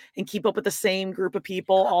through and keep up with the same group of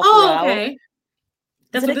people all throughout. Okay.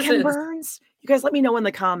 That's what Ken Burns? You guys let me know in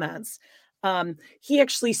the comments. He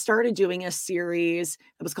actually started doing a series.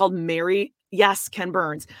 It was called Married. Yes, Ken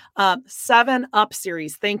Burns. 7 Up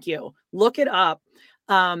series. Thank you. Look it up.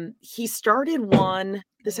 He started one.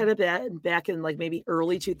 This had been back in like maybe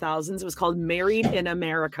early 2000s. It was called Married in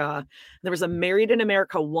America. There was a Married in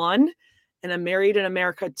America 1 and a Married in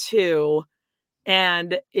America 2.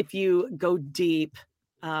 And if you go deep,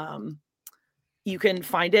 you can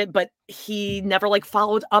find it, but he never like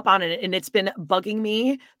followed up on it. And it's been bugging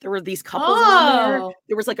me. There were these couples on there.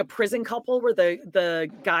 There was like a prison couple where the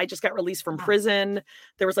guy just got released from prison.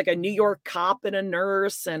 There was like a New York cop and a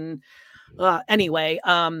nurse. And anyway,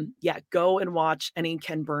 go and watch any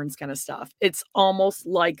Ken Burns kind of stuff. It's almost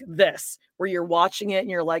like this, where you're watching it and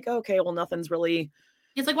you're like, okay, well, nothing's really.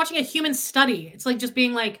 It's like watching a human study. It's like just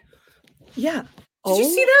being like, yeah. Did you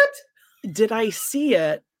see that? Did I see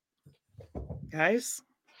it? Guys,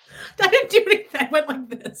 I didn't do anything. I went like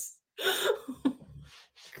this.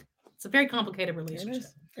 It's a very complicated relationship.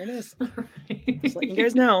 It is. Just letting you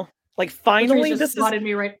guys know. Like finally, this spotted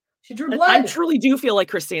me right. She drew blood. I truly do feel like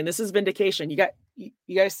Christine. This is vindication. You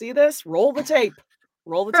guys see this? Roll the tape.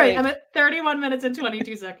 Roll the tape. Right. I'm at 31 minutes and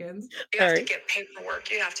 22 seconds. You have to get paperwork.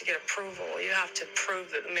 You have to get approval. You have to prove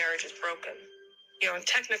that the marriage is broken. And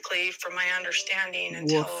technically, from my understanding,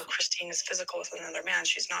 until Christine is physical with another man,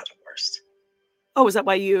 she's not divorced. Oh, is that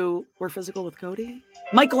why you were physical with Cody?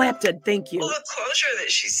 Michael Apted, thank you. Well, the closure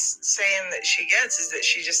that she's saying that she gets is that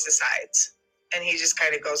she just decides, and he just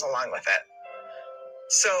kind of goes along with it.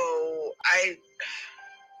 So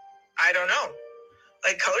I don't know.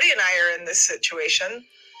 Like Cody and I are in this situation.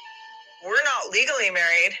 We're not legally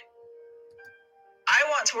married. I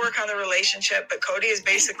want to work on the relationship, but Cody has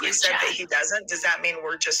basically said that he doesn't. Does that mean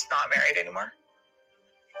we're just not married anymore?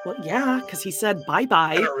 Well, yeah, because he said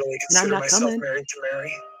bye-bye. I don't really consider myself married to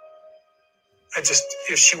Mary. I just,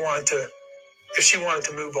 if she wanted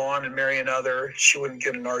to move on and marry another, she wouldn't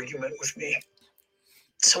get an argument with me.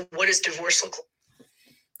 So what does divorce look like?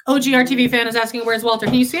 OGRTV fan is asking, where's Walter?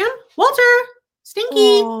 Can you see him? Walter! Stinky!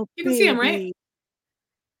 You can see him, right?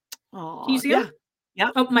 Oh, can you see him? Yeah.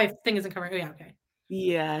 Oh, my thing isn't covering. Oh, yeah, okay.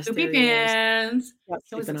 Yes. Poopy pants.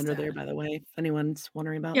 Sleeping under there, by the way, if anyone's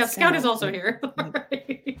wondering about. Yeah, Scout is also here.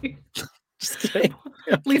 Just kidding.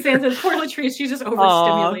 Lisa Ann says, poor Latrice, she's just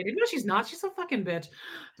overstimulated. No, she's not. She's a fucking bitch.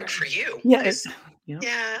 Good for you. Yeah.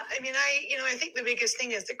 Yeah. I mean, I think the biggest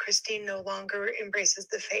thing is that Christine no longer embraces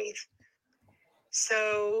the faith.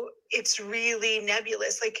 So it's really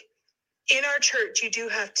nebulous. Like in our church, you do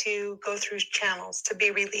have to go through channels to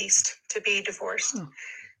be released, to be divorced.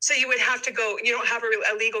 So you would have to go, you don't have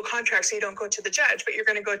a legal contract, so you don't go to the judge, but you're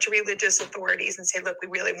going to go to religious authorities and say, look, we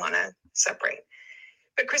really want to separate.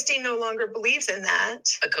 But Christine no longer believes in that.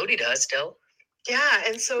 But Cody does still. Yeah.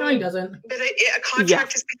 And so. No, he doesn't. But a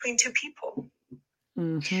contract is between two people.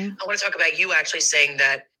 Mm-hmm. I want to talk about you actually saying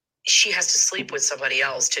that she has to sleep with somebody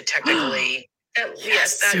else to technically.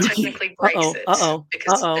 Yes, that technically breaks it.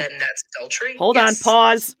 Because then that's adultery. Hold on,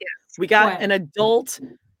 pause. Yes. We got an adult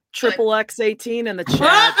XXX18 in the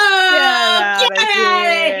chat.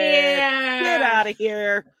 Get out of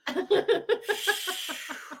here.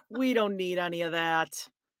 We don't need any of that.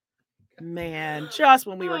 Man, just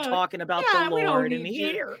when we were talking about the Lord in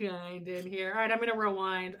here. Kind in here. All right, I'm going to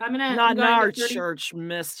rewind. Not in our church,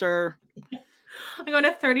 mister. I'm going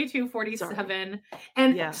to 32:47.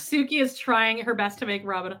 And Suki is trying her best to make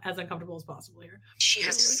Robin as uncomfortable as possible here. She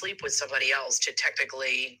has to sleep with somebody else to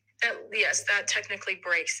technically. That technically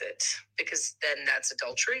breaks it because then that's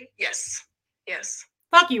adultery. Yes.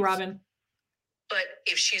 Fuck you, Robin. But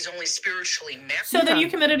if she's only spiritually married. So then you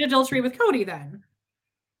committed adultery with Cody then.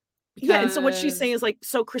 Yeah, and so what she's saying is like,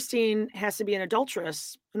 so Christine has to be an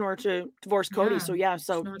adulteress in order to divorce Cody. So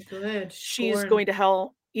she's going to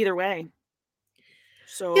hell either way.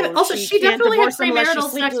 So yeah, but also she definitely had premarital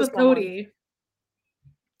sex with Cody.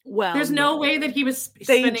 Well, there's no way that he was.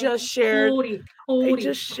 They just shared. They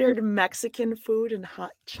just shared Mexican food and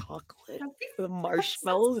hot chocolate with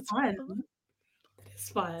marshmallows. It's fun. It's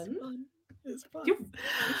fun. It's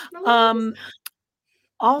fun.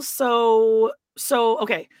 Also, so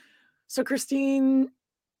Christine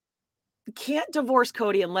can't divorce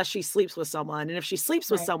Cody unless she sleeps with someone, and if she sleeps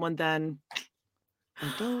with someone, then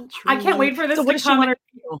adultery. I can't wait for this to come.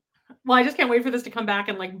 Do? Well, I just can't wait for this to come back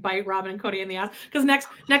and like bite Robin and Cody in the ass. Because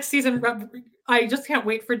next season, I just can't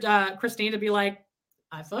wait for Christine to be like,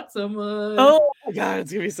 I fucked someone. Oh my god,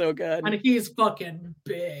 it's gonna be so good. And he's fucking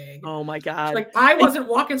big. Oh my god. Like I wasn't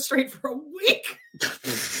walking straight for a week.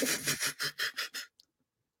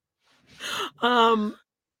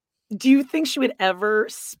 Do you think she would ever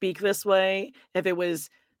speak this way if it was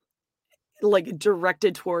like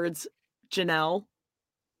directed towards Janelle?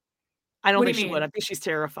 I don't think she would. I think she's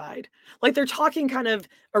terrified. Like they're talking kind of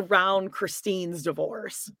around Christine's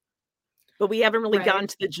divorce, but we haven't really gotten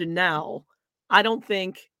to the Janelle. I don't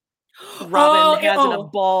think Robin has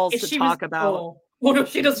enough balls to talk about. Oh no,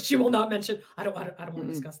 she doesn't. She will not mention. I don't want to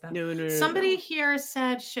discuss that. No. Somebody here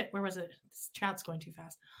said, "Shit, where was it? This chat's going too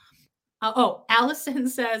fast." Allison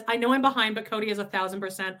says, "I know I'm behind, but Cody is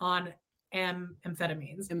 1,000% on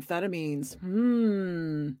amphetamines."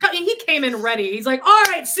 He came in ready. He's like, all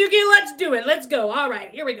right, Suki, let's do it. Let's go. All right,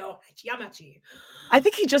 here we go. Yamachi. I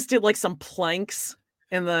think he just did like some planks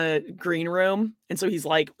in the green room. And so he's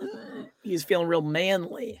like, he's feeling real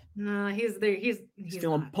manly. No, he's there. He's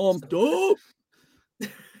feeling pumped up.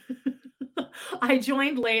 I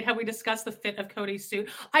joined late. Have we discussed the fit of Cody's suit?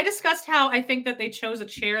 I discussed how I think that they chose a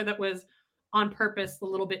chair that was on purpose a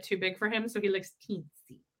little bit too big for him. So he looks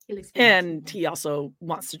teensy. And he also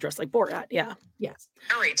wants to dress like Borat. Yeah. Yes.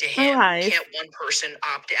 All right. To him, can't one person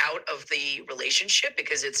opt out of the relationship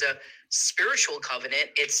because it's a spiritual covenant?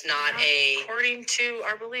 It's not according to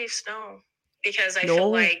our beliefs, no. Because I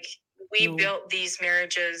feel like we built these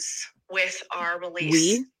marriages with our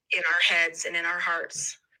beliefs in our heads and in our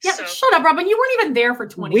hearts. Yeah, so, shut up, Robin. You weren't even there for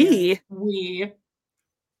 20 years.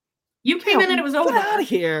 You came in and it was over. Get out of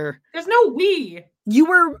here. There's no we. You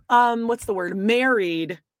were, what's the word?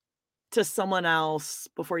 Married to someone else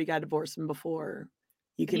before you got divorced and before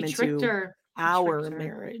you came into our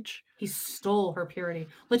marriage. He stole her purity.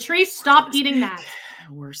 Latrice, stop eating that.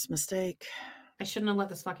 Worst mistake. I shouldn't have let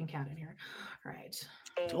this fucking cat in here. All right.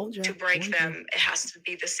 Told you. To break them, it has to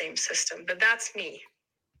be the same system. But that's me.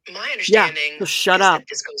 My understanding so shut up. That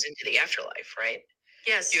this goes into the afterlife, right?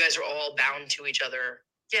 Yes. You guys are all bound to each other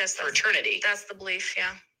for eternity. That's the belief,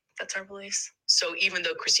 yeah. That's our beliefs. So even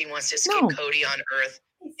though Christine wants to escape Cody on Earth,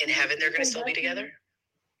 in heaven they're going to still be together?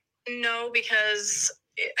 No, because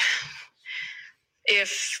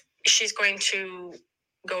if she's going to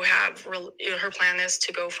go her plan is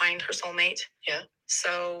to go find her soulmate. Yeah.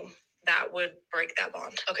 So that would break that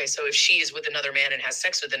bond. Okay, so if she is with another man and has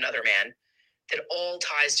sex with another man, then all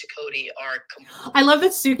ties to Cody are complete. I love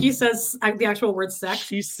that Suki says the actual word sex.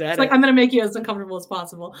 She said like, I'm going to make you as uncomfortable as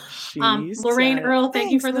possible. Lorraine Earl,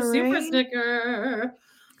 thank you for the super sticker.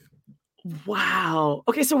 Wow.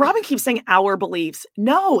 Okay, so Robin keeps saying our beliefs.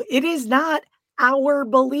 No, it is not our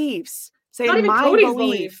beliefs. Say Not even my Cody's belief.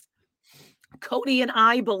 belief. Cody and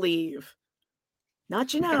I believe. Not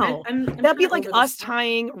Janelle. I'm That'd be kinda like over us this.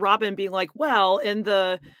 tying Robin being like, well, in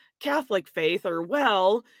the Catholic faith, or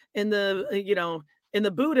well, in the in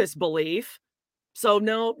the Buddhist belief. So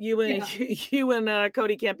no, you and you and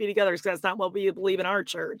Cody can't be together because that's not what we believe in our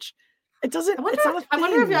church. It doesn't. I wonder It's not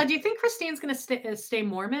a thing. do you think Christine's gonna stay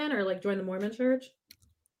Mormon or like join the Mormon church?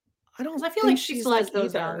 I don't. I feel think like she she's still has like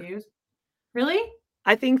those either. values. Really?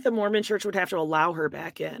 I think the Mormon church would have to allow her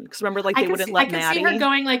back in because remember, like I they could wouldn't see, let I could Maddie. see her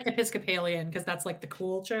going like Episcopalian because that's like the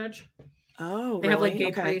cool church. Oh, They really? have like gay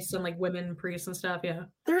Okay. priests and like women priests and stuff. Yeah.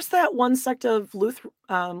 There's that one sect of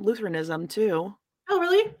Lutheranism too. Oh,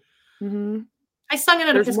 really? Mm-hmm. I sung in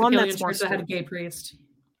an There's one Episcopalian that's more church that had a strict. gay priest.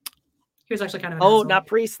 He was actually kind of an Oh, asshole. not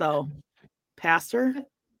priest though. Pastor?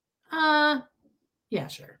 Yeah,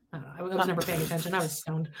 sure. I don't know. I was never paying attention. I was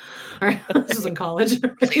stoned. All right, this was in college.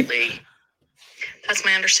 Completely. That's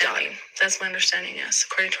my understanding. That's my understanding, yes.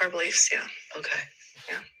 According to our beliefs, yeah. Okay.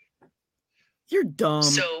 Yeah. You're dumb.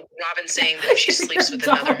 So Robin's saying that if she sleeps with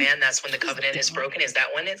another man, that's when the covenant is broken. Is that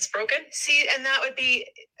when it's broken? See, and that would be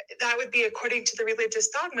according to the religious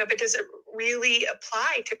dogma, but does it really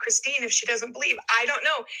apply to Christine if she doesn't believe? I don't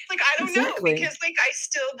know. Like, I don't know, because like I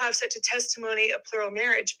still have such a testimony of plural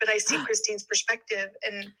marriage, but I see Christine's perspective.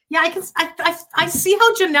 And yeah, I see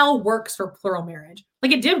how Janelle works for plural marriage.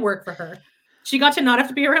 Like it did work for her. She got to not have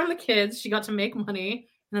to be around the kids. She got to make money,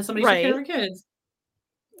 and then somebody took care of her kids.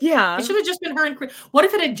 Yeah. It should have just been her and what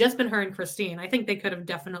if it had just been her and Christine? I think they could have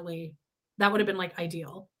definitely, that would have been like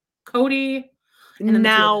ideal. Cody.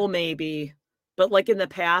 Now maybe, but like in the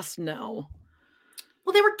past, no.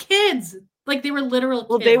 Well, they were kids. Like they were literal kids.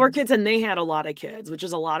 Well, they were kids and they had a lot of kids, which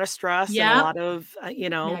is a lot of stress and a lot of,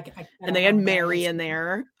 and they had Mary in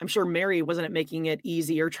there. I'm sure Mary wasn't making it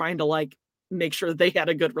easy or trying to like make sure they had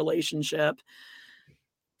a good relationship.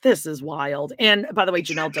 This is wild. And by the way,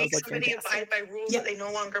 Janelle does look fantastic. Abide by rules that they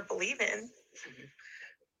no longer believe in.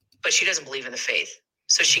 But she doesn't believe in the faith.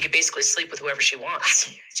 So she could basically sleep with whoever she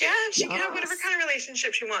wants. Yeah, she can have whatever kind of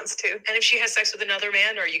relationship she wants to. And if she has sex with another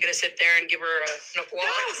man, are you going to sit there and give her an applause?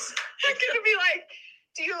 Yes. I'm going to be like,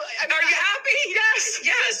 are you happy?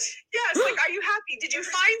 Yes. Like, are you happy? Did you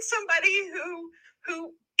find somebody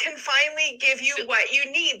who can finally give you what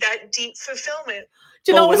you need, that deep fulfillment?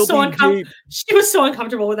 Janelle was so uncomfortable. She was so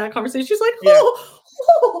uncomfortable with that conversation. She's like, I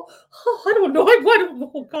don't know.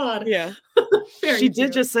 Oh God. Yeah. She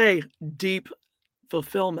did just say deep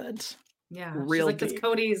fulfillment. Yeah. Real she's like, deep.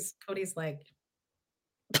 Cody's like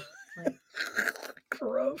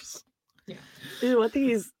gross. Yeah. Ew, what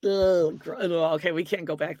these? Okay, we can't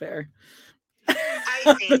go back there.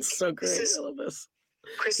 I think that's so great. This is I love this.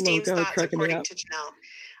 Christine's Logo thoughts cracking me according up. to Janelle.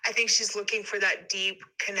 I think she's looking for that deep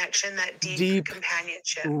connection, that deep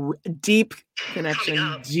companionship. Deep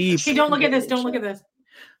connection. Deep. Okay, don't look at this. Don't look at this.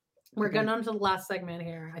 We're getting on to the last segment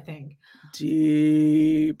here, I think.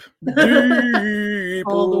 Deep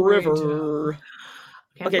All the way river.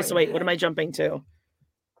 Can't Okay, wait. so wait, what am I jumping to?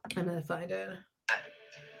 I'm gonna find it.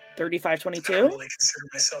 3522? I don't really consider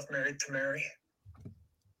myself married to Mary.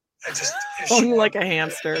 I just Hung like a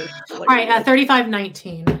hamster. All right,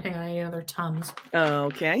 3519. Hang on, I need another Tums.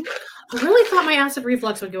 Okay. I really thought my acid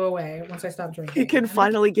reflux would go away once I stopped drinking. It can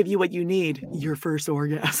finally give you what you need, your first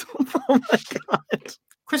orgasm. Oh my God.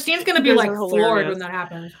 Christine's gonna be You guys like are floored hilarious. when that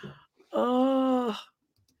happens. Oh,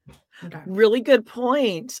 Okay. really good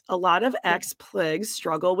point. A lot of ex-pligs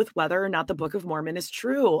struggle with whether or not the Book of Mormon is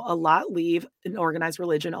true. A lot leave an organized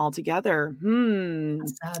religion altogether.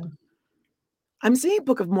 That's sad. I'm seeing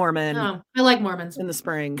Book of Mormon Oh, I like Mormons. in the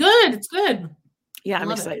spring. Good. It's good. Yeah, I I'm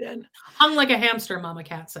love it. excited. Hung like a hamster, Mama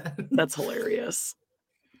Cat said. That's hilarious.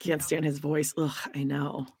 Can't stand his voice. Ugh, I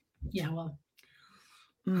know. Yeah, well.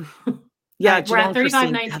 Yeah, All right, we're at Janelle and Christine,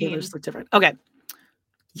 3519. they just look different. Okay.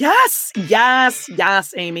 Yes,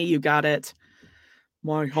 Amy, you got it.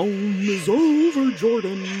 My home is over,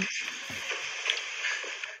 Jordan.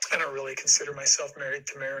 I don't really consider myself married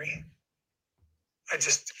to Mary. I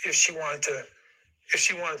just, if she wanted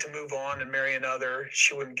to move on and marry another,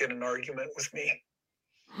 she wouldn't get an argument with me.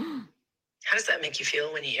 How does that make you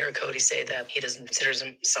feel when you hear Cody say that he doesn't consider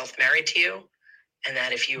himself married to you, and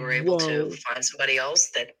that if you were able to find somebody else,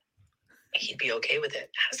 that he'd be okay with it?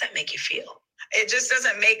 How does that make you feel? It just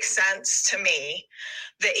doesn't make sense to me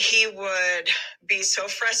that he would be so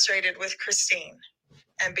frustrated with Christine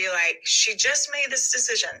and be like, she just made this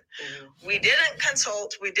decision. We didn't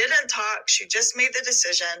consult. We didn't talk. She just made the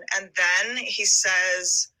decision. And then he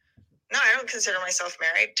says, no, I don't consider myself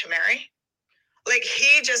married to Mary. Like,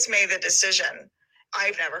 he just made the decision.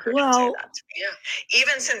 I've never heard him say that to me. Yeah.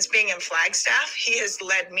 Even since being in Flagstaff, he has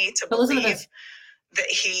led me to believe that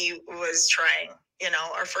he was trying. You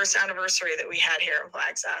know, our first anniversary that we had here in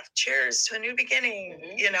Flagstaff. Cheers to a new beginning,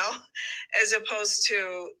 you know, as opposed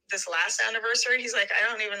to this last anniversary. He's like, I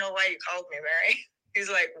don't even know why you called me Mary. He's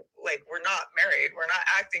like, we're not married. We're not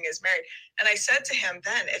acting as married. And I said to him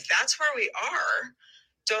then, if that's where we are,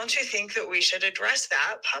 don't you think that we should address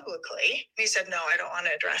that publicly? And he said, no, I don't want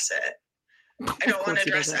to address it. I don't want to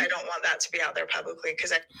address it. I don't want that to be out there publicly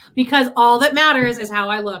because all that matters is how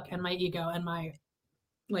I look and my ego and my,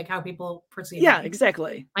 like, how people perceive Yeah, me.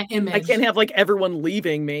 exactly. My image. I can't have like everyone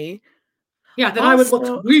leaving me. Yeah, then I would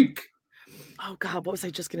look weak. Oh God, what was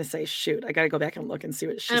I just gonna say? Shoot, I gotta go back and look and see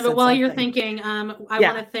what she said. But while you're thinking, I want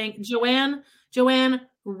to thank Joanne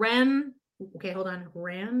Wren. Okay, hold on.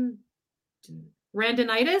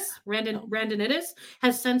 Randonitis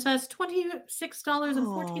has sent us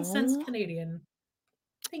 $26.14 Canadian.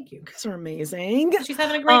 Thank you. These are amazing. She's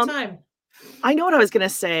having a great time. I know what I was gonna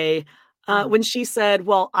say. When she said,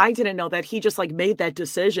 well, I didn't know that he just like made that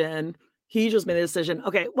decision. He just made a decision.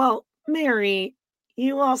 Okay, well, Mary,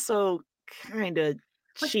 you also kind of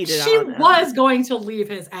cheated on him. She was going to leave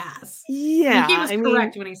his ass. Yeah. He was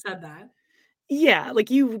correct when he said that. Yeah, like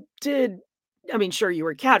you did. I mean, sure, you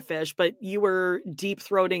were catfish, but you were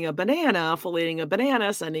deep-throating a banana, filleting a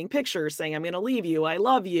banana, sending pictures saying, I'm going to leave you. I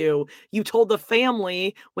love you. You told the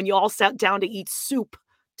family when you all sat down to eat soup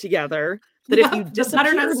together that if you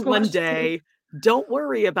disappeared one day, don't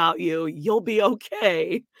worry about you. You'll be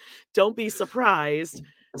okay. Don't be surprised.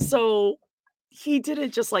 So he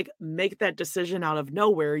didn't just like make that decision out of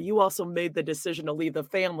nowhere. You also made the decision to leave the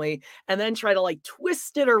family and then try to like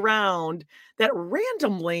twist it around that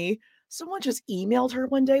randomly someone just emailed her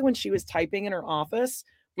one day when she was typing in her office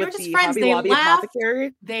with the Hobby Lobby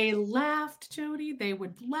apothecary. They laughed, Jody. They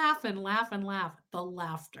would laugh and laugh and laugh. The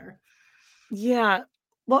laughter. Yeah.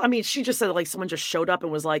 Well, I mean, she just said like someone just showed up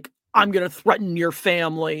and was like, I'm going to threaten your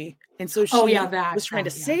family. And so she was trying to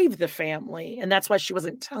save the family. And that's why she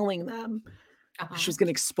wasn't telling them. She was going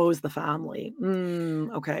to expose the family.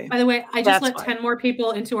 Okay. By the way, I just let 10 more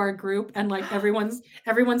people into our group, and like everyone's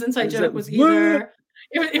inside joke was either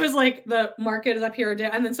it was like the market is up here,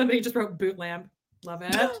 and then somebody just wrote boot lamp. Love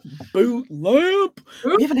it. Boot lamp.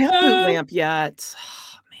 We haven't had boot lamp yet.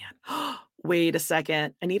 Oh, man. Wait a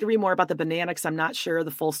second. I need to read more about the banana because I'm not sure the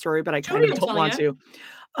full story, but I kind of don't want to.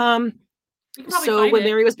 So when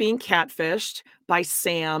Mary was being catfished by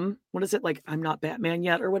Sam, what is it, like I'm not Batman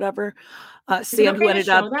yet or whatever, Sam, who ended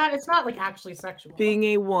up it's not like actually sexual, being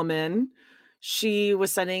a woman, she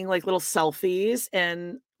was sending like little selfies,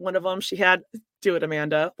 and one of them she had, do it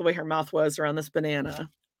Amanda, the way her mouth was around this banana, it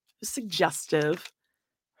was suggestive.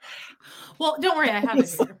 Well, don't worry, I have it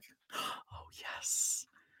here. Oh yes.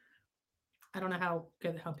 I don't know how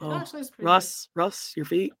good actually, it's pretty Russ, your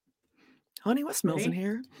feet. Honey, what smells in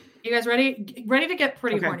here? You guys ready? Ready to get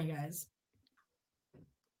pretty horny, guys.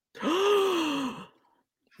 Oh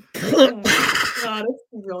God, it's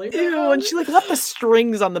really bad. Ew, and she like left the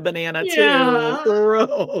strings on the banana too.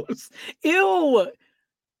 Gross. Ew. And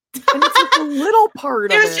it's like a little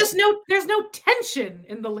part of it. There's no tension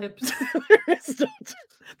in the lips.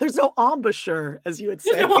 There's no embouchure, as you would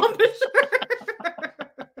say. There's no embouchure.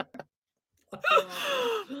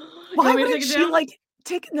 Why would she like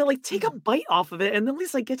take a bite off of it and then at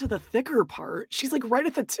least like get to the thicker part? She's like right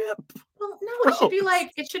at the tip. Well, no, it should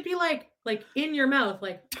be like in your mouth,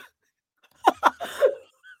 like.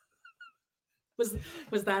 Was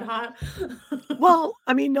that hot? Well,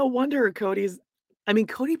 I mean, no wonder Cody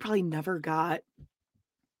probably never got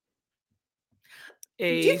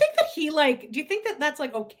a. Do you think that that's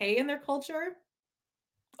like okay in their culture?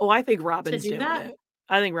 Oh, I think Robin's doing it.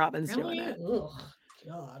 I think Robin's doing it. Ugh,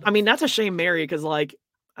 God. I mean, not to shame Mary, because like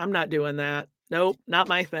I'm not doing that. Nope, not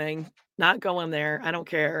my thing. Not going there. I don't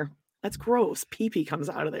care. That's gross. Pee-pee comes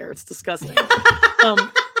out of there. It's disgusting.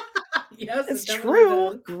 Yes, it's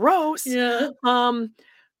true. Does. Gross. Yeah.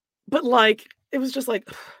 But like it was just like,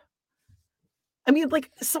 I mean,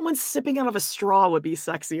 like someone sipping out of a straw would be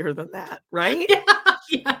sexier than that, right?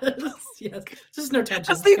 Yeah, yes. Just no tension.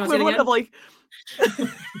 That's the equivalent of like.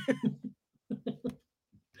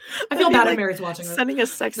 I feel bad if Mary's watching this. Sending a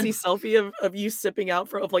sexy selfie of you sipping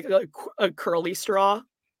out of like a curly straw.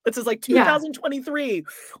 This is like 2023.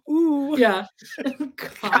 Ooh. Yeah.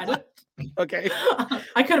 God. Okay.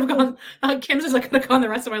 I could have gone. Kim says I could have gone the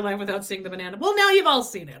rest of my life without seeing the banana. Well, now you've all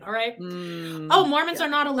seen it. All right. Oh, Mormons are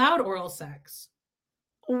not allowed oral sex.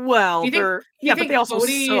 Well, but they also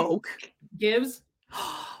Bodhi soak. Gives.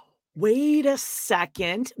 Wait a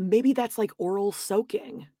second. Maybe that's like oral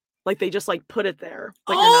soaking. Like they just like put it there.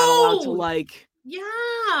 Like you're not allowed to like.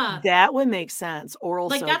 Yeah. That would make sense. Oral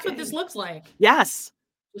Like soaking. that's what this looks like. Yes.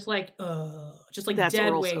 Just like That's dead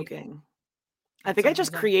oral weight. soaking. I think I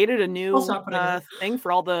just created a new thing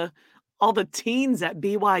for all the teens at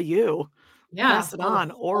BYU. Yeah. Pass it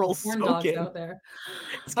on. Oral porn dogs soaking. out there.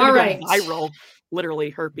 It's gonna All go right. viral. Literally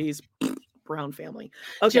herpes. Brown family.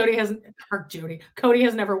 Okay. Cody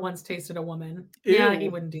has never once tasted a woman. Ew. Yeah, he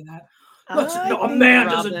wouldn't do that. A man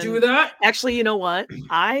doesn't do that. Actually, you know what?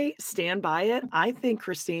 I stand by it. I think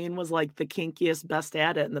Christine was like the kinkiest, best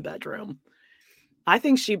at it in the bedroom. I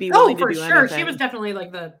think she'd be willing to do anything. For sure. She was definitely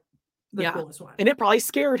like the coolest one. And it probably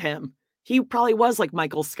scared him. He probably was like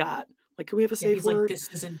Michael Scott. Like, can we have a safe word? Like, this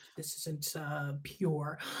isn't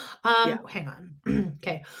pure. Hang on.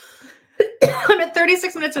 Okay. I'm at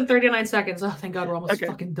 36 minutes and 39 seconds. Oh, thank God we're almost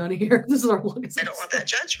fucking done here. This is our longest. I don't want that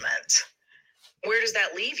judgment. Where does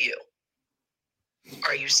that leave you?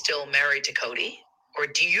 Are you still married to Cody? Or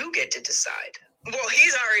do you get to decide? Well,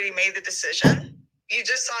 he's already made the decision. You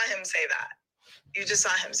just saw him say that.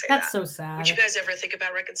 That's so sad. Would you guys ever think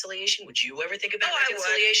about reconciliation? Would you ever think about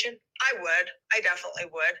reconciliation? I would. I definitely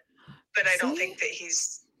would. But I don't think that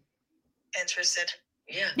he's interested.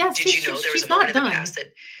 Yeah. Yes, Did you know there was a moment in the past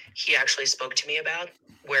that he actually spoke to me about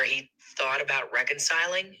where he thought about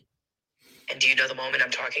reconciling? And do you know the moment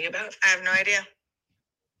I'm talking about? I have no idea.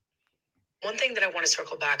 One thing that I want to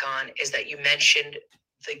circle back on is that you mentioned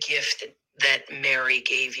the gift that Mary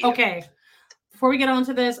gave you. Okay. Before we get on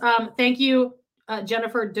to this, thank you,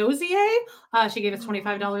 Jennifer Dozier. She gave us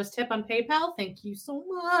 $25 tip on PayPal. Thank you so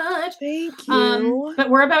much. Thank you. But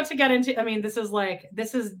we're about to get into, this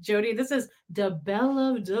is Jody. This is the belle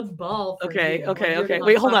of the ball. Okay.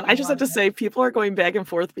 Wait, hold on. I just have to say, people are going back and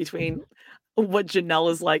forth between what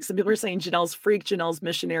Janelle is like. Some people are saying Janelle's freak, Janelle's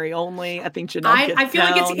missionary only. I think Janelle I feel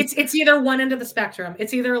down. like it's either one end of the spectrum.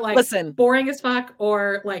 It's either like boring as fuck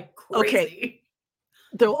or like crazy. Okay.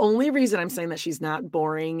 The only reason I'm saying that she's not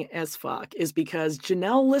boring as fuck is because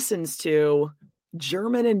Janelle listens to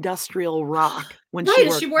German industrial rock when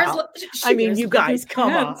she works out. I mean, you guys,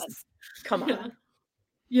 come on.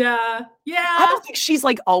 Yeah. I don't think she's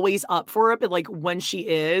like always up for it, but like when she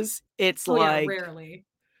is, it's rarely.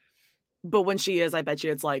 But when she is, I bet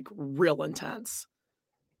you it's like real intense.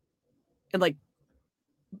 And like,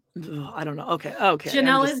 I don't know. Okay.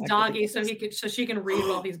 Janelle is doggy, so she can read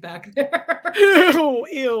while he's back there.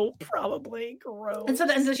 Ew, probably gross. And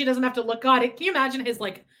so she doesn't have to look. God, can you imagine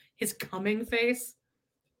his coming face?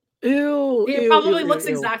 Ew. It probably looks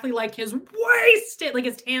exactly like his wasted, like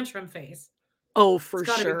his tantrum face. Oh, for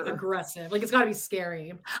it's sure. Be aggressive. Like it's gotta be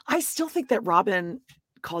scary. I still think that Robin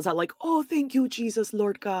calls out like, "Oh, thank you, Jesus,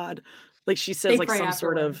 Lord God." Like she says like some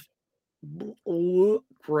sort of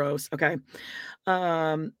gross. Okay.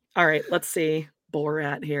 All right, let's see.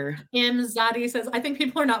 Borat here. Zadi says, I think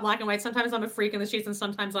people are not black and white. Sometimes I'm a freak in the sheets and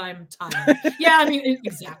sometimes I'm tired. Yeah, I mean,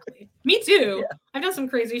 exactly. Me too. Yeah. I've done some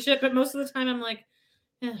crazy shit, but most of the time I'm like,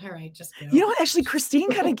 all right, just go. You know what? Actually,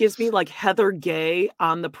 Christine kind of gives me like Heather Gay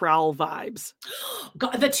on the Prowl vibes.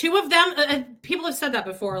 God, the two of them, people have said that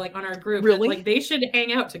before, like on our group. Really? Like they should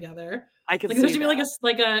hang out together. I could like, see there should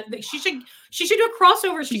be she should do a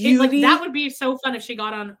crossover. Like that would be so fun if she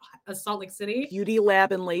got on a Salt Lake City. Beauty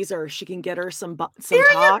Lab and Laser. She can get her some talk, you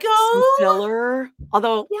go. Some filler.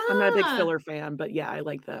 Although I'm not a big filler fan, but yeah, I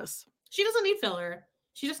like this. She doesn't need filler.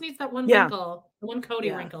 She just needs that one wrinkle, the one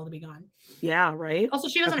Cody wrinkle to be gone. Yeah, right. Also,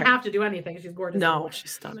 she doesn't have to do anything. She's gorgeous. No,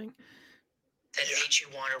 she's stunning. That made you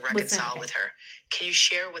want to reconcile with her. Can you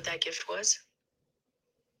share what that gift was?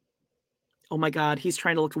 Oh my God, he's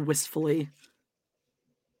trying to look wistfully.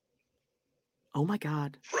 Oh my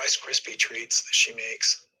God. Rice Krispie treats that she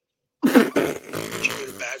makes. She made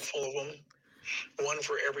a bag full of them. One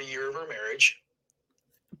for every year of her marriage.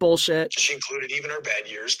 Bullshit. She included even her bad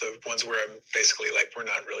years, the ones where I'm basically like, we're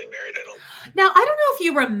not really married. Now, I don't know if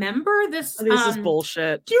you remember this. This is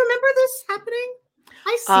bullshit. Do you remember this happening?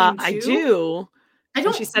 I do. I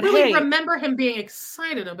don't really remember him being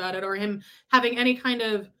excited about it or him having any kind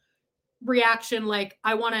of reaction like,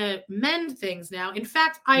 I want to mend things now. In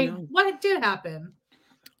fact, what did happen?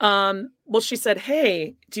 Well, she said,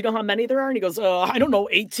 hey, do you know how many there are? And he goes, I don't know,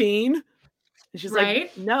 18. And she's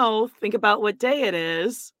like, no, think about what day it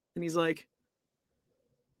is. And he's like,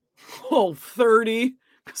 30,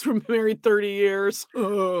 because we're married 30 years.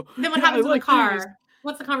 Then what happens in the car? These.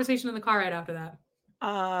 What's the conversation in the car right after that?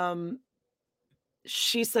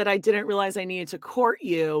 She said, I didn't realize I needed to court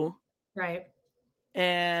you. Right.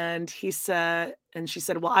 And she said,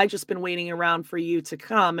 well, I've just been waiting around for you to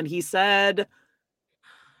come. And he said,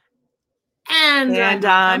 and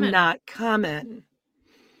I'm not coming.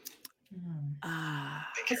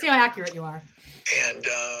 Let's see how accurate you are. And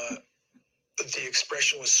the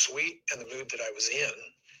expression was sweet, and the mood that I was in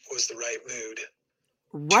was the right mood.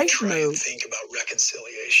 Right to try mood. and think about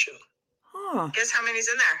reconciliation. Huh. Guess how many's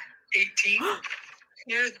in there? 18.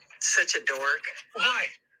 You're such a dork. Why?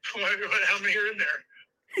 How many are in there?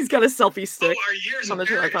 He's got a selfie stick our years on of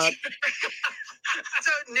the marriage. tripod.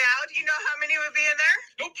 So now, do you know how many would be in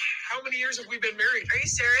there? Nope. How many years have we been married? Are you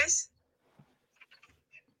serious?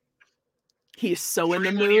 He's so in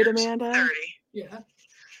the 31 mood, years. Amanda. 30. Yeah.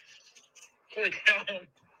 Holy cow. They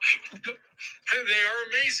are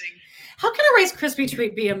amazing. How can a Rice Krispie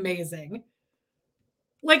treat be amazing?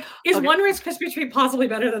 Like, is Okay. one Rice Krispie treat possibly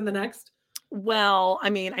better than the next? Well, I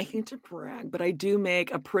mean, I hate to brag, but I do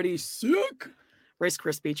make a pretty sick Rice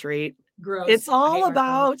Krispie treat. Gross. It's I hate all marshmallows.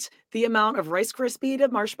 about the amount of Rice Krispie to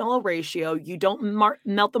marshmallow ratio. You don't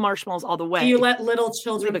melt the marshmallows all the way. Do you let little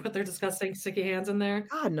children Leave it- put their disgusting sticky hands in there?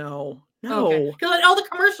 God, no. No. Okay. Because all the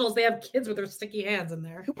commercials, they have kids with their sticky hands in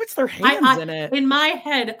there. Who puts their hands in it? In my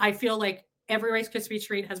head, I feel like every Rice Krispie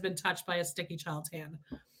treat has been touched by a sticky child's hand.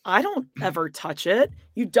 I don't ever touch it.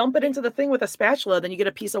 You dump it into the thing with a spatula, then you get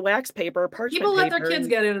a piece of wax paper, parchment People let their paper, kids and-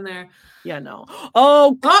 get in there. Yeah, no.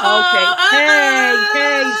 Oh, Uh-oh, okay. uh-oh.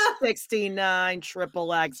 Hey, 69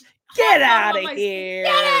 triple X. Get out of here.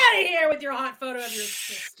 Get out of here with your hot photo of your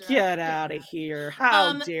sister. Get out of here.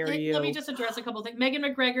 How dare you? Let me just address a couple of things. Megan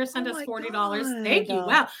McGregor sent us my $40. God. Thank you.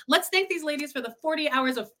 Wow. Let's thank these ladies for the 40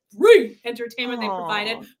 hours of free entertainment they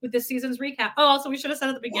provided Aw. with this season's recap. Oh, also, we should have said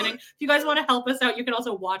at the beginning, if you guys want to help us out, you can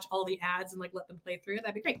also watch all the ads and like let them play through.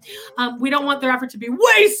 That'd be great. We don't want their effort to be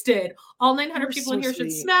wasted. All 900 You're people in so here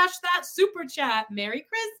should sweet. smash that super chat. Merry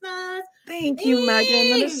Christmas. Thank you, Megan.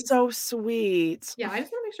 That is Thanks. so sweet. Yeah, I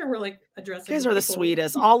just want to make sure we're like You addressing. guys are the people.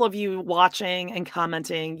 sweetest. All of you watching and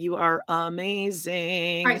commenting, you are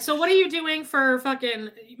amazing. All right, so what are you doing for fucking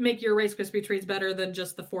make your Rice Krispie treats better than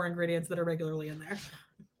just the 4 ingredients that are regularly in there?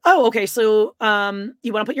 Oh, okay. So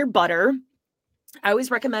you want to put your butter. I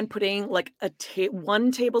always recommend putting like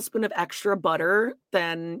 1 tablespoon of extra butter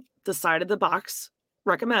than the side of the box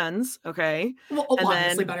recommends. Okay. Well, And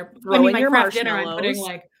obviously then better. throw in my your craft dinner, I'm putting marshmallows.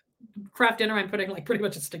 like craft dinner. I'm putting like pretty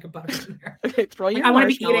much a stick of butter in there. Okay, throw Like, your I want to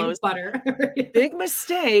be eating marshmallows. butter. Big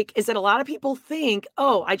mistake is that a lot of people think,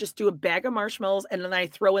 oh, I just do a bag of marshmallows and then I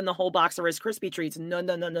throw in the whole box of Rice Krispie treats. No,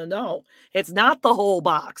 no, no, no, no. It's not the whole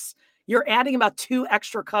box. You're adding about 2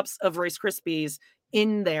 extra cups of Rice Krispies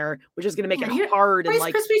in there, which is going to make Yeah, it hard. Rice And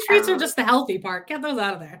like, Krispie treats are just the healthy part. Get those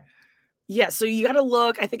out of there. yeah. So you got to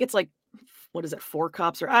look, I think it's like, what is it? 4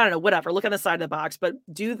 cups or I don't know, whatever. Look on the side of the box, but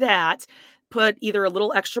do that. Put either a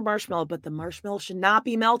little extra marshmallow, but the marshmallow should not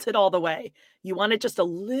be melted all the way. You want it just a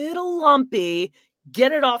little lumpy.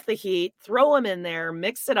 Get it off the heat, throw them in there,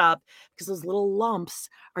 mix it up because those little lumps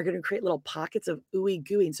are going to create little pockets of ooey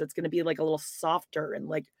gooey. So it's going to be like a little softer and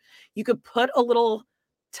like you could put a little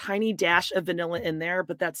tiny dash of vanilla in there,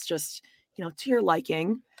 but that's just, to your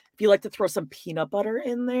liking. If you like to throw some peanut butter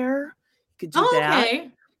in there, you could do that.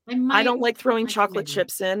 Okay. I don't like throwing might chocolate maybe.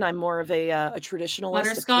 chips in. I'm more of a traditionalist. a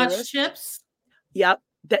Butterscotch purist. chips. Yep.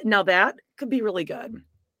 That could be really good.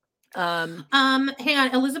 Hang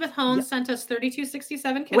on. Elizabeth Holmes sent us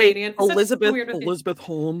 3267 Canadian. Wait, It's such weird with the- Elizabeth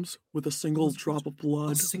Holmes with a single drop of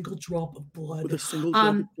blood. A single drop of blood. With a single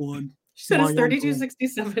drop of blood. She sent us My uncle.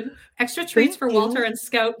 3267 extra treats for Thank you. Walter and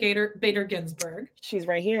Scout Bader Ginsburg. She's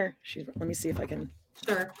right here. Let me see if I can.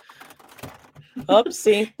 Sure. Oh,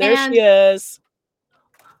 see, there And- she is.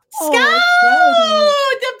 Scout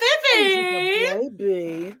Oh, the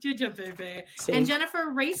baby. Ginger baby. See. And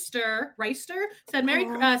Jennifer Reister said,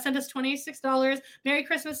 sent us $26. Merry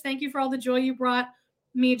Christmas. Thank you for all the joy you brought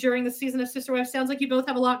me during the season of Sister Wives. Sounds like you both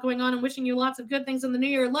have a lot going on and wishing you lots of good things in the new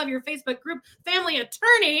year. Love your Facebook group, family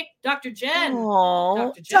attorney, Dr. Jen.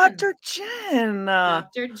 Oh, Dr. Jen.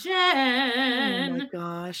 Dr. Oh Jen. my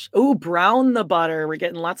gosh. Oh, brown the butter. We're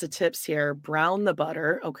getting lots of tips here. Brown the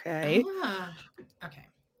butter. Okay. Okay.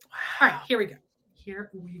 All right, here we go.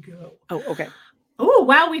 Oh, okay. Oh,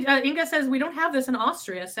 wow. Inga says we don't have this in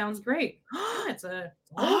Austria. Sounds great. Yeah, it's a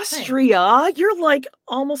whole thing. Austria. You're like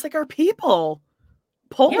almost like our people.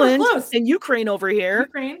 Poland close. and Ukraine over here.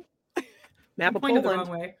 Ukraine. Map You of pointed the Poland.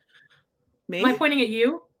 wrong way. Me? Am I pointing at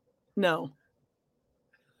you? No.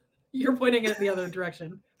 You're pointing it the other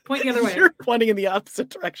direction. Point the other way. You're pointing in the opposite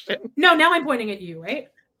direction. No, now I'm pointing at you, right?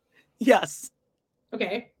 Yes.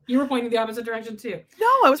 Okay. You were pointing the opposite direction too. No,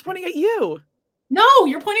 I was pointing at you. No,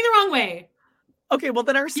 you're pointing the wrong way. Okay, well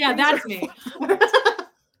then our Yeah, screens that's are- me.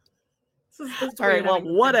 All right, well,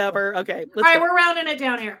 whatever. Okay. All right, we're rounding it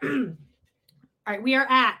down here. All right, we are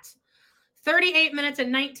at 38 minutes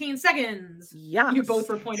and 19 seconds. Yeah. You both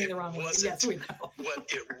were pointing the wrong way. Yes, we know.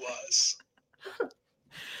 What it was.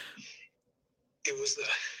 It was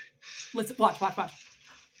Listen, watch.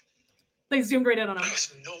 They zoomed right in on him. I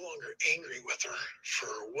was no longer angry with her for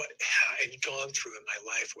what I had gone through in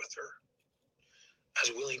my life with her. I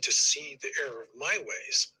was willing to see the error of my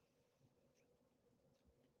ways.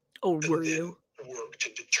 Oh, and were then you? work to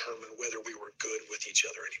determine whether we were good with each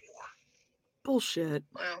other anymore. Bullshit.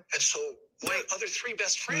 Wow. And so my other three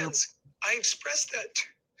best friends, I expressed that to.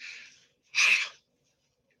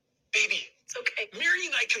 Baby, It's okay. Mary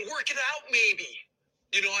and I can work it out, maybe.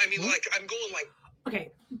 You know, I mean, like, I'm going like,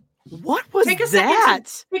 Okay. What was Take a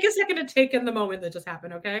that? Take a second to take in the moment that just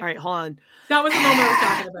happened, okay? All right, hold on. That was the moment I was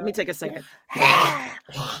talking about. Let me take a second.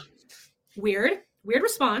 Weird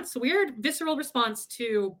response. Weird visceral response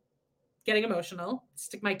to getting emotional.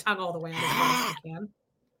 Stick my tongue all the way on as far as I can.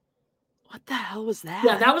 What the hell was that?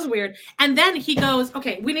 Yeah, that was weird. And then he goes,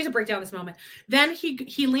 okay, we need to break down this moment. Then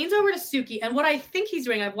he leans over to Suki, and what I think he's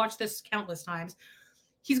doing, I've watched this countless times.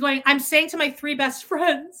 He's going, I'm saying to my three best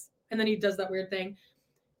friends, and then he does that weird thing.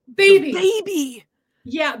 Baby. Baby.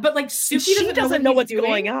 Yeah, but like Suki doesn't know what's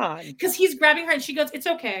going on. Because he's grabbing her and she goes, it's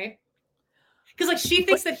okay. Because like she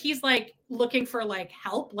thinks that he's like looking for like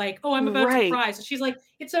help, like, oh, I'm about to cry. So she's like,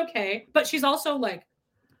 it's okay. But she's also like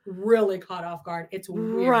really caught off guard. It's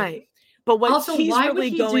weird. Right. But what also, he's why really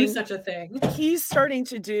would he going, do such a thing? He's starting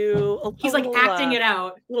to do he's like acting it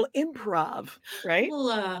out. A little improv, right?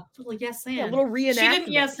 Little yes and. Yeah, a little reenactment. She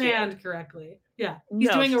didn't yes and correctly. Yeah. He's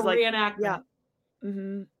doing a reenactment. Yeah.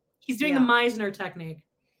 Mm-hmm. He's doing the Meisner technique.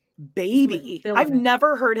 Baby. I've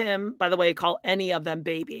never heard him, by the way, call any of them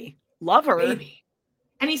baby. Love her. Baby.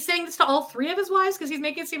 And he's saying this to all three of his wives because he's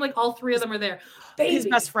making it seem like all three of them are there. Baby. His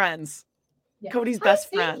best friends. Yeah. Cody's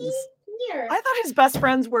best friends. Here. I thought his best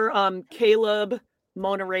friends were Caleb,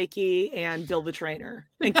 Mona Reiki, and Bill the Trainer.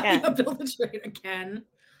 And Ken. Yeah, Bill the Trainer, Ken.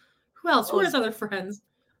 Who else? Who are his other friends?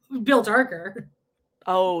 Bill Darker.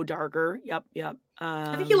 Oh, Darker. Yep.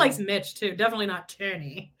 I think he likes Mitch too. Definitely not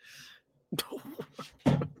Tony.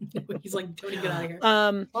 He's like, Tony, get out of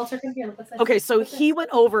here. Walter, okay, so he went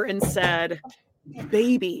over and said,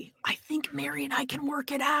 baby, I think Mary and I can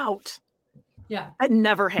work it out. Yeah. That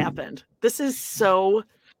never happened. This is so...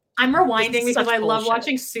 I'm rewinding because I love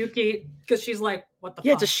watching Suki because she's like, what the fuck?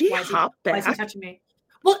 Yeah, does she hop back? Why is he touching me?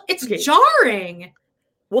 Well, it's jarring.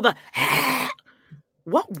 Well,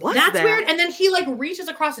 what was That's that? weird. And then he like reaches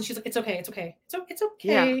across and she's like, it's okay. It's okay. It's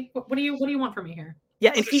okay. Yeah. What do you want from me here?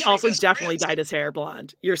 Yeah, and he also definitely dyed his hair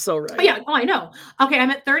blonde. You're so right. Oh, yeah. Oh, I know. Okay, I'm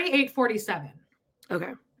at 38:47. Okay.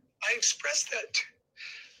 I expressed that.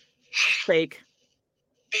 Fake.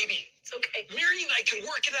 Baby, it's okay. Mary and I can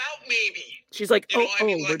work it out, maybe. She's like, we're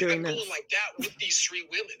doing I'm this. going like that with these three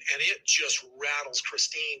women, and it just rattles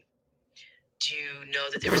Christine. Do you know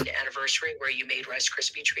that there was an anniversary where you made Rice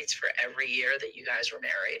Krispie treats for every year that you guys were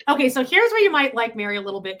married? Okay, so here's where you might like Mary a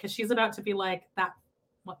little bit because she's about to be like that.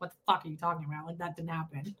 What the fuck are you talking about? Like that didn't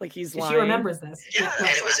happen. Like he's lying. She remembers this. Yeah, and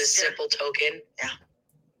it was a simple token. Yeah.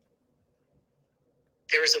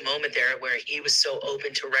 There was a moment there where he was so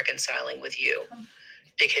open to reconciling with you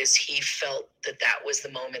because he felt that was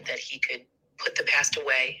the moment that he could put the past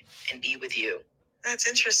away and be with you. That's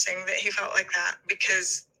interesting that he felt like that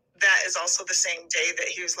because that is also the same day that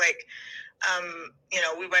he was like,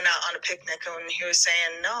 we went out on a picnic and he was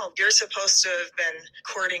saying, no, you're supposed to have been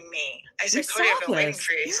courting me. I said, Cody, I've been waiting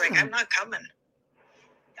for you. He's like, I'm not coming.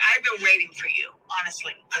 I've been waiting for you,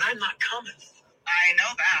 honestly, and I'm not coming. I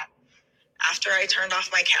know that. After I turned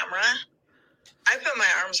off my camera, I put my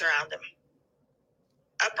arms around him,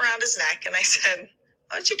 up around his neck, and I said,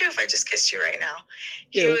 what would you do if I just kissed you right now?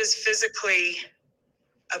 He was physically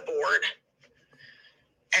aboard,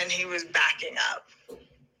 and he was backing up.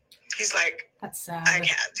 He's like, that's sad. I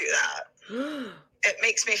can't do that. It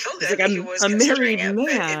makes me feel good. Like, that he was a considering married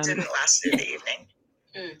it, man. but it didn't last through the evening,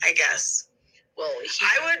 I guess. Well,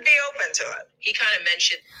 I would be open to it. He kind of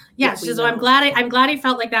mentioned. Yeah, so I'm glad he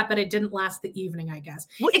felt like that, but it didn't last the evening, I guess.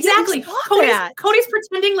 Well, exactly. Yeah, Cody's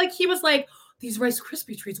pretending like he was like, these Rice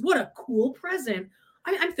Krispie treats, what a cool present.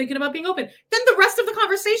 I'm thinking about being open. Then the rest of the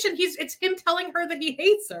conversation, it's him telling her that he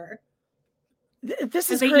hates her. This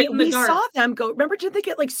is great. We saw them go. Remember, did they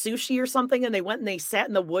get like sushi or something? And they went and they sat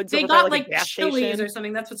in the woods. They over got by, like like Chili's or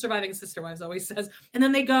something. That's what Surviving Sister Wives always says. And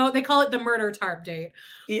then they call it the murder tarp date.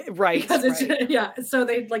 Yeah, right. Because it's So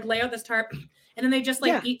they like lay out this tarp, and then they just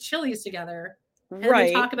like eat Chili's together. And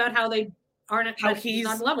they talk about how they aren't. How he's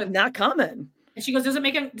not in love with not coming. And she goes, "Does it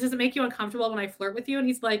make you uncomfortable when I flirt with you?" And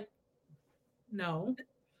he's like, "No."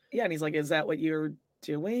 Yeah, and he's like, "Is that what you're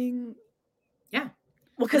doing?" Yeah.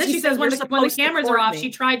 Well, because she says when the cameras are off, me.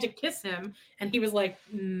 she tried to kiss him, and he was like,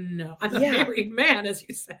 "No, I'm a married man," as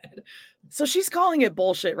you said. So she's calling it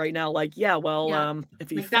bullshit right now. Like, if you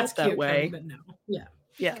like, felt that's that cute, way, Cody, but no, yeah.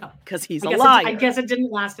 Yeah, because he's I a guess liar. I guess it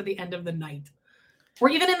didn't last to the end of the night. Or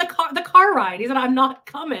even in the car ride. He said, I'm not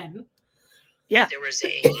coming. Yeah. There was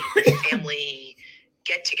a family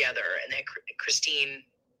get together, and then Christine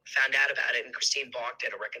found out about it, and Christine balked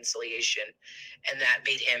at a reconciliation, and that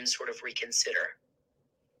made him sort of reconsider.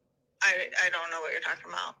 I don't know what you're talking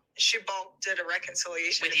about. She balked at a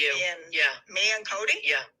reconciliation With you. Me and Cody?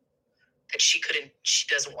 Yeah. That she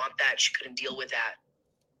doesn't want that. She couldn't deal with that.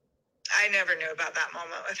 I never knew about that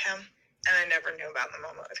moment with him, and I never knew about the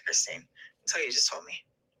moment with Christine until you just told me.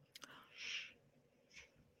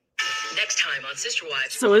 Next time on Sister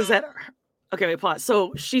Wives. So is that okay? Wait, pause.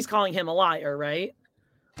 So she's calling him a liar, right?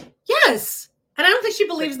 Yes, and I don't think she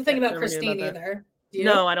believes the thing about Never knew Christine about that. either. Do you?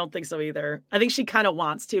 No, I don't think so either. I think she kind of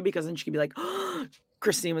wants to, because then she could be like, oh,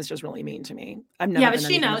 Christine was just really mean to me. I've never. Yeah, but been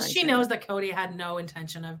she anything knows. nice She to knows her." that Cody had no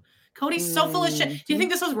intention of. Cody's so full of shit. Do you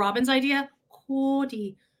think this was Robin's idea?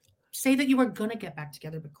 Cody, say that you were gonna get back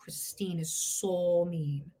together, but Christine is so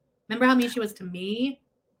mean. Remember how mean she was to me?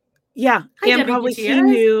 Yeah, Hi, and Debbie probably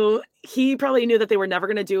Gutierrez. he probably knew that they were never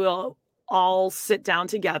going to do all sit down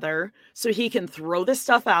together, so he can throw this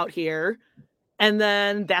stuff out here, and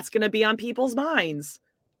then that's going to be on people's minds.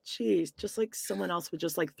 Jeez, just like someone else would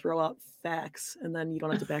just like throw out facts, and then you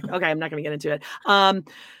don't have to back. Okay, I'm not going to get into it.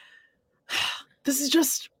 This is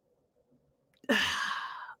just.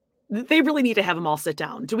 They really need to have them all sit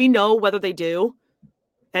down. Do we know whether they do?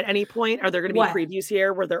 At any point, are there going to be What? previews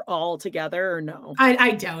here where they're all together or no?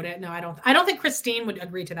 I doubt it. No, I don't. I don't think Christine would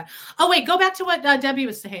agree to that. Oh wait, go back to what Debbie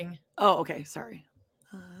was saying. Oh, okay. Sorry.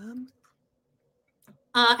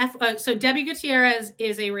 So Debbie Gutierrez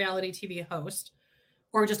is a reality TV host,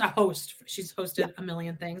 or just a host. She's hosted a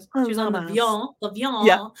million things. She was on L'Avion.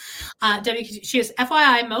 Yeah. Debbie, she is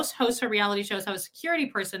FYI. Most hosts for reality shows have a security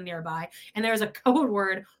person nearby, and there's a code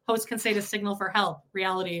word hosts can say to signal for help.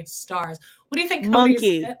 Reality stars. What do you think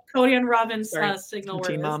Cody and Robin's signal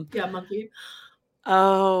word is? Mom. Yeah, monkey.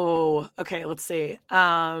 Oh, okay. Let's see.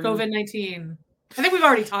 COVID-19. I think we've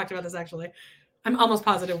already talked about this, actually. I'm almost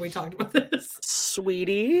positive we talked about this.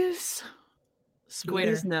 Sweeties.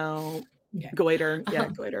 Goiter. No. Okay. Goiter. Yeah,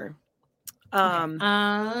 goiter.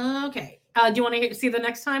 Okay. Do you want to see the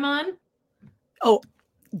next time on? Oh,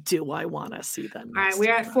 do I want to see them? All right,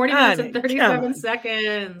 we're at 40 minutes and 37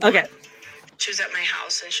 seconds. Okay. She was at my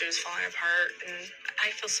house and she was falling apart, and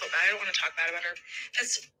I feel so bad. I don't want to talk bad about her. What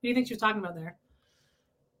do you think she was talking about there?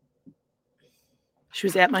 She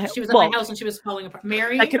was at my house. She was at my house and she was falling apart.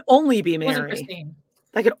 Mary? That could only be Mary. Wasn't Christine.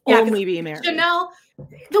 That could only be Mary. Chanel,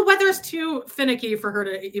 the weather's too finicky for her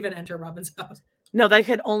to even enter Robin's house. No, that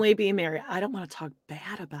could only be Mary. I don't want to talk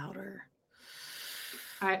bad about her.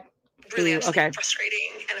 All right. Really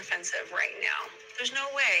frustrating and offensive right now. There's no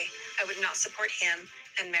way I would not support him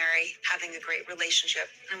and Mary having a great relationship.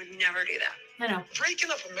 I would never do that. I know.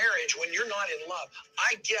 Breaking up a marriage when you're not in love,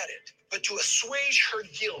 I get it. But to assuage her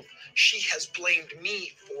guilt, she has blamed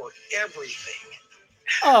me for everything.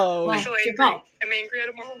 Oh, I feel angry. I'm angry at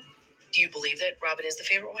him all. Do you believe that Robin is the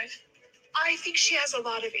favorite wife? I think she has a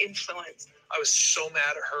lot of influence. I was so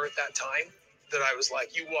mad at her at that time that I was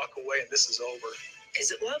like, you walk away and this is over.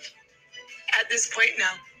 Is it love? At this point, no.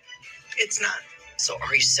 It's not. So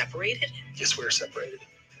are you separated? Yes, we're separated.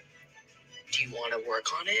 Do you want to work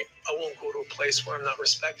on it? I won't go to a place where I'm not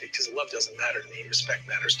respected, because love doesn't matter to me. Respect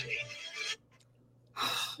matters to me.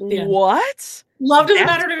 Yeah. What? Love doesn't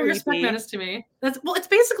matter to me. Respect matters to me. It's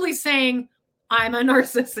basically saying I'm a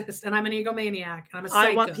narcissist and I'm an egomaniac and I'm a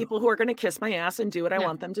psycho. I want people who are going to kiss my ass and do what I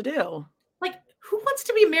want them to do. Like, who wants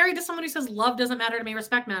to be married to someone who says love doesn't matter to me,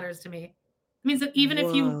 respect matters to me? It means that even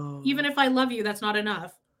if I love you, that's not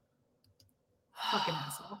enough. Fucking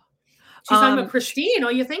asshole. She's talking about Christine. Oh,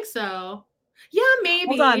 you think so? Yeah,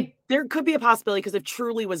 maybe. Hold on. There could be a possibility, because if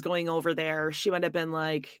Truly was going over there, she would have been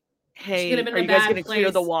like, hey, are you guys going to clear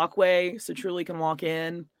the walkway so Truly can walk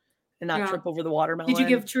in and not trip over the watermelon? Did you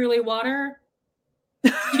give Truly water?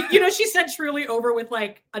 you know, she sent Truly over with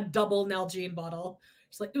like a double Nalgene bottle.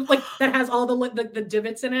 She's like that has all the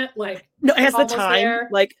divots in it. Like, no, it has the time, there.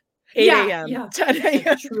 Like 8 a.m. Yeah. 10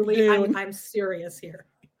 a.m. Truly, I'm serious here.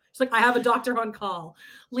 She's like, I have a doctor on call.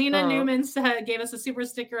 Lena Newman gave us a super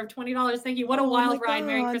sticker of $20. Thank you. What a wild ride.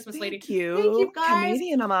 Merry Christmas, lady. Thank you. Thank you, guys.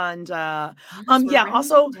 Comedian Amanda. Yeah,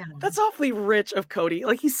 also, that's awfully rich of Cody.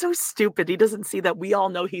 Like, he's so stupid. He doesn't see that we all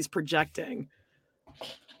know he's projecting.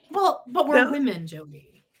 Well, but we're women,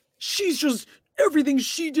 Jody. She's just, everything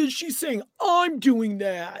she did, she's saying, I'm doing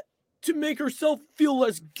that to make herself feel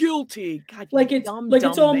less guilty. God, like it's all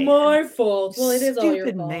my fault. Well, it is all your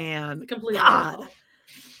fault. fault. Man. Completely. God.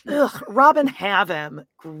 Ugh, Robin have him.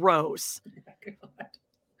 Gross.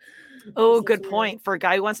 Oh, good point. For a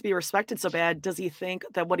guy who wants to be respected so bad, does he think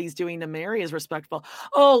that what he's doing to Mary is respectful?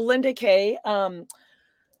 Oh, Linda Kay.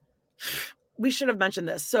 We should have mentioned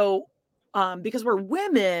this. So, because we're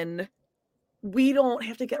women, we don't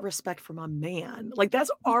have to get respect from a man. Like,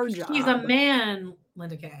 that's our job. He's a man,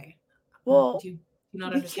 Linda Kay. Well, do you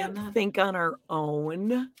not we understand can't that? think on our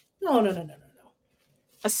own. No.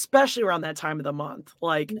 Especially around that time of the month.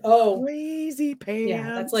 Like, crazy pants.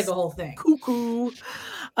 Yeah, that's like a whole thing. Cuckoo.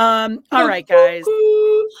 All right, guys.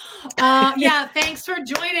 Yeah, thanks for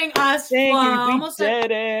joining us. Thank you. We Almost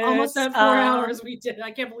did it. Almost at 4 hours. We did.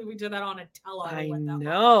 I can't believe we did that on a tell. I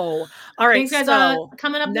know. All right. Thanks, guys. So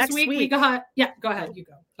coming up next this week, we got. Yeah, go ahead. You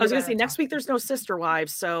go. I was going to say next week there's no Sister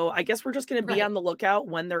Wives, so I guess we're just going to be on the lookout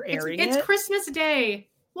when they're airing it. It's Christmas Day.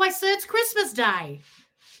 Well, I said it's Christmas Day.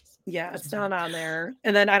 Yeah, it's not on there.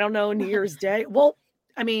 And then I don't know, New Year's Day. Well,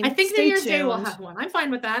 I mean, I think stay New Year's tuned. Day will have one. I'm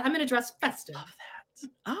fine with that. I'm going to dress festive. Love that.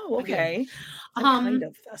 Oh, okay. I'm kind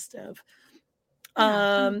of festive.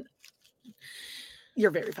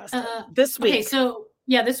 You're very festive. This week. Okay, so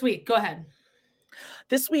yeah, this week. Go ahead.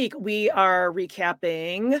 This week we are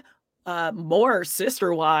recapping more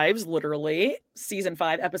Sister Wives, literally season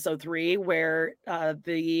 5, episode 3, where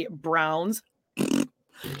the Browns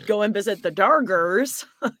go and visit the Dargers.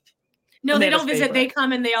 No, they don't visit. They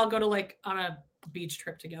come and they all go to like on a beach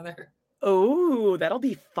trip together. Oh, that'll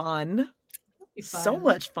be fun. So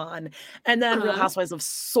much fun. And then Real Housewives of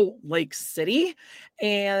Salt Lake City.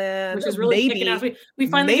 And which is really maybe we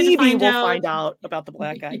finally we'll find out about the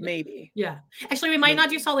black guy. Maybe. Yeah. Actually, we might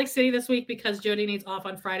not do Salt Lake City this week because Jody needs off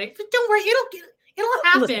on Friday. But don't worry, it'll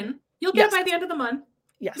happen. Listen, You'll get it by the end of the month.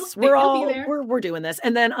 Yes, we're doing this.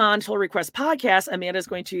 And then on Total Request Podcast, Amanda's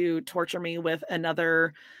going to torture me with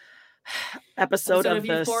another episode of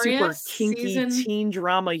the Euphoria, super kinky teen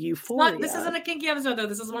drama Euphoria. This isn't a kinky episode though.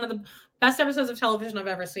 This is one of the best episodes of television I've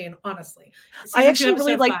ever seen, honestly. I actually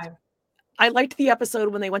really liked the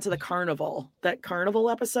episode when they went to the carnival. That carnival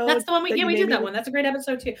episode. That's the one we did that one. That's a great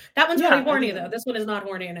episode too. That one's really horny though. This one is not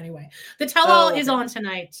horny in any way. The tell-all is on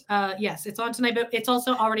tonight. Yes, it's on tonight, but it's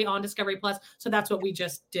also already on Discovery Plus. So that's what we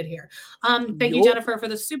just did here. Thank you, Jennifer, for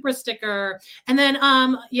the super sticker. And then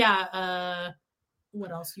what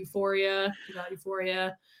else? Euphoria. You got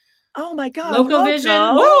Euphoria. Oh my God.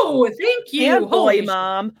 Locovision. Whoa, thank you. And Boy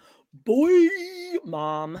Mom. Boy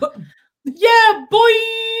Mom. Yeah, boy.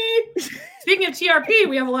 Speaking of TRP,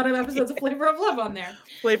 we have a lot of episodes of Flavor of Love on there.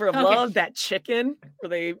 Flavor of Love, that chicken where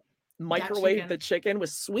they microwave the chicken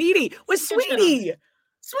with Sweetie. Sweetie.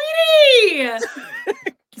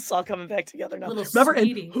 It's all coming back together now. Remember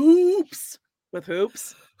in Hoops with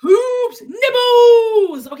Hoops.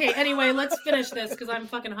 Nibbles. Okay, anyway, let's finish this because I'm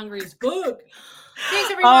fucking hungry as fuck.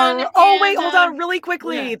 Thanks, everyone. Wait, hold on really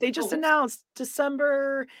quickly. They just announced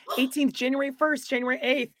December 18th, January 1st, January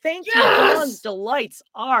 8th. Thank you, Dawn's Delights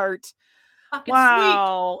Art. Fucking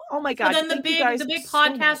wow. Sweet. Oh my God. So then the big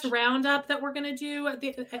podcast roundup that we're going to do at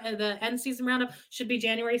the end season roundup should be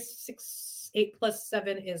January 6th. 8 plus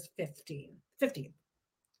 7 is 15. 15.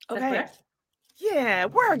 Okay. Yeah,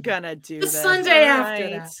 we're gonna do the this. Sunday after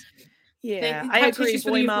that. Yeah, I agree.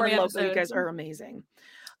 Boy Mom and Loco, you guys are amazing.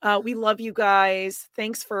 We love you guys.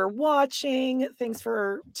 Thanks for watching. Thanks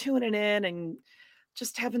for tuning in and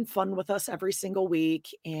just having fun with us every single week.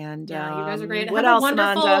 And you guys are great. What have else, a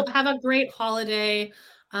wonderful, Amanda? have a great holiday.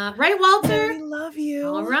 Right, Walter? We love you.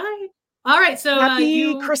 All right. All right. So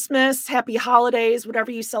happy Christmas, happy holidays,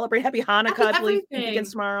 whatever you celebrate. Happy Hanukkah, I believe it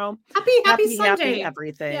begins tomorrow. Happy Sunday. Happy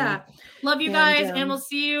everything. Yeah. Love you guys, and we'll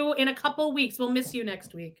see you in a couple weeks. We'll miss you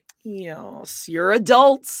next week. Yes, you're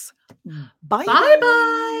adults. Bye. Bye.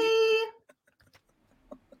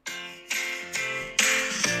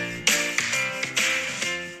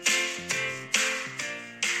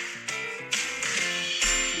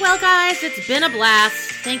 Well, guys, it's been a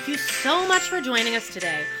blast. Thank you so much for joining us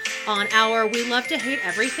today on our We Love to Hate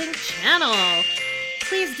Everything channel.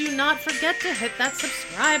 Please do not forget to hit that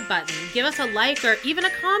subscribe button. Give us a like or even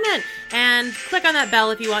a comment, and click on that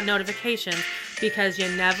bell if you want notifications, because you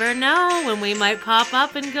never know when we might pop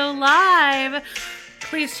up and go live.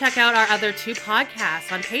 Please check out our other 2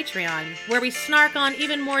 podcasts on Patreon, where we snark on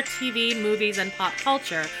even more TV, movies, and pop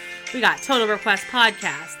culture. We got Total Request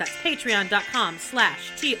Podcast, that's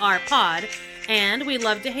patreon.com/trpod, and We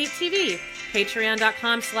Love to Hate TV,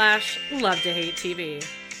 patreon.com/love-to-hate-TV.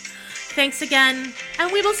 Thanks again,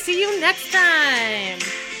 and we will see you next time.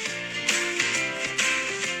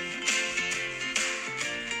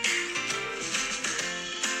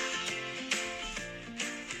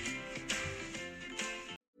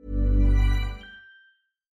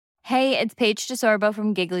 Hey, it's Paige DeSorbo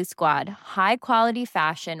from Giggly Squad. High quality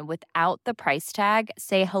fashion without the price tag.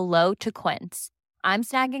 Say hello to Quince. I'm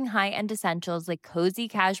snagging high-end essentials like cozy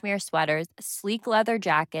cashmere sweaters, sleek leather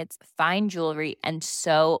jackets, fine jewelry, and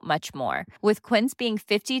so much more. With Quince being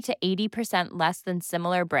 50 to 80% less than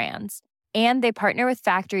similar brands. And they partner with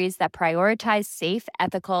factories that prioritize safe,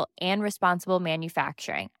 ethical, and responsible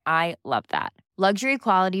manufacturing. I love that. Luxury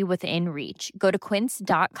quality within reach. Go to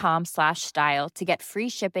quince.com/style to get free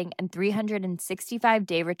shipping and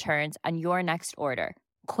 365-day returns on your next order.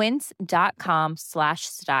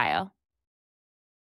 Quince.com/style.